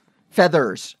Fur.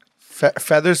 Feathers.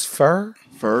 Feathers. Fur.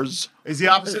 Furs. is the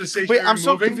opposite of stationary. Wait, I'm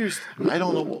so moving? confused. I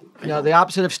don't know. No, the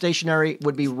opposite of stationary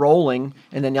would be rolling,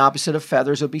 and then the opposite of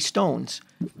feathers would be stones.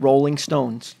 Rolling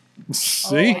stones.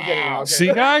 See?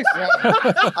 See, guys?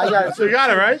 I got it. So you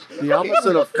got it right. The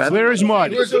opposite of feathers. Clear as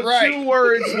mud. So two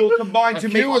words will combine to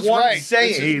make was one right.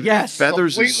 saying. Yes.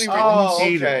 Feathers is Completely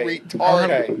okay.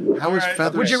 Okay. How is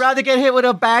feathers? Would you rather get hit with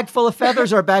a bag full of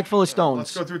feathers or a bag full of Let's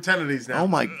stones? go through 10 of these now. Oh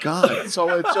my God!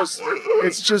 So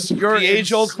it's just your The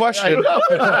age-old question. So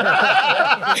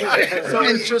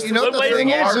it's just You know, the Wait, thing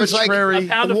is like arbitrary. A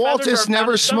pound of Walt feathers or has a pound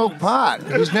never of smoked stones? pot.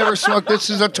 He's never smoked.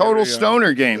 This is a total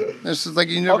stoner game. This is like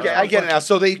you never. Okay, I get it now.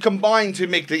 So they combine to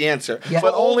make the answer. Yeah.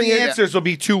 But all the Only- answers will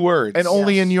be two words. and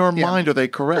only in your mind are they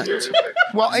correct.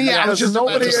 Well, yeah, I was just about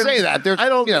to Nobody- say that. There's, I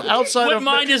don't. you know, Outside What of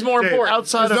mind is more important?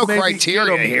 outside there's of no maybe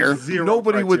criteria here. Zero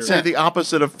nobody would say criteria. the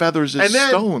opposite of feathers is And then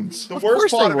stones. the worst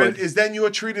course part they of would. it is then you are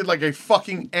treated like a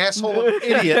fucking asshole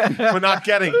idiot for not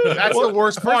getting it. That's the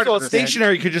worst First part of all, of this.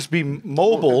 stationary could just be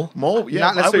mobile, Yeah, not I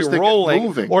was necessarily thinking rolling,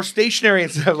 moving. or stationary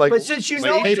instead of like. But since you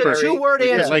know it's paper. a two-word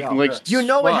answer, you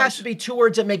know it has to be two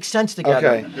words that make sense together.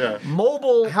 Okay. Yeah.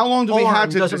 Mobile. How long do we arm have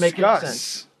to doesn't make any sense.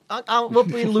 discuss? We'll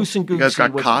be loose and goosey. guys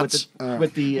got with, cots?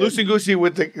 with the Loosey goosey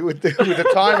with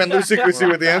the time and loosey goosey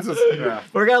with the answers.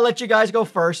 We're gonna let you guys go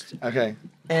first, Okay.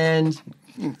 and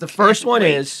the first one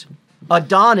is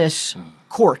Adonis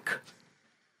Cork.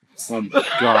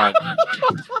 God.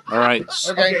 All right.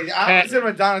 Okay. The opposite of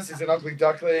Adonis is an ugly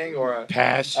duckling or a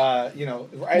Pass.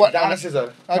 What- Adonis is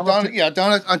a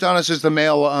Adonis is the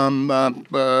male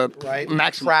right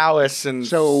maximum. prowess and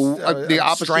So the and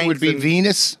opposite strength would be and-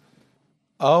 Venus.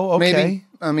 Oh, okay. Maybe.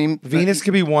 I mean, Venus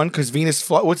could be one because Venus.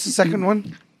 What's the second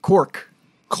one? Cork.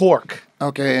 Cork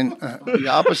Okay, and the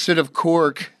opposite of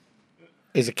cork.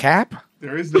 is a cap.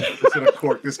 There is no opposite of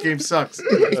cork. This game sucks.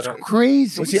 It's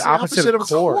crazy. What's the opposite of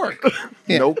cork?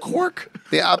 Yeah. No cork.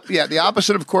 The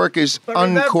opposite of cork is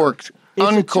remember, uncorked. It's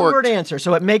a two-word Uncorked. answer,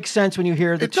 so it makes sense when you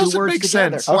hear the It two doesn't words make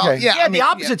together. sense. Well, Okay. yeah, Yeah, I mean, the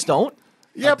opposites don't.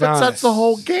 Yeah, but that's the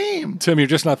whole game. Tim, you're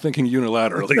just not thinking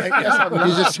unilaterally.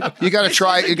 You got to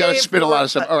try. You got to spit a lot of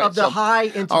stuff. All right. Of the So, high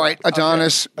intellect. all right.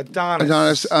 Adonis.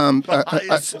 Adonis.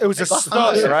 It was a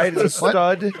stud, right? It's a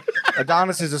stud.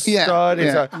 Adonis is a Yeah. stud.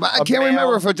 It's yeah. a, But I a can't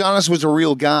remember male. if Adonis was a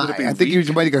real guy. I think he was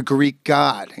like a Greek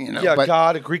god. You know. Yeah, but,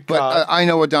 god, a Greek But god. I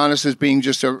know Adonis as being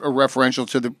just a referential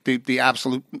to the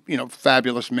absolute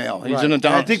fabulous male. He's Right. an And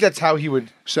Adonis. I think that's how he would.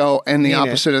 So, and the Venus.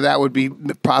 opposite of that would be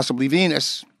possibly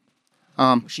Venus.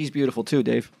 She's beautiful too,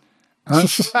 Dave. Huh?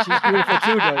 She's beautiful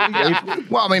too, Dave.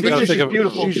 Well, I mean, gotta but think she's of-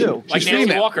 beautiful too. Like She's Nancy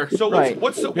female. Walker. So Right.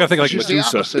 what's the? Yeah, I think like She's the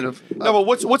Medusa. opposite of. No, but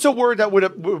what's a word that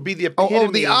would be the epitome?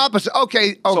 Oh, the opposite.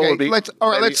 Okay, okay. it'd be Let's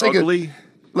think of. ugly.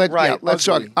 Let's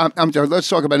talk. I'm sorry. Let's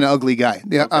talk about an ugly guy.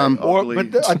 Yeah. Or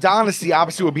but Adonis, the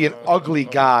opposite would be an ugly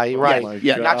guy, right?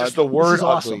 Yeah. Not just the This word is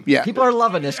awesome. ugly. Yeah. People are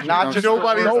loving this. Not just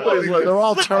Nobody's They're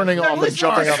all turning off and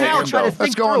jumping out the Try to window. think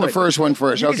Let's go on through the it. first one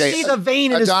first. You Okay. can see the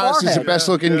vein in his Adonis is the forehead. best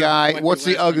looking guy. What's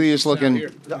the ugliest looking?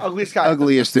 The ugliest guy.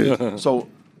 Ugliest dude. So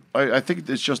I think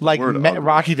it's just Like the word ugly.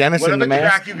 Rocky Dennis in Whatever the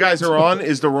mask. track you guys are on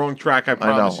is the wrong track. I I know.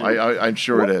 promise you. I'm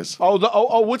sure it is.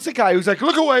 Oh, what's the guy who's like,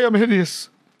 look away, I'm hideous.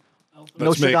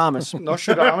 That's me. Nostradamus.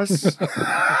 Nostradamus.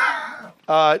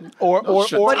 Or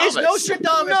But is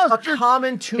Nostradamus a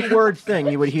common two-word thing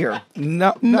you would hear?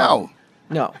 no. No.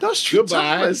 No.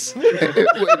 Nostradamus.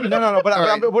 No.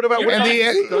 But what about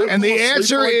And the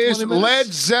answer is Led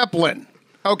Zeppelin.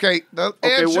 Okay. The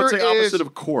Okay, answer what's the opposite is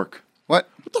of cork? what?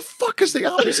 What the fuck is the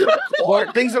opposite of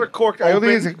cork? things that are corked? I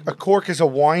only think a cork is a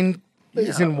wine.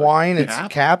 It's in wine. It's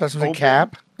cap. That's what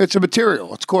cap. It's a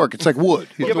material. It's cork. It's like wood.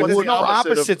 Yeah, It's but a there's wood no product.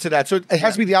 opposite to that. So it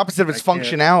has to be the opposite of its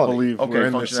functionality. Believe we're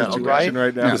in this functionality. situation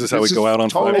right now. This is how we go out on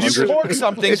totally If you 500. cork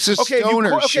something, It's a okay,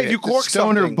 stoner if shit. you cork It's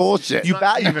stoner something, bullshit. you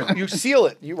seal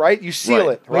it. You seal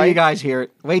it, Wait till you right? guys hear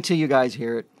it. Wait till you guys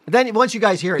hear it. Then once you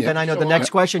guys hear it, then I know the next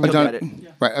question you'll get it.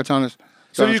 Right. Adonis.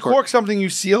 So Adonis you cork something, you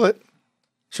seal it.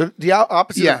 So the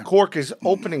opposite Yeah. of cork is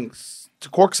opening. To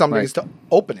cork something is to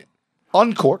open it.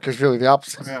 Uncork is really the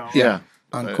opposite. Yeah.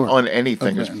 On cork. On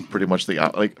anything is pretty much the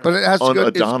like. But it has to on go-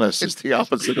 it's- Adonis is the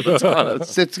opposite of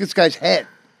Adonis. It's this guy's head.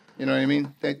 You know what I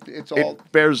mean? It's all.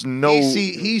 It bears no.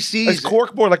 He sees Is it.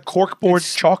 corkboard like corkboard,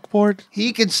 chalkboard?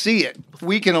 He can see it.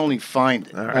 We can only find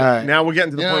it. All right. Now we're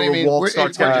getting to the You know point what I where mean? Walt We're-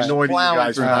 starts we're getting just annoyed at you plowing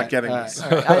guys for through not it. getting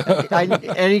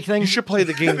this. Anything? You should play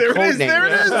the game There it is. Codename. There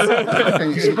it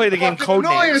is. You should play the game Codename.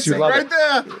 Annoyance You love right it.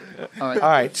 there. All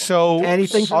right, so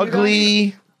Anything from you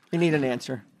ugly. You need an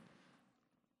answer.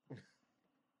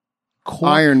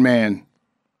 Iron Man.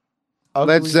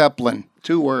 Ugly. Led Zeppelin.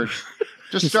 2 words.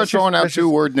 Just start throwing out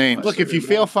 2-word names. Look, if you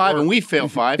fail 5 and we fail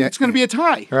 5, it's going to be a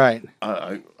tie. Right.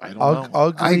 I don't know.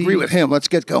 Ugly. I agree with him. Let's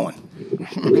get going.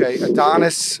 Okay,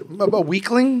 Adonis, a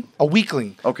weakling? A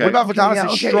weakling. Okay. What about if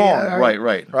Adonis is strong? Right.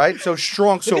 Right? So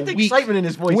strong, so Look at the weak. excitement in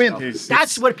his voice. Wimp. though.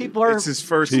 That's what people are. It's his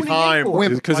first tuning in time. for.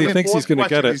 Because he thinks he's going to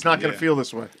get it. He's not going to feel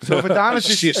this way. So if Adonis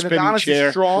See a is, spinning Adonis chair.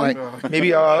 is strong,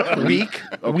 maybe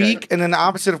weak, and then the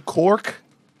opposite of cork,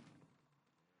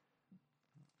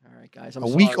 All right, guys. I'm a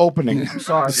weak sorry. opening. I'm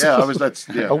sorry.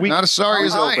 A weak. Not as sorry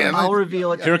as I am. I'll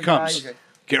reveal it. to Here you it comes. guys.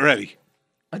 Get ready.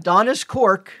 Adonis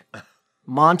Cork,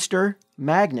 Monster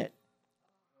Magnet.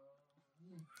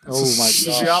 Oh my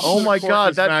god. Oh my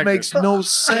God, that makes no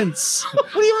sense.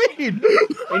 What do you mean?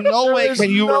 In no way can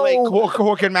you relate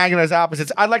cork and magnet as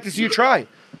opposites. I'd like to see you try.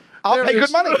 I'll pay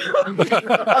good money.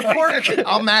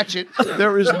 I'll match it.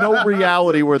 There is no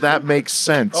reality where that makes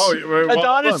sense.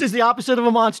 Adonis is the opposite of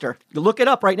a monster. You look it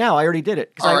up right now. I already did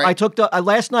it. 'Cause All right. I took the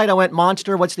last night. I went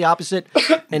monster. What's the opposite?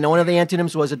 And one of the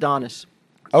antonyms was Adonis.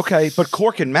 Okay, but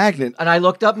cork and magnet. And I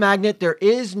looked up magnet. There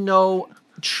is no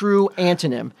true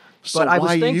antonym. But I was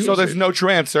thinking. So there's no true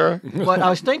answer. But I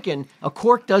was thinking a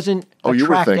cork doesn't Oh, you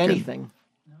were attract thinking. anything.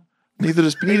 Neither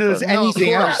does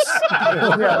anything else.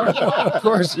 Of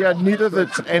course, yeah. Neither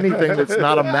that's anything that's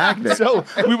not a magnet. So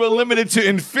we were limited to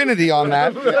infinity on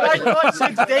that. But I thought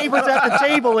since Dave was at the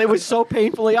table, it was so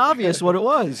painfully obvious what it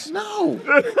was. No.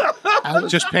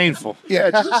 Just painful. Yeah.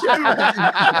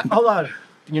 Hold on.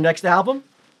 Your next album?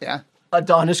 Yeah.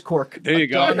 Adonis Cork. There you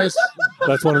go.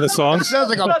 That's one of the songs. Sounds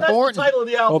like No, a that's porn. the title of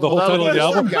the album. Oh, the whole title of the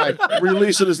album. Guy.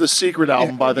 Release it as the secret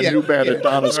album by the new band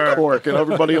Adonis Cork, and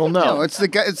everybody will know. No, it's the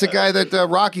guy. It's the guy that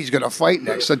Rocky's going to fight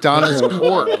next. Adonis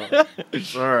Cork.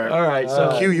 All right.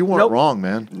 So Q, you weren't Nope. wrong,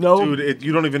 man. no. Dude,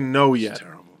 you don't even know yet.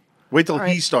 Wait till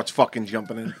he starts fucking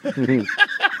jumping in.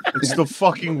 It's the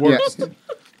fucking worst. Yeah.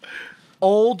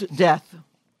 Old Death.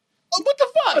 What the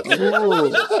fuck?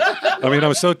 I mean, I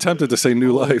was so tempted to say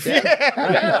New Life.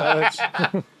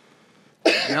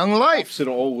 Young Life. So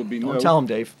old would be no. Don't tell him,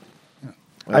 Dave.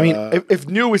 I mean, if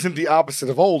new isn't the opposite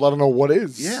of old, I don't know what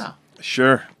is. Yeah.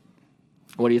 Sure.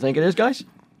 What do you think it is, guys?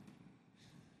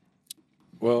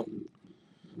 Well,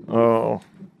 Oh.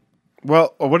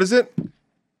 Well, what is it?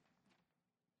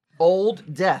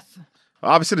 Old Death.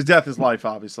 Opposite of death is life,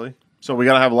 obviously. So we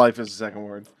got to have life as the second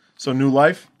word. So new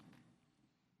life?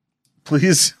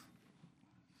 Please.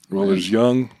 well, there's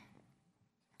young.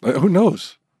 Who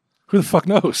knows? Who the fuck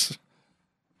knows?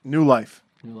 New life.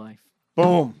 New Life.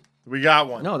 Boom. We got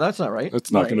one. No, that's not right.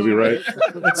 That's not going to be right.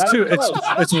 It's too.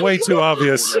 It's way too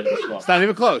obvious. It's not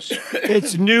even close.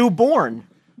 It's newborn.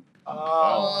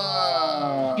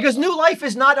 Because new life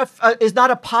is not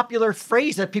a popular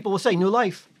phrase that people will say. New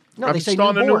life. No, I'm they say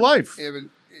starting a newborn. new life. Yeah,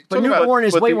 But newborn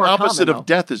is But way the more opposite common. of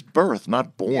death is birth,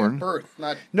 not born. birth,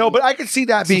 not. No, but I could see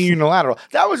that being unilateral.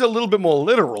 That was a little bit more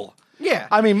literal. Yeah.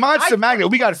 I mean, Monster Magnet,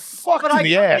 we got fucked But in I'm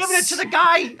the ass. giving it to the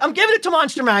guy. I'm giving it to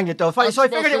Monster Magnet, though. So I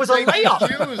figured it was a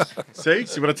layup.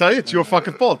 See what I tell you? It's your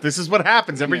fucking fault. This is what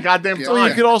happens every goddamn So time.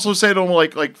 you could also say to him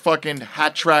like fucking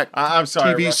hat track I'm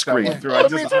sorry. TV Russ, that went screen. through. I'm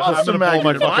Monster going to blow my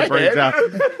Magnet in my fucking brains head. out.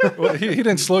 Well, he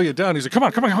didn't slow you down. He's like, come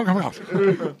on.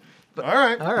 All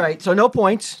right. All right. So no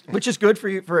points, which is good for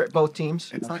you for both teams.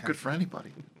 It's not good for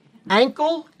anybody.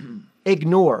 Ankle,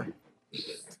 ignore.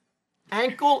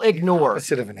 Ankle, ignore.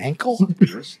 Opposite of an ankle?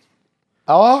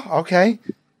 Oh, okay.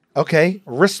 Okay.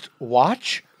 Wrist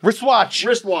watch? Wristwatch.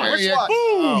 Wristwatch. Dave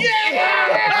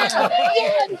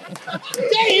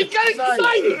got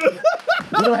excited.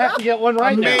 You don't have to get one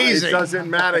right It doesn't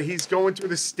matter. He's going through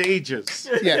the stages.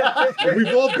 Yeah.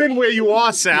 We've all been where you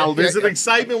are, Sal. There's an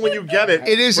excitement when you get it.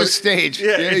 It is a but stage.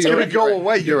 Yeah, it's you're going right, to go you're right.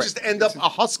 away. You You're just end up a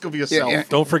husk of yourself. yeah.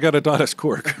 Don't forget Adonis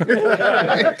Cork. All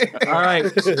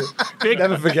right. Big,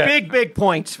 Never forget. big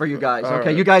points for you guys.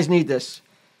 Okay, you guys need this.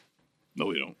 No,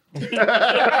 we don't.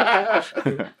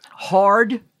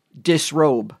 Hard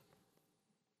disrobe.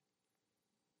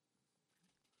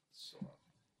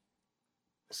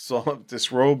 So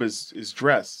this robe is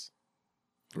dress.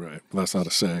 Right. That's not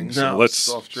a saying. No, So let's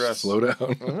soft dress. slow down.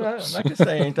 I'm not going to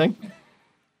say anything.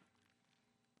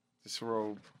 This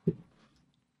robe.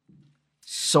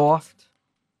 Soft.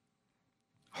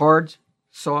 Hard,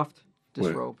 soft Wait.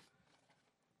 disrobe.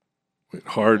 Wait,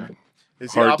 hard.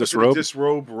 Is Hard the opposite disrobe? of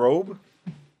disrobe robe?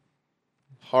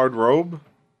 Hard robe?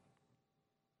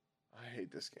 I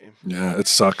hate this game. Yeah, it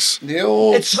sucks. The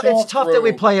old It's tough that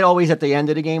we play it always at the end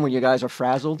of the game when you guys are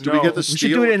frazzled. Do we get the We should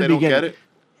steal do it if in they the don't get beginning. it?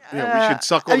 Yeah, we should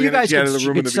suck all the you guys energy out of the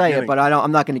room in could the say beginning. it, but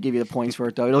I'm not going to give you the points for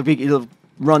it though. It'll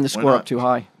run the score up not? too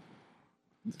high.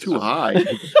 Too high.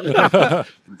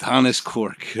 Adonis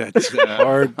Cork. That's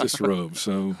Hard disrobe.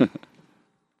 So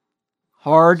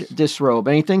Hard disrobe.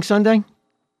 Anything Sunday?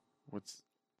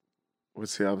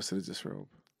 What's the opposite of disrobe?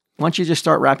 Why don't you just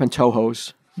start rapping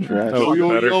Tohos? Trash. yo,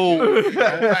 yo, yo.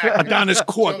 Adonis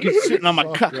Cork is sitting on my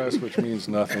cock. dress, which means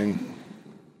nothing.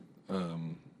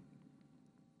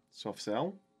 Soft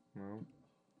sell? No.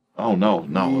 Oh no.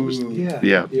 It was, Yeah.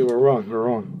 yeah. Yeah, we're wrong. We're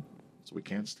wrong. So we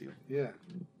can't steal. Yeah.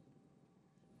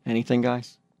 Anything,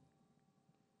 guys?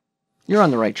 You're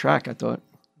on the right track, I thought.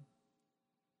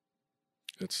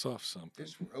 It's soft something.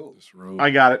 Disrobe.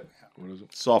 I got it. What is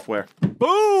it? Software.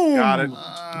 Boom! Got it.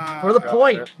 For the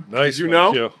point. Nice. You know?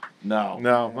 thank you. No.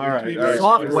 No. All right. All right.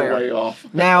 Software. Way off.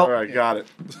 Now, All right. Got it.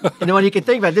 you know what you can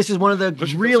think about? This is one of the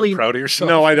really Proud of yourself.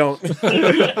 No, I don't.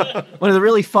 one of the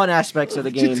really fun aspects of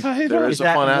the game. There is a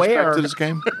that fun aspect where to this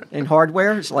game. in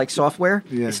hardware, it's like software.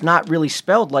 Yeah. It's not really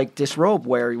spelled like disrobe,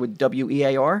 where with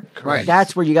WEAR. Right.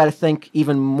 That's where you got to think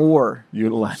even more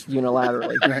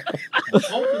Unilaterally.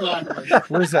 unilaterally.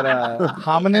 What is that? A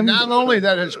homonym? Not only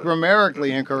that it's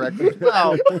grammatically incorrect,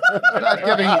 well, not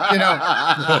giving,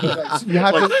 You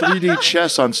have Like to. 3D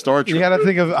chess on Star You Trek. got to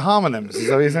think of homonyms. Is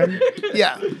that what you're saying?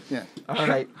 yeah. All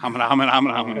right.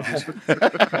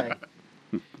 Hamina. Okay.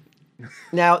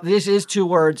 Now, this is two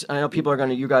words. I know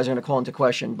you guys are going to call into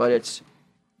question, but it's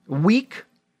weak,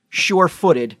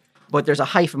 sure-footed, but there's a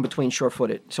hyphen between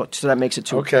sure-footed. So that makes it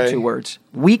two words.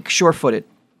 Weak, sure-footed.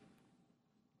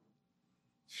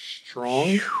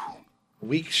 Strong.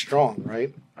 Weak, strong,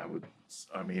 right?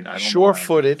 I mean, I don't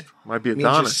Sure-footed Might be means you're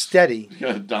Adonis. steady. know.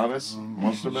 Adonis?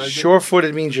 Monster Magnet?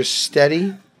 Sure-footed means you're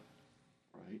steady,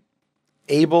 Right.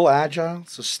 able, agile,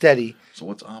 so steady, So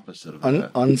what's opposite of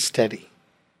that? unsteady.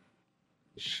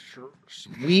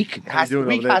 Weak. How you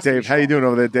doing over there, Dave? How you doing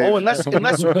over there, Dave? Oh,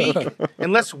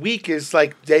 unless week is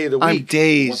like day of the I'm week. What's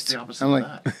dazed. the opposite I'm of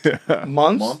like, that?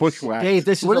 Months. Bushwhack. Dave,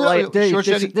 this is What a is that? layup. Dave, Short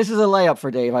this shed- is a layup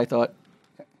for Dave, I thought.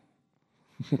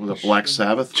 With a Black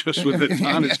Sabbath? Just with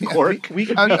Adonis Cork. Week.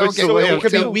 okay, So wait, it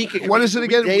could be so week. It could what be is it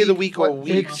again? Day of the Week- week or what?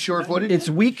 week. Short-footed? It's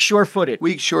weak, sure-footed.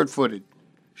 Weak, short-footed.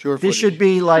 Short-footed. This should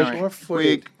be like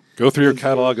Sure-footed. Go through your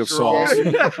catalog of songs.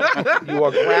 You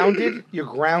are grounded. You're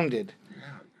grounded.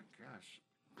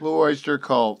 Blue Oyster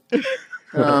Cult.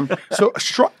 So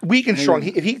weak and strong.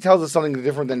 If he tells us something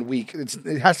different than weak,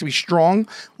 it has to be strong.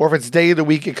 Or if it's day of the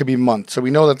week, it could be month. So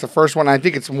we know that the first one. I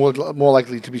think it's more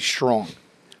likely to be strong.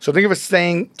 So think of a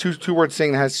saying, two-word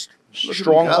saying that has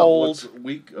stronghold, What's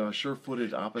weak,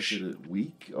 sure-footed opposite of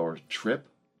weak or trip?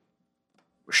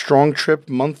 strong trip,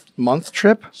 month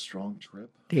trip. Strong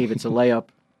trip? Dave, it's a layup.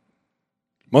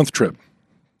 Month trip.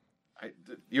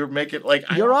 You're making like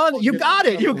You're on. You got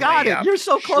it. You got it. You're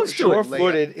so close to it.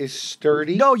 Sure-footed is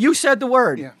sturdy. No, you said the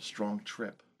word. Yeah. strong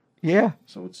trip. Yeah.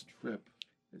 So it's trip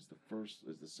is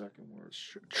the second word.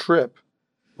 Trip.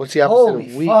 What's the opposite Holy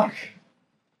of weak? fuck.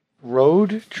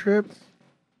 Road trip.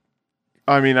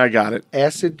 I mean, I got it.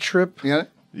 Acid trip. You got it?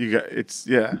 You got it's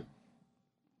yeah.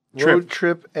 Road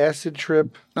trip. Acid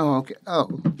trip. Oh, okay. Oh.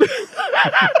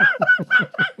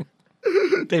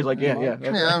 Dave's like, yeah.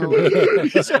 Yeah,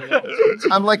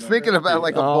 I'm like thinking about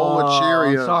like a bowl of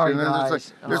Cheerios. sorry, and then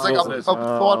guys. there's like a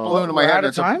thought balloon in my head. out of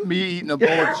It's time? me eating a bowl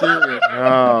of Cheerios.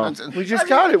 Oh. We just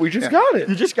got it. We just got it.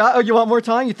 You just got. Oh, you want more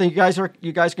time? You think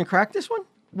you guys can crack this one?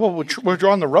 Well, we're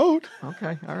on the road.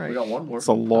 Okay. All right. We got one more. It's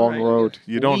a long road.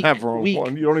 You don't Weak, have weak.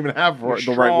 one. You don't even have the right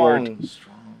Strong. word.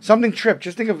 Something trip.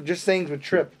 Just think of sayings with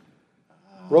trip.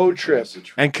 Road trip.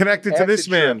 And connected to this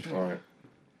Acid man. trip. All right.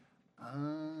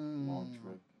 Long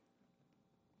trip.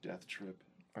 Death trip.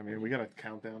 I mean, we got a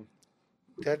countdown.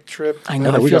 That trip. I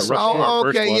know. we it feels got so- rough. Oh,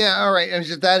 First okay. one. Yeah. All right. Is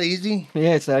it that easy?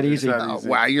 yeah, it's that easy. that Oh, easy.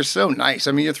 wow. You're so nice.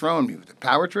 I mean, you're throwing me with the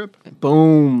power trip.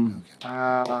 Boom. Oh,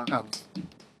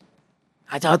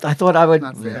 I thought I would.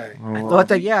 not fair. I thought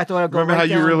that. Yeah, I thought I'd go. Remember right how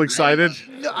you down, were real excited?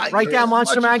 Write down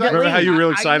Monster Magnet. Remember how you were real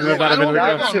excited about I a don't minute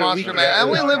live ago? on Monster Man. I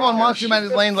only live on Monster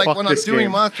Man's lane like Fuck when I'm this doing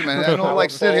game. Monster Man. I don't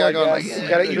like sit here going like,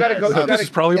 You gotta go. This is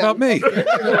probably about me.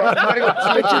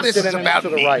 this is about to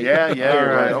the me. right. Yeah,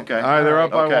 you're right. Okay. All right, they're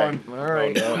up by Okay. one. All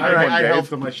right. I helped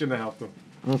them. I shouldn't have helped them.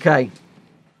 Okay.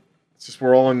 It's just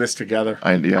we're all in this together.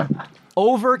 Yeah.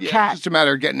 Over Yeah, cat. it's just a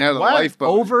matter of getting out of the What? lifeboat.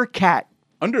 Over cat.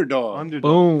 Underdog. Underdog.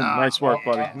 Boom. Nice work,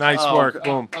 buddy. Nice work.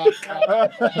 Boom.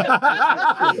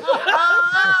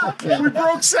 We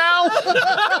broke Sal.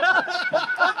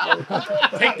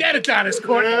 Take that, Adonis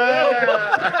Cork.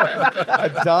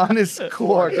 Adonis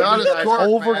Cork. Adonis Cork,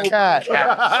 Over man. cat.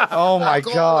 Oh my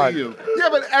God. You. Yeah,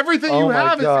 but everything Oh you my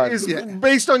have God. is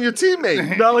based on your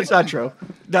teammate. No, it's not true.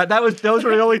 Those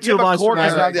were the only two monster Cork is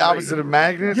magnets. not the opposite of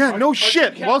Magnus. Yeah, no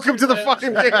shit. Welcome to the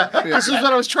fucking thing. This is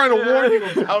what I was trying to warn you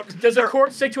about. Does a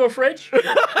cork stick to a fridge?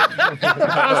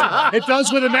 It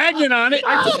does with a magnet on it.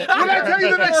 What did I tell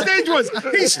you the next stage was?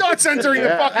 He starts entering the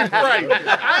fucking fray.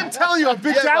 I'm telling you, I've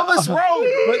been down this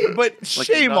road. But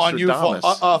shame on you for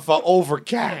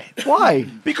overcat. Why?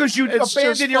 Because you It's just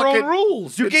abandoned your own fucking-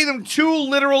 rules. You gave them two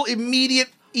literal, immediate,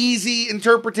 easy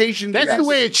interpretations. That's the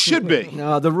way it should be.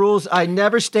 No, the rules. I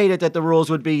never stated that the rules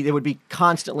would be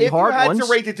constantly If hard you had ones.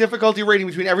 to rate the difficulty rating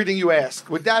between everything you asked,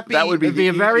 would that be? It'd be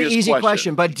a very easiest easy question.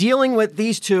 question. But dealing with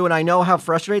these two, and I know how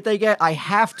frustrated they get, I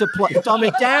have to dumb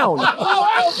it down.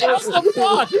 Oh, so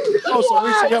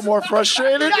we should get more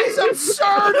frustrated? That's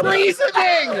absurd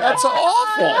reasoning. That's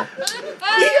awful.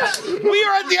 We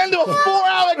are at the end of a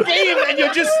 4-hour game, and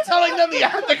you're just telling them you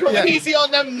have to go easy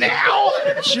on them now.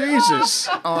 Jesus.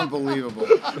 Unbelievable.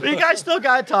 You guys still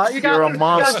got time. You're a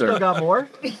monster. You guys still got more.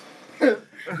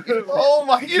 Oh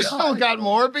my You still got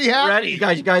more? Be happy.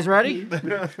 Ready? You guys ready?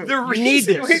 The need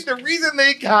this. the reason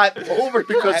they got over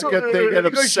Because they get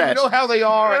because upset. you know how they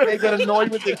are and they get annoyed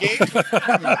with the game.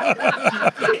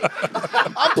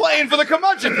 I'm playing for the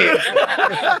curmudgeon here.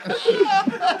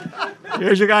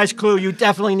 Here's your guys' clue. You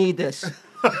definitely need this.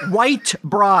 White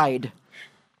bride.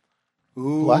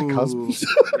 Black husband.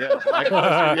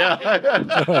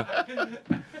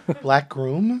 Black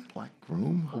groom. Black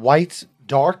groom. White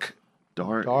dark.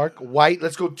 Dark. White.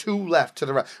 Let's go two left to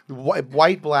the right.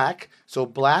 White black. So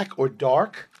black or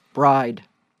dark. Bride.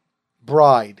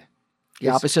 Bride. The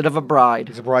opposite of a bride.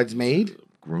 Is a bridesmaid.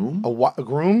 Groom. A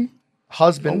groom.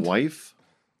 Husband. A wife.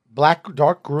 Black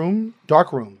dark groom.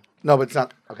 Dark room. No, but it's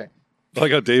not. Okay. I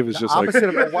like how Dave is just like, Opposite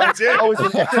of a white. Oh,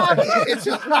 It's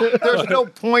there's no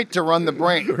point to run the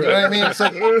brain. You know what I mean? It's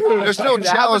like there's no challenge.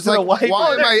 opposite of Like, wife-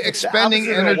 why am I the expending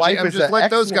opposite of a energy? wife I'm is just a let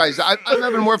those ex-wife. guys. I'm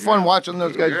having more fun watching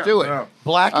those guys do it.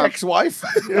 Black ex-wife.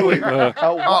 Is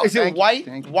it thank you, white?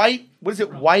 thank you. White. What is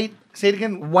it? White. Say it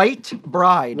again. White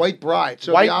bride. White bride.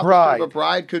 So White the opposite bride. of a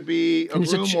bride could be a And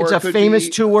it's groom, a, or it's it a could famous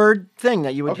be, two-word thing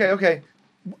that you would. Okay.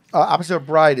 Opposite of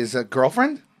bride is a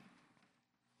girlfriend.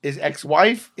 Is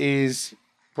ex-wife. Is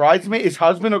bridesmaid. Is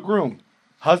husband or groom.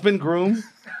 Husband, groom.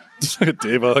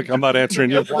 Dave, I'm not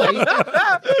answering you.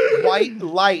 White,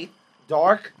 light,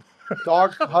 dark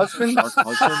husband,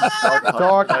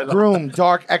 dark groom,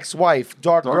 dark ex-wife,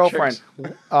 dark girlfriend,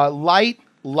 light,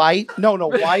 no,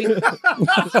 white,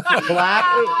 black.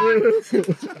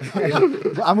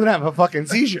 I'm gonna have a fucking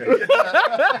seizure.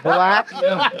 Black.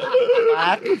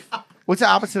 What's the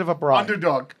opposite of a bride?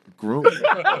 Underdog. Groom.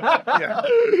 Yeah.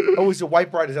 Oh, is a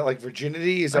white bride? Is that like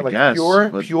virginity? Is that I like guess, pure?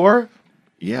 but- Pure?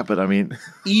 Yeah, but I mean,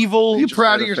 Evil? You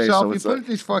proud of made a face, yourself? so You it's put like-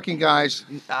 these fucking guys.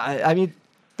 I mean,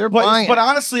 They're buying. But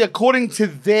honestly, according to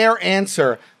their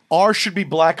answer, ours should be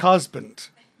black husband.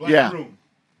 yeah.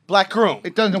 Black groom.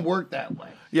 It doesn't work that way.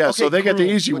 Yeah, so they get the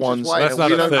groom, easy which is ones. why That's and not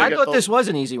we a don't thing. I get thought the- this was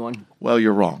an easy one. Well,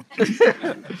 you're wrong.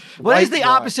 What is the bride.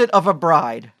 opposite of a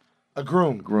bride? A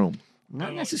groom. Groom.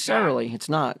 Not necessarily. It's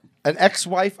not. An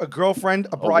ex-wife, a girlfriend,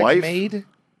 a wife? bridesmaid,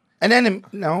 an enemy.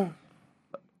 No.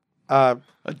 A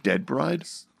dead bride.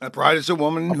 A bride is a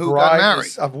woman A who bride got married.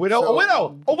 is a widow. So- a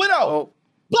widow. A widow.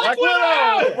 Black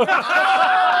widow.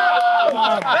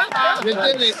 You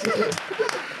did it.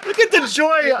 Look at the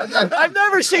joy. I've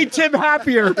never seen Tim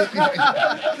happier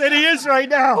than he is right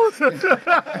now.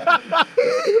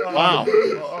 Wow.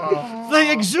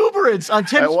 The exuberance on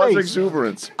Tim's That was face.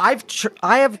 exuberance. I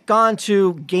have gone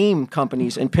to game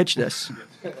companies and pitched this.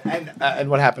 And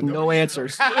what happened? No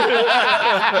answers.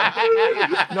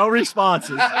 No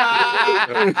responses.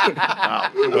 Like,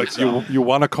 you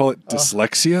want to call it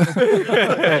dyslexia?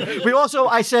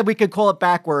 I said we could call it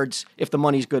backwards if the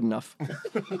money's good enough.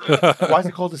 Why is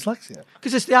it called dyslexia?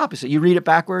 Because it's the opposite. You read it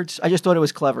backwards. I just thought it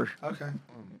was clever. Okay.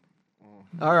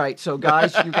 All right, so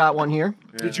guys, you got one here.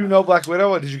 Did you know Black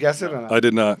Widow, or did you guess it or not? I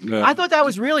did not. No. I thought that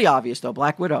was really obvious, though.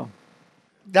 Black Widow.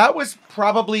 That was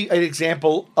probably an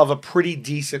example of a pretty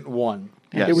decent one.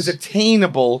 Yes. It was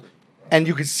attainable, and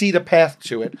you could see the path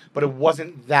to it, but it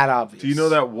wasn't that obvious. Do you know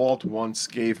that Walt once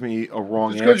gave me a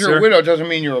wrong Just answer? because you're a widow doesn't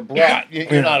mean you're a bride.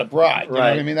 You're not a bride. You know what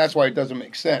I Right. mean? That's why it doesn't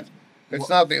make sense. It's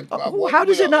not the. How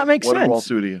does it not make What did Walt sense?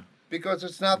 do to you? Because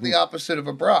it's not the opposite of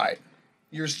a bride.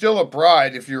 You're still a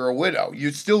bride if you're a widow.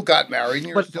 You still got married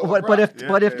and you're still a bride.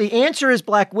 But if the answer is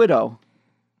Black Widow,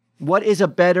 what is a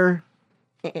better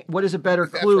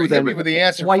clue Hit than me with the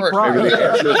answer White first. Bride? Maybe the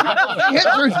answer-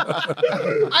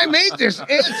 I made this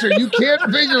answer. You can't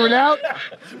figure it out.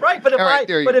 Right, but All right,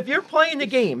 there you but go. if you're playing the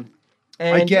game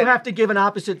And get you have to give an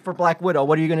opposite for Black Widow.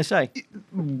 What are you going to say?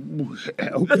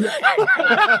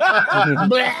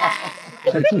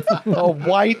 A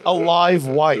white alive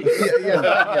wife.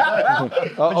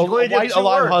 A white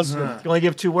alive husband. You can only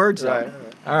give 2 words. Though.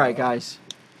 All right, guys.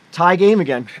 Tie game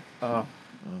again. God.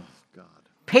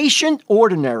 Patient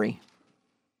ordinary.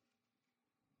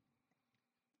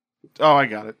 Oh, I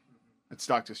got it. It's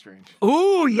Doctor Strange.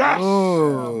 Ooh, yes.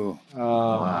 Oh.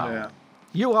 Yeah.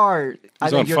 You are. I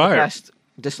He's think on you're fire. the best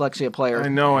dyslexia player. I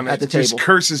know, and at the it just table.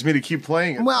 curses me to keep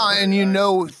playing it. Well, and you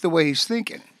know the way he's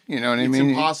thinking. You know what I It's mean?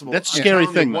 impossible. That's a I'm scary telling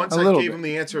you, thing, though. Once A I little gave bit. him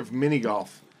the answer of mini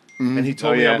golf, and he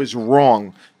told Oh, me I yeah. was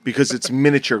wrong because it's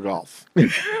miniature golf.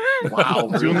 Wow.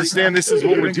 Do you understand? This is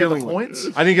what we're dealing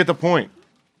with. I didn't get the point.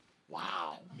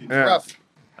 Wow. Yeah. Rough.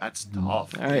 That's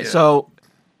tough. All right, so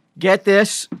get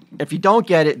this. If you don't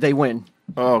get it, they win.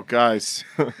 Oh, guys,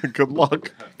 good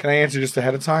luck. Can I answer just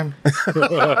ahead of time?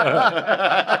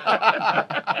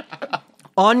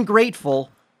 Ungrateful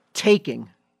taking.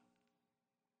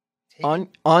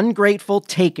 Ungrateful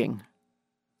taking.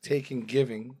 Taking,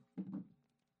 giving.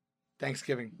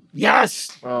 Thanksgiving.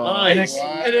 Yes. And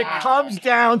it comes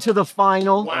down to the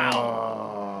final.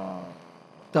 Wow.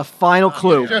 The final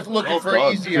clue. Just looking for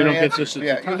easier We don't get answers. this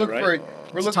Yeah, you look right? for.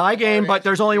 We're It's a looking tie for game, but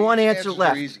there's only one answer answers are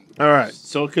left. easy. All right.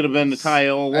 So it could have been the tie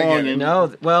all along. And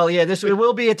No, well, yeah, this it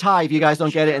will be a tie if you guys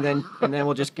don't get it, and then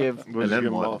we'll just give. We'll just give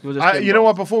them all. We'll just give them You know all.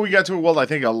 what? Before we get to it, Well, I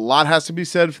think a lot has to be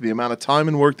said for the amount of time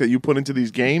and work that you put into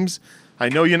these games. I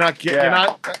know you're not you're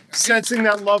not sensing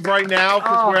that love right now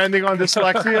because we're ending on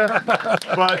dyslexia,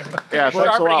 but Yeah,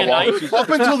 thanks a lot, Walt. up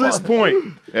until this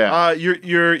point, Yeah.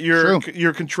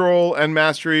 your control and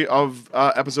mastery of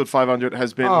episode 500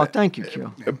 has been Oh, thank you,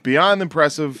 Q. beyond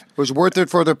impressive. It was worth it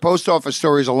for the post office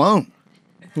stories alone.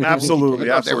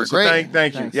 Absolutely, I thought they were absolutely. So great.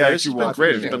 thank you. Yeah, Thank this you, has been Walt.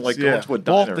 great. It's been like Yeah. going to a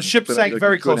diner. Well, the ship It's been sank like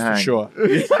very a good close to hang. shore.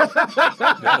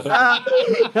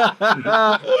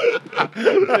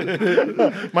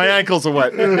 My ankles are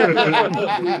wet.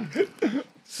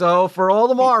 So for all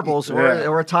the marbles Yeah.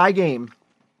 or a tie game,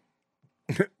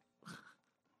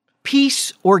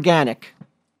 Peace Organic.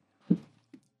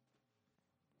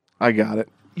 I got it.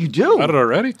 You do. Got it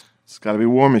already? It's got to be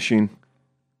War Machine.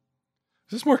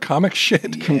 Is this more comic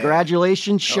shit?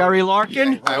 Congratulations, Sherry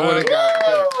Larkin. I would have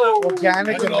got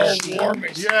Organic and machine.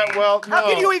 Yeah, well, How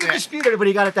can you even dispute it when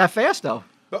you got it that fast, though?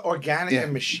 But organic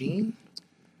and machine?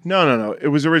 No. It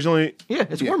was originally Yeah,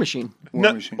 it's War Machine.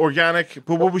 organic.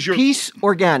 But what was your Peace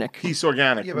Organic. Peace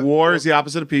organic? Yeah, but- War is the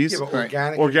opposite of peace. Yeah, but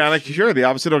organic. Organic, sure. The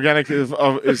opposite organic is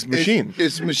machine.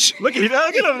 It's machine. Look at him.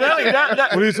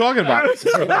 What are you talking about?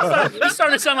 He's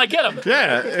starting to sound like Get him.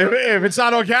 Yeah, if it's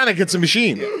not organic, it's a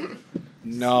machine.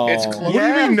 No. It's What close. do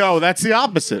you mean? No, that's the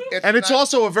opposite. It's And it's not-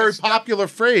 also a very popular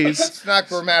phrase. It's not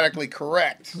grammatically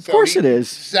correct. Of course it is.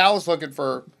 Sal's looking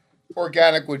for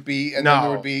organic would be, and then No.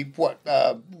 there would be what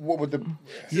would the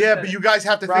Yeah, but you guys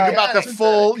have to think Right. about the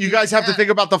full. You guys have to think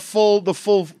about the full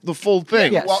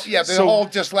thing. Yes. well, yeah, the So- whole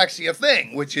dyslexia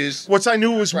thing, which is Once I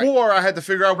knew it was Right. war, I had to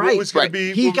figure out what Right. was going Right. to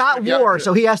be. He what was got gonna be- war,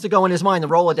 so he has to go in his mind, the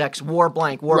Rolodex, war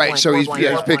blank, war right. blank, So war he's blank, yeah,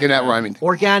 war he's picking blank. that rhyming.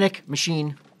 Organic,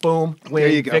 machine, boom,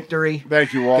 win, you go. victory.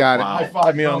 Thank you, Walt. Got it. High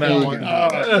five me on that one. All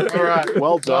right.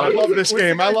 Well I done. love this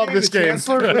game. I love this game.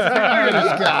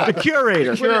 The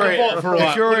curator. The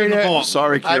curator.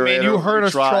 Sorry, I curator. mean, you heard We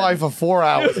us tried. try for 4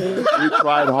 hours. We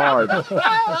tried hard.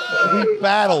 We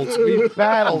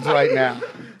battled right now.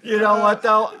 You know what,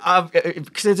 though?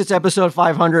 Since it's episode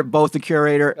 500, both the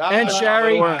curator and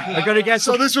Sherry are going to get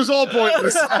So some. this was all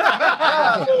pointless.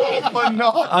 But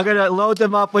no. I'm going to load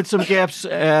them up with some gifts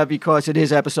because it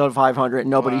is episode 500.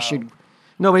 Nobody should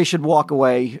walk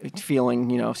away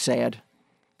feeling, sad.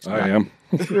 I am.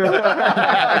 Q,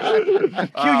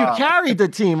 you carried the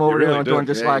team over there during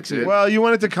did. Yeah, dyslexia. you did. Well, you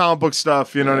went into comic book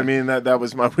stuff. You know what I mean? That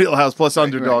was my wheelhouse. Plus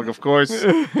Underdog, of course,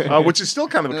 which is still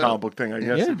kind of a comic book thing, I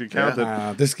guess, if you count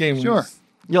it. This game Sure. was,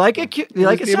 You like it? Q? You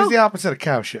like it? it was So? the opposite of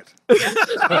cow shit.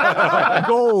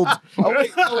 Gold.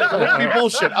 Don't be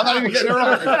bullshit. I'm not even getting it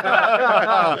wrong.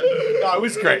 No, it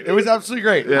was great. It was absolutely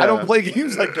great. Yeah. I don't play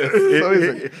games like this.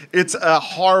 So It's a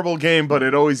horrible game, but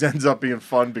it always ends up being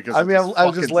fun because I mean, it I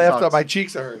just fucking laughed sucks. up. My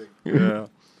cheeks are hurting. Yeah.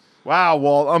 Wow,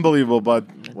 Walt, unbelievable, bud.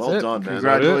 Well it. done, man.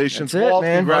 Congratulations, That's it, Walt.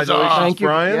 man. Congratulations, Thank you.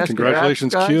 Brian. Yes,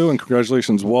 Congratulations, congrats, Q, guys. and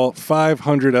congratulations, Walt.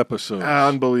 500 episodes.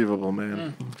 Unbelievable,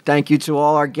 man. Thank you to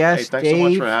all our Hey, guests, thanks so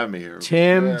much Dave, for having me here.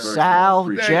 Tim, Very Sal,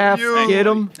 cool. Jeff, you.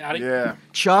 Gidim, Howdy. Yeah,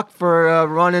 Chuck for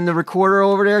running the recorder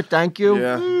over there. Thank you.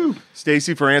 yeah.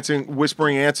 Stacy for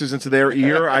whispering answers into their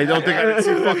ear. I don't think I didn't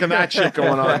see fucking that shit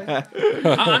going on.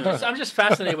 I'm just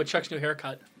fascinated with Chuck's new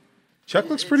haircut. Chuck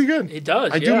looks pretty good. It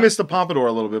does. I do miss the pompadour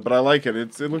a little bit, but I like it.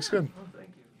 It looks good.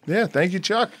 Yeah, thank you,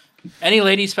 Chuck. Any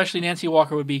lady, especially Nancy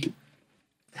Walker, would be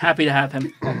happy to have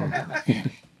him.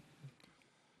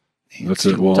 That's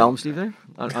it. Well, Tell him, Steve, there?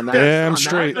 On that, damn on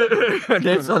straight.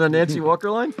 That's on the Nancy Walker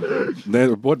line?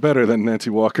 What better than Nancy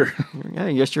Walker? Yeah,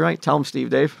 yes, you're right. Tell him, Steve,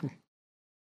 Dave.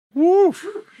 Woo!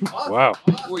 Wow.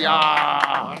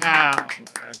 Wow.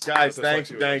 Guys, thank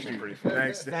you. Thank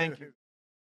you.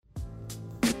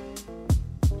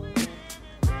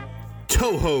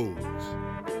 Tohos.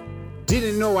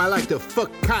 Didn't know I like to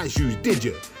fuck kaijus, did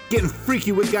you? Getting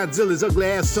freaky with Godzilla's ugly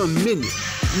ass son Minion.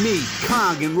 Me,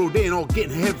 Kong, and Rodan all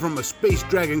getting head from a space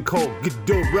dragon called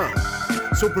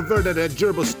Ghidorah. So perverted that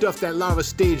gerbil stuffed that lava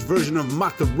stage version of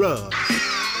Mothra.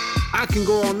 I can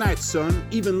go all night, son,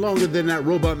 even longer than that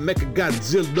robot Mecha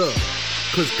Godzilla.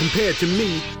 Cause compared to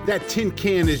me, that tin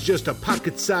can is just a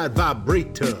pocket-sized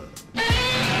vibrator.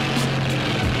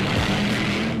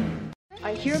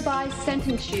 I hereby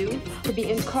sentence you to be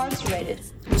incarcerated.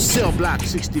 Cell Block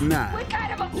 69. What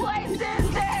kind of a place is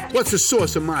this? What's the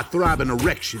source of my thriving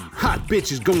erection? Hot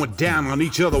bitches going down on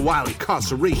each other while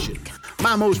incarceration.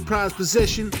 My most prized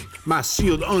possession? My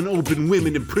sealed, unopened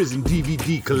women in prison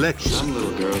DVD collection. Some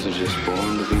little girls are just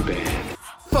born to be bad.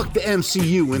 Fuck the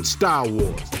MCU and Star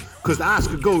Wars. Cause the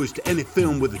Oscar goes to any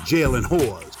film with a jail and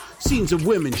whores. Scenes of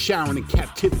women showering in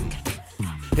captivity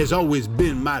has always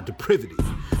been my depravity.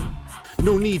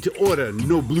 No need to order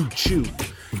no Blue Chew.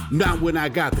 Not when I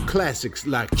got the classics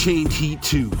like Chained Heat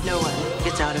 2. No one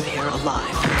gets out of here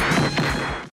alive.